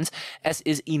decisions, S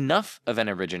is enough of an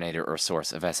originator or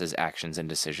source of S's actions and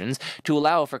decisions to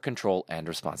allow for control and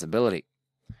responsibility.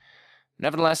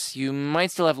 Nevertheless, you might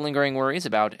still have lingering worries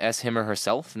about S, him, or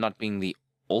herself not being the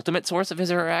ultimate source of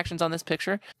his or her actions on this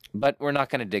picture, but we're not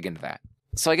going to dig into that.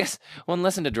 So I guess one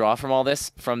lesson to draw from all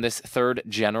this, from this third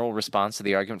general response to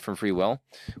the argument from free will,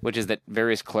 which is that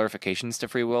various clarifications to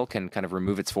free will can kind of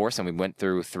remove its force, and we went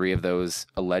through 3 of those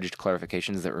alleged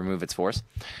clarifications that remove its force.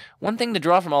 One thing to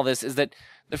draw from all this is that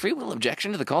the free will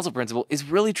objection to the causal principle is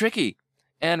really tricky,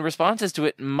 and responses to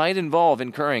it might involve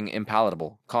incurring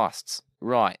impalatable costs.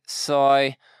 Right,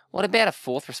 so what about a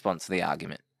fourth response to the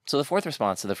argument? So the fourth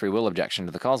response to the free will objection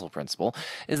to the causal principle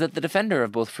is that the defender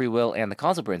of both free will and the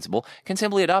causal principle can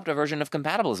simply adopt a version of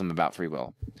compatibilism about free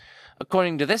will.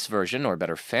 According to this version, or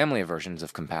better family of versions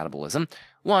of compatibilism,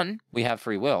 1, we have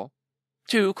free will,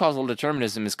 2, causal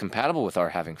determinism is compatible with our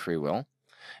having free will,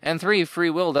 and 3, free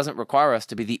will doesn't require us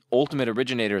to be the ultimate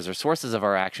originators or sources of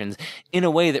our actions in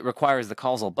a way that requires the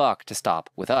causal buck to stop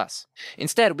with us.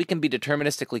 Instead, we can be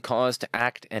deterministically caused to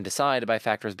act and decide by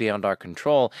factors beyond our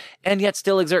control, and yet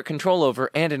still exert control over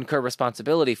and incur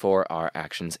responsibility for our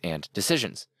actions and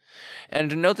decisions.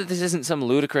 And note that this isn't some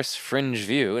ludicrous fringe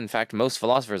view. In fact, most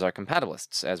philosophers are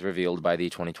compatibilists, as revealed by the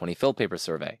 2020 Phil Paper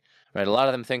survey. Right, a lot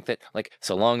of them think that,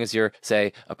 so long as you're,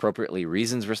 say, appropriately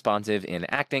reasons responsive in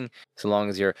acting, so long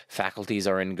as your faculties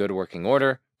are in good working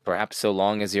order, perhaps so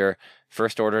long as your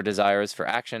first-order desires for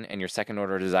action and your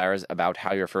second-order desires about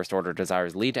how your first-order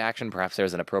desires lead to action, perhaps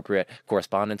there's an appropriate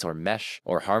correspondence or mesh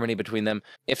or harmony between them.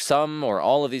 If some or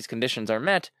all of these conditions are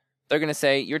met, they're going to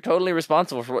say you're totally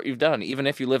responsible for what you've done, even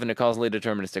if you live in a causally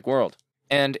deterministic world.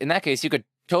 And in that case, you could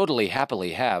totally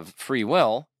happily have free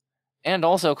will, and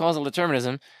also causal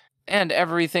determinism, and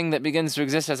everything that begins to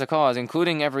exist as a cause,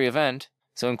 including every event,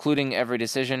 so including every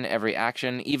decision, every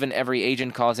action, even every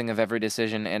agent causing of every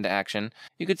decision and action,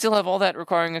 you could still have all that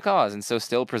requiring a cause, and so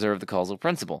still preserve the causal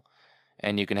principle.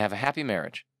 And you can have a happy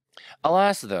marriage.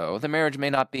 Alas, though, the marriage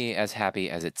may not be as happy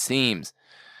as it seems.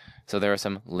 So there are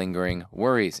some lingering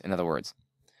worries, in other words.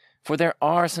 For there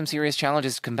are some serious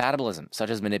challenges to compatibilism, such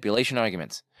as manipulation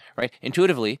arguments, right?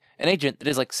 Intuitively, an agent that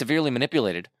is like severely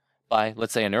manipulated by,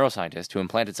 let's say, a neuroscientist who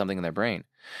implanted something in their brain,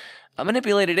 a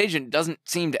manipulated agent doesn't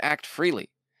seem to act freely.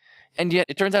 And yet,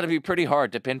 it turns out to be pretty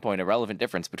hard to pinpoint a relevant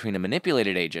difference between a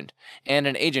manipulated agent and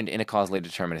an agent in a causally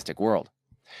deterministic world.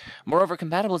 Moreover,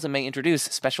 compatibilism may introduce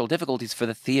special difficulties for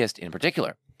the theist in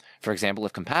particular. For example,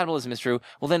 if compatibilism is true,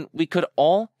 well then we could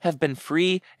all have been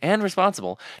free and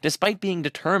responsible despite being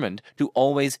determined to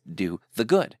always do the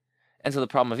good. And so the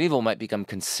problem of evil might become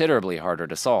considerably harder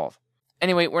to solve.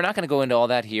 Anyway, we're not going to go into all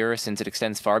that here since it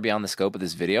extends far beyond the scope of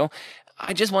this video.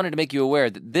 I just wanted to make you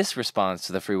aware that this response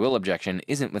to the free will objection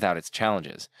isn't without its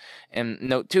challenges. And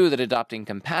note too that adopting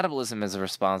compatibilism as a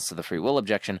response to the free will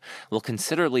objection will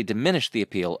considerably diminish the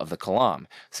appeal of the Kalam,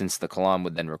 since the Kalam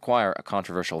would then require a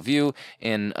controversial view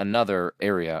in another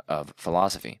area of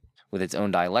philosophy, with its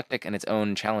own dialectic and its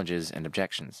own challenges and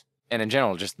objections. And in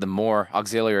general, just the more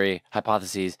auxiliary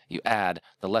hypotheses you add,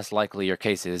 the less likely your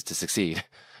case is to succeed.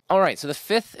 Alright, so the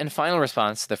fifth and final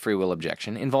response to the free will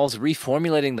objection involves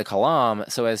reformulating the Kalam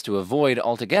so as to avoid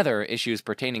altogether issues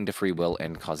pertaining to free will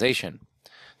and causation.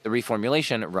 The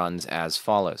reformulation runs as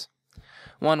follows.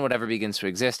 1. Whatever begins to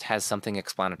exist has something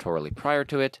explanatorily prior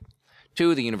to it.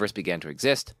 2. The universe began to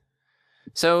exist,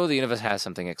 so the universe has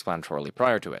something explanatorily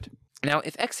prior to it. Now,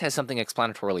 if X has something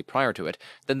explanatorily prior to it,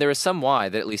 then there is some Y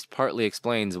that at least partly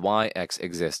explains why X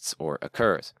exists or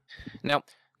occurs. Now,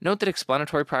 note that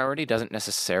explanatory priority doesn't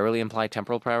necessarily imply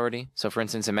temporal priority. So for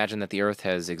instance, imagine that the Earth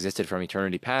has existed from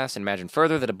eternity past, and imagine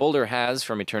further that a boulder has,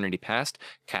 from eternity past,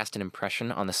 cast an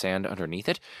impression on the sand underneath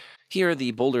it. Here, the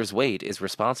boulder's weight is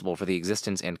responsible for the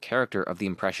existence and character of the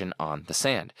impression on the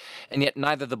sand. And yet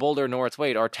neither the boulder nor its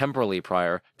weight are temporally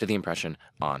prior to the impression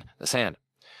on the sand.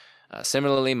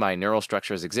 Similarly, my neural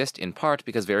structures exist in part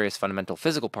because various fundamental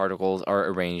physical particles are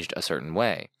arranged a certain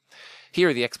way.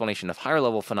 Here, the explanation of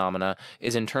higher-level phenomena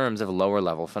is in terms of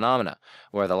lower-level phenomena,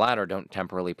 where the latter don't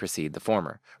temporally precede the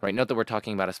former. Right? Note that we're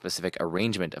talking about a specific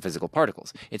arrangement of physical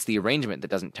particles. It's the arrangement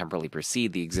that doesn't temporally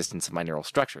precede the existence of my neural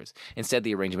structures. Instead,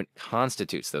 the arrangement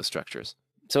constitutes those structures.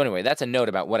 So anyway, that's a note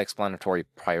about what explanatory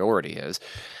priority is.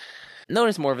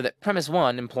 Notice, moreover, that premise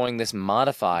 1, employing this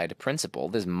modified principle,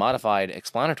 this modified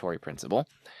explanatory principle,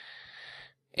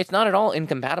 it's not at all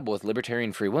incompatible with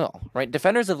libertarian free will, right?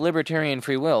 Defenders of libertarian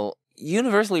free will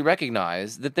universally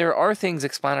recognize that there are things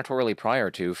explanatorily prior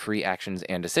to free actions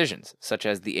and decisions, such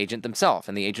as the agent themselves,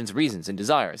 and the agent's reasons and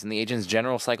desires, and the agent's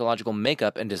general psychological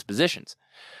makeup and dispositions.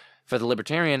 For the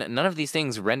libertarian, none of these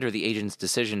things render the agent's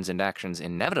decisions and actions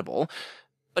inevitable,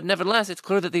 but nevertheless, it's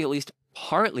clear that they at least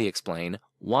partly explain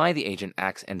why the agent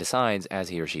acts and decides as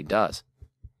he or she does.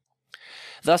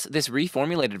 Thus, this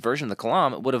reformulated version of the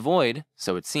Kalam would avoid,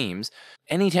 so it seems,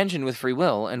 any tension with free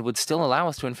will and would still allow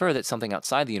us to infer that something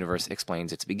outside the universe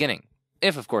explains its beginning,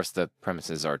 if, of course, the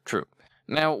premises are true.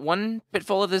 Now, one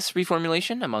pitfall of this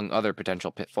reformulation, among other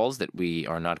potential pitfalls that we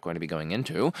are not going to be going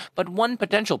into, but one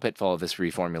potential pitfall of this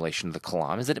reformulation of the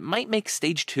Kalam is that it might make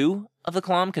stage 2 of the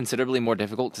Kalam considerably more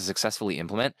difficult to successfully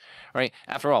implement, right?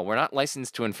 After all, we're not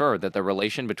licensed to infer that the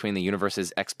relation between the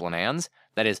universe's explanans,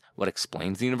 that is, what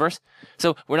explains the universe,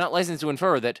 so we're not licensed to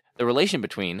infer that the relation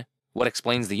between what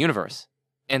explains the universe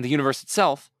and the universe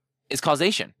itself is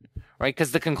causation. Right?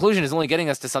 Because the conclusion is only getting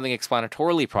us to something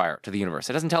explanatorily prior to the universe.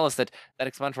 It doesn't tell us that that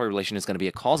explanatory relation is going to be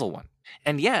a causal one.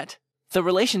 And yet, the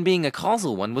relation being a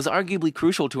causal one was arguably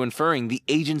crucial to inferring the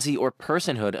agency or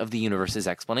personhood of the universe's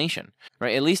explanation.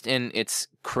 Right? At least in its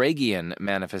Craigian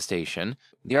manifestation,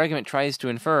 the argument tries to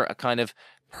infer a kind of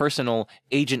personal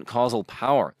agent-causal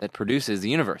power that produces the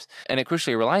universe. And it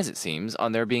crucially relies, it seems,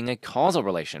 on there being a causal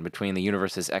relation between the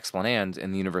universe's explanans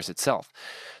and the universe itself.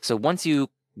 So once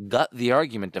you gut the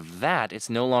argument of that, it's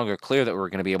no longer clear that we're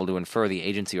going to be able to infer the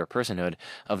agency or personhood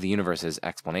of the universe's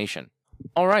explanation.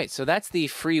 Alright, so that's the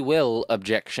free will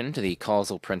objection to the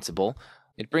causal principle.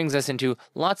 It brings us into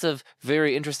lots of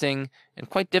very interesting and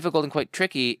quite difficult and quite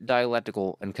tricky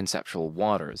dialectical and conceptual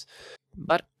waters.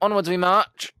 But onwards we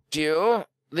march to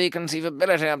the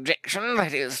conceivability objection,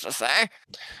 that is to say.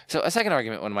 So a second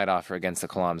argument one might offer against the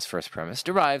Kalam's first premise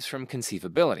derives from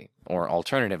conceivability, or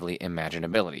alternatively,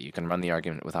 imaginability. You can run the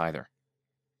argument with either.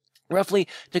 Roughly,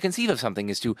 to conceive of something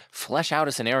is to flesh out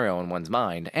a scenario in one's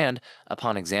mind, and,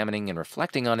 upon examining and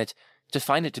reflecting on it, to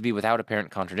find it to be without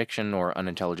apparent contradiction or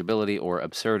unintelligibility or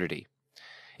absurdity.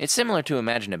 It's similar to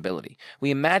imaginability.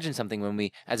 We imagine something when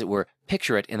we, as it were,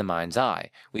 picture it in the mind's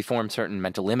eye. We form certain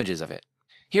mental images of it.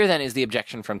 Here, then, is the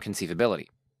objection from conceivability.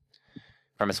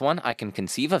 Premise 1, I can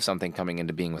conceive of something coming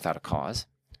into being without a cause.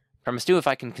 Premise 2, if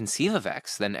I can conceive of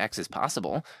X, then X is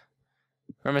possible.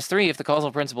 Premise 3, if the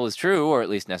causal principle is true, or at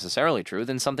least necessarily true,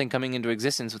 then something coming into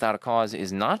existence without a cause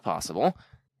is not possible.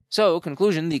 So,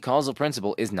 conclusion, the causal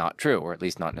principle is not true, or at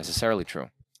least not necessarily true.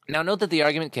 Now note that the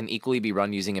argument can equally be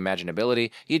run using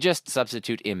imaginability. You just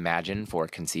substitute imagine for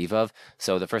conceive of.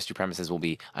 So the first two premises will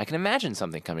be, I can imagine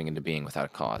something coming into being without a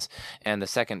cause. And the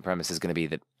second premise is going to be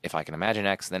that if I can imagine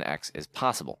X, then X is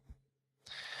possible.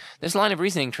 This line of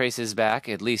reasoning traces back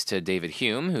at least to David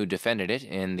Hume, who defended it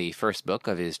in the first book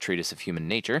of his Treatise of Human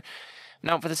Nature.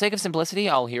 Now, for the sake of simplicity,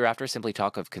 I'll hereafter simply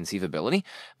talk of conceivability,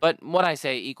 but what I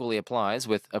say equally applies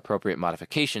with appropriate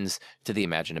modifications to the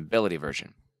imaginability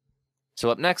version. So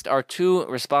up next are two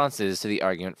responses to the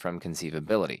argument from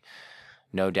conceivability.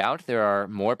 No doubt there are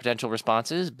more potential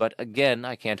responses, but again,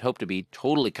 I can't hope to be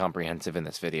totally comprehensive in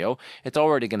this video. It's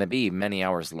already going to be many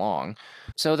hours long.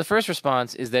 So the first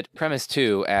response is that premise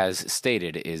 2, as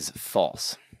stated, is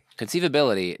false.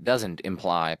 Conceivability doesn't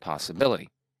imply possibility.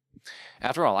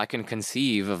 After all, I can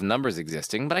conceive of numbers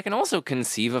existing, but I can also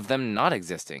conceive of them not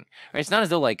existing. It's not as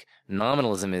though, like,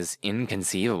 nominalism is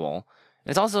inconceivable.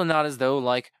 It's also not as though,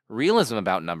 like, realism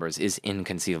about numbers is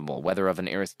inconceivable, whether of an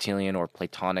Aristotelian or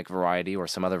Platonic variety or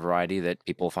some other variety that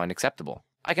people find acceptable.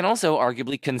 I can also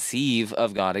arguably conceive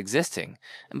of God existing,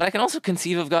 but I can also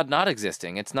conceive of God not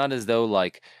existing. It's not as though,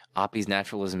 like, Appi's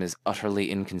naturalism is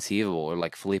utterly inconceivable, or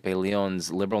like Felipe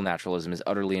Leon's liberal naturalism is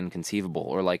utterly inconceivable,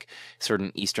 or like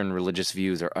certain Eastern religious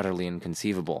views are utterly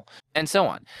inconceivable, and so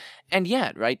on. And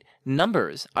yet, right,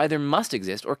 numbers either must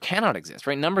exist or cannot exist,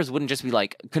 right? Numbers wouldn't just be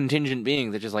like contingent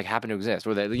beings that just like happen to exist,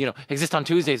 or that, exist on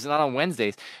Tuesdays, not on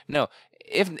Wednesdays. No.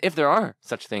 If there are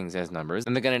such things as numbers,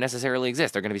 then they're going to necessarily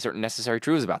exist. There are going to be certain necessary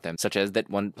truths about them, such as that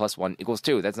 1 + 1 =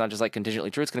 2. That's not just like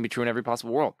contingently true, it's going to be true in every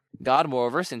possible world. God,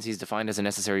 moreover, since he's defined as a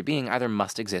necessary being, either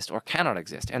must exist or cannot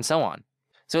exist, and so on.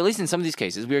 So at least in some of these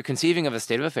cases, we are conceiving of a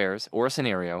state of affairs, or a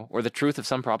scenario, or the truth of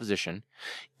some proposition,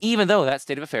 even though that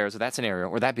state of affairs, or that scenario,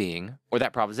 or that being, or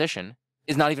that proposition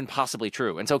is not even possibly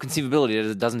true. And so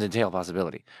conceivability doesn't entail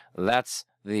possibility. That's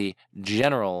the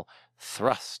general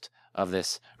thrust of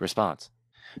this response.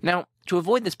 Now, to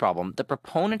avoid this problem, the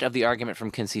proponent of the argument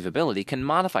from conceivability can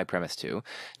modify premise 2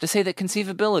 to say that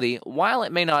conceivability, while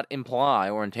it may not imply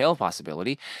or entail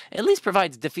possibility, at least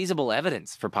provides defeasible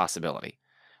evidence for possibility,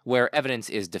 where evidence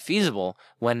is defeasible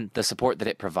when the support that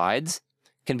it provides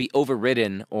can be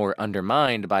overridden or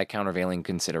undermined by countervailing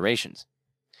considerations.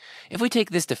 If we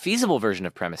take this defeasible version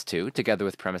of premise 2 together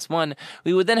with premise 1,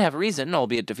 we would then have reason,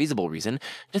 albeit defeasible reason,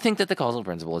 to think that the causal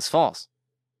principle is false.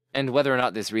 And whether or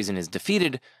not this reason is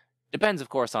defeated depends, of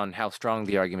course, on how strong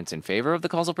the arguments in favor of the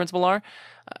causal principle are.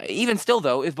 Even still,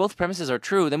 though, if both premises are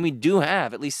true, then we do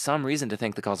have at least some reason to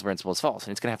think the causal principle is false,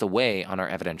 and it's going to have to weigh on our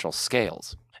evidential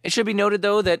scales. It should be noted,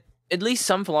 though, that at least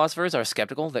some philosophers are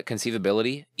skeptical that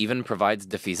conceivability even provides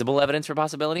defeasible evidence for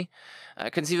possibility.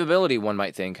 Conceivability, one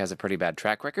might think, has a pretty bad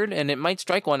track record, and it might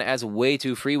strike one as way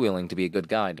too freewheeling to be a good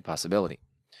guide to possibility.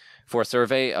 For a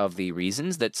survey of the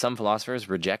reasons that some philosophers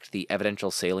reject the evidential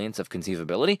salience of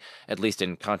conceivability, at least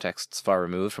in contexts far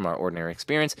removed from our ordinary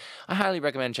experience, I highly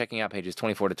recommend checking out pages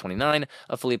 24 to 29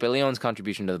 of Felipe Leon's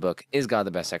contribution to the book, Is God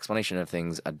the Best Explanation of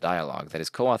Things? A Dialogue, that is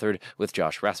co-authored with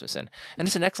Josh Rasmussen. And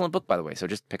it's an excellent book, by the way, so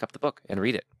just pick up the book and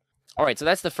read it. All right, so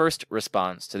that's the first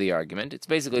response to the argument. It's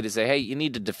basically to say, hey, you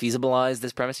need to defeasibilize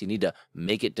this premise. You need to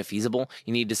make it defeasible.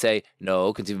 You need to say,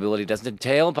 no, conceivability doesn't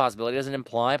entail possibility, doesn't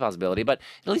imply possibility, but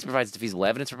it at least provides defeasible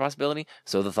evidence for possibility,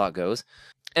 so the thought goes.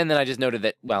 And then I just noted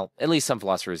that, well, at least some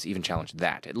philosophers even challenge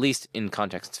that, at least in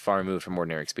contexts far removed from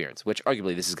ordinary experience, which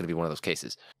arguably this is going to be one of those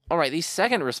cases. All right, the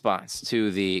second response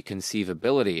to the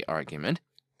conceivability argument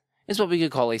is what we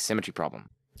could call a symmetry problem.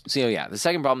 So yeah, the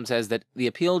second problem says that the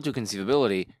appeal to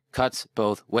conceivability cuts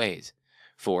both ways.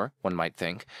 For, one might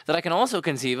think, that I can also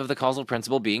conceive of the causal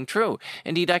principle being true.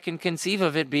 Indeed, I can conceive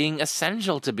of it being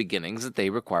essential to beginnings that they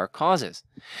require causes.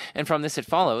 And from this it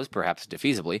follows, perhaps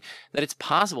defeasibly, that it's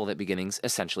possible that beginnings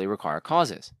essentially require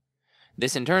causes.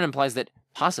 This in turn implies that,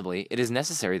 possibly, it is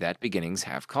necessary that beginnings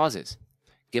have causes.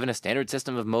 Given a standard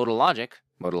system of modal logic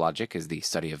is the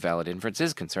study of valid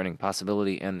inferences concerning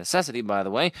possibility and necessity, by the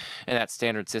way, and that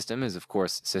standard system is, of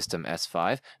course, system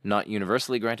S5, not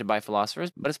universally granted by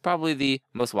philosophers, but it's probably the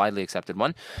most widely accepted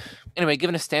one. Anyway,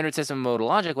 given a standard system of modal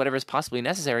logic, whatever is possibly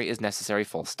necessary is necessary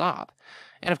full stop.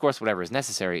 And of course, whatever is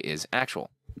necessary is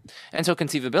actual. And so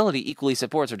conceivability equally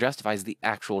supports or justifies the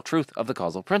actual truth of the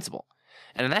causal principle.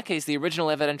 And in that case, the original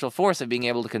evidential force of being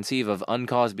able to conceive of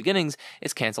uncaused beginnings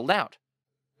is cancelled out.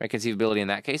 Right, conceivability in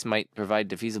that case might provide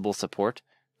defeasible support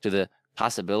to the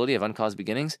possibility of uncaused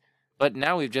beginnings, but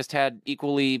now we've just had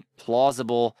equally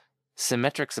plausible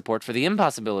symmetric support for the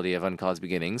impossibility of uncaused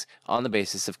beginnings on the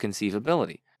basis of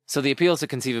conceivability. So the appeals to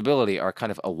conceivability are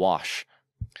kind of a wash.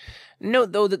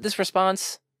 Note, though, that this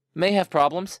response may have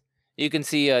problems. You can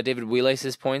see David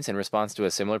Wheelace's points in response to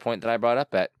a similar point that I brought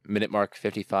up at minute mark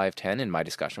 55:10 in my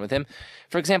discussion with him.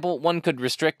 For example, one could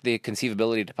restrict the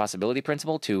conceivability to possibility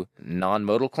principle to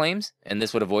non-modal claims, and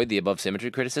this would avoid the above symmetry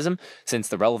criticism, since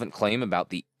the relevant claim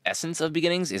about the essence of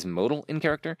beginnings is modal in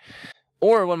character.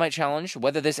 Or one might challenge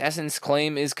whether this essence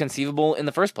claim is conceivable in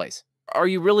the first place. Are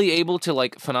you really able to,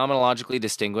 phenomenologically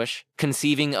distinguish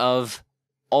conceiving of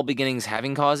all beginnings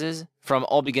having causes from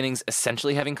all beginnings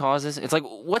essentially having causes? It's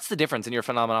what's the difference in your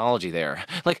phenomenology there?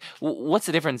 What's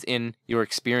the difference in your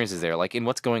experiences there? In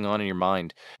what's going on in your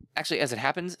mind? Actually, as it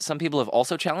happens, some people have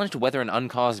also challenged whether an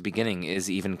uncaused beginning is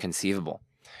even conceivable.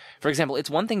 For example, it's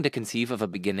one thing to conceive of a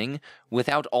beginning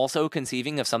without also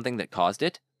conceiving of something that caused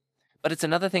it, but it's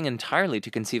another thing entirely to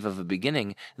conceive of a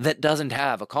beginning that doesn't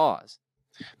have a cause.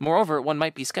 Moreover, one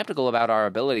might be skeptical about our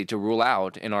ability to rule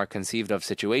out in our conceived of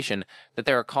situation that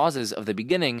there are causes of the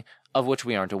beginning of which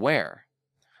we aren't aware.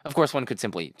 Of course, one could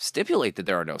simply stipulate that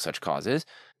there are no such causes,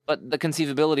 but the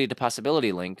conceivability to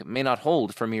possibility link may not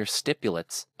hold for mere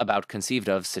stipulates about conceived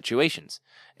of situations.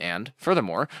 And,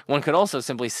 furthermore, one could also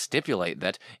simply stipulate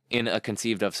that, in a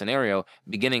conceived of scenario,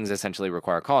 beginnings essentially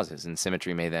require causes, and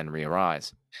symmetry may then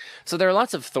re-arise. So there are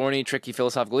lots of thorny, tricky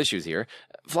philosophical issues here.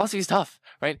 Philosophy's tough,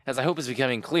 right? As I hope is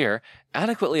becoming clear,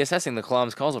 adequately assessing the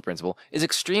Kalam's causal principle is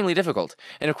extremely difficult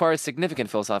and requires significant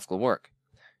philosophical work.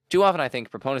 Too often, I think,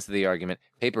 proponents of the argument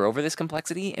paper over this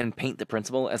complexity and paint the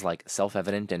principle as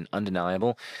self-evident and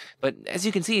undeniable, but as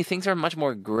you can see, things are much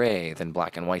more gray than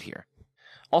black and white here.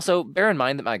 Also, bear in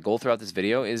mind that my goal throughout this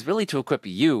video is really to equip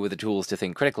you with the tools to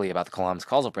think critically about the Kalam's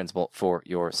causal principle for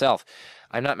yourself.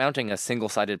 I'm not mounting a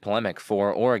single-sided polemic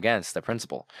for or against the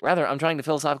principle. Rather, I'm trying to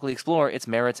philosophically explore its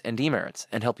merits and demerits,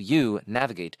 and help you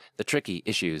navigate the tricky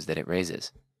issues that it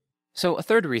raises. So a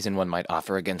third reason one might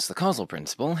offer against the causal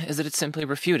principle is that it's simply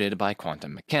refuted by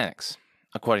quantum mechanics.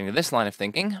 According to this line of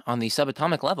thinking, on the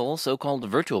subatomic level, so-called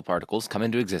virtual particles come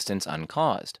into existence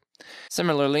uncaused.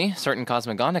 Similarly, certain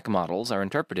cosmogonic models are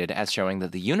interpreted as showing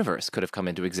that the universe could have come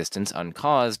into existence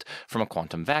uncaused from a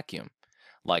quantum vacuum.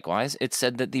 Likewise, it's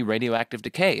said that the radioactive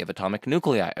decay of atomic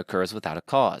nuclei occurs without a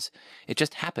cause. It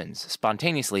just happens,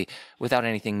 spontaneously, without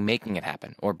anything making it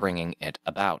happen or bringing it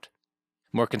about.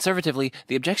 More conservatively,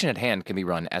 the objection at hand can be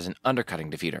run as an undercutting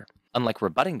defeater. Unlike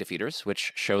rebutting defeaters,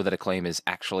 which show that a claim is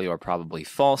actually or probably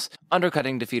false,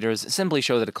 undercutting defeaters simply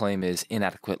show that a claim is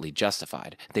inadequately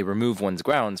justified. They remove one's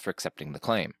grounds for accepting the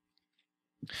claim.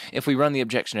 If we run the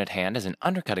objection at hand as an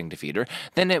undercutting defeater,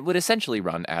 then it would essentially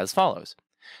run as follows.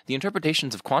 The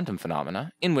interpretations of quantum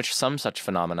phenomena, in which some such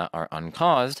phenomena are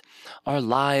uncaused, are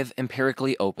live,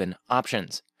 empirically open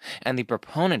options, and the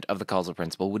proponent of the causal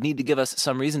principle would need to give us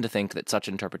some reason to think that such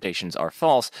interpretations are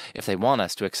false if they want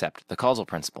us to accept the causal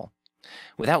principle.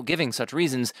 Without giving such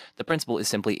reasons, the principle is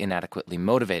simply inadequately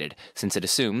motivated, since it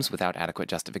assumes, without adequate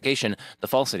justification, the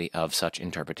falsity of such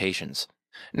interpretations.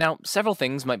 Now, several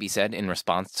things might be said in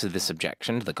response to this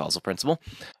objection to the causal principle.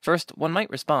 First, one might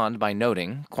respond by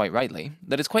noting, quite rightly,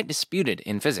 that it's quite disputed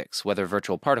in physics whether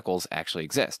virtual particles actually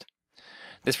exist.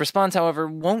 This response, however,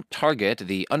 won't target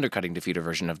the undercutting defeater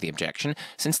version of the objection,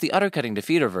 since the undercutting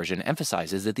defeater version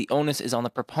emphasizes that the onus is on the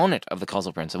proponent of the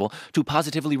causal principle to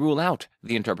positively rule out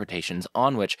the interpretations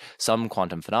on which some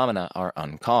quantum phenomena are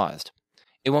uncaused.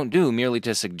 It won't do merely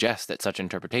to suggest that such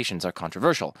interpretations are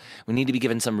controversial. We need to be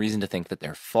given some reason to think that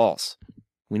they're false.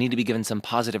 We need to be given some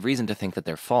positive reason to think that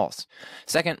they're false.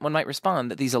 Second, one might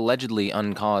respond that these allegedly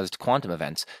uncaused quantum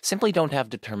events simply don't have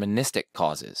deterministic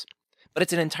causes. But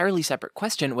it's an entirely separate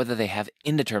question whether they have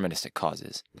indeterministic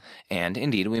causes. And,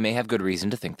 indeed, we may have good reason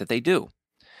to think that they do.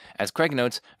 As Craig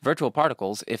notes, virtual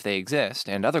particles, if they exist,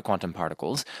 and other quantum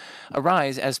particles,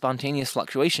 arise as spontaneous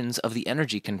fluctuations of the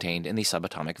energy contained in the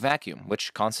subatomic vacuum,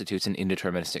 which constitutes an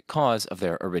indeterministic cause of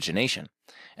their origination.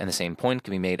 And the same point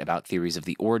can be made about theories of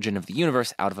the origin of the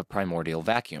universe out of a primordial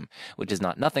vacuum, which is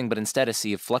not nothing but instead a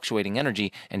sea of fluctuating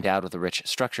energy endowed with a rich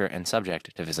structure and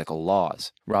subject to physical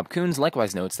laws. Rob Koons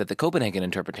likewise notes that the Copenhagen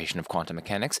interpretation of quantum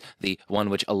mechanics, the one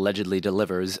which allegedly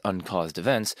delivers uncaused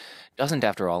events, doesn't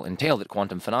after all entail that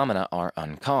quantum phenomena are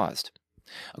uncaused.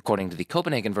 According to the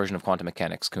Copenhagen version of quantum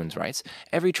mechanics, Koons writes,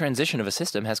 every transition of a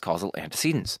system has causal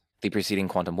antecedents. The preceding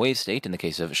quantum wave state in the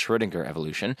case of Schrödinger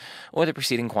evolution, or the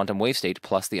preceding quantum wave state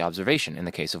plus the observation in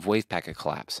the case of wave packet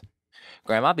collapse.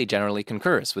 Graham-Abbe generally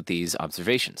concurs with these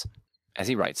observations. As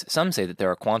he writes, some say that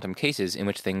there are quantum cases in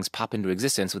which things pop into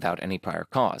existence without any prior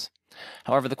cause.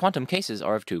 However, the quantum cases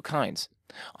are of two kinds.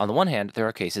 On the one hand, there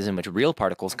are cases in which real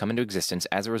particles come into existence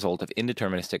as a result of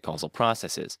indeterministic causal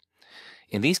processes.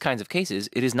 In these kinds of cases,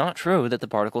 it is not true that the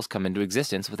particles come into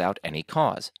existence without any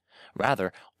cause.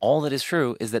 Rather, all that is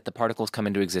true is that the particles come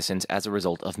into existence as a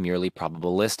result of merely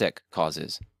probabilistic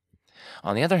causes.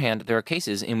 On the other hand, there are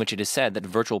cases in which it is said that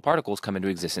virtual particles come into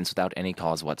existence without any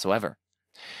cause whatsoever.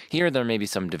 Here there may be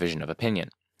some division of opinion.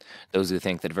 Those who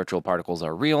think that virtual particles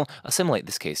are real assimilate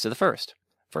this case to the first.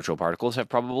 Virtual particles have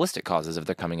probabilistic causes of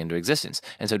their coming into existence,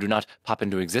 and so do not pop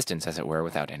into existence, as it were,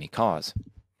 without any cause.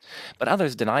 But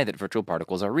others deny that virtual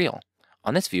particles are real.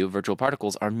 On this view, virtual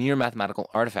particles are mere mathematical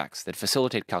artifacts that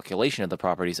facilitate calculation of the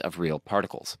properties of real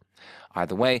particles.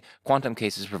 Either way, quantum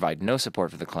cases provide no support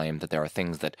for the claim that there are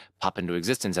things that pop into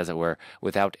existence, as it were,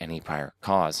 without any prior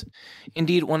cause.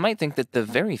 Indeed, one might think that the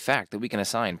very fact that we can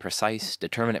assign precise,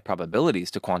 determinate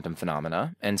probabilities to quantum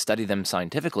phenomena and study them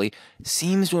scientifically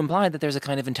seems to imply that there's a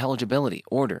kind of intelligibility,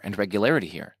 order, and regularity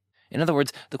here. In other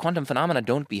words, the quantum phenomena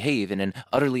don't behave in an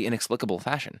utterly inexplicable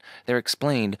fashion. They're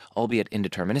explained, albeit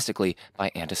indeterministically,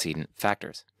 by antecedent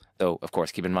factors. Though, of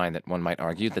course, keep in mind that one might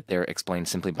argue that they're explained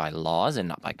simply by laws and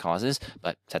not by causes,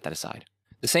 but set that aside.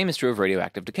 The same is true of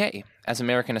radioactive decay. As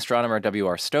American astronomer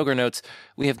W.R. Stoger notes,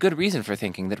 we have good reason for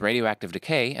thinking that radioactive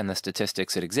decay and the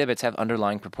statistics it exhibits have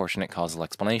underlying proportionate causal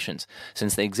explanations,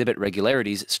 since they exhibit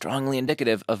regularities strongly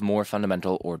indicative of more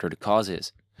fundamental ordered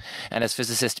causes. And as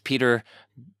physicist Peter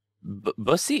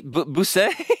Busse?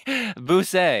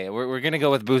 We're going to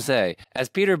go with Busse. As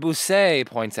Peter Busse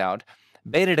points out,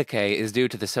 beta decay is due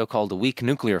to the so-called weak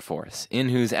nuclear force, in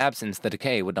whose absence the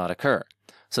decay would not occur.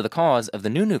 So the cause of the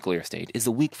new nuclear state is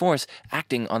the weak force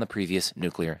acting on the previous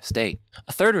nuclear state.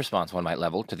 A third response one might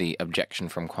level to the objection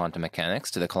from quantum mechanics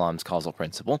to the Kalam's causal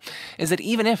principle is that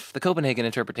even if the Copenhagen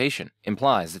interpretation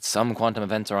implies that some quantum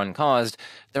events are uncaused,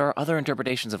 there are other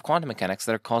interpretations of quantum mechanics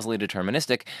that are causally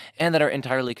deterministic and that are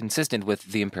entirely consistent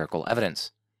with the empirical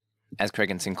evidence. As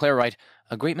Craig and Sinclair write,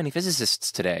 a great many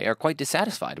physicists today are quite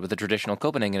dissatisfied with the traditional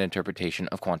Copenhagen interpretation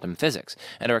of quantum physics,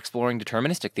 and are exploring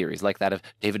deterministic theories like that of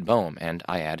David Bohm and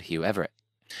I add Hugh Everett.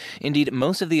 Indeed,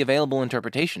 most of the available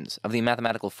interpretations of the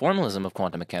mathematical formalism of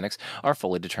quantum mechanics are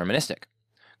fully deterministic.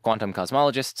 Quantum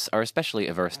cosmologists are especially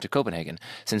averse to Copenhagen,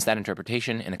 since that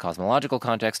interpretation in a cosmological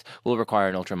context will require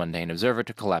an ultramundane observer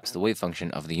to collapse the wave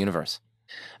function of the universe.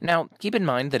 Now, keep in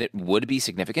mind that it would be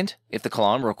significant if the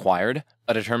Kalam required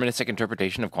a deterministic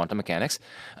interpretation of quantum mechanics.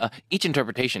 Each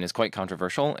interpretation is quite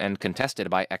controversial and contested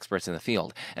by experts in the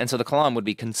field, and so the Kalam would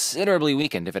be considerably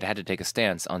weakened if it had to take a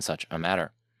stance on such a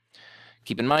matter.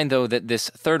 Keep in mind, though, that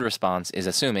this third response is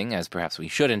assuming, as perhaps we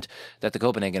shouldn't, that the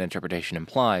Copenhagen interpretation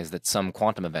implies that some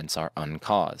quantum events are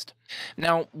uncaused.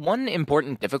 Now, one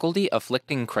important difficulty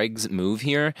afflicting Craig's move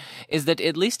here is that,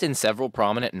 at least in several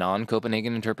prominent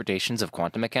non-Copenhagen interpretations of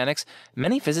quantum mechanics,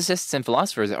 many physicists and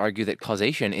philosophers argue that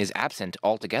causation is absent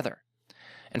altogether.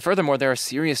 And furthermore, there are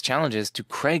serious challenges to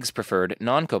Craig's preferred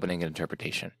non-Copenhagen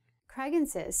interpretation. Craig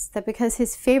insists that because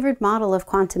his favored model of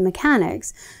quantum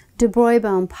mechanics, de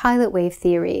Broglie pilot wave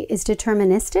theory, is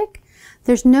deterministic,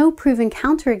 there's no proven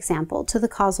counterexample to the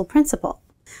causal principle.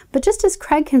 But just as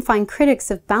Craig can find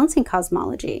critics of bouncing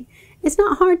cosmology, it's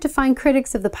not hard to find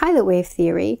critics of the pilot wave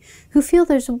theory who feel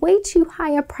there's way too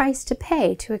high a price to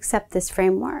pay to accept this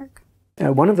framework.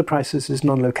 One of the prices is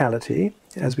non-locality,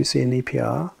 as we see in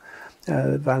EPR,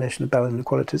 violation of Bell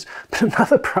inequalities. But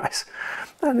another price,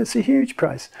 and it's a huge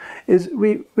price, is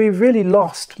we've really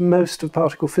lost most of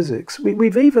particle physics.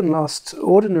 We've even lost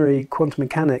ordinary quantum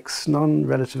mechanics,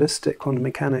 non-relativistic quantum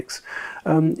mechanics,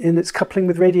 in its coupling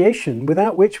with radiation,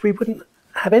 without which we wouldn't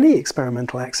have any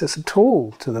experimental access at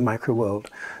all to the microworld.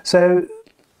 So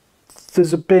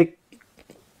there's a big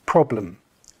problem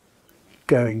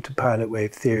going to pilot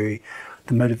wave theory.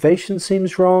 The motivation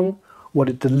seems wrong. What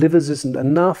it delivers isn't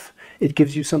enough. It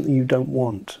gives you something you don't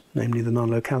want, namely the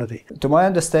non-locality. To my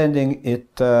understanding, it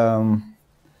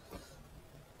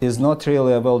is not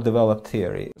really a well-developed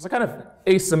theory. There's a kind of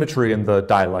asymmetry in the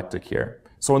dialectic here.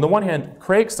 So on the one hand,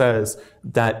 Craig says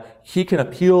that he can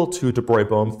appeal to de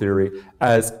Broglie theory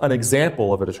as an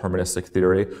example of a deterministic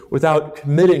theory without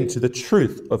committing to the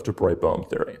truth of de Broglie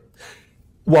theory,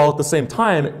 while at the same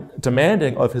time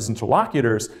demanding of his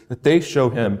interlocutors that they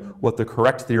show him what the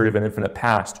correct theory of an infinite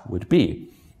past would be.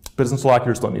 But his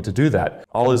interlocutors don't need to do that.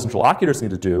 All his interlocutors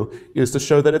need to do is to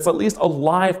show that it's at least a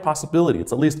live possibility.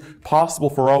 It's at least possible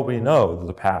for all we know that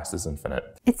the past is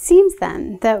infinite. It seems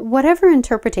then that whatever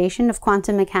interpretation of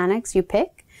quantum mechanics you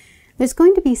pick, there's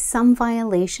going to be some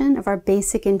violation of our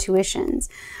basic intuitions,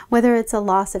 whether it's a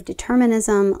loss of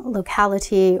determinism,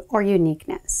 locality, or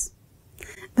uniqueness.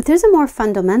 But there's a more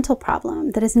fundamental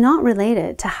problem that is not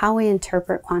related to how we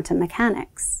interpret quantum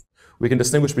mechanics. We can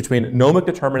distinguish between gnomic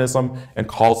determinism and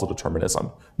causal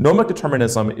determinism. Gnomic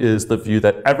determinism is the view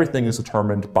that everything is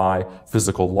determined by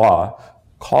physical law.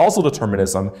 Causal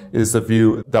determinism is the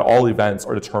view that all events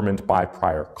are determined by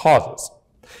prior causes.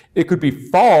 It could be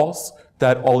false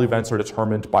that all events are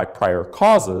determined by prior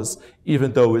causes,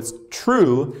 even though it's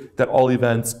true that all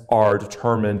events are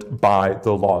determined by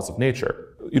the laws of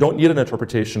nature. You don't need an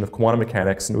interpretation of quantum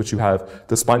mechanics in which you have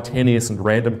the spontaneous and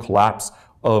random collapse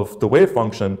of the wave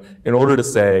function in order to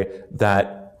say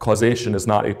that causation is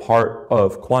not a part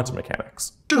of quantum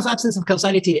mechanics. The absence of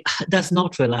causality does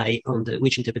not rely on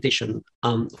which interpretation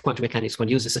of quantum mechanics one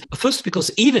uses. First,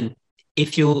 because even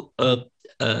if you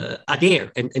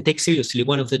adhere and take seriously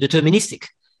one of the deterministic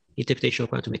interpretation of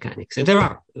quantum mechanics, and there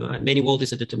are many world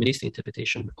is a deterministic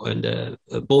interpretation, and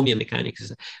Bohmian mechanics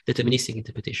is a deterministic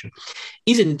interpretation.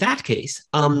 Is in that case,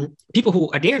 people who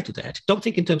adhere to that don't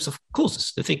think in terms of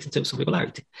causes; they think in terms of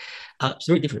regularity. It's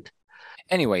very different.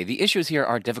 Anyway, the issues here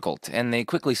are difficult, and they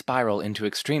quickly spiral into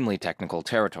extremely technical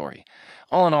territory.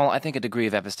 All in all, I think a degree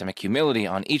of epistemic humility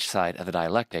on each side of the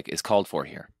dialectic is called for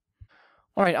here.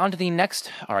 All right, on to the next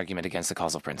argument against the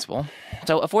causal principle.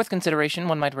 So a fourth consideration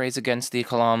one might raise against the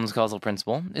Kalam's causal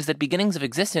principle is that beginnings of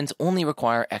existence only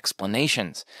require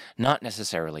explanations, not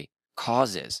necessarily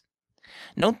causes.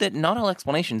 Note that not all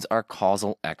explanations are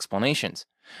causal explanations.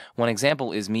 One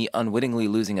example is me unwittingly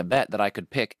losing a bet that I could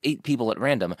pick 8 people at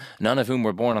random, none of whom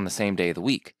were born on the same day of the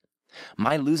week.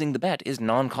 My losing the bet is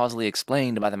non-causally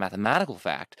explained by the mathematical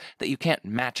fact that you can't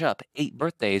match up 8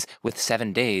 birthdays with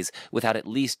 7 days without at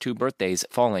least 2 birthdays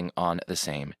falling on the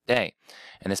same day.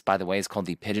 And this, by the way, is called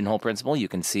the pigeonhole principle. You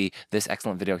can see this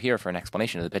excellent video here for an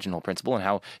explanation of the pigeonhole principle and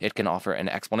how it can offer an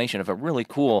explanation of a really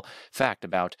cool fact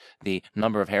about the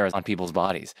number of hairs on people's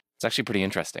bodies. It's actually pretty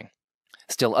interesting.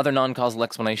 Still, other non-causal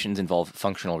explanations involve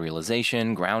functional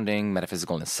realization, grounding,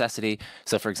 metaphysical necessity.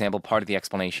 So, for example, part of the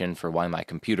explanation for why my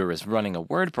computer is running a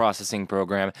word processing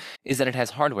program is that it has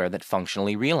hardware that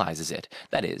functionally realizes it.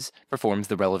 That is, performs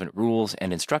the relevant rules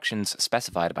and instructions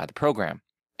specified by the program.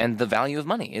 And the value of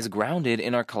money is grounded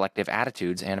in our collective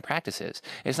attitudes and practices.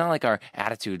 It's not like our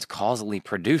attitudes causally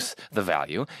produce the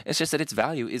value. It's just that its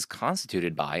value is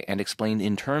constituted by and explained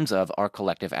in terms of our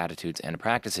collective attitudes and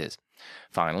practices.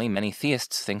 Finally, many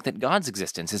theists think that God's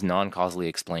existence is non-causally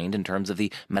explained in terms of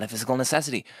the metaphysical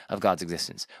necessity of God's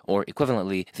existence, or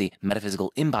equivalently, the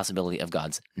metaphysical impossibility of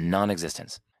God's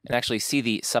non-existence. And actually see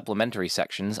the supplementary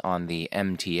sections on the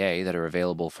MTA that are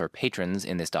available for patrons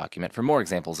in this document for more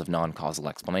examples of non-causal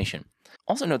explanation.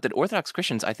 Also note that Orthodox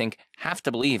Christians, I think, have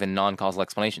to believe in non-causal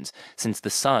explanations, since the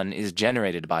Son is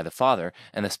generated by the Father,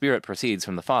 and the Spirit proceeds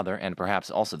from the Father, and perhaps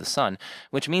also the Son,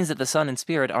 which means that the Son and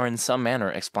Spirit are in some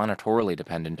manner explanatorily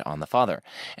dependent on the Father.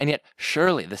 And yet,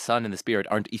 surely the Son and the Spirit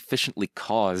aren't efficiently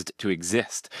caused to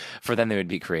exist, for then they would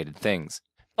be created things.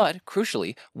 But,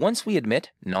 crucially, once we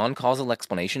admit non-causal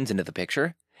explanations into the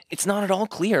picture, it's not at all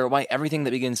clear why everything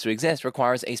that begins to exist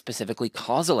requires a specifically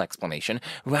causal explanation,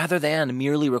 rather than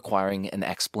merely requiring an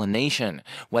explanation,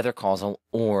 whether causal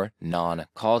or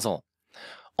non-causal.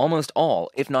 Almost all,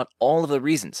 if not all of the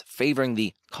reasons favoring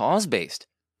the cause-based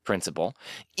principle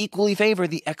equally favor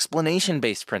the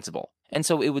explanation-based principle. And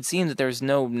so it would seem that there's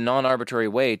no non-arbitrary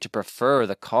way to prefer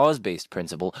the cause-based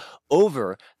principle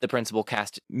over the principle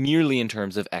cast merely in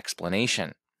terms of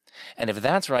explanation. And if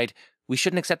that's right, we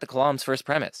shouldn't accept the Kalam's first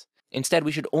premise. Instead,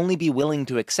 we should only be willing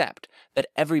to accept that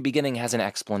every beginning has an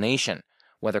explanation,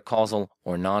 whether causal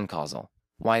or non-causal.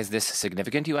 Why is this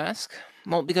significant, you ask?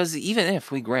 Well, because even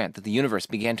if we grant that the universe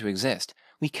began to exist,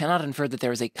 we cannot infer that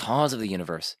there is a cause of the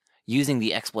universe using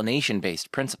the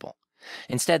explanation-based principle.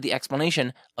 Instead, the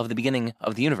explanation of the beginning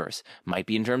of the universe might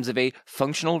be in terms of a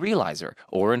functional realizer,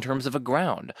 or in terms of a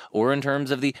ground, or in terms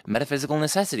of the metaphysical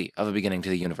necessity of a beginning to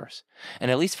the universe.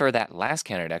 And at least for that last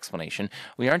candidate explanation,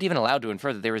 we aren't even allowed to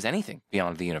infer that there is anything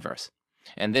beyond the universe.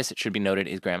 And this, it should be noted,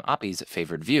 is Graham Oppy's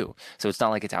favored view, so it's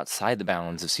not like it's outside the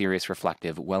bounds of serious,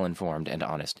 reflective, well-informed, and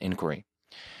honest inquiry.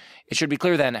 It should be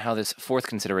clear then how this fourth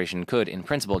consideration could, in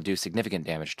principle, do significant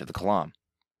damage to the Kalam.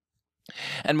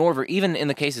 And moreover, even in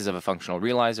the cases of a functional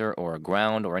realizer, or a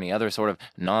ground, or any other sort of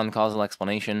non-causal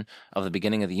explanation of the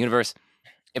beginning of the universe,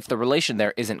 if the relation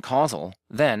there isn't causal,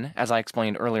 then, as I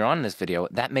explained earlier on in this video,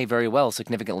 that may very well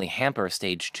significantly hamper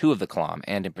stage 2 of the Kalam,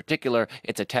 and in particular,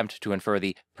 its attempt to infer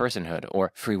the personhood,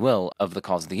 or free will, of the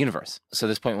cause of the universe. So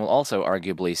this point will also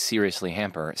arguably seriously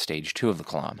hamper stage 2 of the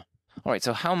Kalam. Alright,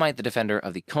 so how might the defender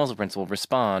of the causal principle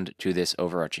respond to this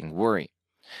overarching worry?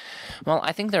 Well,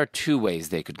 I think there are 2 ways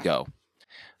they could go.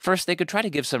 First, they could try to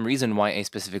give some reason why a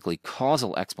specifically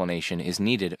causal explanation is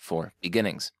needed for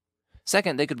beginnings.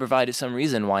 Second, they could provide some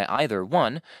reason why either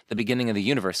 1, the beginning of the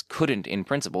universe couldn't in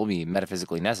principle be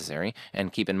metaphysically necessary,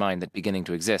 and keep in mind that beginning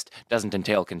to exist doesn't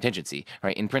entail contingency,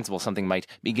 right? In principle, something might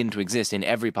begin to exist in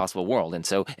every possible world, and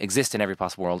so exist in every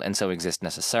possible world, and so exist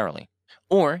necessarily.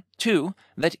 Or 2,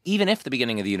 that even if the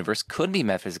beginning of the universe could be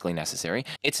metaphysically necessary,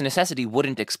 its necessity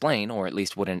wouldn't explain, or at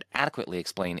least wouldn't adequately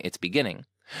explain, its beginning.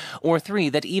 Or 3,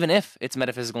 that even if its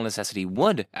metaphysical necessity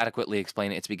would adequately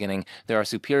explain its beginning, there are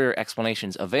superior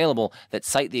explanations available that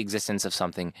cite the existence of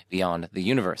something beyond the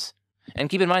universe. And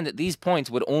keep in mind that these points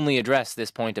would only address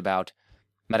this point about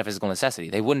metaphysical necessity.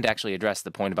 They wouldn't actually address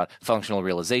the point about functional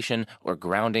realization, or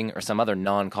grounding, or some other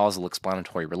non-causal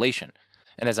explanatory relation.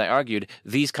 And as I argued,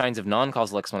 these kinds of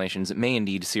non-causal explanations may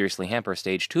indeed seriously hamper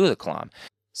Stage 2 of the Kalam.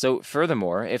 So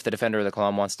furthermore, if the defender of the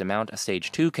Kalam wants to mount a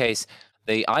Stage 2 case,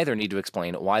 they either need to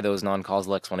explain why those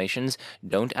non-causal explanations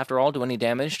don't, after all, do any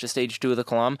damage to Stage 2 of the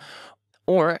Kalam,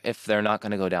 or, if they're not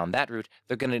going to go down that route,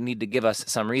 they're going to need to give us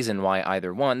some reason why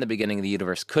either 1, the beginning of the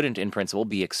universe couldn't, in principle,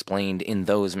 be explained in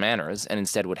those manners, and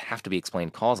instead would have to be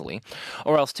explained causally,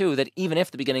 or else 2, that even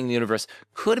if the beginning of the universe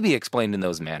could be explained in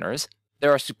those manners,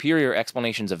 there are superior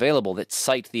explanations available that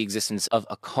cite the existence of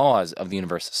a cause of the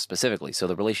universe specifically, so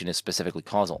the relation is specifically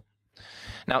causal.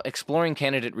 Now, exploring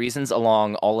candidate reasons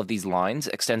along all of these lines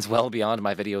extends well beyond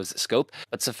my video's scope,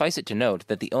 but suffice it to note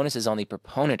that the onus is on the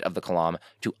proponent of the Kalam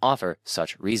to offer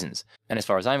such reasons, and as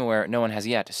far as I'm aware, no one has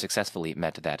yet successfully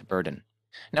met that burden.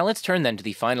 Now let's turn then to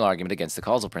the final argument against the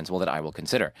causal principle that I will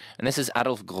consider, and this is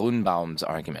Adolf Grünbaum's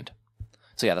argument.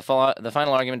 So yeah, the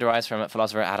final argument derives from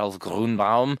philosopher Adolf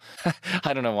Grünbaum.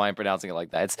 I don't know why I'm pronouncing it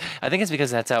like that. I think it's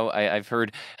because that's how I've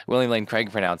heard William Lane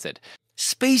Craig pronounce it.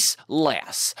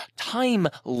 Spaceless,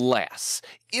 timeless,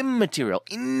 immaterial,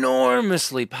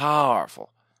 enormously powerful.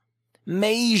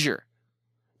 Measure,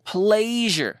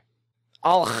 pleasure,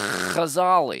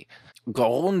 Al-Ghazali,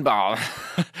 Grünbaum.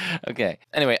 Okay,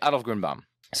 anyway, Adolf Grünbaum.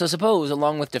 So suppose,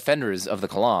 along with defenders of the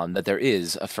Kalam, that there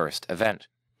is a first event.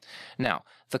 Now,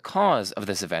 the cause of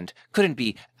this event couldn't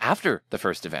be after the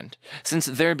first event, since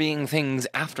there being things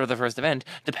after the first event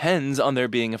depends on there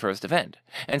being a first event,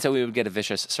 and so we would get a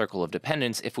vicious circle of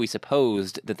dependence if we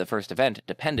supposed that the first event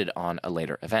depended on a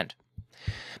later event.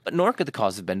 But nor could the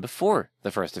cause have been before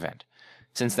the first event,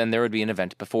 since then there would be an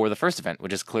event before the first event,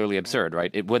 which is clearly absurd,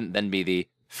 right? It wouldn't then be the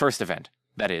first event,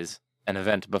 that is, an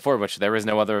event before which there is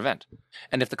no other event.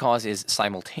 And if the cause is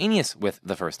simultaneous with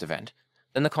the first event,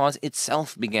 then the cause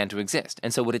itself began to exist,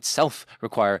 and so would itself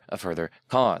require a further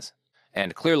cause.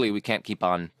 And clearly we can't keep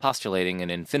on postulating an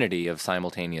infinity of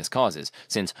simultaneous causes,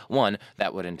 since 1,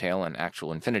 that would entail an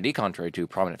actual infinity, contrary to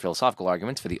prominent philosophical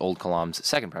arguments for the old Kalam's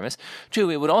second premise. 2,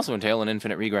 it would also entail an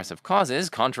infinite regress of causes,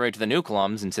 contrary to the new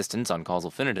Kalam's insistence on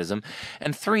causal finitism.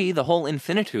 And 3, the whole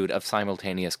infinitude of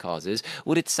simultaneous causes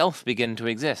would itself begin to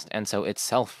exist, and so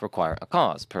itself require a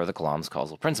cause, per the Kalam's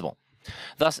causal principle.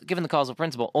 Thus, given the causal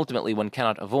principle, ultimately one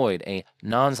cannot avoid a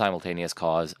non-simultaneous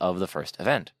cause of the first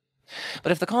event.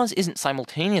 But if the cause isn't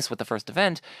simultaneous with the first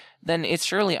event, then it's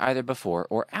surely either before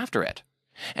or after it.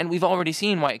 And we've already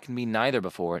seen why it can be neither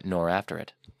before nor after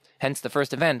it. Hence, the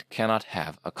first event cannot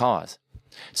have a cause.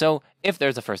 So, if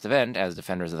there's a first event, as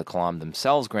defenders of the Kalam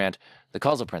themselves grant, the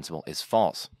causal principle is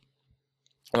false.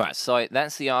 Alright, so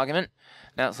that's the argument.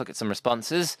 Now let's look at some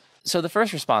responses. So the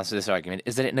first response to this argument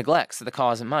is that it neglects that the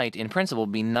cause might, in principle,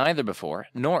 be neither before,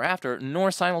 nor after,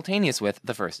 nor simultaneous with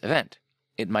the first event.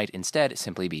 It might instead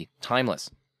simply be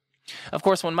timeless. Of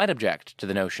course, one might object to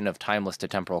the notion of timeless to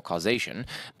temporal causation,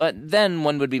 but then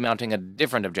one would be mounting a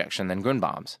different objection than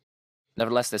Grünbaum's.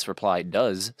 Nevertheless, this reply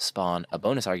does spawn a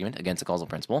bonus argument against the causal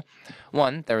principle.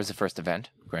 1, there is a first event,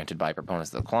 granted by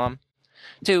proponents of the Kalam.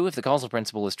 2, if the causal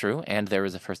principle is true, and there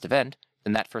is a first event,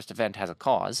 then that first event has a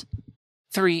cause.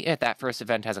 3, if that first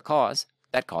event has a cause,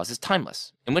 that cause is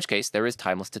timeless, in which case there is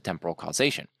timeless to temporal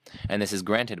causation, and this is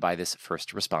granted by this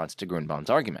first response to Grünbaum's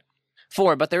argument.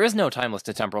 4, but there is no timeless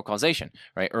to temporal causation,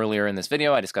 right? Earlier in this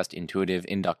video, I discussed intuitive,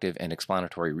 inductive, and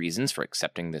explanatory reasons for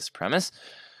accepting this premise.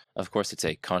 Of course, it's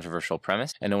a controversial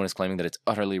premise, and no one is claiming that it's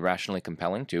utterly rationally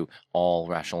compelling to all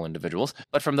rational individuals,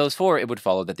 but from those 4, it would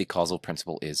follow that the causal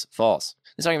principle is false.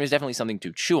 This argument is definitely something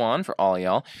to chew on for all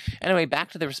y'all. Anyway,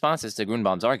 back to the responses to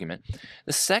Grünbaum's argument.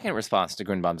 The second response to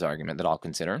Grünbaum's argument that I'll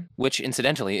consider, which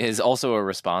incidentally is also a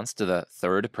response to the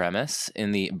third premise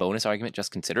in the bonus argument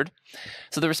just considered.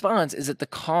 So the response is that the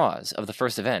cause of the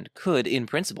first event could, in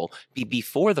principle, be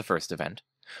before the first event,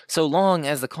 so long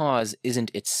as the cause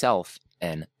isn't itself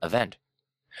an event.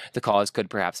 The cause could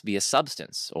perhaps be a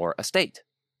substance or a state.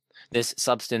 This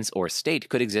substance or state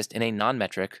could exist in a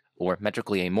non-metric or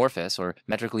metrically amorphous or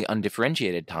metrically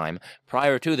undifferentiated time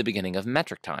prior to the beginning of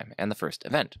metric time and the first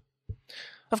event.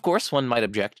 Of course, one might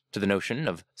object to the notion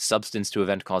of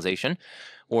substance-to-event causation,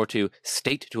 or to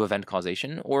state-to-event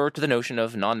causation, or to the notion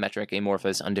of non-metric,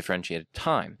 amorphous, undifferentiated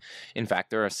time. In fact,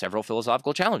 there are several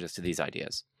philosophical challenges to these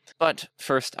ideas. But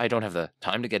first, I don't have the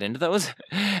time to get into those.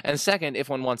 And second, if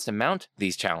one wants to mount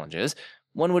these challenges,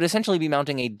 one would essentially be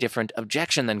mounting a different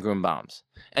objection than Grunbaum's.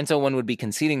 And so one would be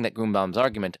conceding that Grunbaum's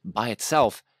argument by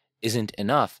itself isn't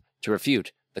enough to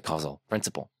refute the causal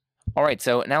principle. All right,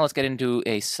 so now let's get into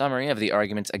a summary of the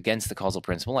arguments against the causal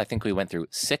principle. I think we went through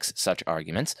 6 such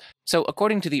arguments. So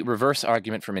according to the reverse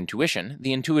argument from intuition,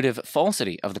 the intuitive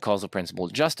falsity of the causal principle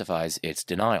justifies its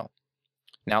denial.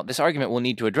 Now, this argument will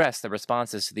need to address the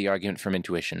responses to the argument from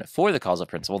intuition for the causal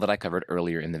principle that I covered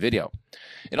earlier in the video.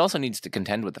 It also needs to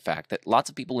contend with the fact that lots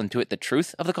of people intuit the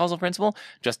truth of the causal principle,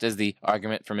 just as the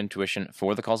argument from intuition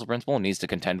for the causal principle needs to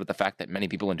contend with the fact that many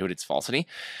people intuit its falsity.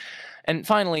 And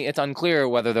finally, it's unclear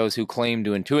whether those who claim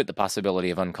to intuit the possibility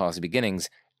of uncaused beginnings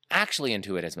actually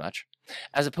intuit as much,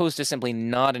 as opposed to simply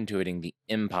not intuiting the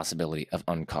impossibility of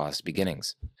uncaused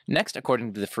beginnings. Next,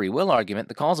 according to the free will argument,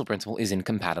 the causal principle is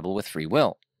incompatible with free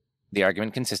will. The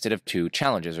argument consisted of 2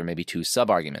 challenges, or maybe 2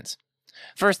 sub-arguments.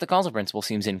 First, the causal principle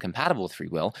seems incompatible with free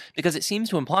will because it seems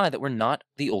to imply that we're not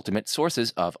the ultimate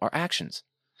sources of our actions.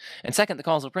 And second, the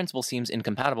causal principle seems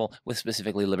incompatible with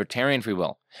specifically libertarian free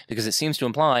will because it seems to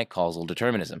imply causal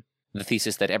determinism, the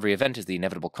thesis that every event is the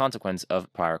inevitable consequence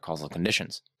of prior causal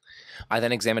conditions. I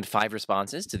then examined 5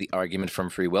 responses to the argument from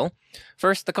free will.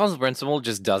 First, the causal principle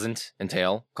just doesn't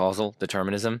entail causal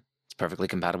determinism. It's perfectly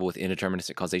compatible with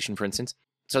indeterministic causation, for instance.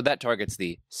 So that targets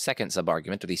the second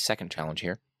sub-argument, or the second challenge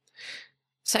here.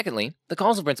 Secondly, the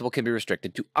causal principle can be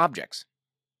restricted to objects,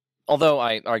 although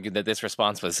I argued that this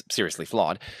response was seriously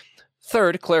flawed.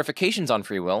 Third, clarifications on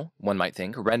free will, one might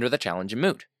think, render the challenge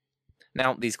moot.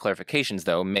 Now, these clarifications,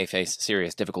 though, may face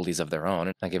serious difficulties of their own,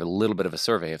 and I gave a little bit of a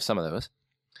survey of some of those.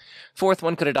 Fourth,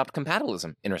 one could adopt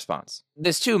compatibilism in response.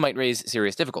 This, too, might raise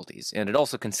serious difficulties, and it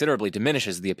also considerably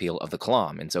diminishes the appeal of the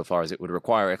Kalam, insofar as it would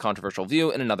require a controversial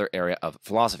view in another area of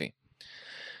philosophy.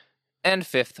 And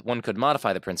fifth, one could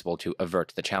modify the principle to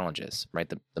avert the challenges, right?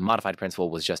 The modified principle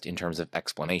was just in terms of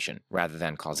explanation, rather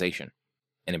than causation.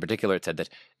 And in particular, it said that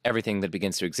everything that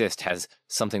begins to exist has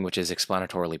something which is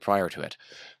explanatorily prior to it.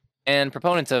 And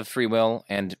proponents of free will,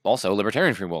 and also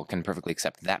libertarian free will, can perfectly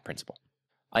accept that principle.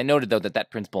 I noted, though, that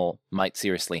that principle might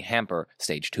seriously hamper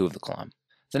stage 2 of the Kalam.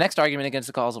 The next argument against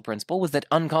the causal principle was that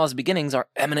uncaused beginnings are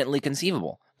eminently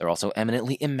conceivable. They're also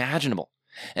eminently imaginable,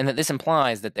 and that this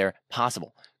implies that they're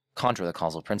possible, contra the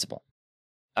causal principle.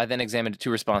 I then examined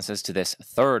 2 responses to this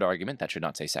third argument. That should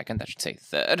not say second, that should say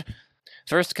third.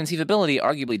 First, conceivability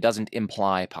arguably doesn't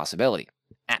imply possibility.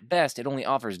 At best, it only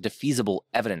offers defeasible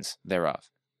evidence thereof.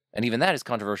 And even that is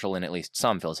controversial in at least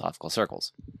some philosophical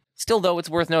circles. Still, though, it's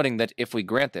worth noting that if we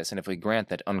grant this, and if we grant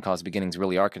that uncaused beginnings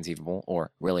really are conceivable,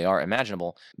 or really are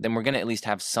imaginable, then we're going to at least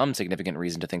have some significant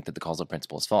reason to think that the causal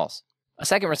principle is false. A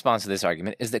second response to this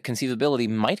argument is that conceivability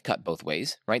might cut both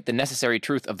ways, right? The necessary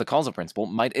truth of the causal principle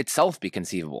might itself be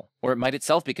conceivable, or it might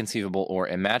itself be conceivable or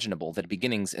imaginable that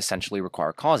beginnings essentially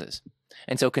require causes.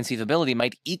 And so conceivability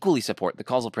might equally support the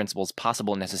causal principle's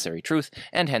possible necessary truth,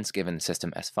 and hence, given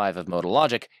system S5 of modal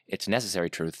logic, its necessary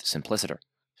truth simpliciter.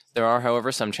 There are,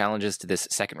 however, some challenges to this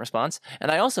second response, and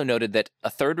I also noted that a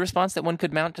third response that one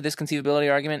could mount to this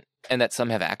conceivability argument, and that some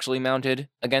have actually mounted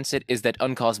against it, is that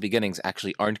uncaused beginnings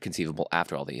actually aren't conceivable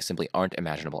after all. They simply aren't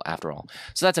imaginable after all.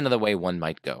 So that's another way one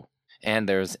might go. And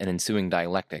there's an ensuing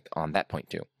dialectic on that point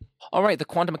too. All right, the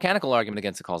quantum mechanical argument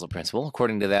against the causal principle.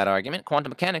 According to that argument,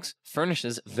 quantum mechanics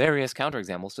furnishes various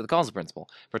counterexamples to the causal principle,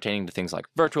 pertaining to things like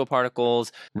virtual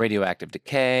particles, radioactive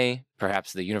decay,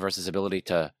 perhaps the universe's ability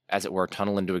to, as it were,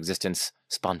 tunnel into existence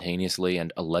spontaneously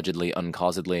and allegedly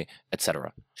uncausedly,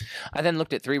 etc. I then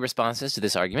looked at 3 responses to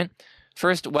this argument.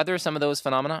 First, whether some of those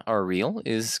phenomena are real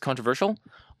is controversial,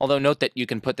 although note that you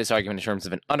can put this argument in terms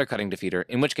of an undercutting defeater,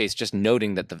 in which case just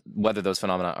noting that whether those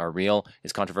phenomena are real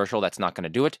is controversial, that's not going to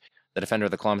do it. The defender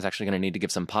of the Kalam is actually going to need to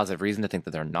give some positive reason to think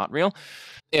that they're not real,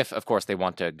 if, of course, they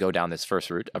want to go down this first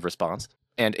route of response,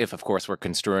 and if, of course, we're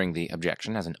construing the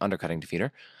objection as an undercutting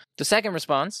defeater. The second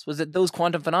response was that those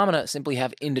quantum phenomena simply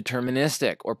have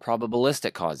indeterministic or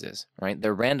probabilistic causes, right?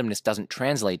 Their randomness doesn't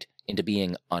translate into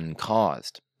being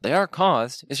uncaused. They are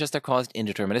caused, it's just they're caused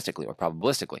indeterministically or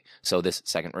probabilistically, so this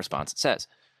second response says.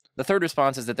 The third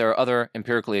response is that there are other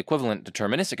empirically equivalent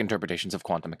deterministic interpretations of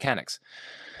quantum mechanics.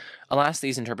 Alas,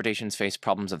 these interpretations face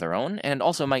problems of their own, and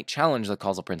also might challenge the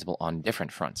causal principle on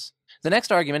different fronts. The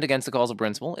next argument against the causal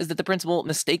principle is that the principle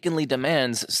mistakenly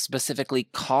demands specifically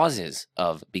causes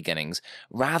of beginnings,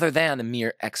 rather than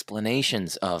mere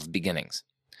explanations of beginnings.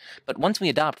 But once we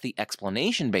adopt the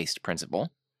explanation-based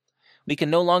principle, We can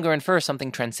no longer infer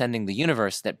something transcending the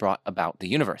universe that brought about the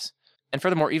universe. And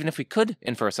furthermore, even if we could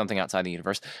infer something outside the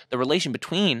universe, the relation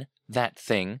between that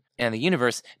thing and the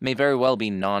universe may very well be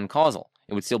non-causal.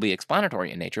 It would still be explanatory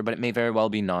in nature, but it may very well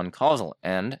be non-causal,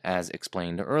 and, as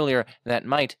explained earlier, that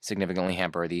might significantly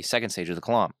hamper the second stage of the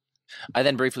Kalam. I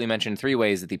then briefly mentioned 3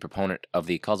 ways that the proponent of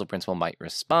the causal principle might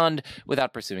respond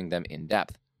without pursuing them in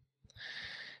depth.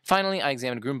 Finally, I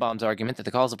examined Grunbaum's argument that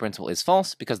the causal principle is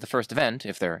false because the first event,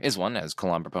 if there is one, as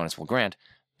Kalam proponents will grant,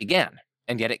 began,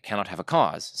 and yet it cannot have a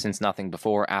cause, since nothing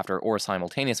before, after, or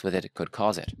simultaneous with it could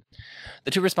cause it.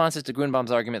 The 2 responses to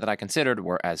Grunbaum's argument that I considered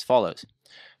were as follows.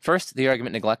 First, the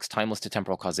argument neglects timeless to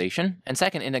temporal causation, and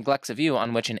second, it neglects a view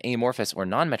on which an amorphous or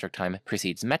non-metric time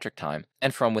precedes metric time,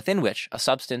 and from within which a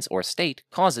substance or state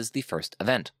causes the first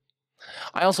event.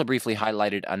 I also briefly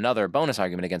highlighted another bonus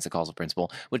argument against the causal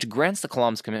principle, which grants the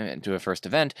Kalam's commitment to a first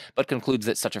event, but concludes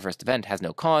that such a first event has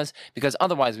no cause, because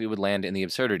otherwise we would land in the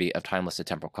absurdity of timeless to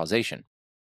temporal causation.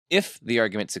 If the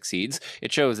argument succeeds,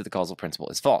 it shows that the causal principle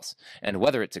is false, and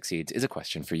whether it succeeds is a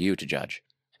question for you to judge.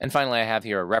 And finally, I have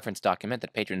here a reference document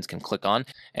that patrons can click on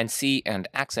and see and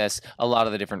access a lot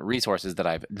of the different resources that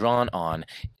I've drawn on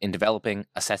in developing,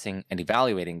 assessing, and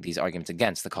evaluating these arguments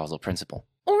against the causal principle.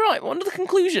 Alright, on to the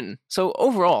conclusion. So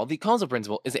overall, the causal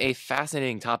principle is a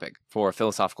fascinating topic for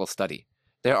philosophical study.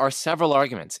 There are several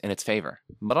arguments in its favor,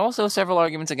 but also several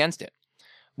arguments against it.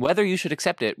 Whether you should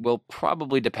accept it will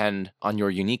probably depend on your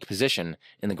unique position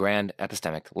in the grand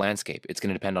epistemic landscape. It's going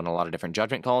to depend on a lot of different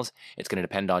judgment calls. It's going to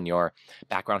depend on your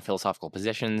background philosophical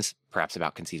positions, perhaps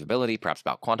about conceivability, perhaps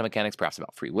about quantum mechanics, perhaps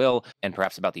about free will, and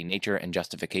perhaps about the nature and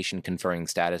justification conferring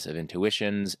status of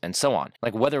intuitions, and so on.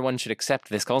 Like whether one should accept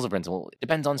this causal principle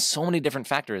depends on so many different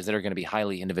factors that are going to be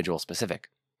highly individual specific.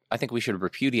 I think we should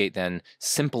repudiate, then,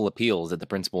 simple appeals that the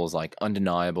principle is like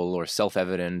undeniable or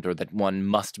self-evident or that one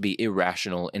must be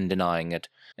irrational in denying it.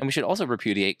 And we should also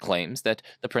repudiate claims that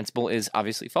the principle is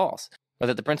obviously false, or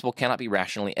that the principle cannot be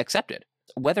rationally accepted.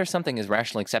 Whether something is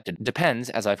rationally accepted depends,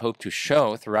 as I've hoped to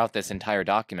show throughout this entire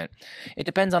document, it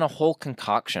depends on a whole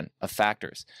concoction of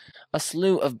factors. A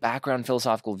slew of background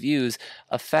philosophical views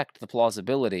affect the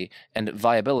plausibility and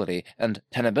viability and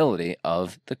tenability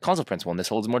of the causal principle, and this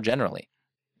holds more generally.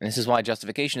 And this is why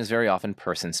justification is very often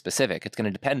person-specific. It's going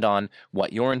to depend on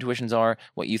what your intuitions are,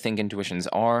 what you think intuitions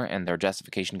are, and their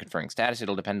justification conferring status.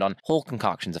 It'll depend on whole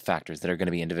concoctions of factors that are going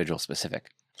to be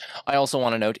individual-specific. I also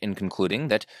want to note in concluding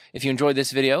that if you enjoyed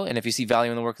this video, and if you see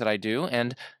value in the work that I do,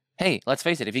 and hey, let's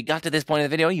face it, if you got to this point of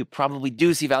the video, you probably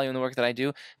do see value in the work that I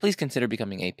do. Please consider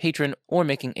becoming a patron or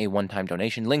making a one-time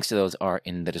donation. Links to those are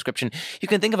in the description. You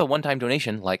can think of a one-time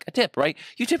donation like a tip, right?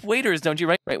 You tip waiters, don't you,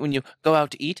 right? Right, when you go out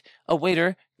to eat, a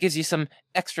waiter gives you some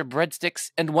extra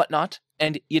breadsticks and whatnot,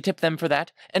 and you tip them for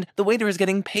that, and the waiter is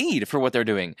getting paid for what they're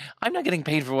doing. I'm not getting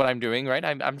paid for what I'm doing, right?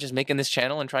 I'm just making this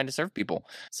channel and trying to serve people.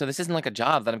 So this isn't like a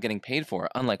job that I'm getting paid for,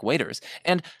 unlike waiters.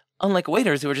 And unlike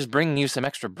waiters who are just bringing you some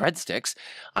extra breadsticks,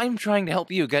 I'm trying to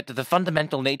help you get to the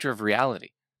fundamental nature of reality.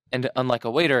 And unlike a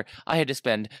waiter, I had to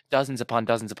spend dozens upon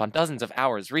dozens upon dozens of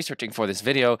hours researching for this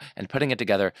video and putting it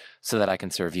together so that I can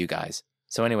serve you guys.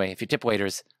 So anyway, if you tip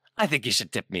waiters, I think you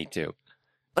should tip me too.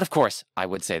 But of course, I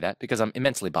would say that because I'm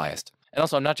immensely biased. And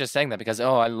also, I'm not just saying that because,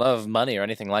 oh, I love money or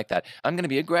anything like that. I'm going to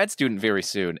be a grad student very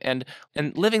soon. And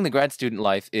living the grad student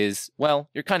life is, well,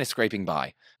 you're kind of scraping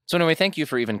by. So anyway, thank you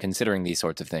for even considering these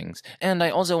sorts of things. And I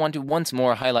also want to once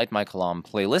more highlight my Kalam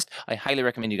playlist. I highly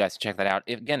recommend you guys check that out.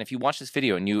 If you watch this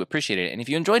video and you appreciate it, and if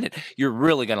you enjoyed it, you're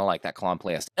really going to like that Kalam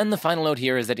playlist. And the final note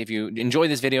here is that if you enjoy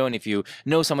this video and if you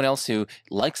know someone else who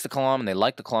likes the Kalam and they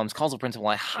like the Kalam's causal principle,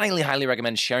 I highly, highly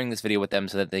recommend sharing this video with them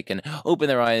so that they can open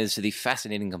their eyes to the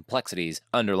fascinating complexities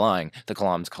underlying the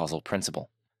Kalam's causal principle.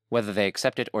 Whether they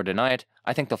accept it or deny it,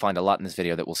 I think they'll find a lot in this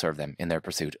video that will serve them in their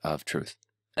pursuit of truth.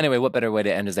 Anyway, what better way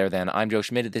to end is there than I'm Joe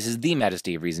Schmidt, this is The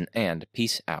Majesty of Reason, and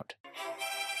peace out.